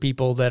for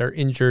people that are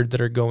injured that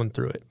are going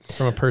through it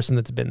from a person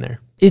that's been there?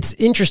 It's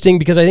interesting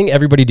because I think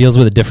everybody deals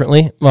with it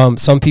differently.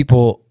 Some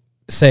people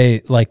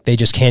say like they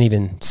just can't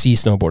even see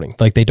snowboarding.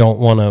 Like they don't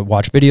want to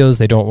watch videos.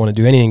 They don't want to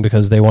do anything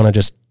because they want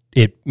to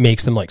it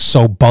makes them like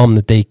so bummed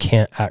that they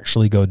can't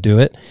actually go do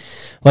it.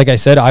 Like I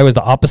said, I was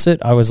the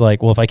opposite. I was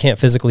like, well, if I can't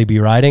physically be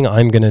riding,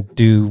 I'm going to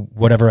do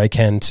whatever I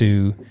can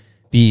to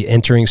be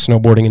entering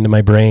snowboarding into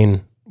my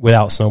brain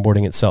without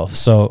snowboarding itself.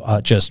 So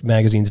just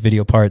magazines,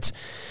 video parts,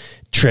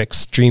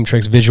 tricks, dream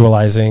tricks,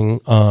 visualizing.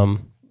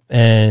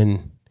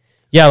 And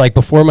yeah, like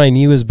before my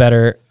knee was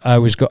better, I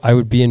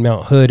would be in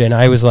Mount Hood, and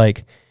I was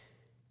like,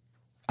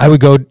 I would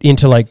go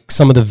into like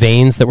some of the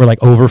veins that were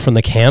like over from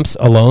the camps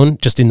alone,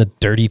 just in the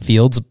dirty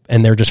fields,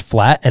 and they're just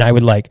flat. And I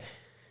would like,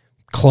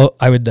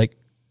 I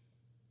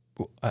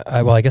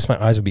guess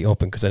my eyes would be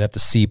open because I'd have to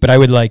see, but I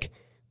would like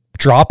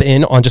drop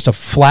in on just a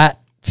flat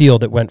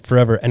field that went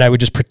forever, and I would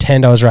just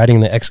pretend I was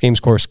riding the X Games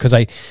course because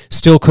I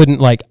still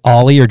couldn't like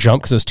ollie or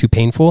jump because it was too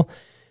painful.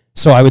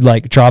 So I would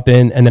like drop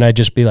in, and then I'd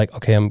just be like,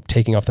 okay, I'm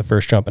taking off the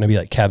first jump, and I'd be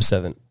like cab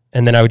 7,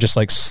 and then I would just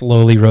like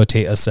slowly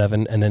rotate a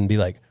 7, and then be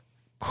like,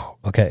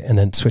 okay, and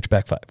then switch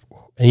back 5,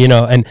 and, you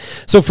know. And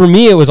so for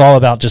me, it was all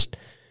about just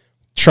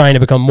trying to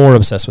become more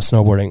obsessed with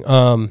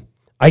snowboarding.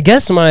 I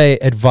guess my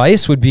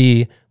advice would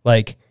be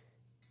like,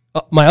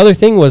 my other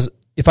thing was,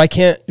 if I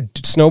can't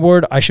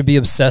snowboard, I should be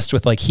obsessed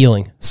with like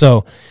healing.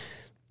 So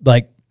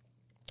like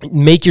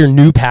make your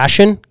new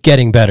passion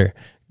getting better.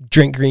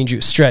 Drink green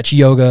juice, stretch,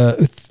 yoga,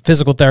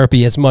 physical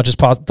therapy as much as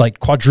possible, like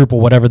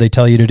quadruple whatever they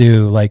tell you to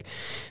do. Like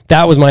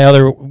that was my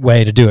other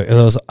way to do it.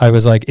 I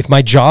was like, if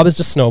my job is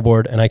to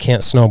snowboard and I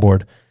can't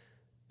snowboard,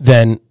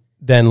 then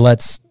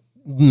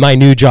my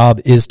new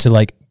job is to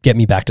like get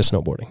me back to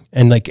snowboarding,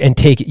 and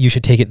you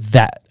should take it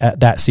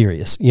that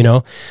serious, you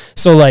know?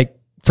 So like,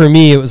 for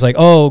me, it was like,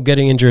 oh,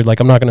 getting injured, like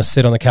I'm not going to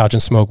sit on the couch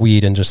and smoke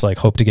weed and just like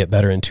hope to get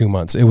better in 2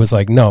 months. It was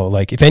like, no,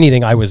 like if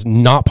anything, I was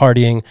not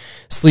partying,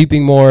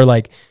 sleeping more,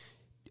 like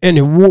in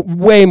a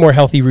way more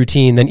healthy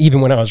routine than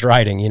even when I was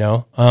riding, you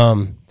know?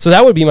 So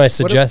that would be my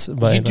suggestion.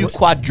 You do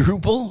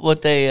quadruple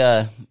what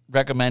they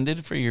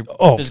recommended for your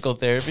physical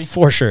therapy?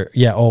 For sure.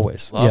 Yeah,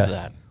 always. Love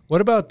that. What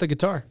about the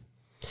guitar?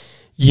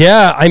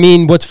 Yeah, I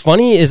mean, what's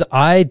funny is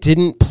I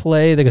didn't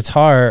play the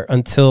guitar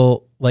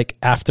until like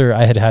after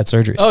I had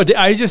surgeries. Oh,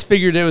 I just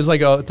figured it was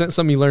like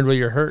something you learned while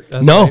you're hurt.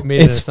 That's No, why I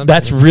made an assumption.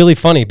 that's really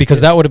funny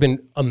because that would have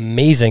been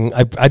amazing.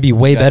 I'd be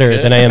way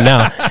better than I am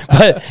now.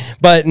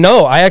 But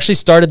no, I actually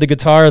started the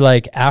guitar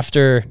like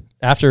after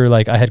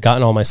like I had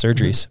gotten all my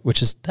surgeries,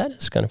 which is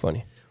kind of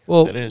funny.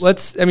 Well,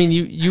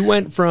 you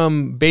went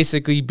from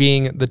basically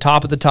being the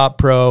top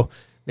pro,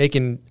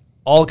 making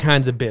all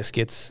kinds of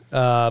biscuits,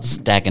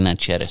 stacking that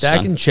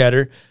cheddar,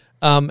 cheddar.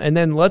 And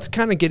then let's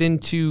kind of get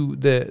into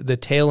the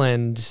tail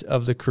end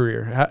of the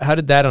career. How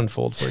did that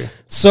unfold for you?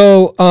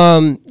 So,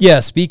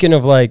 speaking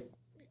of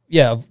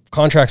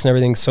contracts and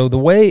everything. So the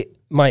way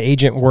my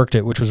agent worked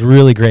it, which was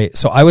really great.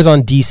 So I was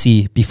on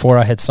DC before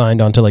I had signed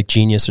on to like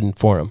Genius and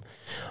Forum.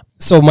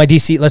 So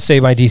let's say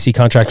my DC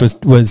contract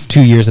was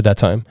 2 years at that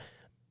time.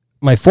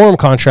 My Forum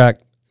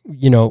contract,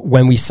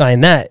 when we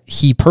signed that,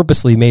 he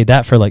purposely made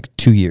that for like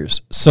 2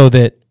 years so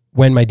that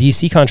when my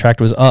DC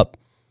contract was up,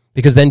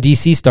 because then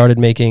DC started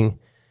making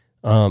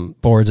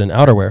boards and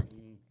outerwear.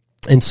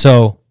 And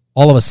so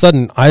all of a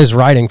sudden I was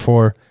writing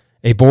for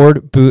a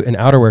board, boot, and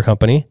outerwear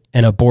company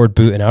and a board,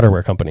 boot, and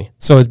outerwear company.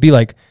 So it'd be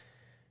like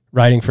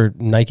writing for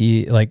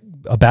Nike, like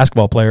a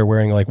basketball player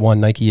wearing like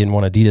one Nike and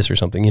one Adidas or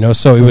something,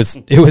 So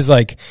it was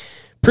like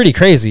pretty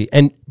crazy.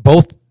 And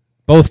both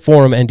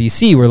Forum and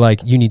DC were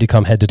like, you need to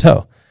come head to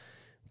toe.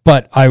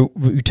 But to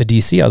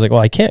DC, I was like,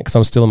 well, I can't because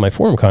I'm still in my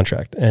Forum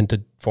contract. And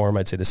to Forum,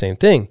 I'd say the same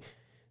thing.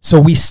 So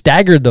we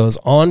staggered those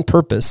on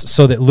purpose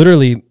so that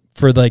literally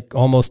for like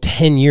almost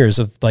 10 years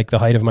of like the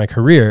height of my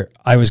career,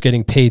 I was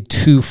getting paid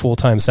 2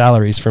 full-time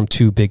salaries from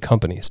 2 big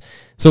companies.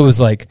 So it was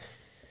like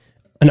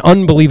an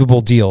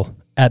unbelievable deal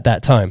at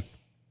that time.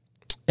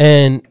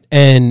 And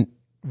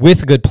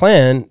with a good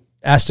plan,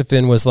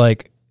 Astafin was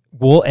like,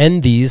 we'll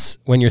end these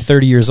when you're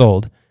 30 years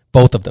old,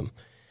 both of them.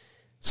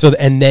 So,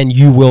 and then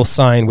you will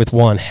sign with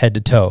one head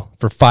to toe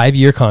for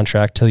 5-year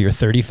contract till you're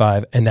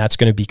 35. And that's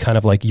going to be kind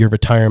of like your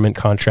retirement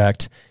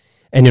contract.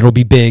 And it'll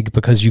be big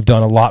because you've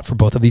done a lot for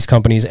both of these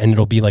companies and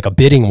it'll be like a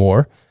bidding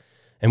war.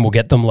 And we'll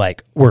get them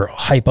like, we're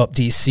hype up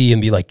DC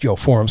and be like, yo,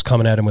 Forum's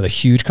coming at him with a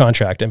huge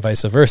contract and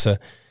vice versa.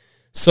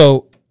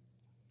 So,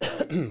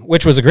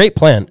 which was a great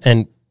plan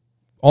and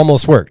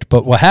almost worked.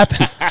 But what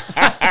happened?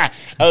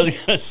 I was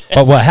going to say.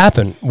 But what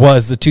happened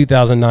was the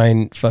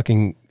 2009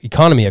 fucking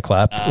economy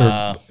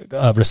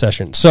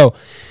recession. So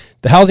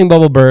the housing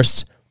bubble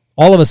burst.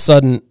 All of a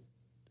sudden,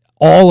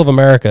 all of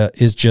America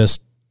is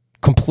just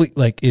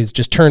is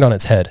just turned on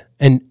its head.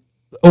 And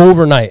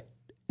overnight,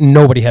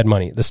 nobody had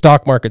money. The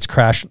stock markets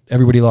crashed.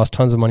 Everybody lost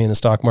tons of money in the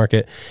stock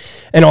market.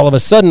 And all of a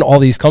sudden, all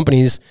these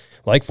companies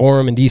like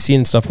Forum and DC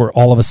and stuff were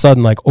all of a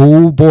sudden like,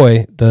 oh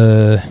boy,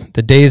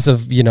 the days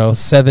of,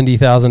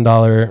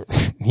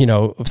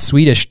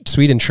 $70,000,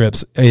 Sweden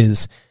trips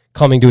is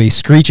coming to a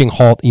screeching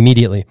halt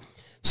immediately.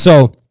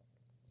 So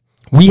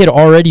we had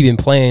already been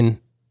playing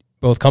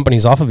both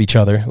companies off of each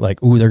other.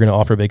 Like, ooh, they're going to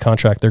offer a big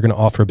contract. They're going to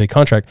offer a big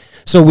contract.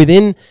 So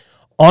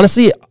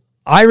honestly,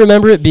 I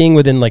remember it being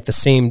within like the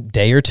same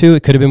day or two.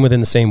 It could have been within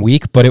the same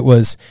week, but it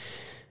was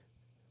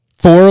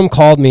Forum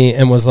called me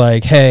and was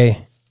like,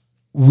 hey,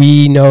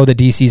 we know that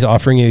DC's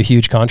offering you a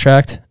huge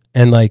contract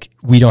and like,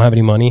 we don't have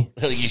any money.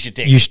 You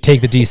should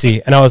take the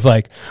DC. And I was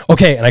like,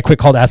 okay. And I quick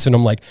called Aston.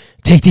 I'm like,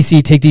 take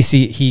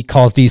DC. He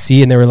calls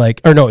DC and they were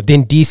like, then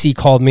DC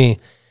called me.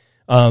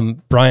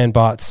 Brian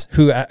Botts,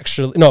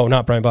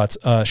 not Brian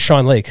Botts,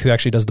 Sean Lake, who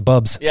actually does the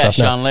Bubs stuff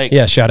now. Sean Lake.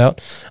 Yeah, shout out.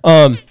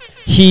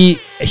 He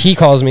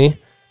calls me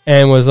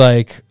and was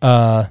like,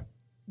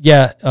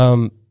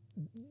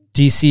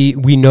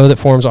 DC, we know that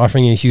Forum's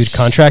offering you a huge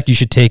contract. You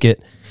should take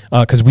it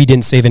because we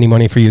didn't save any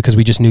money for you because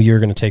we just knew you were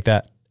going to take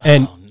that.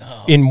 And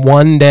in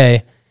one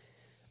day,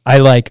 I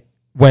like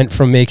went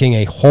from making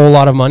a whole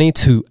lot of money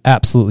to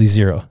absolutely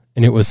zero.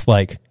 And it was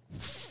like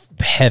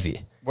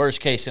heavy.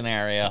 Worst case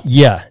scenario.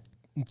 Yeah.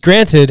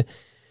 Granted,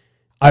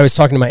 I was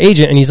talking to my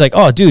agent and he's like,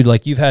 oh dude,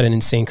 like you've had an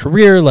insane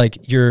career.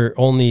 Like you're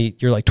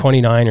like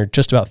 29 or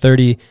just about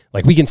 30.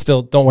 Like we can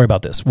still, don't worry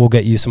about this. We'll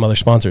get you some other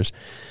sponsors.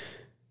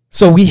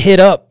 So we hit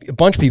up a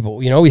bunch of people,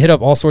 we hit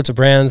up all sorts of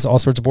brands, all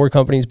sorts of board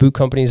companies, boot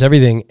companies,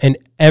 everything. And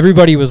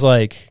everybody was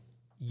like,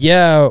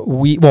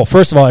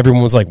 first of all,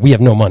 everyone was like, we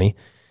have no money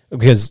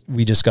because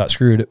we just got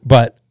screwed.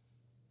 But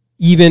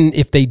even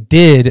if they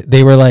did,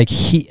 they were like,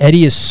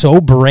 Eddie is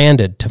so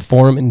branded to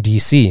Forum in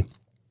DC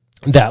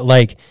that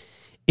like,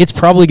 it's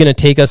probably going to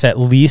take us at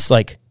least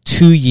like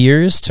 2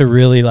 years to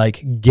really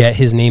like get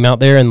his name out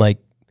there. And like,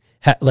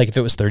 like if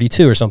it was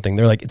 32 or something,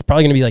 they're like, it's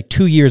probably going to be like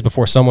 2 years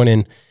before someone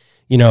in,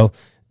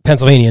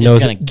 Pennsylvania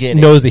knows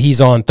that he's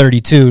on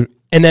 32.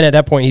 And then at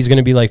that point, he's going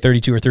to be like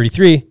 32 or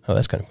 33. Oh,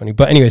 that's kind of funny.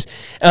 But anyways,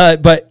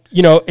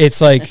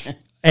 it's like,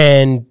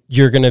 and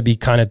you're going to be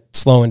kind of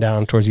slowing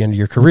down towards the end of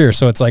your career.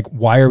 So it's like,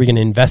 why are we going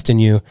to invest in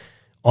you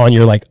on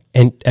your like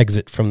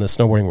exit from the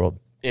snowboarding world?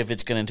 If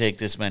it's going to take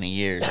this many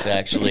years to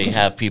actually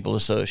have people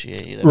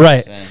associate you.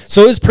 Right.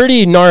 So it was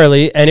pretty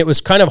gnarly and it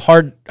was kind of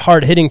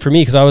hard hitting for me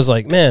because I was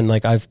like, man,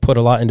 like I've put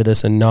a lot into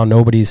this and now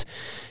nobody's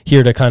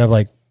here to kind of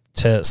like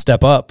to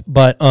step up.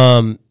 But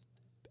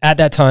at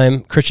that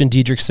time, Christian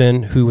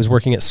Diedrichsen, who was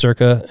working at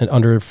Circa and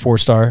under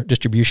 4-Star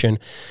Distribution,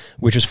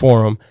 which is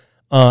Forum,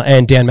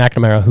 and Dan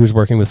McNamara, who was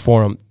working with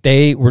Forum,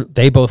 they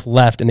both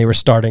left and they were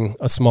starting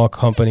a small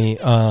company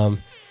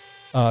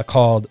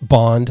called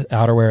Bond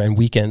Outerwear and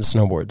Weekend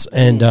Snowboards.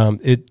 And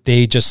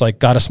they just like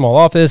got a small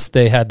office.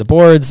 They had the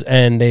boards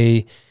and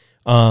they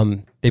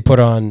put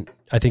on,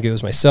 I think it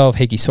was myself,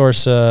 Heikki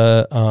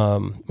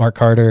Sorsa, Mark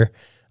Carter,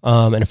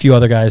 and a few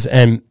other guys.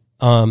 And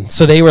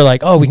so they were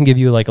like, oh, we can give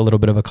you like a little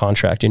bit of a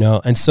contract, you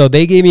know? And so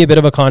they gave me a bit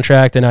of a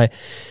contract, and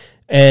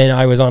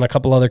I was on a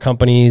couple other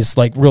companies,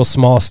 like real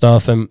small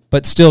stuff,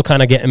 but still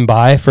kind of getting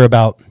by for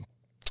about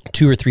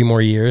 2 or 3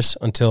 more years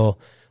until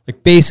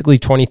like basically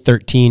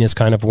 2013 is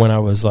kind of when I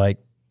was like,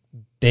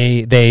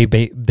 they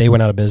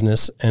went out of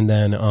business. And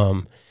then,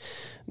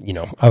 you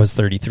know, I was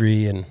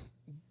 33 and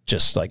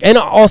just like, and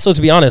also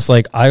to be honest,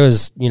 like I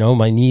was, you know,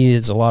 my knee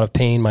is a lot of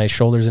pain, my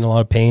shoulder's in a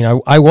lot of pain.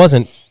 I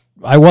wasn't,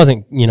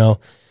 you know,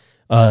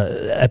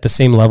 at the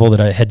same level that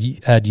I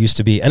had used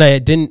to be. And I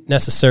didn't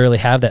necessarily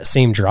have that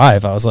same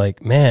drive. I was like,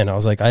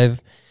 I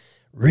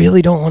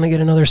really don't want to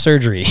get another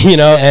surgery, you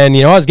know? And,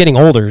 you know, I was getting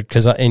older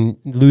and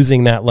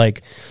losing that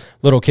like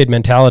little kid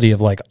mentality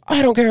of like,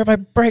 I don't care if I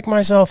break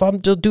myself, I'll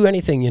do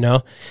anything, you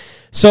know?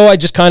 So I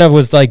just kind of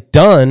was like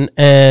done.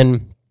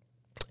 And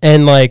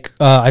like,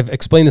 I've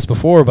explained this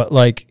before, but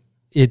like,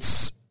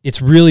 it's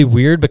really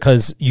weird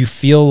because you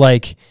feel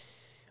like,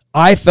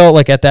 I felt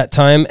like at that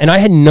time, and I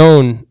had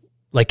known,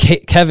 like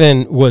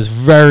Kevin was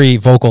very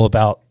vocal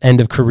about end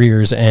of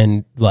careers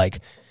and like,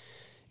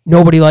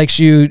 nobody likes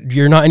you,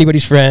 you're not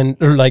anybody's friend,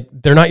 or like,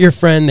 they're not your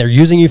friend, they're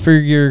using you for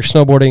your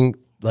snowboarding,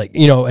 like,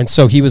 you know. And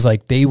so he was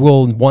like, they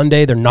will, one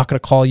day they're not going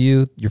to call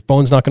you, your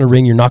phone's not going to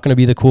ring, you're not going to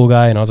be the cool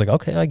guy. And I was like,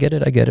 okay, I get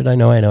it, I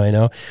know.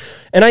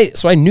 And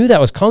so I knew that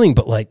was coming,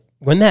 but like,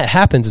 when that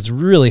happens, it's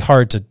really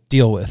hard to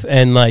deal with.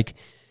 And like,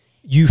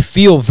 you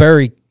feel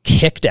very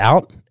kicked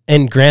out.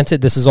 And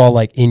granted, this is all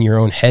like in your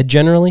own head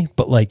generally,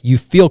 but like you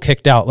feel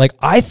kicked out. Like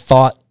I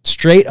thought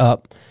straight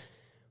up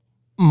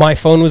my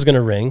phone was going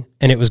to ring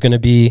and it was going to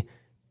be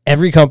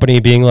every company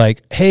being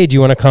like, hey, do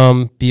you want to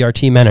come be our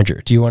team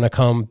manager? Do you want to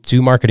come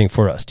do marketing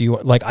for us? Do you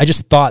want, like, I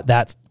just thought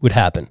that would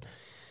happen.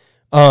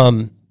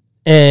 But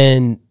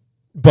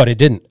it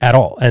didn't at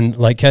all. And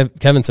like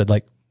Kevin said,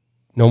 like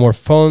no more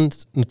phone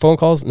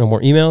calls, no more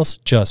emails,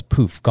 just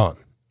poof, gone.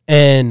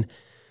 And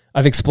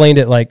I've explained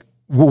it like,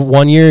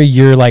 1 year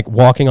you're like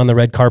walking on the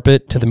red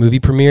carpet to the movie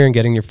premiere and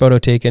getting your photo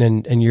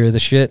taken and you're the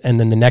shit. And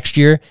then the next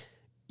year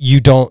you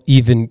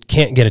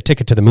can't get a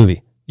ticket to the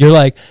movie. You're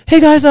like,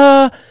 hey guys,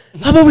 I'm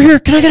over here.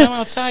 Can I get I'm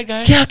outside,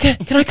 guys. Yeah.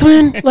 Can I come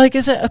in? Like,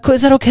 is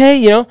that okay?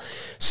 You know?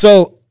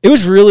 So it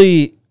was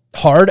really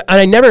hard. And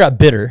I never got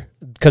bitter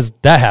because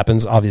that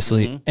happens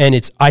obviously. Mm-hmm.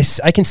 And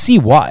I can see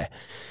why,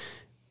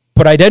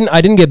 but I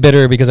didn't get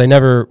bitter because I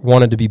never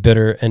wanted to be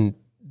bitter.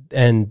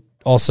 And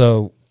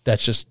also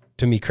that's just,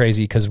 to me,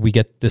 crazy because we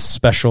get this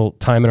special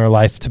time in our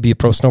life to be a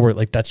pro snowboarder.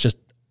 Like that's just,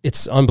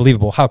 it's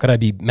unbelievable. How could I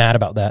be mad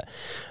about that?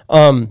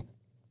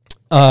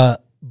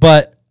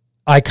 But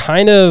I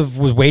kind of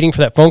was waiting for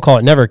that phone call.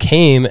 It never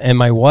came. And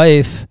my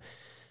wife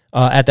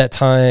at that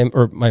time,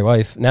 or my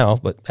wife now,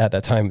 but at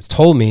that time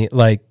told me,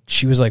 like,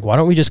 she was like, why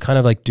don't we just kind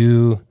of like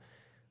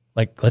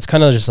let's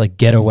kind of just like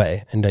get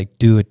away and like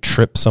do a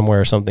trip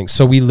somewhere or something.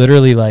 So we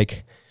literally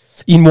like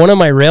in one of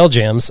my rail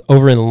jams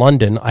over in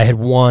London, I had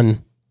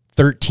won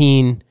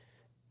 13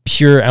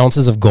 pure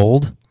ounces of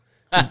gold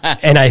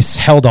and I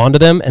held on to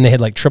them and they had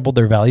like tripled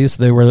their value.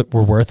 So they were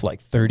worth like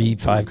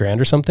 35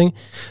 grand or something.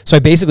 So I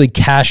basically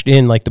cashed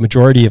in like the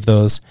majority of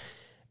those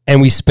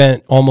and we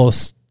spent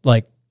almost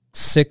like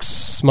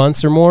 6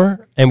 months or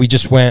more. And we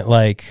just went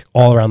like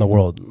all around the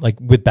world, like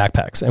with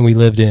backpacks. And we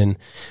lived in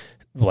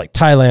like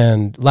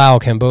Thailand,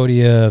 Laos,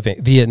 Cambodia,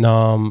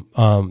 Vietnam,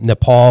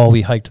 Nepal.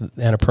 We hiked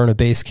Annapurna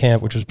Base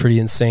Camp, which was pretty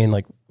insane.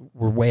 Like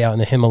we're way out in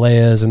the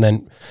Himalayas, and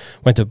then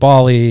went to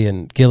Bali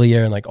and Gili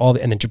Air and like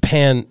and then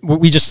Japan.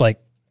 We just like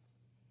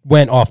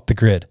went off the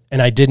grid,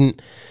 and I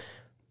didn't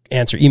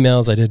answer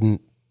emails.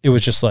 It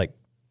was just like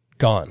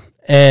gone.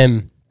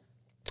 And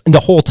the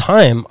whole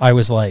time I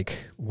was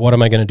like, what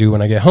am I going to do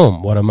when I get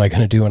home? What am I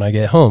going to do when I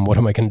get home? What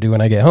am I going to do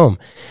when I get home?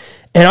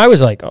 And I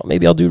was like, oh,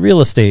 maybe I'll do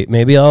real estate.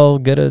 Maybe I'll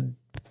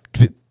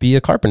be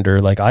a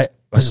carpenter. Like I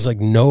was just like,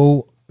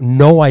 no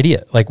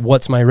idea. Like,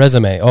 what's my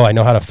resume? Oh, I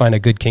know how to find a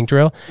good kink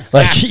drill.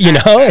 Like, you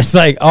know, it's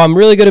like, oh, I'm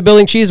really good at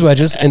building cheese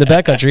wedges in the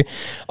backcountry.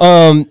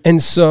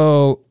 And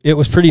so it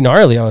was pretty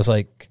gnarly. I was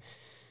like,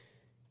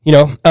 you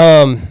know,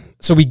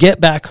 so we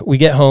get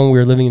home. We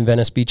were living in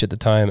Venice Beach at the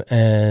time.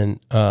 And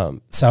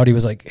Saudi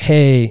was like,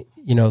 hey,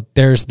 you know,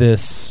 there's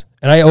this,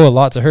 and I owe a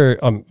lot to her.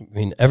 I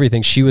mean,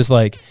 everything. She was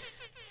like,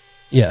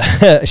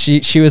 yeah,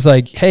 she was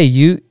like, hey,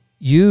 you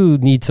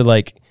need to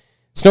like,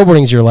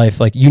 snowboarding's your life.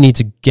 Like you need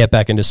to get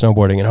back into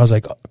snowboarding. And I was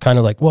like, kind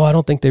of like, well, I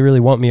don't think they really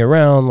want me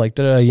around. Like,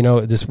 you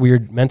know, this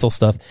weird mental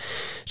stuff.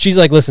 She's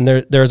like, listen,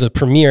 there's a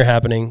premiere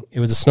happening.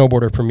 It was a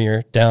snowboarder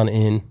premiere down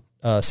in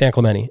San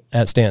Clemente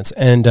at Stance.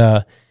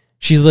 And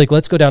she's like,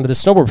 let's go down to the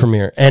snowboard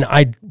premiere. And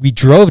we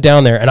drove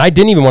down there, and I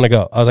didn't even want to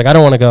go. I was like, I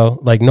don't want to go.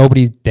 Like,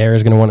 nobody there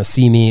is going to want to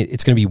see me.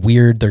 It's going to be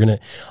weird. They're going to,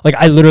 like,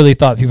 I literally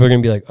thought people are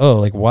going to be like, oh,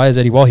 like, why is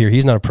Eddie Wall here?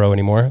 He's not a pro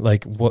anymore.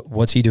 Like,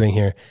 what's he doing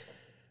here?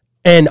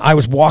 And I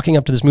was walking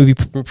up to this movie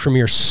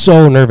premiere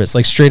so nervous,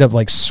 like straight up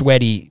like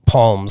sweaty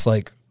palms,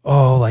 like,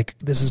 oh, like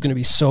this is going to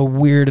be so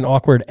weird and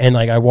awkward. And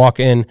like I walk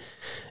in,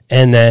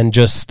 and then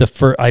just the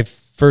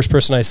first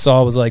person I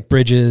saw was like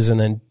Bridges, and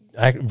then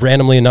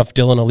randomly enough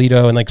Dylan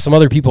Alito and like some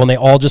other people, and they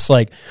all just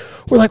like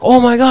were like,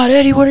 oh my God,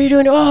 Eddie, what are you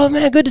doing? Oh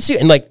man, good to see you.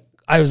 And like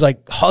I was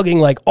like hugging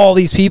like all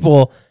these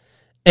people,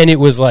 and it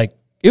was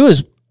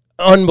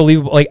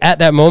unbelievable. Like at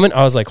that moment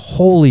I was like,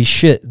 holy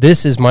shit,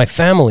 this is my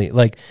family.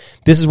 Like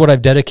this is what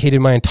I've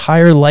dedicated my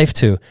entire life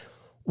to.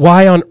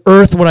 Why on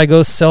earth would I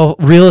go sell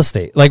real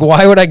estate? Like,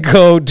 why would I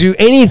go do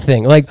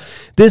anything? Like,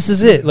 this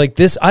is it. Like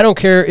this, I don't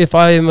care if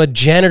I am a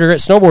janitor at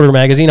Snowboarder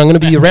Magazine, I'm going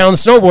to be around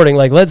snowboarding.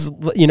 Like, let's,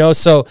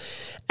 so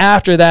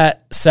after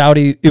that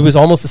Saudi, it was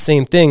almost the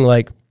same thing.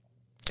 Like,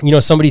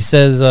 somebody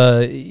says,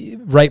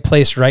 right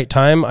place, right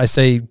time. I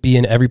say be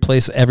in every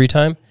place, every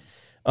time.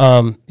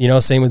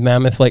 Same with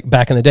Mammoth. Like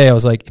back in the day, I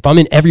was like, if I'm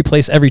in every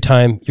place, every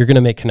time, you're going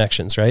to make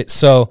connections. Right.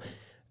 So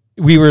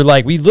we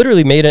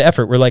literally made an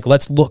effort. We're like,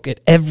 let's look at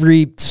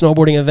every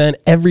snowboarding event,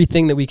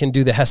 everything that we can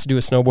do that has to do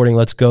with snowboarding.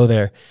 Let's go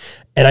there.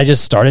 And I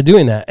just started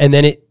doing that. And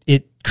then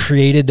it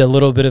created a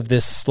little bit of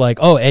this like,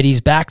 oh,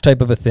 Eddie's back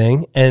type of a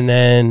thing. And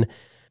then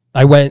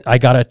I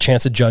got a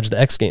chance to judge the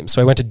X Games.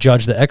 So I went to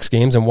judge the X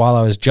Games. And while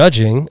I was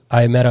judging,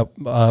 I met up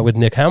with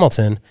Nick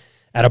Hamilton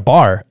at a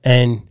bar,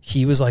 and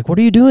he was like, what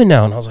are you doing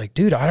now? And I was like,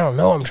 dude, I don't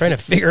know. I'm trying to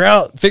figure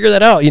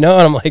that out, And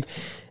I'm like,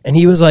 and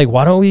he was like,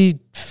 why don't we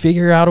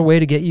figure out a way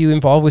to get you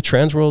involved with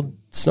Transworld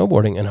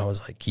Snowboarding? And I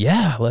was like,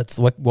 yeah,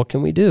 what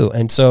can we do?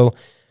 And so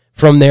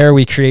from there,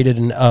 we created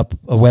a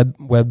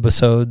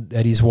web-isode,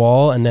 Eddie's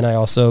Wall. And then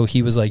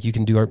he was like, you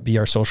can be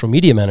our social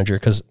media manager,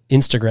 because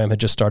Instagram had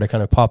just started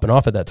kind of popping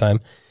off at that time.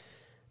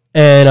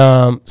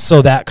 And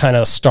so that kind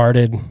of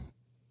started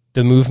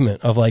the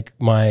movement of like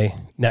my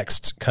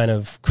next kind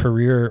of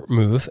career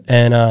move.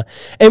 And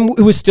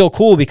it was still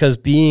cool because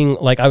being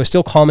like, I was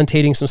still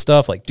commentating some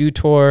stuff like Dew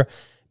Tour,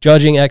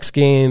 judging X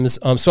Games.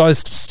 So I was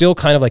still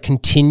kind of like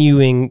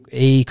continuing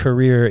a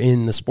career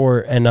in the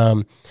sport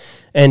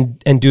and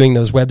doing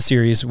those web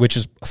series, which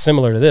is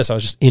similar to this. I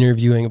was just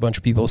interviewing a bunch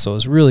of people. So it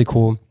was really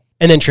cool.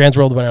 And then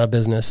Transworld went out of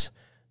business.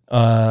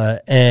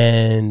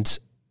 And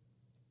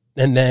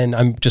then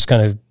I'm just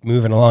kind of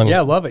moving along. Yeah,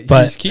 I love it.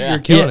 But just keep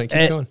killing it.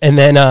 Keep going. And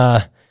then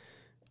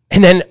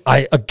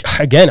I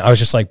was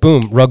just like,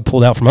 boom, rug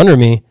pulled out from under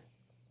me.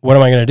 What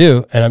am I going to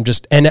do?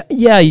 And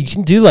you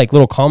can do like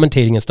little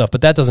commentating and stuff,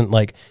 but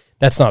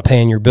that's not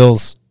paying your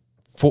bills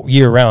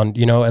year round,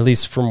 at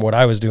least from what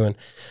I was doing.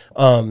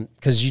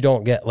 'Cause you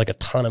don't get like a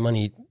ton of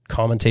money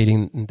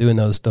commentating and doing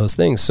those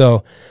things.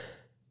 So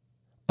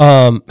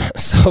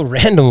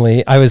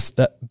randomly I was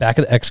back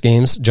at the X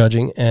Games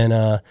judging,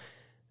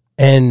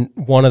 and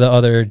one of the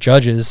other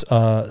judges,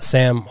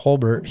 Sam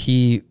Holbert,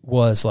 he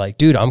was like,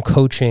 dude, I'm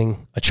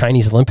coaching a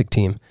Chinese Olympic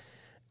team.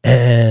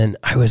 And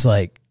I was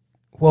like,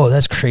 whoa,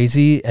 that's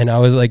crazy. And I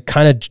was like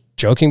kind of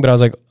joking, but I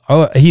was like,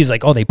 oh, he's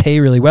like, oh, they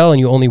pay really well, and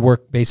you only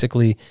work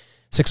basically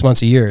 6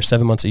 months a year,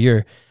 7 months a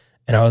year.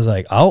 And I was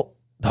like,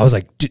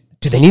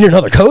 do they need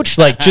another coach?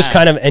 Like just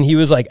kind of, and he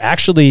was like,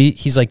 actually,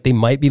 he's like, they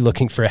might be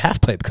looking for a half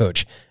pipe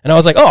coach. And I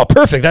was like, oh,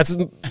 perfect. That's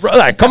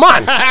like, come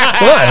on.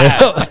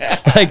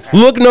 Like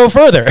look no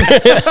further.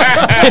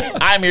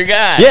 I'm your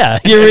guy. Yeah.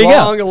 Here we go.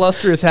 Long,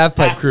 illustrious half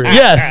pipe career.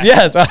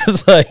 Yes. I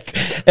was like,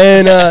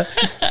 and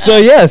so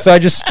I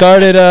just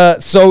started.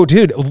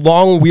 Dude,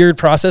 long, weird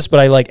process, but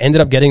I like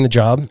ended up getting the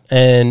job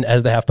and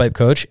as the half pipe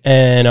coach.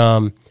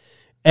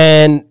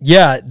 And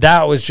yeah,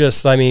 that was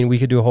just, we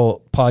could do a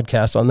whole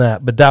podcast on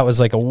that, but that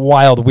was like a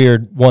wild,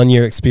 weird 1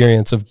 year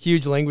experience of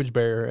huge language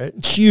barrier,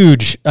 right?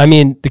 Huge.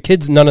 The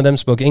kids, none of them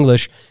spoke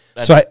English.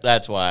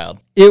 That's wild.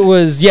 It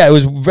was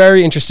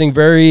very interesting,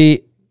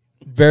 very,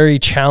 very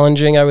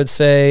challenging, I would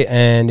say.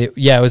 And it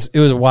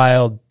was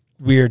wild,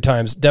 weird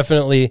times.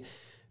 Definitely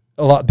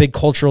big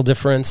cultural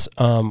difference,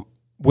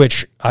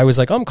 which I was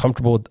like, I'm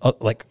comfortable with,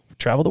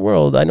 travel the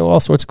world. I know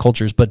all sorts of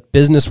cultures, but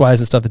business wise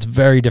and stuff, it's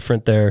very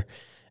different there.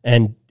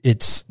 And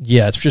it's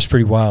just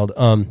pretty wild.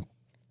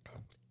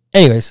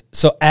 Anyways,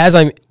 so as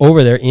I'm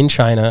over there in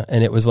China,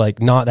 and it was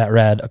like not that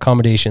rad,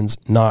 accommodations,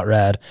 not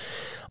rad.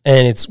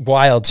 And it's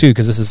wild too,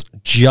 because this is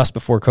just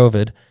before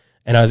COVID,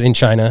 and I was in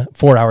China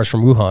 4 hours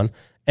from Wuhan,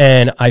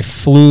 and I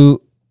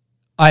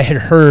had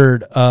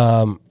heard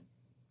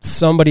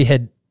somebody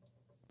had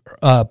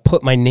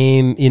put my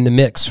name in the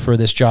mix for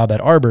this job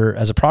at Arbor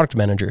as a product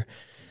manager.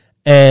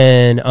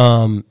 And,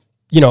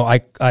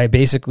 I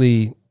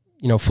basically,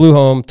 flew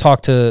home,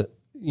 talked to,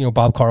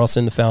 Bob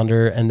Carlson, the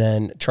founder, and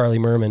then Charlie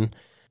Merman,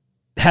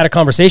 had a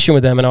conversation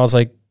with them. And I was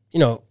like,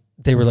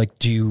 they were like,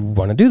 do you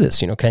want to do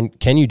this?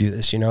 Can you do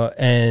this?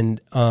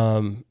 And,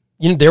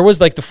 there was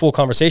like the full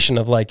conversation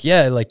of like,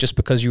 yeah, like just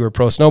because you were a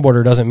pro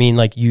snowboarder doesn't mean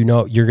like, you're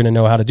going to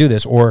know how to do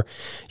this, or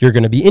you're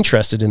going to be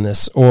interested in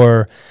this,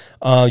 or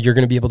you're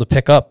going to be able to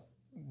pick up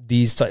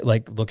these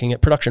like looking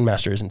at production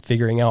masters and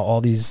figuring out all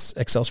these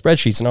Excel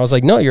spreadsheets. And I was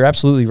like, no, you're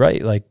absolutely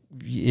right. Like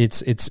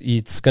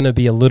it's going to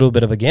be a little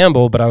bit of a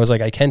gamble, but I was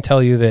like, I can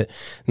tell you that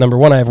number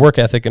one, I have work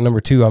ethic, and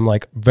number two, I'm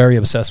like very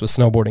obsessed with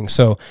snowboarding.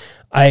 So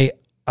I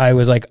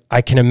was like,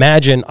 I can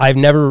imagine, I've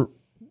never,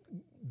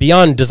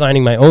 beyond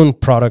designing my own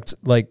product,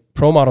 like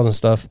pro models and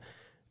stuff,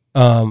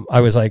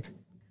 I was like,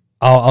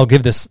 I'll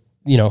give this,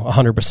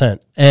 100%.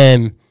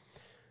 And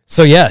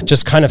so, yeah,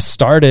 just kind of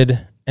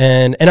started.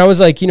 And I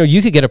was like,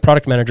 you could get a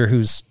product manager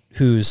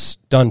who's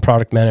done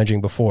product managing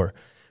before,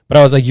 but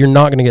I was like, you're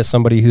not going to get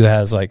somebody who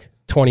has like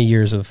 20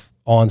 years of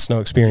on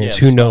snow experience,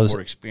 who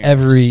knows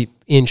every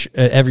inch,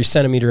 every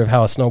centimeter of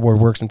how a snowboard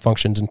works and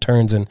functions and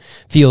turns and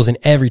feels in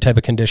every type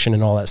of condition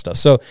and all that stuff.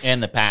 So,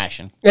 and the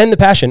passion.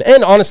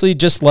 And honestly,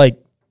 just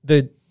like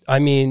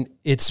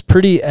it's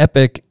pretty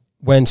epic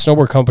when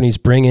snowboard companies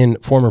bring in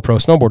former pro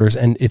snowboarders,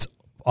 and it's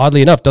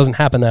oddly enough doesn't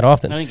happen that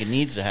often. I think it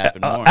needs to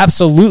happen more.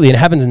 Absolutely. And it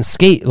happens in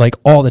skate like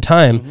all the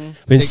time. Mm-hmm.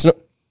 But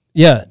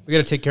we got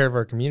to take care of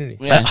our community.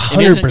 Yeah. 100%.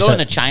 And isn't going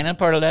to China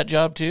part of that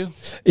job too?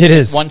 It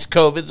is. Once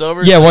COVID's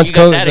over. Yeah. So once you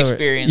got COVID's that over.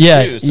 experience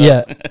Yeah. too. So.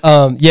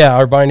 Yeah. Yeah.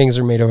 Our bindings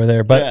are made over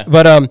there, but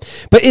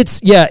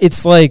it's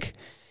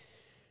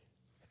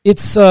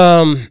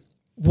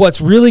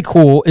what's really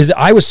cool is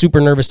I was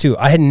super nervous too.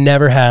 I had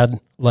never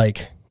had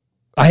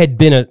I had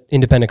been an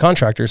independent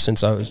contractor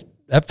since I was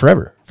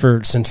forever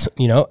and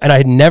I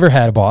had never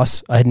had a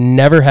boss. I had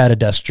never had a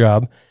desk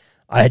job.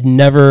 I had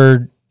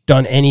never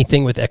done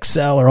anything with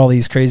Excel or all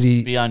these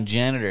crazy beyond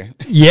janitor.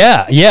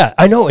 Yeah,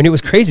 I know. And it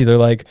was crazy. They're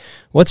like,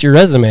 what's your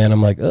resume? And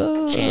I'm like,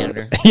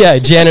 janitor. Yeah,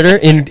 janitor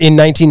in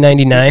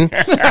 1999.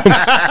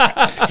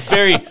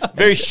 Very,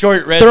 very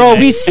short resume. They're all,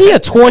 we see a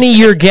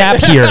 20-year gap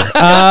here.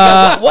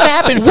 What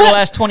happened for the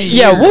last 20 years?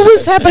 Yeah, what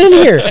was happening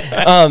here?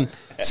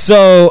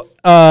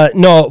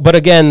 No, but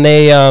again,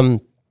 they, and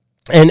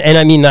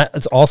I mean,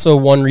 that's also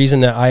one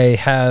reason that I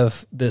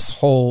have this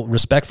whole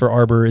respect for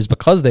Arbor is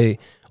because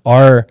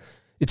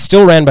it's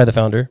still ran by the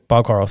founder,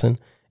 Bob Carlson,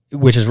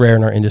 which is rare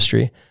in our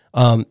industry.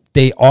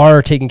 They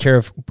are taking care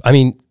of,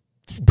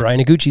 Brian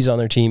Iguchi's on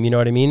their team, you know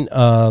what I mean?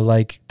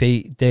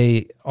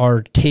 They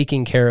are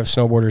taking care of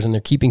snowboarders and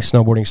they're keeping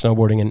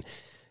snowboarding. And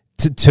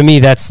to me,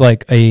 that's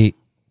like a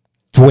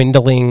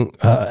dwindling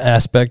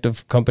aspect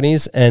of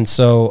companies. And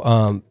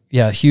so,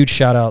 huge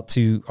shout out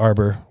to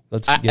Arbor.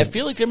 I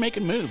feel like they're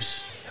making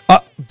moves.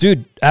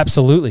 Dude,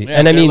 absolutely. Yeah,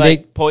 and they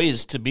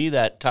poised to be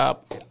that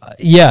top,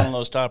 one of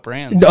those top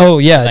brands. Oh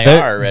yeah, they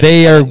are already.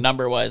 They are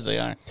number wise. They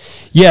are.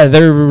 Yeah,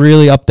 they're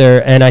really up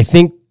there. And I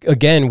think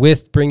again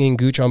with bringing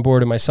Gooch on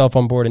board and myself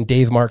on board and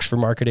Dave Marks for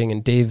marketing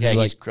and Dave's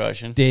he's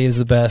crushing. Dave's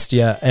the best.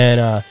 Yeah, and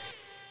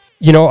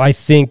I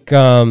think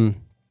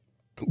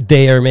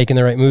they are making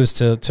the right moves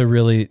to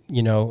really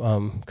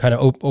kind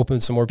of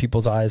open some more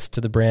people's eyes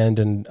to the brand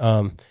and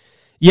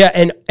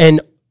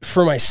and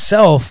for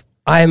myself.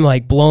 I'm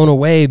like blown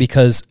away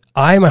because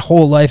I my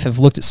whole life have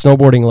looked at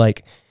snowboarding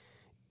like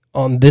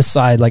on this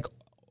side, like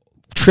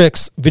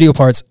tricks, video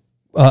parts,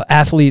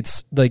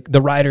 athletes, like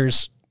the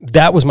riders.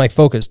 That was my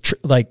focus,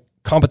 like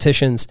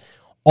competitions,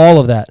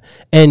 all of that.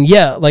 And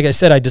yeah, like I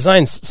said, I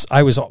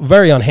was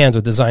very on hands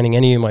with designing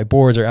any of my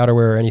boards or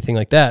outerwear or anything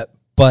like that.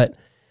 But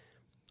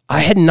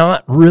I had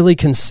not really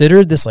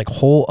considered this like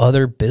whole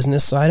other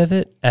business side of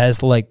it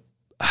as like,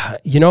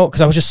 because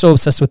I was just so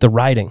obsessed with the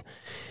riding.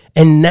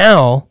 And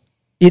now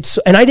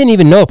and I didn't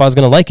even know if I was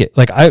going to like it.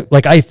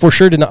 I for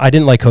sure I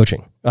didn't like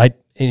coaching. I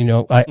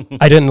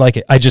didn't like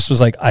it. I just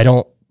was like, I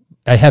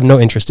have no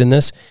interest in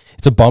this.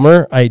 It's a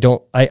bummer. I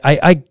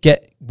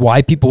get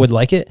why people would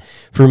like it.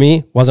 For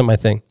me, wasn't my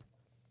thing.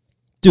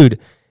 Dude,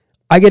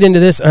 I get into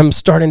this and I'm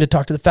starting to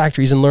talk to the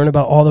factories and learn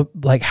about all the,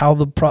 like how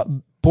the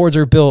boards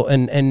are built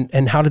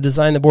and how to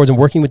design the boards and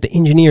working with the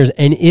engineers.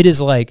 And it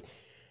is like,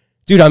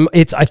 dude,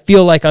 I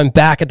feel like I'm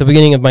back at the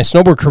beginning of my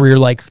snowboard career,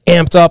 like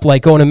amped up,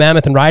 like going to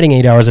Mammoth and riding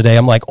 8 hours a day.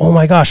 I'm like, oh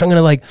my gosh, I'm going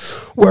to like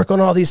work on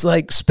all these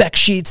like spec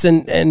sheets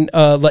and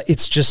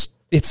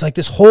it's like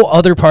this whole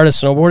other part of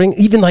snowboarding.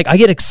 Even like I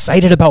get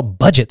excited about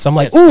budgets. I'm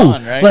like, ooh,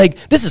 fun, right?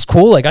 Like this is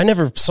cool. Like I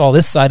never saw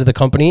this side of the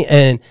company.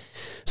 And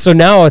so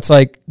now it's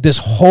like this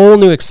whole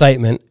new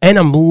excitement and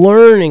I'm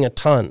learning a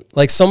ton.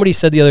 Like somebody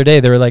said the other day,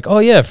 they were like, oh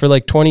yeah, for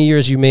like 20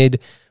 years you made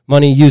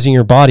money using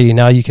your body.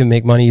 Now you can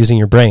make money using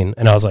your brain.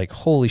 And I was like,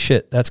 holy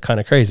shit, that's kind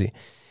of crazy.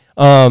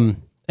 And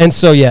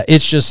so, yeah,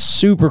 it's just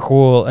super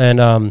cool.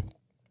 So.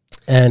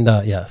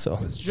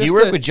 Do you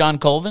work with John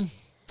Colvin?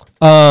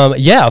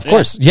 Yeah, of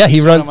course. Yeah,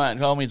 he runs. One of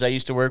my homies. I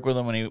used to work with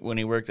him when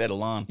he worked at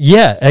Elan.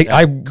 Yeah.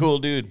 I cool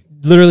dude.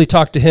 Literally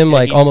talked to him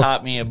like he's almost.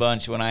 Taught me a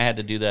bunch when I had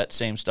to do that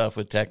same stuff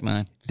with Tech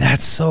 9.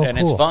 That's so cool. And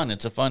it's fun.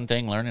 It's a fun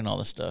thing learning all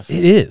this stuff.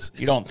 It is.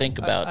 You don't think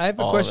about I have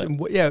a question.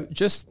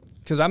 Just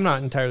because I'm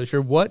not entirely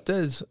sure. What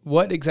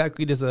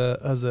exactly does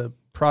a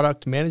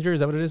product manager, is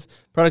that what it is?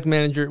 Product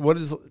manager, what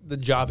does the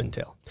job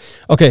entail?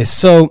 Okay,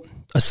 so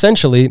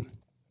essentially,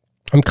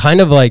 I'm kind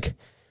of like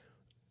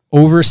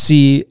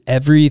oversee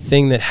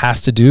everything that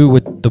has to do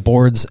with the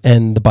boards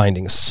and the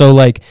bindings. So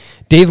like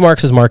Dave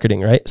Marks is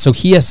marketing, right? So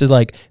he has to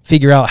like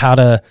figure out how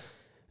to,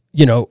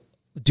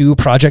 do a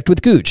project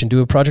with Gooch and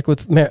do a project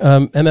with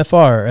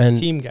MFR and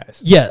Team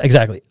guys. Yeah,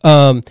 exactly.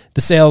 The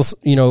sales,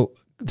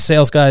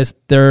 sales guys,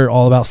 they're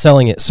all about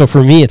selling it. So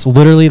for me, it's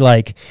literally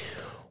like,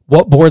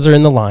 what boards are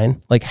in the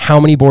line? Like, how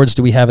many boards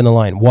do we have in the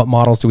line? What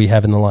models do we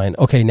have in the line?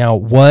 Okay, now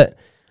what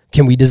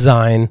can we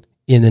design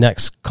in the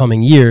next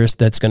coming years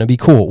that's going to be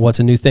cool?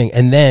 What's a new thing?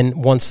 And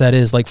then once that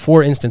is, like,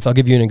 for instance, I'll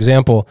give you an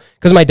example,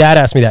 because my dad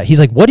asked me that. He's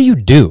like, what do you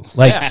do?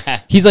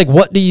 Like, he's like,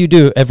 what do you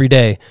do every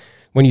day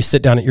when you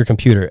sit down at your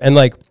computer? And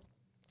like,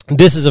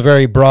 this is a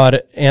very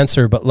broad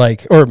answer, but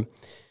like, or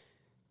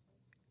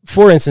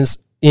for instance,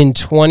 in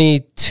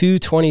 22,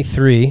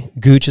 23,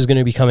 Gooch is going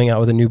to be coming out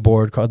with a new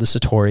board called the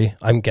Satori.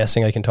 I'm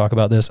guessing I can talk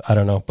about this. I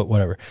don't know, but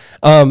whatever.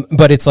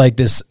 But it's like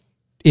this,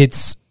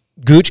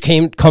 Gooch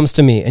comes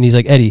to me and he's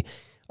like, Eddie,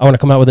 I want to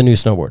come out with a new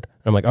snowboard.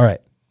 And I'm like, all right,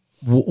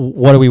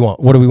 what do we want?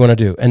 What do we want to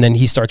do? And then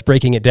he starts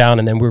breaking it down,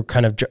 and then we're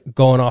kind of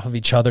going off of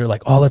each other,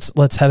 like, oh,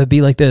 let's have it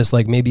be like this.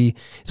 Like, maybe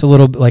it's a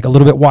little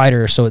bit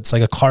wider, so it's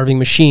like a carving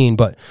machine,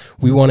 but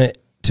we want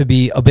it to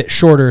be a bit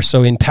shorter,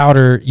 so in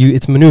powder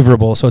it's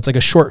maneuverable, so it's like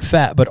a short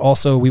fat, but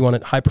also we want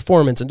it high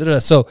performance and da-da.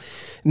 So,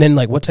 and then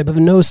like, what type of a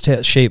nose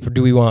shape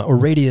do we want, or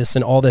radius,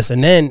 and all this,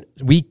 and then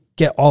we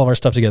get all of our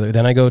stuff together.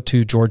 Then I go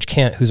to George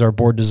Kant, who's our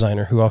board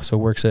designer, who also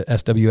works at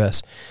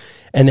SWS.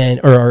 And then,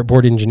 or our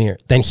board engineer,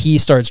 then he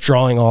starts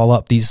drawing all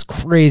up these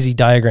crazy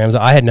diagrams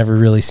that I had never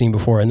really seen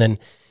before. And then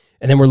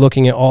we're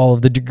looking at all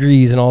of the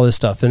degrees and all this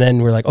stuff. And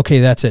then we're like,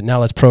 okay, that's it.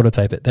 Now let's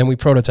prototype it. Then we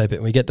prototype it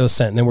and we get those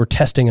sent. And then we're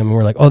testing them and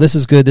we're like, oh, this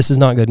is good. This is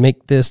not good.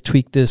 Make this,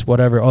 tweak this,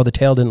 whatever. Oh, the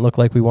tail didn't look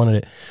like we wanted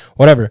it,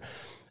 whatever.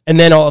 And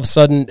then all of a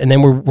sudden, and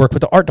then we work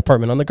with the art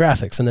department on the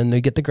graphics, and then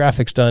they get the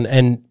graphics done.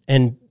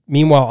 And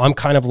meanwhile, I'm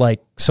kind of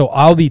like, so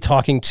I'll be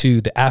talking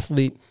to the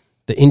athlete,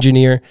 the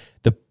engineer,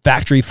 the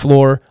factory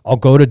floor. I'll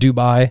go to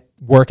Dubai,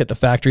 work at the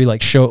factory,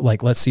 like show,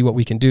 like, let's see what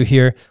we can do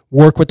here,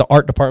 work with the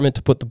art department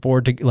to put the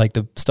board to, like,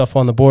 the stuff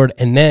on the board.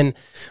 And then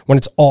when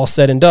it's all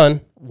said and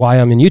done, why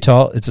I'm in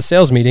Utah, it's a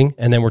sales meeting.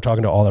 And then we're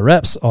talking to all the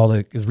reps, all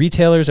the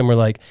retailers. And we're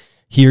like,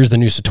 here's the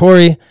new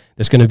Satori.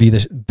 That's going to be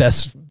the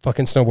best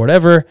fucking snowboard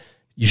ever.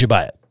 You should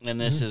buy it. And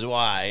this is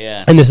why,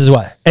 yeah. And this is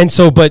why. And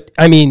so, but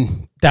I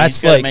mean,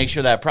 that's like, make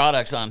sure that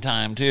product's on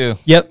time too.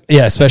 Yep.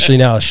 Yeah. Especially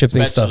now,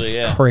 shipping stuff's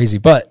crazy.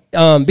 But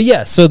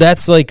yeah. So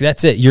that's like,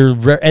 that's it.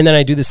 And then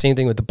I do the same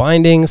thing with the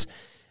bindings.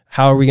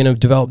 How are we going to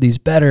develop these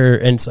better?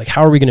 And it's like,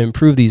 how are we going to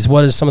improve these?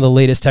 What is some of the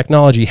latest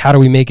technology? How do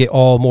we make it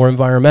all more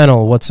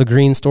environmental? What's a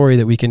green story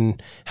that we can?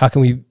 How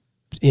can we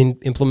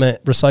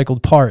implement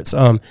recycled parts?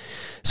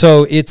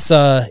 So it's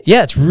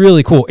it's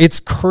really cool. It's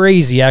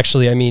crazy,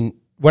 actually. I mean,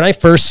 when I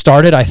first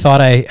started, I thought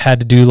I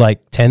had to do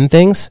like 10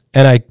 things,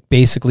 and I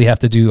basically have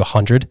to do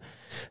 100.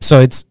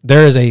 So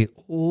there is a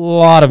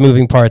lot of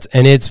moving parts,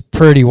 and it's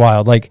pretty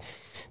wild. Like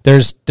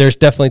there's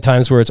definitely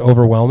times where it's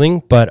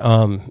overwhelming, but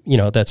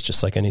that's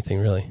just like anything,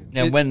 really.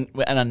 And when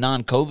in a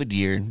non-COVID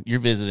year, you're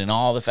visiting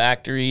all the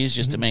factories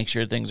just to make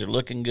sure things are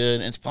looking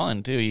good. And it's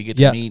fun too. You get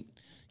to meet,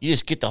 you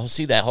just get to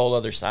see that whole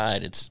other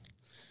side.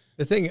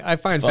 The thing I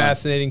find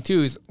fascinating,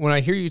 too, is when I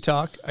hear you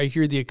talk, I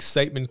hear the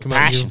excitement come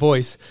out of your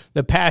voice,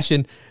 the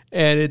passion,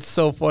 and it's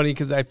so funny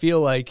because I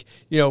feel like,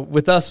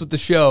 with us with the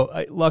show,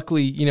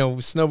 luckily,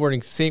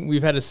 snowboarding,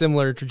 we've had a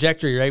similar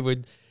trajectory,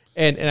 right?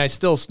 And I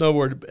still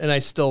snowboard, and I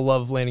still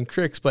love landing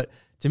tricks, but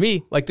to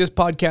me, like this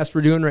podcast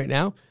we're doing right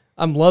now,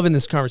 I'm loving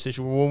this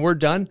conversation. When we're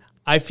done,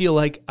 I feel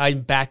like I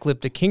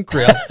backlipped a kink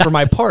rail for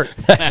my part.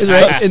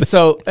 Right? And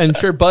so, I'm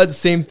sure Bud's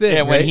same thing.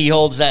 Yeah, when he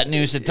holds that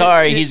new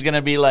Satori, he's going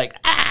to be like,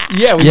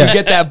 Yeah, when you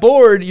get that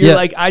board, you're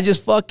like, I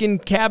just fucking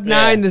cab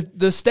 9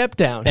 the step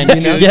down. And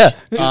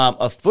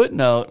a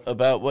footnote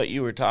about what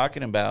you were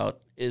talking about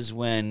is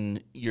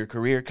when your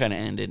career kind of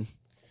ended,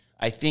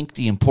 I think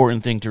the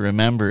important thing to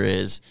remember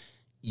is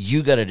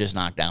you got to just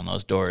knock down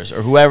those doors,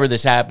 or whoever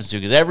this happens to,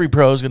 because every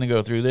pro is going to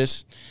go through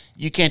this.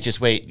 You can't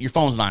just wait. Your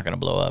phone's not going to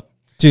blow up.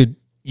 Dude.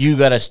 You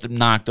got to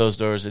knock those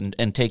doors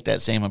and take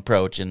that same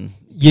approach. And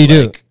you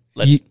do.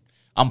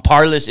 I'm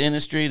part of this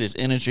industry. This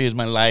industry is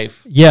my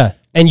life. Yeah.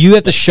 And you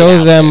have to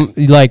show them,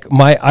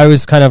 I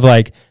was kind of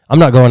like, I'm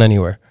not going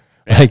anywhere.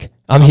 Yeah. Like,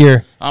 I'm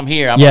here. I'm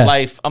here. I'm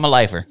a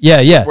lifer. Yeah,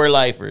 yeah. We're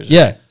lifers.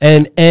 Yeah.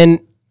 Right? And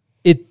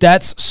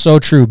that's so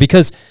true,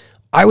 because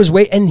I was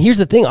and here's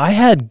the thing,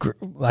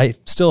 I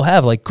still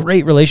have like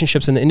great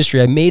relationships in the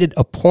industry. I made it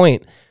a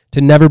point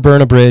to never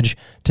burn a bridge,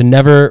 to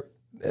never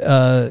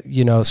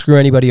screw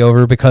anybody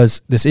over,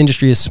 because this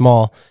industry is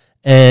small.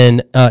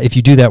 And if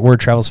you do that, word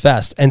travels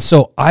fast. And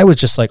so I was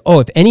just like, oh,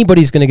 if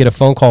anybody's going to get a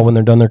phone call when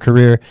they're done their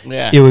career,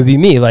 it would be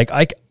me.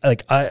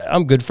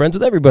 I'm good friends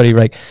with everybody.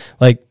 Like,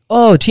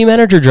 oh, team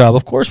manager job.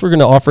 Of course we're going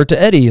to offer it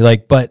to Eddie.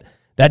 But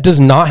that does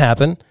not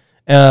happen.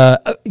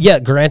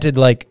 Granted,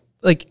 like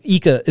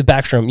Ika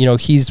Backstrom,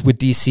 he's with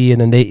DC, and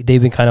then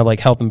they've been kind of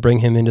like helping bring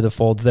him into the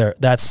folds there.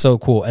 That's so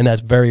cool, and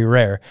that's very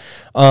rare.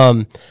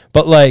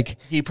 But like,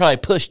 he probably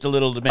pushed a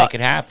little to make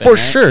it happen for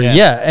sure.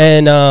 Yeah.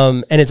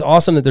 And it's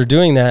awesome that they're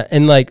doing that.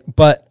 And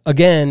but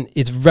again,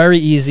 it's very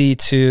easy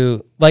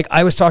to,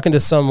 I was talking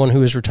to someone who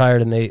was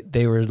retired, and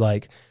they were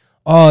like,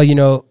 oh,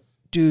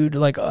 dude,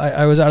 like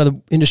I was out of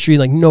the industry,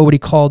 like nobody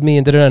called me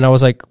and da-da-da. And I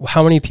was like,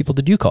 how many people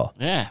did you call?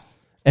 Yeah.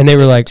 And they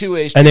were like,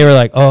 two-way and they were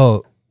like,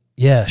 oh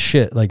yeah,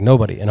 shit, like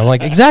nobody. And I'm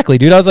like, exactly,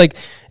 dude. I was like,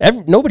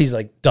 nobody's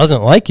like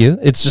doesn't like you.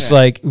 It's just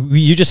like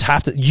you just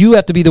have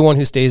to be the one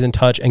who stays in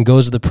touch and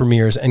goes to the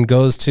premieres and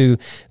goes to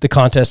the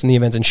contests and the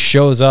events and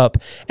shows up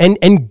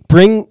and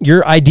bring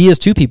your ideas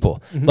to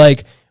people.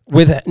 Like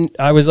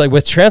I was like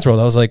with Transworld,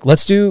 I was like,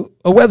 let's do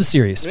a web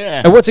series.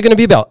 Yeah. And what's it going to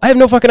be about? I have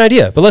no fucking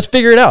idea, but let's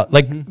figure it out.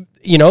 Like,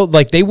 you know,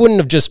 like they wouldn't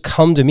have just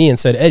come to me and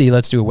said, Eddie,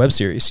 let's do a web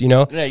series, you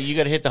know? Yeah, you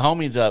got to hit the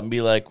homies up and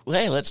be like,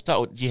 hey, let's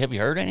talk. Have you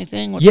heard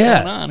anything? What's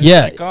Yeah, going on?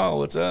 yeah. Who's my call?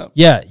 What's up?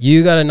 Yeah,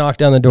 you got to knock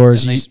down the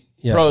doors. And You- these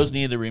yeah. pros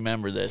need to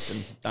remember this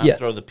and not Yeah.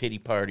 throw the pity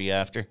party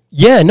after.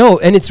 Yeah, no,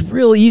 and it's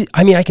really,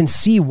 I mean, I can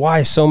see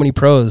why so many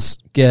pros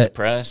get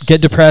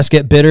depressed,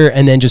 get bitter,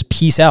 and then just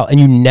peace out, and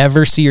you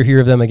never see or hear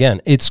of them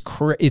again. It's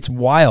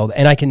wild,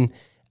 and I can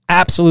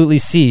absolutely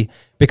see,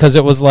 because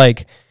I was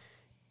like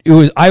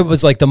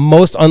the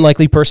most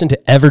unlikely person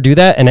to ever do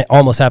that, and it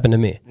almost happened to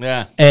me.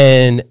 Yeah.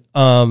 And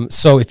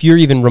so if you're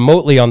even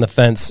remotely on the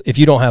fence, if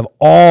you don't have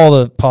all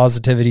the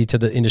positivity to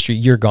the industry,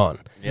 you're gone.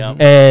 Yeah.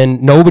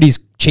 And nobody's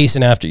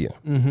chasing after you.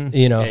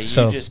 You know, Yeah, you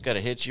so just got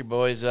to hit your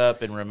boys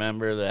up and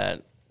remember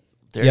that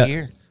they're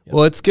here.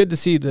 Well, it's good to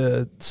see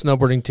the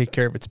snowboarding take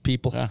care of its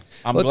people. Yeah.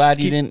 I'm glad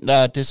you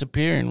didn't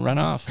disappear and run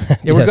off.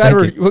 Yeah, we're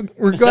glad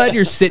we're glad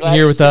you're sitting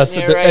here with us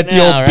at the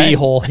old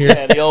B-hole here.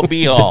 Yeah, the old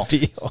B-hole.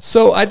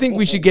 So I think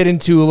we should get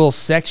into a little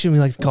section we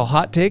like to call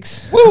Hot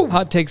Takes. Woo!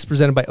 Hot Takes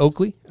presented by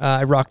Oakley.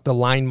 I rock the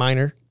Line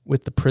Miner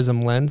with the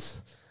Prism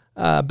lens.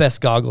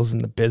 Best goggles in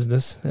the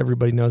business.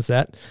 Everybody knows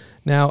that.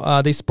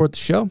 Now, they support the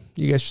show.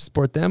 You guys should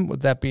support them.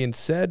 With that being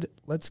said,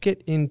 let's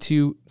get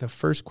into the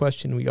first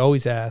question we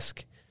always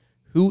ask.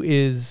 Who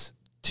is,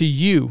 to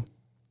you,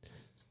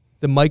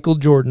 the Michael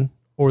Jordan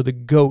or the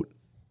GOAT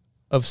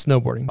of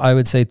snowboarding? I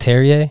would say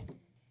Terrier.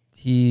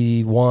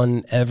 He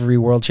won every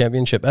world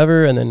championship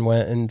ever, and then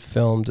went and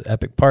filmed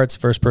Epic Parts.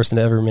 First person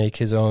to ever make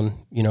his own,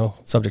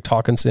 Subject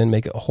Hawkinson,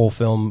 make a whole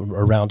film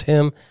around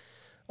him,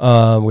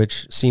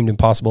 which seemed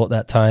impossible at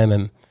that time.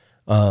 And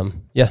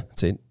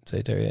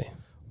say Terrier.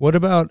 What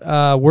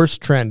about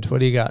worst trend? What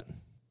do you got?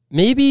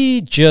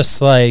 Maybe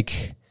just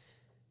like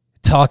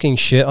talking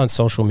shit on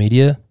social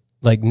media,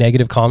 like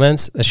negative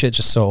comments. That shit's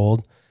just so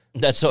old.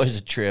 That's always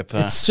a trip. Huh?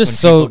 It's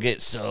just when so people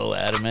get so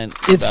adamant.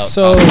 It's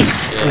about so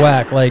talking shit.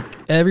 whack. Like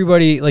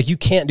everybody, like you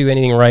can't do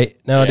anything right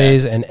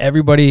nowadays, and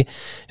everybody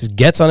just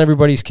gets on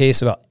everybody's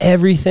case about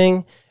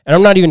everything. And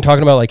I'm not even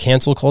talking about like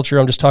cancel culture.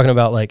 I'm just talking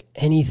about like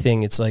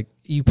anything. It's like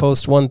you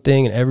post one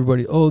thing and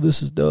everybody,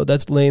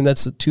 that's lame.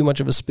 That's too much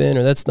of a spin,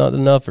 or that's not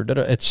enough, or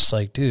da-da. It's just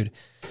like, dude,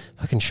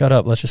 fucking shut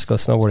up. Let's just go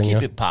snowboarding.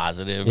 Keep it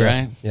positive, yeah.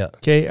 right? Yeah.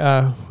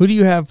 Okay. Who do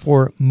you have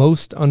for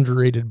most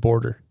underrated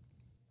boarder?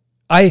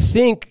 I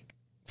think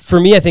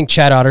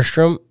Chad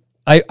Otterstrom.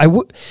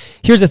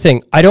 Here's the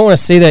thing. I don't want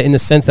to say that in the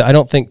sense that I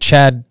don't think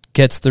Chad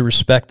gets the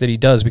respect that he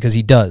does, because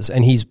he does,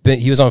 and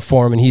he was on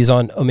Forum and he's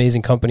on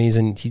amazing companies,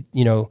 and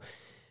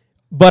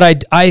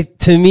But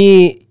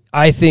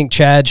I think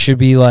Chad should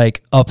be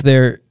like up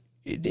there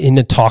in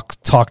the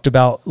talked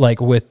about, like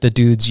with the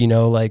dudes,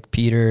 like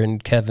Peter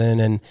and Kevin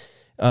and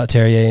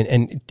Terrier,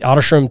 and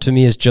Otterstrom to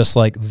me is just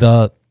like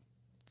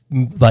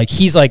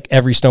he's like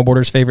every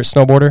snowboarder's favorite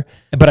snowboarder,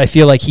 but I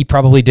feel like he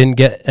probably didn't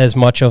get as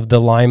much of the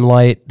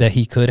limelight that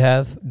he could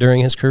have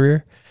during his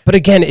career. But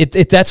again,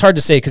 that's hard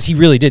to say, because he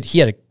really did. He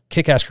had a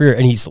kick-ass career,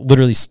 and he's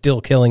literally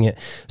still killing it.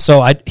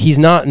 So he's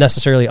not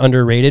necessarily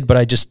underrated, but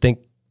I just think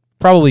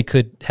probably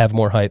could have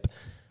more hype.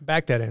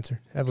 Back that answer.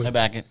 I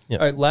back it. Yeah.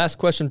 All right, last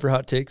question for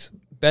Hot Takes.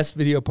 Best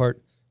video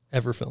part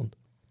ever filmed?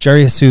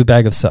 Jerry Hasu,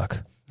 Bag of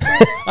Suck.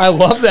 I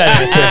love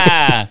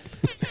that answer.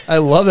 I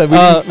love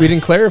that. We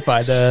didn't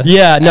clarify the...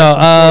 Yeah,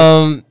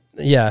 no.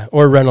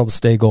 Or Reynolds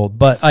Stay Gold.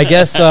 But I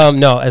guess,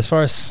 no, as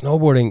far as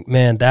snowboarding,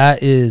 man,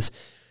 that is...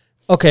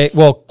 Okay,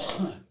 well,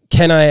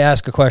 can I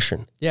ask a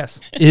question? Yes.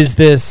 Is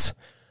this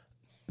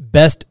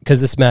best,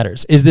 because this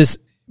matters, is this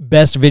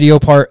best video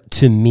part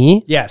to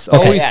me? Yes, okay.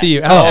 always to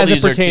you. As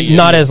it pertains,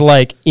 not as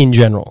like in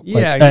general.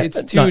 Yeah, like,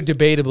 it's too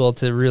debatable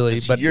to really.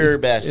 It's but your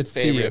best it's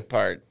favorite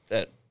part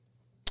that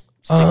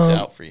sticks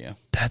out for you.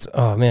 That's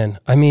man.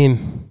 I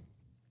mean,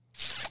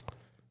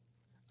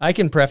 I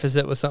can preface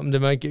it with something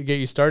to get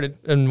you started,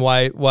 and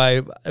why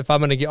if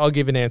I'm gonna I'll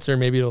give an answer.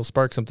 Maybe it'll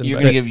spark something. You're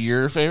gonna give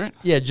your favorite?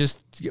 Yeah,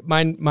 just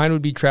mine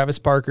would be Travis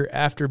Barker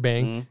After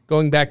Bang. Mm-hmm.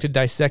 Going back to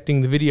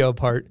dissecting the video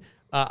part,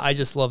 I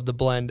just love the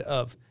blend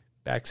of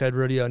Backside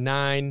Rodeo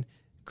 9,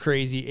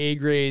 crazy A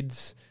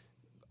grades,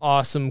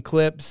 awesome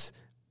clips,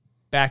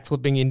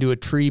 backflipping into a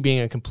tree,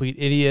 being a complete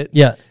idiot.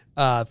 Yeah.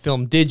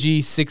 Film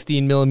Digi,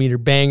 16 millimeter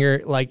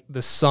banger, like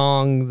the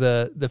song,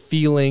 the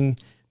feeling,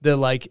 the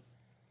like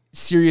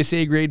serious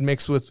A grade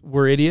mixed with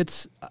We're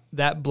Idiots.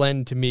 That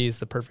blend to me is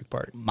the perfect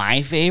part.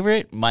 My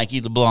favorite, Mikey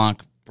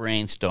LeBlanc,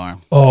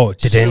 Brainstorm. Oh,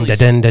 stuck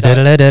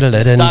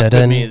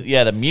with me.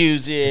 Yeah, the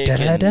music,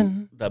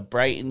 and the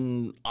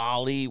Brighton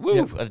Ollie.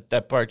 Woo,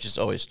 that part just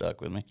always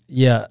stuck with me.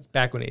 Yeah,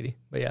 back 180,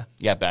 but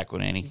yeah, back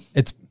 180.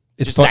 It's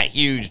just fun. that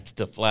huge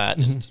to flat.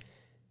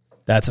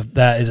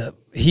 Isn't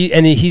he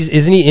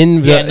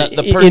in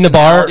the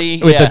bar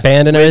with the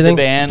band and everything?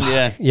 The band,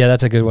 yeah. Yeah,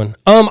 that's a good one.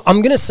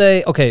 I'm gonna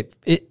say, okay,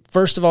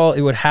 first of all,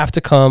 it would have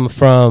to come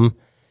from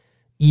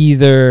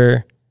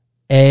either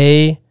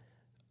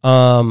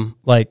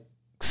like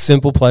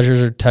simple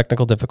pleasures or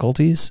technical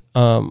difficulties,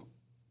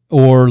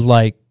 or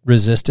like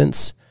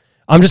resistance.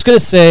 I'm just gonna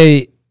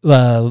say,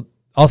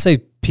 I'll say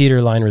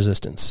Peter Line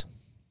Resistance,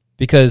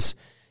 because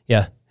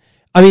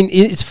I mean,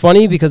 it's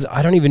funny because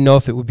I don't even know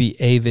if it would be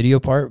a video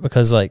part,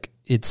 because like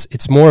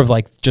it's more of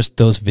like just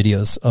those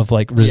videos of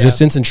like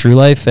Resistance and True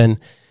Life, and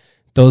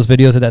those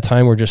videos at that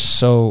time were just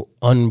so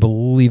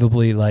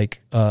unbelievably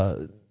like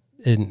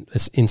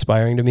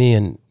inspiring to me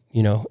and,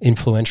 you know,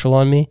 influential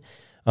on me.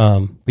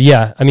 But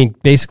yeah, I mean,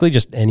 basically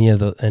just any of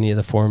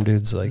the Forum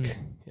dudes, like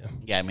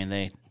yeah, I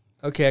mean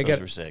Okay,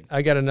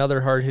 I got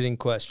another hard hitting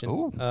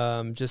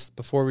question. Just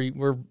before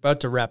we're about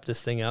to wrap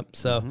this thing up.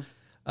 So,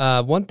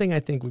 one thing I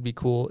think would be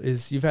cool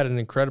is you've had an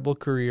incredible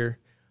career.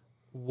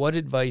 What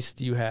advice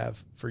do you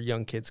have for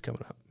young kids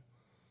coming up?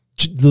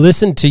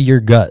 Listen to your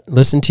gut.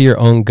 Listen to your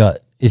own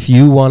gut. If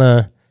you want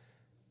to,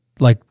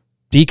 like,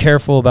 be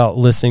careful about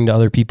listening to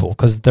other people,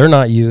 because they're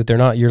not you. They're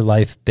not your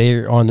life.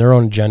 They're on their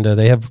own agenda.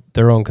 They have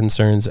their own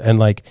concerns, and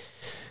like,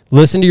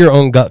 listen to your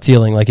own gut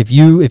feeling. Like, if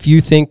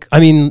you think, I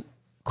mean,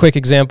 quick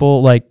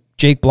example, like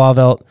Jake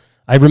Blauvelt,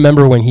 I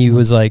remember when he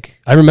was like,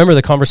 I remember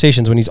the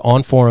conversations when he's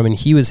on Forum and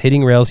he was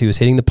hitting rails, he was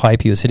hitting the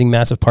pipe, he was hitting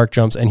massive park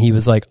jumps, and he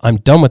was like, I'm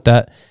done with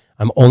that.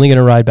 I'm only going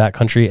to ride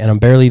backcountry, and I'm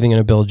barely even going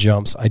to build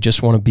jumps. I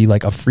just want to be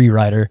like a free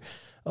rider,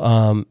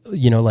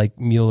 you know, like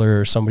Mueller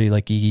or somebody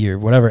like Iggy or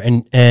whatever.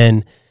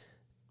 And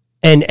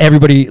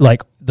everybody,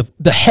 like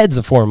the heads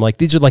of Forum, like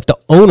these are like the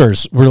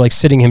owners were like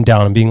sitting him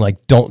down and being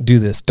like, don't do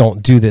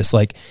this.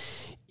 Like,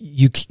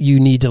 you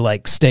need to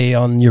like stay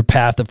on your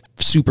path of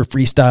super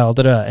freestyle,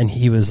 and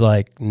he was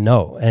like,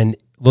 no. And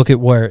look at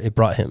where it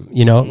brought him,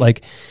 you know,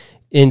 like,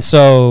 and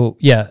so,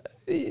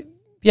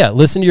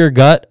 listen to your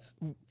gut,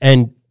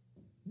 and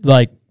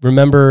like,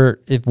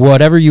 remember, if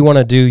whatever you want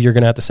to do, you're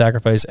going to have to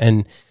sacrifice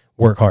and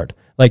work hard.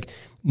 Like,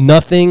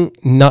 there's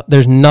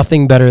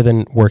nothing better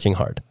than working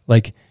hard.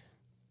 Like,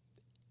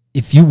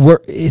 if you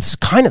work, it's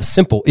kind of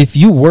simple. If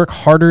you work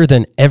harder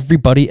than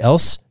everybody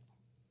else,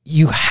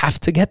 you have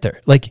to get there.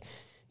 Like,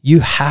 you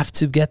have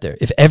to get there.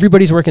 If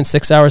everybody's working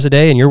 6 hours a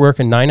day and you're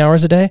working 9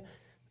 hours a day,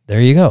 there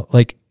you go.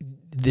 Like,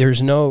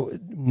 there's no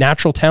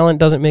natural talent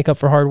doesn't make up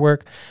for hard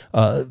work.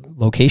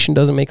 Location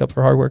doesn't make up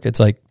for hard work. It's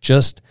like,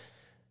 just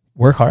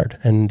work hard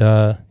and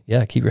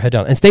keep your head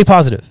down and stay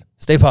positive.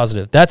 Stay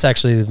positive. That's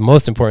actually the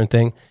most important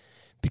thing,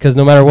 because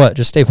no matter what,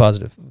 just stay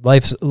positive.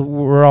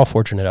 We're all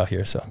fortunate out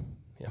here. So,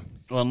 yeah.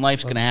 Well, and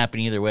life's going to happen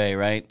either way,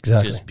 right?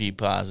 Exactly. Just be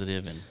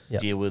positive and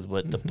deal with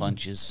what the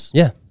punches.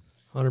 Yeah.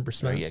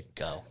 100%. There you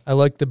go. I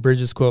like the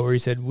Bridges quote where he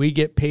said, "We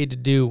get paid to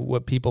do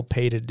what people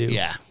pay to do."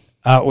 Yeah.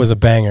 It was a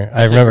banger.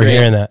 I remember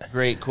hearing that.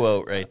 Great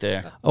quote right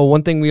there. Oh,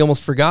 one thing we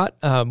almost forgot.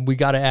 We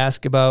got to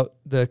ask about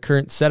the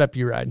current setup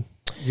you ride.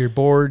 Your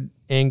board,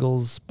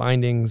 angles,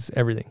 bindings,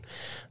 everything.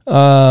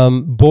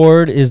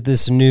 Board is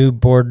this new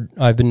board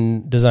I've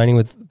been designing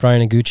with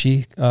Brian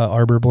Iguchi,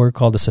 arbor board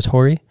called the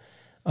Satori.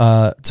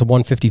 It's a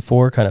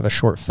 154, kind of a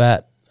short,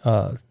 fat,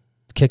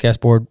 kick-ass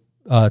board.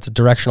 It's a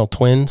directional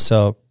twin,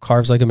 so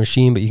carves like a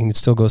machine, but you can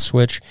still go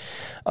switch.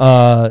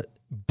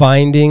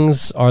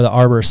 Bindings are the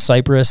Arbor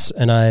Cypress,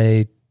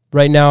 and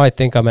right now I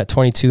think I'm at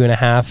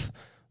 22.5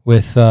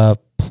 with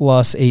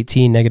plus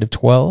 18, negative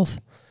 12,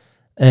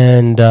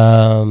 and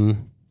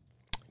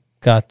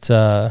got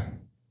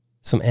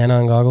some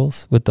Anon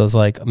goggles with those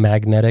like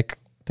magnetic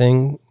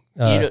thing.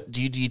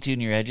 Do you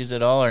detune your edges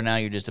at all, or now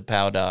you're just a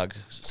pow dog?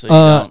 So you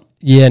don't.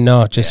 Yeah,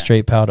 no, just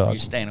straight pow dog. You're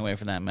staying away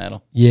from that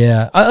metal.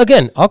 Yeah.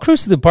 I'll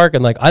cruise to the park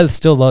and like, I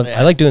still love,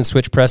 I like doing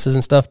switch presses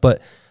and stuff,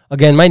 but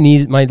again, my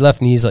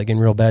left knee's like in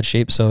real bad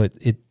shape. So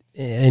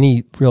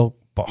any real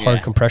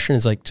hard compression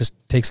is like, just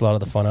takes a lot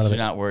of the fun out of it.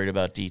 You're not worried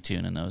about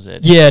detuning those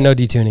edges. Yeah, no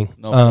detuning.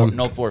 No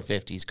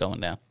 450s going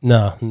down.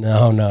 No.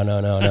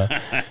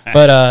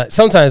 But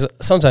sometimes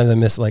I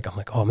miss, like, I'm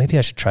like, oh, maybe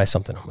I should try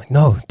something. I'm like,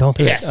 no, don't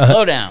do it.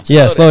 Slow down.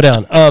 Slow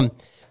down.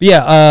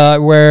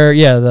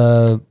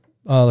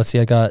 Let's see,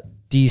 I got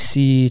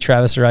DC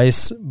Travis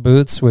Rice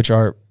boots, which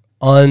are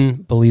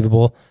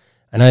unbelievable.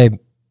 And I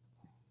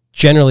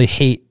generally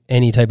hate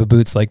any type of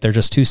boots. Like, they're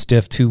just too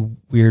stiff, too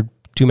weird,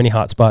 too many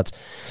hot spots.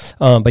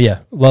 But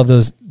yeah, love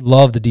those,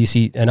 love the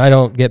DC. And I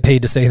don't get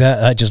paid to say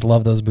that. I just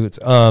love those boots.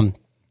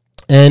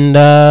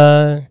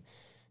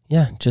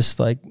 Just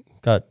like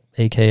got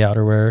AK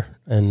outerwear.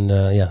 And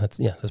that's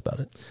about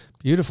it.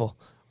 Beautiful.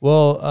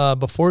 Well,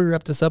 before we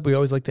wrap this up, we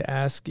always like to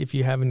ask if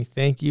you have any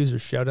thank yous or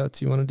shout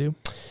outs you want to do.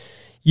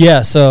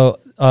 Yeah, so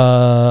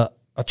I'll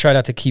try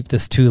not to keep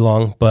this too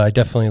long, but I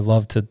definitely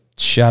love to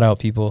shout out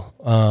people.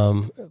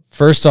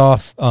 First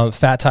off,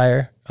 Fat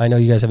Tire. I know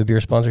you guys have a beer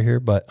sponsor here,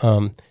 but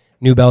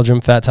New Belgium,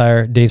 Fat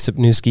Tire, Dave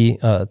Sipnewski,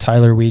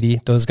 Tyler Weedy.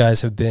 Those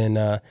guys have been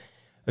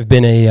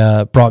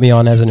brought me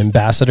on as an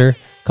ambassador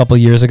a couple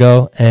of years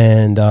ago,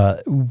 and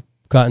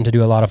gotten to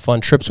do a lot of fun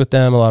trips with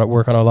them,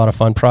 work on a lot of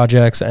fun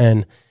projects,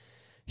 and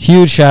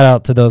huge shout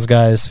out to those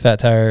guys. Fat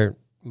Tire,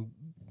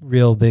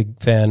 real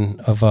big fan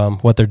of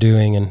what they're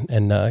doing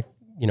and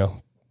you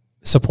know,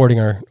 supporting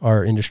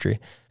our industry.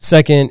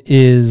 Second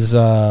is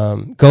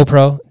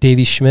GoPro,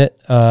 Davey Schmidt.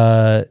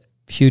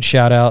 Huge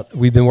shout out.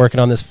 We've been working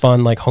on this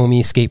fun like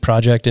homie skate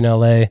project in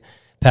LA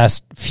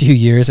past few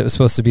years. It was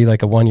supposed to be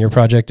like a 1-year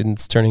project and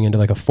it's turning into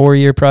like a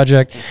 4-year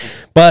project.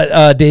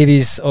 But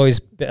Davey's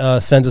always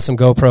sends us some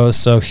GoPros.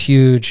 So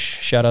huge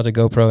shout out to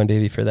GoPro and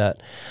Davey for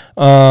that.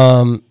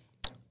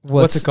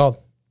 What's it called?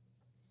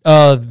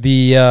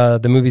 The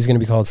movie's going to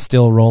be called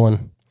Still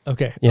Rollin'.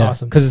 Okay, yeah,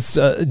 awesome. Because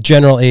its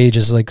general age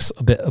is like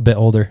a bit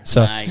older.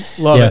 So Nice.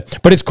 Love it.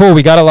 But it's cool.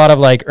 We got a lot of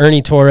like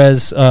Ernie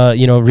Torres,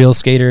 you know, real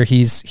skater.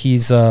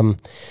 He's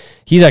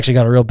actually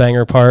got a real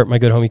banger part. My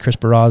good homie Chris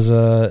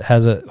Barraza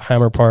has a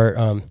hammer part.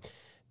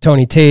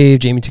 Tony Tave,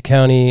 Jamie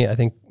Tucani. I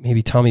think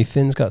maybe Tommy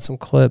Finn's got some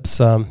clips.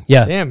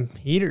 Yeah. Damn,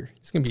 heater.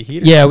 It's gonna be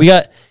heater.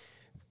 Yeah,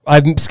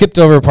 I've skipped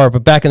over a part,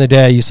 but back in the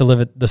day, I used to live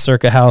at the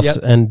Circa House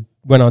and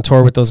went on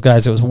tour with those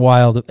guys. It was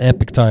wild,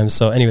 epic times.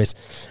 So, anyways,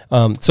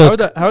 how are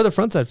the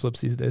frontside flips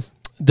these days?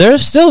 They're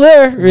still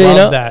there.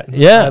 Love that.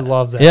 Yeah, I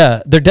love that.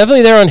 Yeah, they're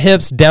definitely there on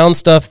hips. Down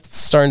stuff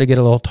starting to get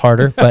a little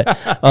harder, but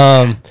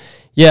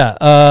yeah.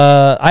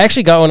 I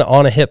actually got one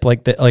on a hip,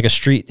 like a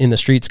street in the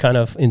streets, kind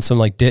of in some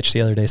like ditch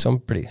the other day. So I'm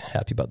pretty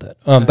happy about that.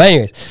 But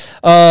anyways,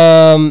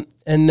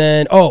 and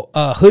then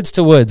Hoods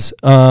to Woods,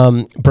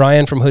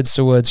 Brian from Hoods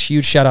to Woods.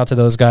 Huge shout out to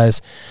those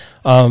guys.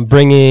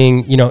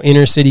 Bringing, you know,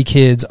 inner city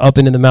kids up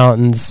into the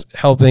mountains,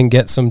 helping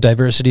get some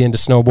diversity into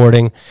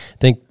snowboarding. I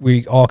think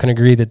we all can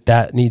agree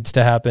that needs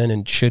to happen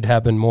and should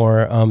happen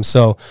more.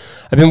 So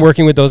I've been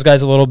working with those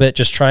guys a little bit,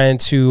 just trying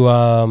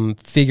to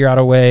figure out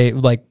a way,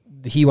 like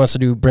he wants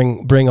to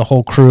bring a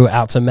whole crew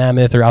out to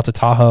Mammoth or out to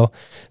Tahoe.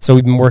 So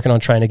we've been working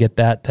on trying to get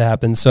that to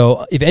happen.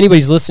 So if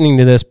anybody's listening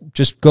to this,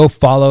 just go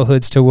follow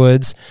Hoods to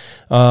Woods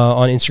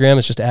on Instagram.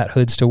 It's just at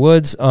Hoods to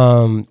Woods.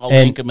 I'll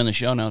link them in the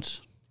show notes.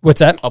 What's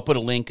that? I'll put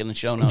a link in the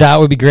show notes. That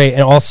would be great.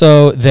 And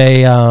also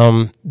they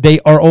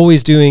are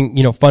always doing,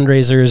 you know,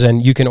 fundraisers,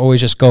 and you can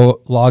always just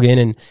go log in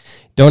and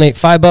donate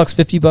 $5,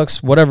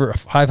 $50, whatever,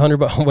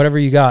 $500, whatever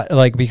you got.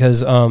 Like,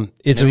 because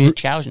it's Maybe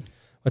 $1,000.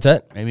 What's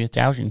that? Maybe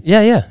 $1,000.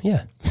 Yeah.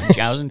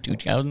 $1,000,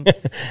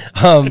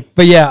 $2,000.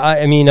 But yeah,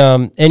 I mean,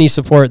 any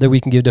support that we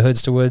can give to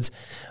Hoods to Woods,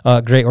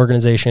 great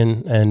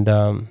organization.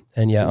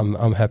 And yeah,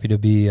 I'm happy to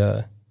be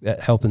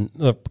helping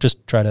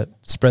just try to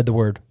spread the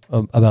word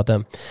about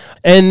them.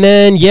 And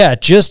then, yeah,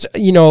 just,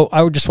 you know,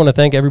 I would just want to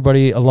thank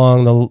everybody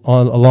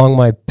along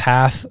my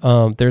path.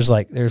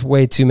 There's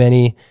way too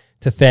many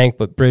to thank,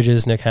 but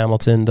Bridges, Nick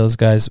Hamilton, those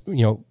guys,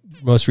 you know,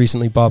 most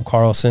recently Bob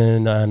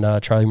Carlson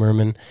and Charlie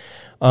Merman.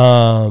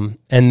 And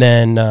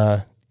then,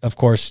 of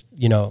course,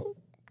 you know,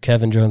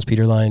 Kevin Jones,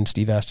 Peter Line,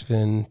 Steve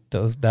Astafin,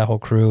 that whole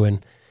crew,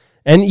 and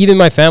even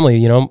my family,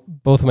 you know,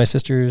 both of my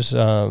sister's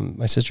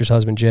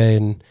husband, Jay,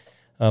 and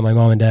my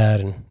mom and dad,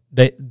 and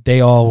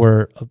they all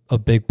were a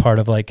big part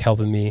of like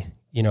helping me,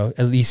 you know,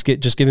 at least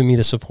just giving me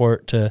the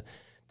support to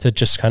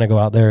just kind of go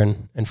out there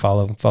and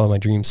follow my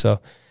dreams. So,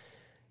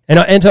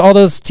 and to all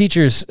those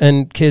teachers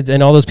and kids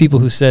and all those people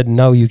who said,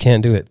 no, you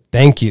can't do it.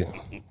 Thank you.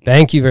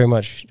 Thank you very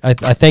much. I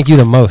thank you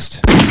the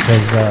most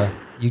because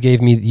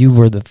you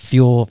were the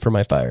fuel for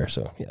my fire.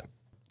 So yeah.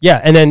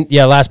 Yeah. And then,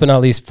 yeah, last but not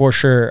least, for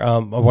sure, I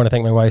want to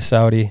thank my wife,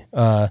 Saudi.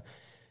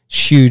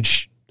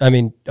 Huge. I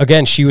mean,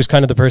 again, she was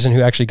kind of the person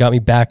who actually got me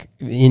back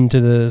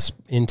into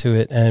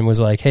it and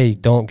was like, hey,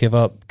 don't give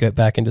up, get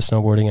back into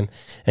snowboarding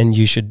and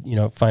you should, you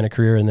know, find a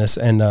career in this.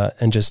 And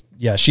just,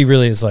 yeah, she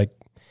really is like,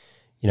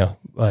 you know,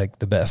 like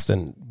the best.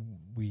 And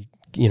we,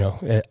 you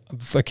know,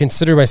 I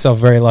consider myself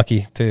very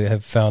lucky to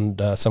have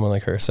found someone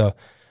like her. So,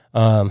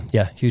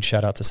 yeah, huge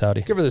shout out to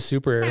Saudi. Give her the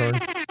super air horn.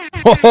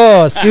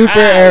 Oh, super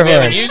air We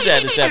horn. haven't used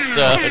that this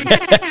episode.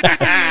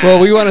 Well,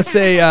 we want to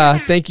say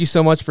thank you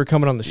so much for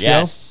coming on the show.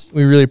 Yes.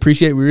 We really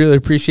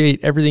appreciate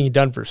everything you've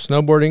done for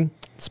snowboarding.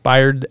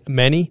 Inspired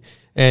many,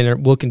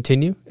 and will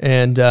continue.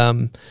 And I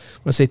want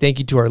to say thank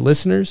you to our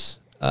listeners,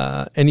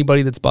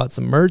 anybody that's bought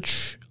some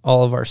merch,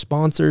 all of our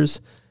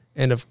sponsors,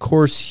 and of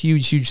course,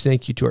 huge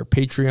thank you to our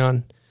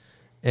Patreon.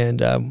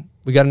 And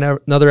we got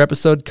another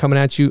episode coming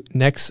at you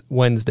next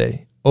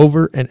Wednesday.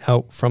 Over and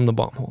out from the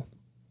bomb hole.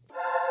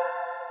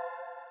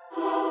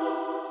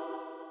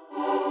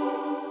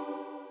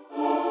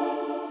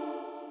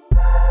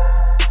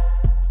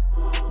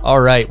 All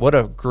right, what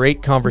a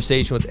great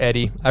conversation with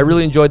Eddie. I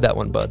really enjoyed that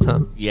one, Buds,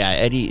 huh? Yeah,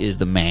 Eddie is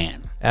the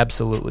man.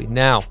 Absolutely.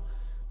 Now,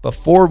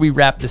 before we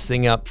wrap this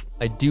thing up,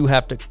 I do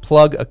have to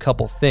plug a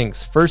couple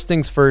things. First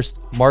things first,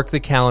 mark the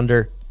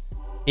calendar.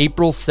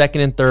 April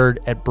 2nd and 3rd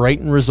at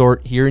Brighton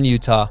Resort here in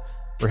Utah.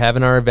 We're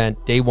having our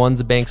event. Day 1's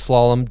a bank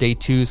slalom. Day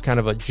 2 is kind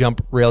of a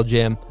jump rail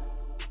jam.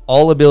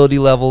 All ability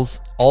levels,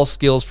 all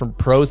skills from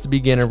pros to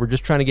beginner. We're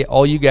just trying to get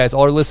all you guys,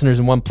 all our listeners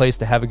in one place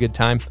to have a good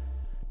time.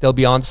 There'll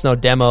be on snow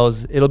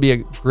demos. It'll be a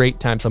great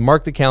time. So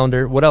mark the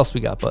calendar. What else we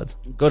got, Buds?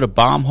 Go to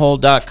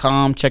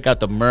bombhole.com. Check out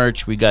the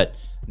merch. We got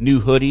new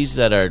hoodies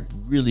that are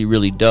really,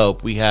 really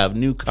dope. We have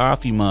new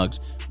coffee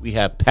mugs. We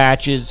have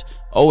patches,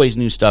 always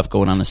new stuff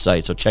going on the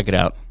site, so check it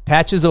out.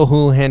 Patches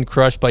O'Houlihan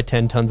crushed by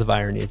 10 tons of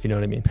irony, if you know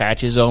what I mean.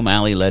 Patches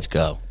O'Malley, let's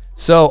go.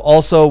 So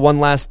also one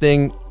last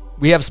thing,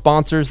 we have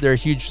sponsors. They're a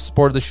huge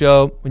support of the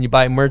show. When you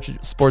buy merch,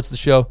 it supports the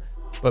show.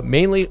 But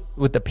mainly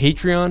with the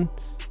Patreon,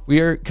 we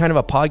are kind of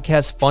a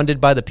podcast funded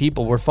by the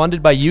people. We're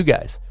funded by you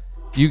guys.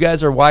 You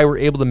guys are why we're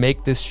able to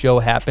make this show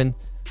happen.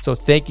 So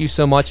thank you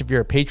so much if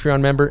you're a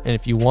Patreon member. And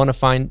if you want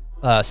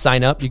to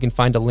sign up, you can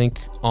find a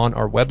link on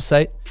our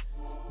website.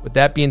 With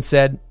that being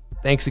said,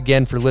 thanks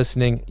again for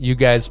listening. You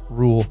guys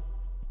rule.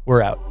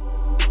 We're out.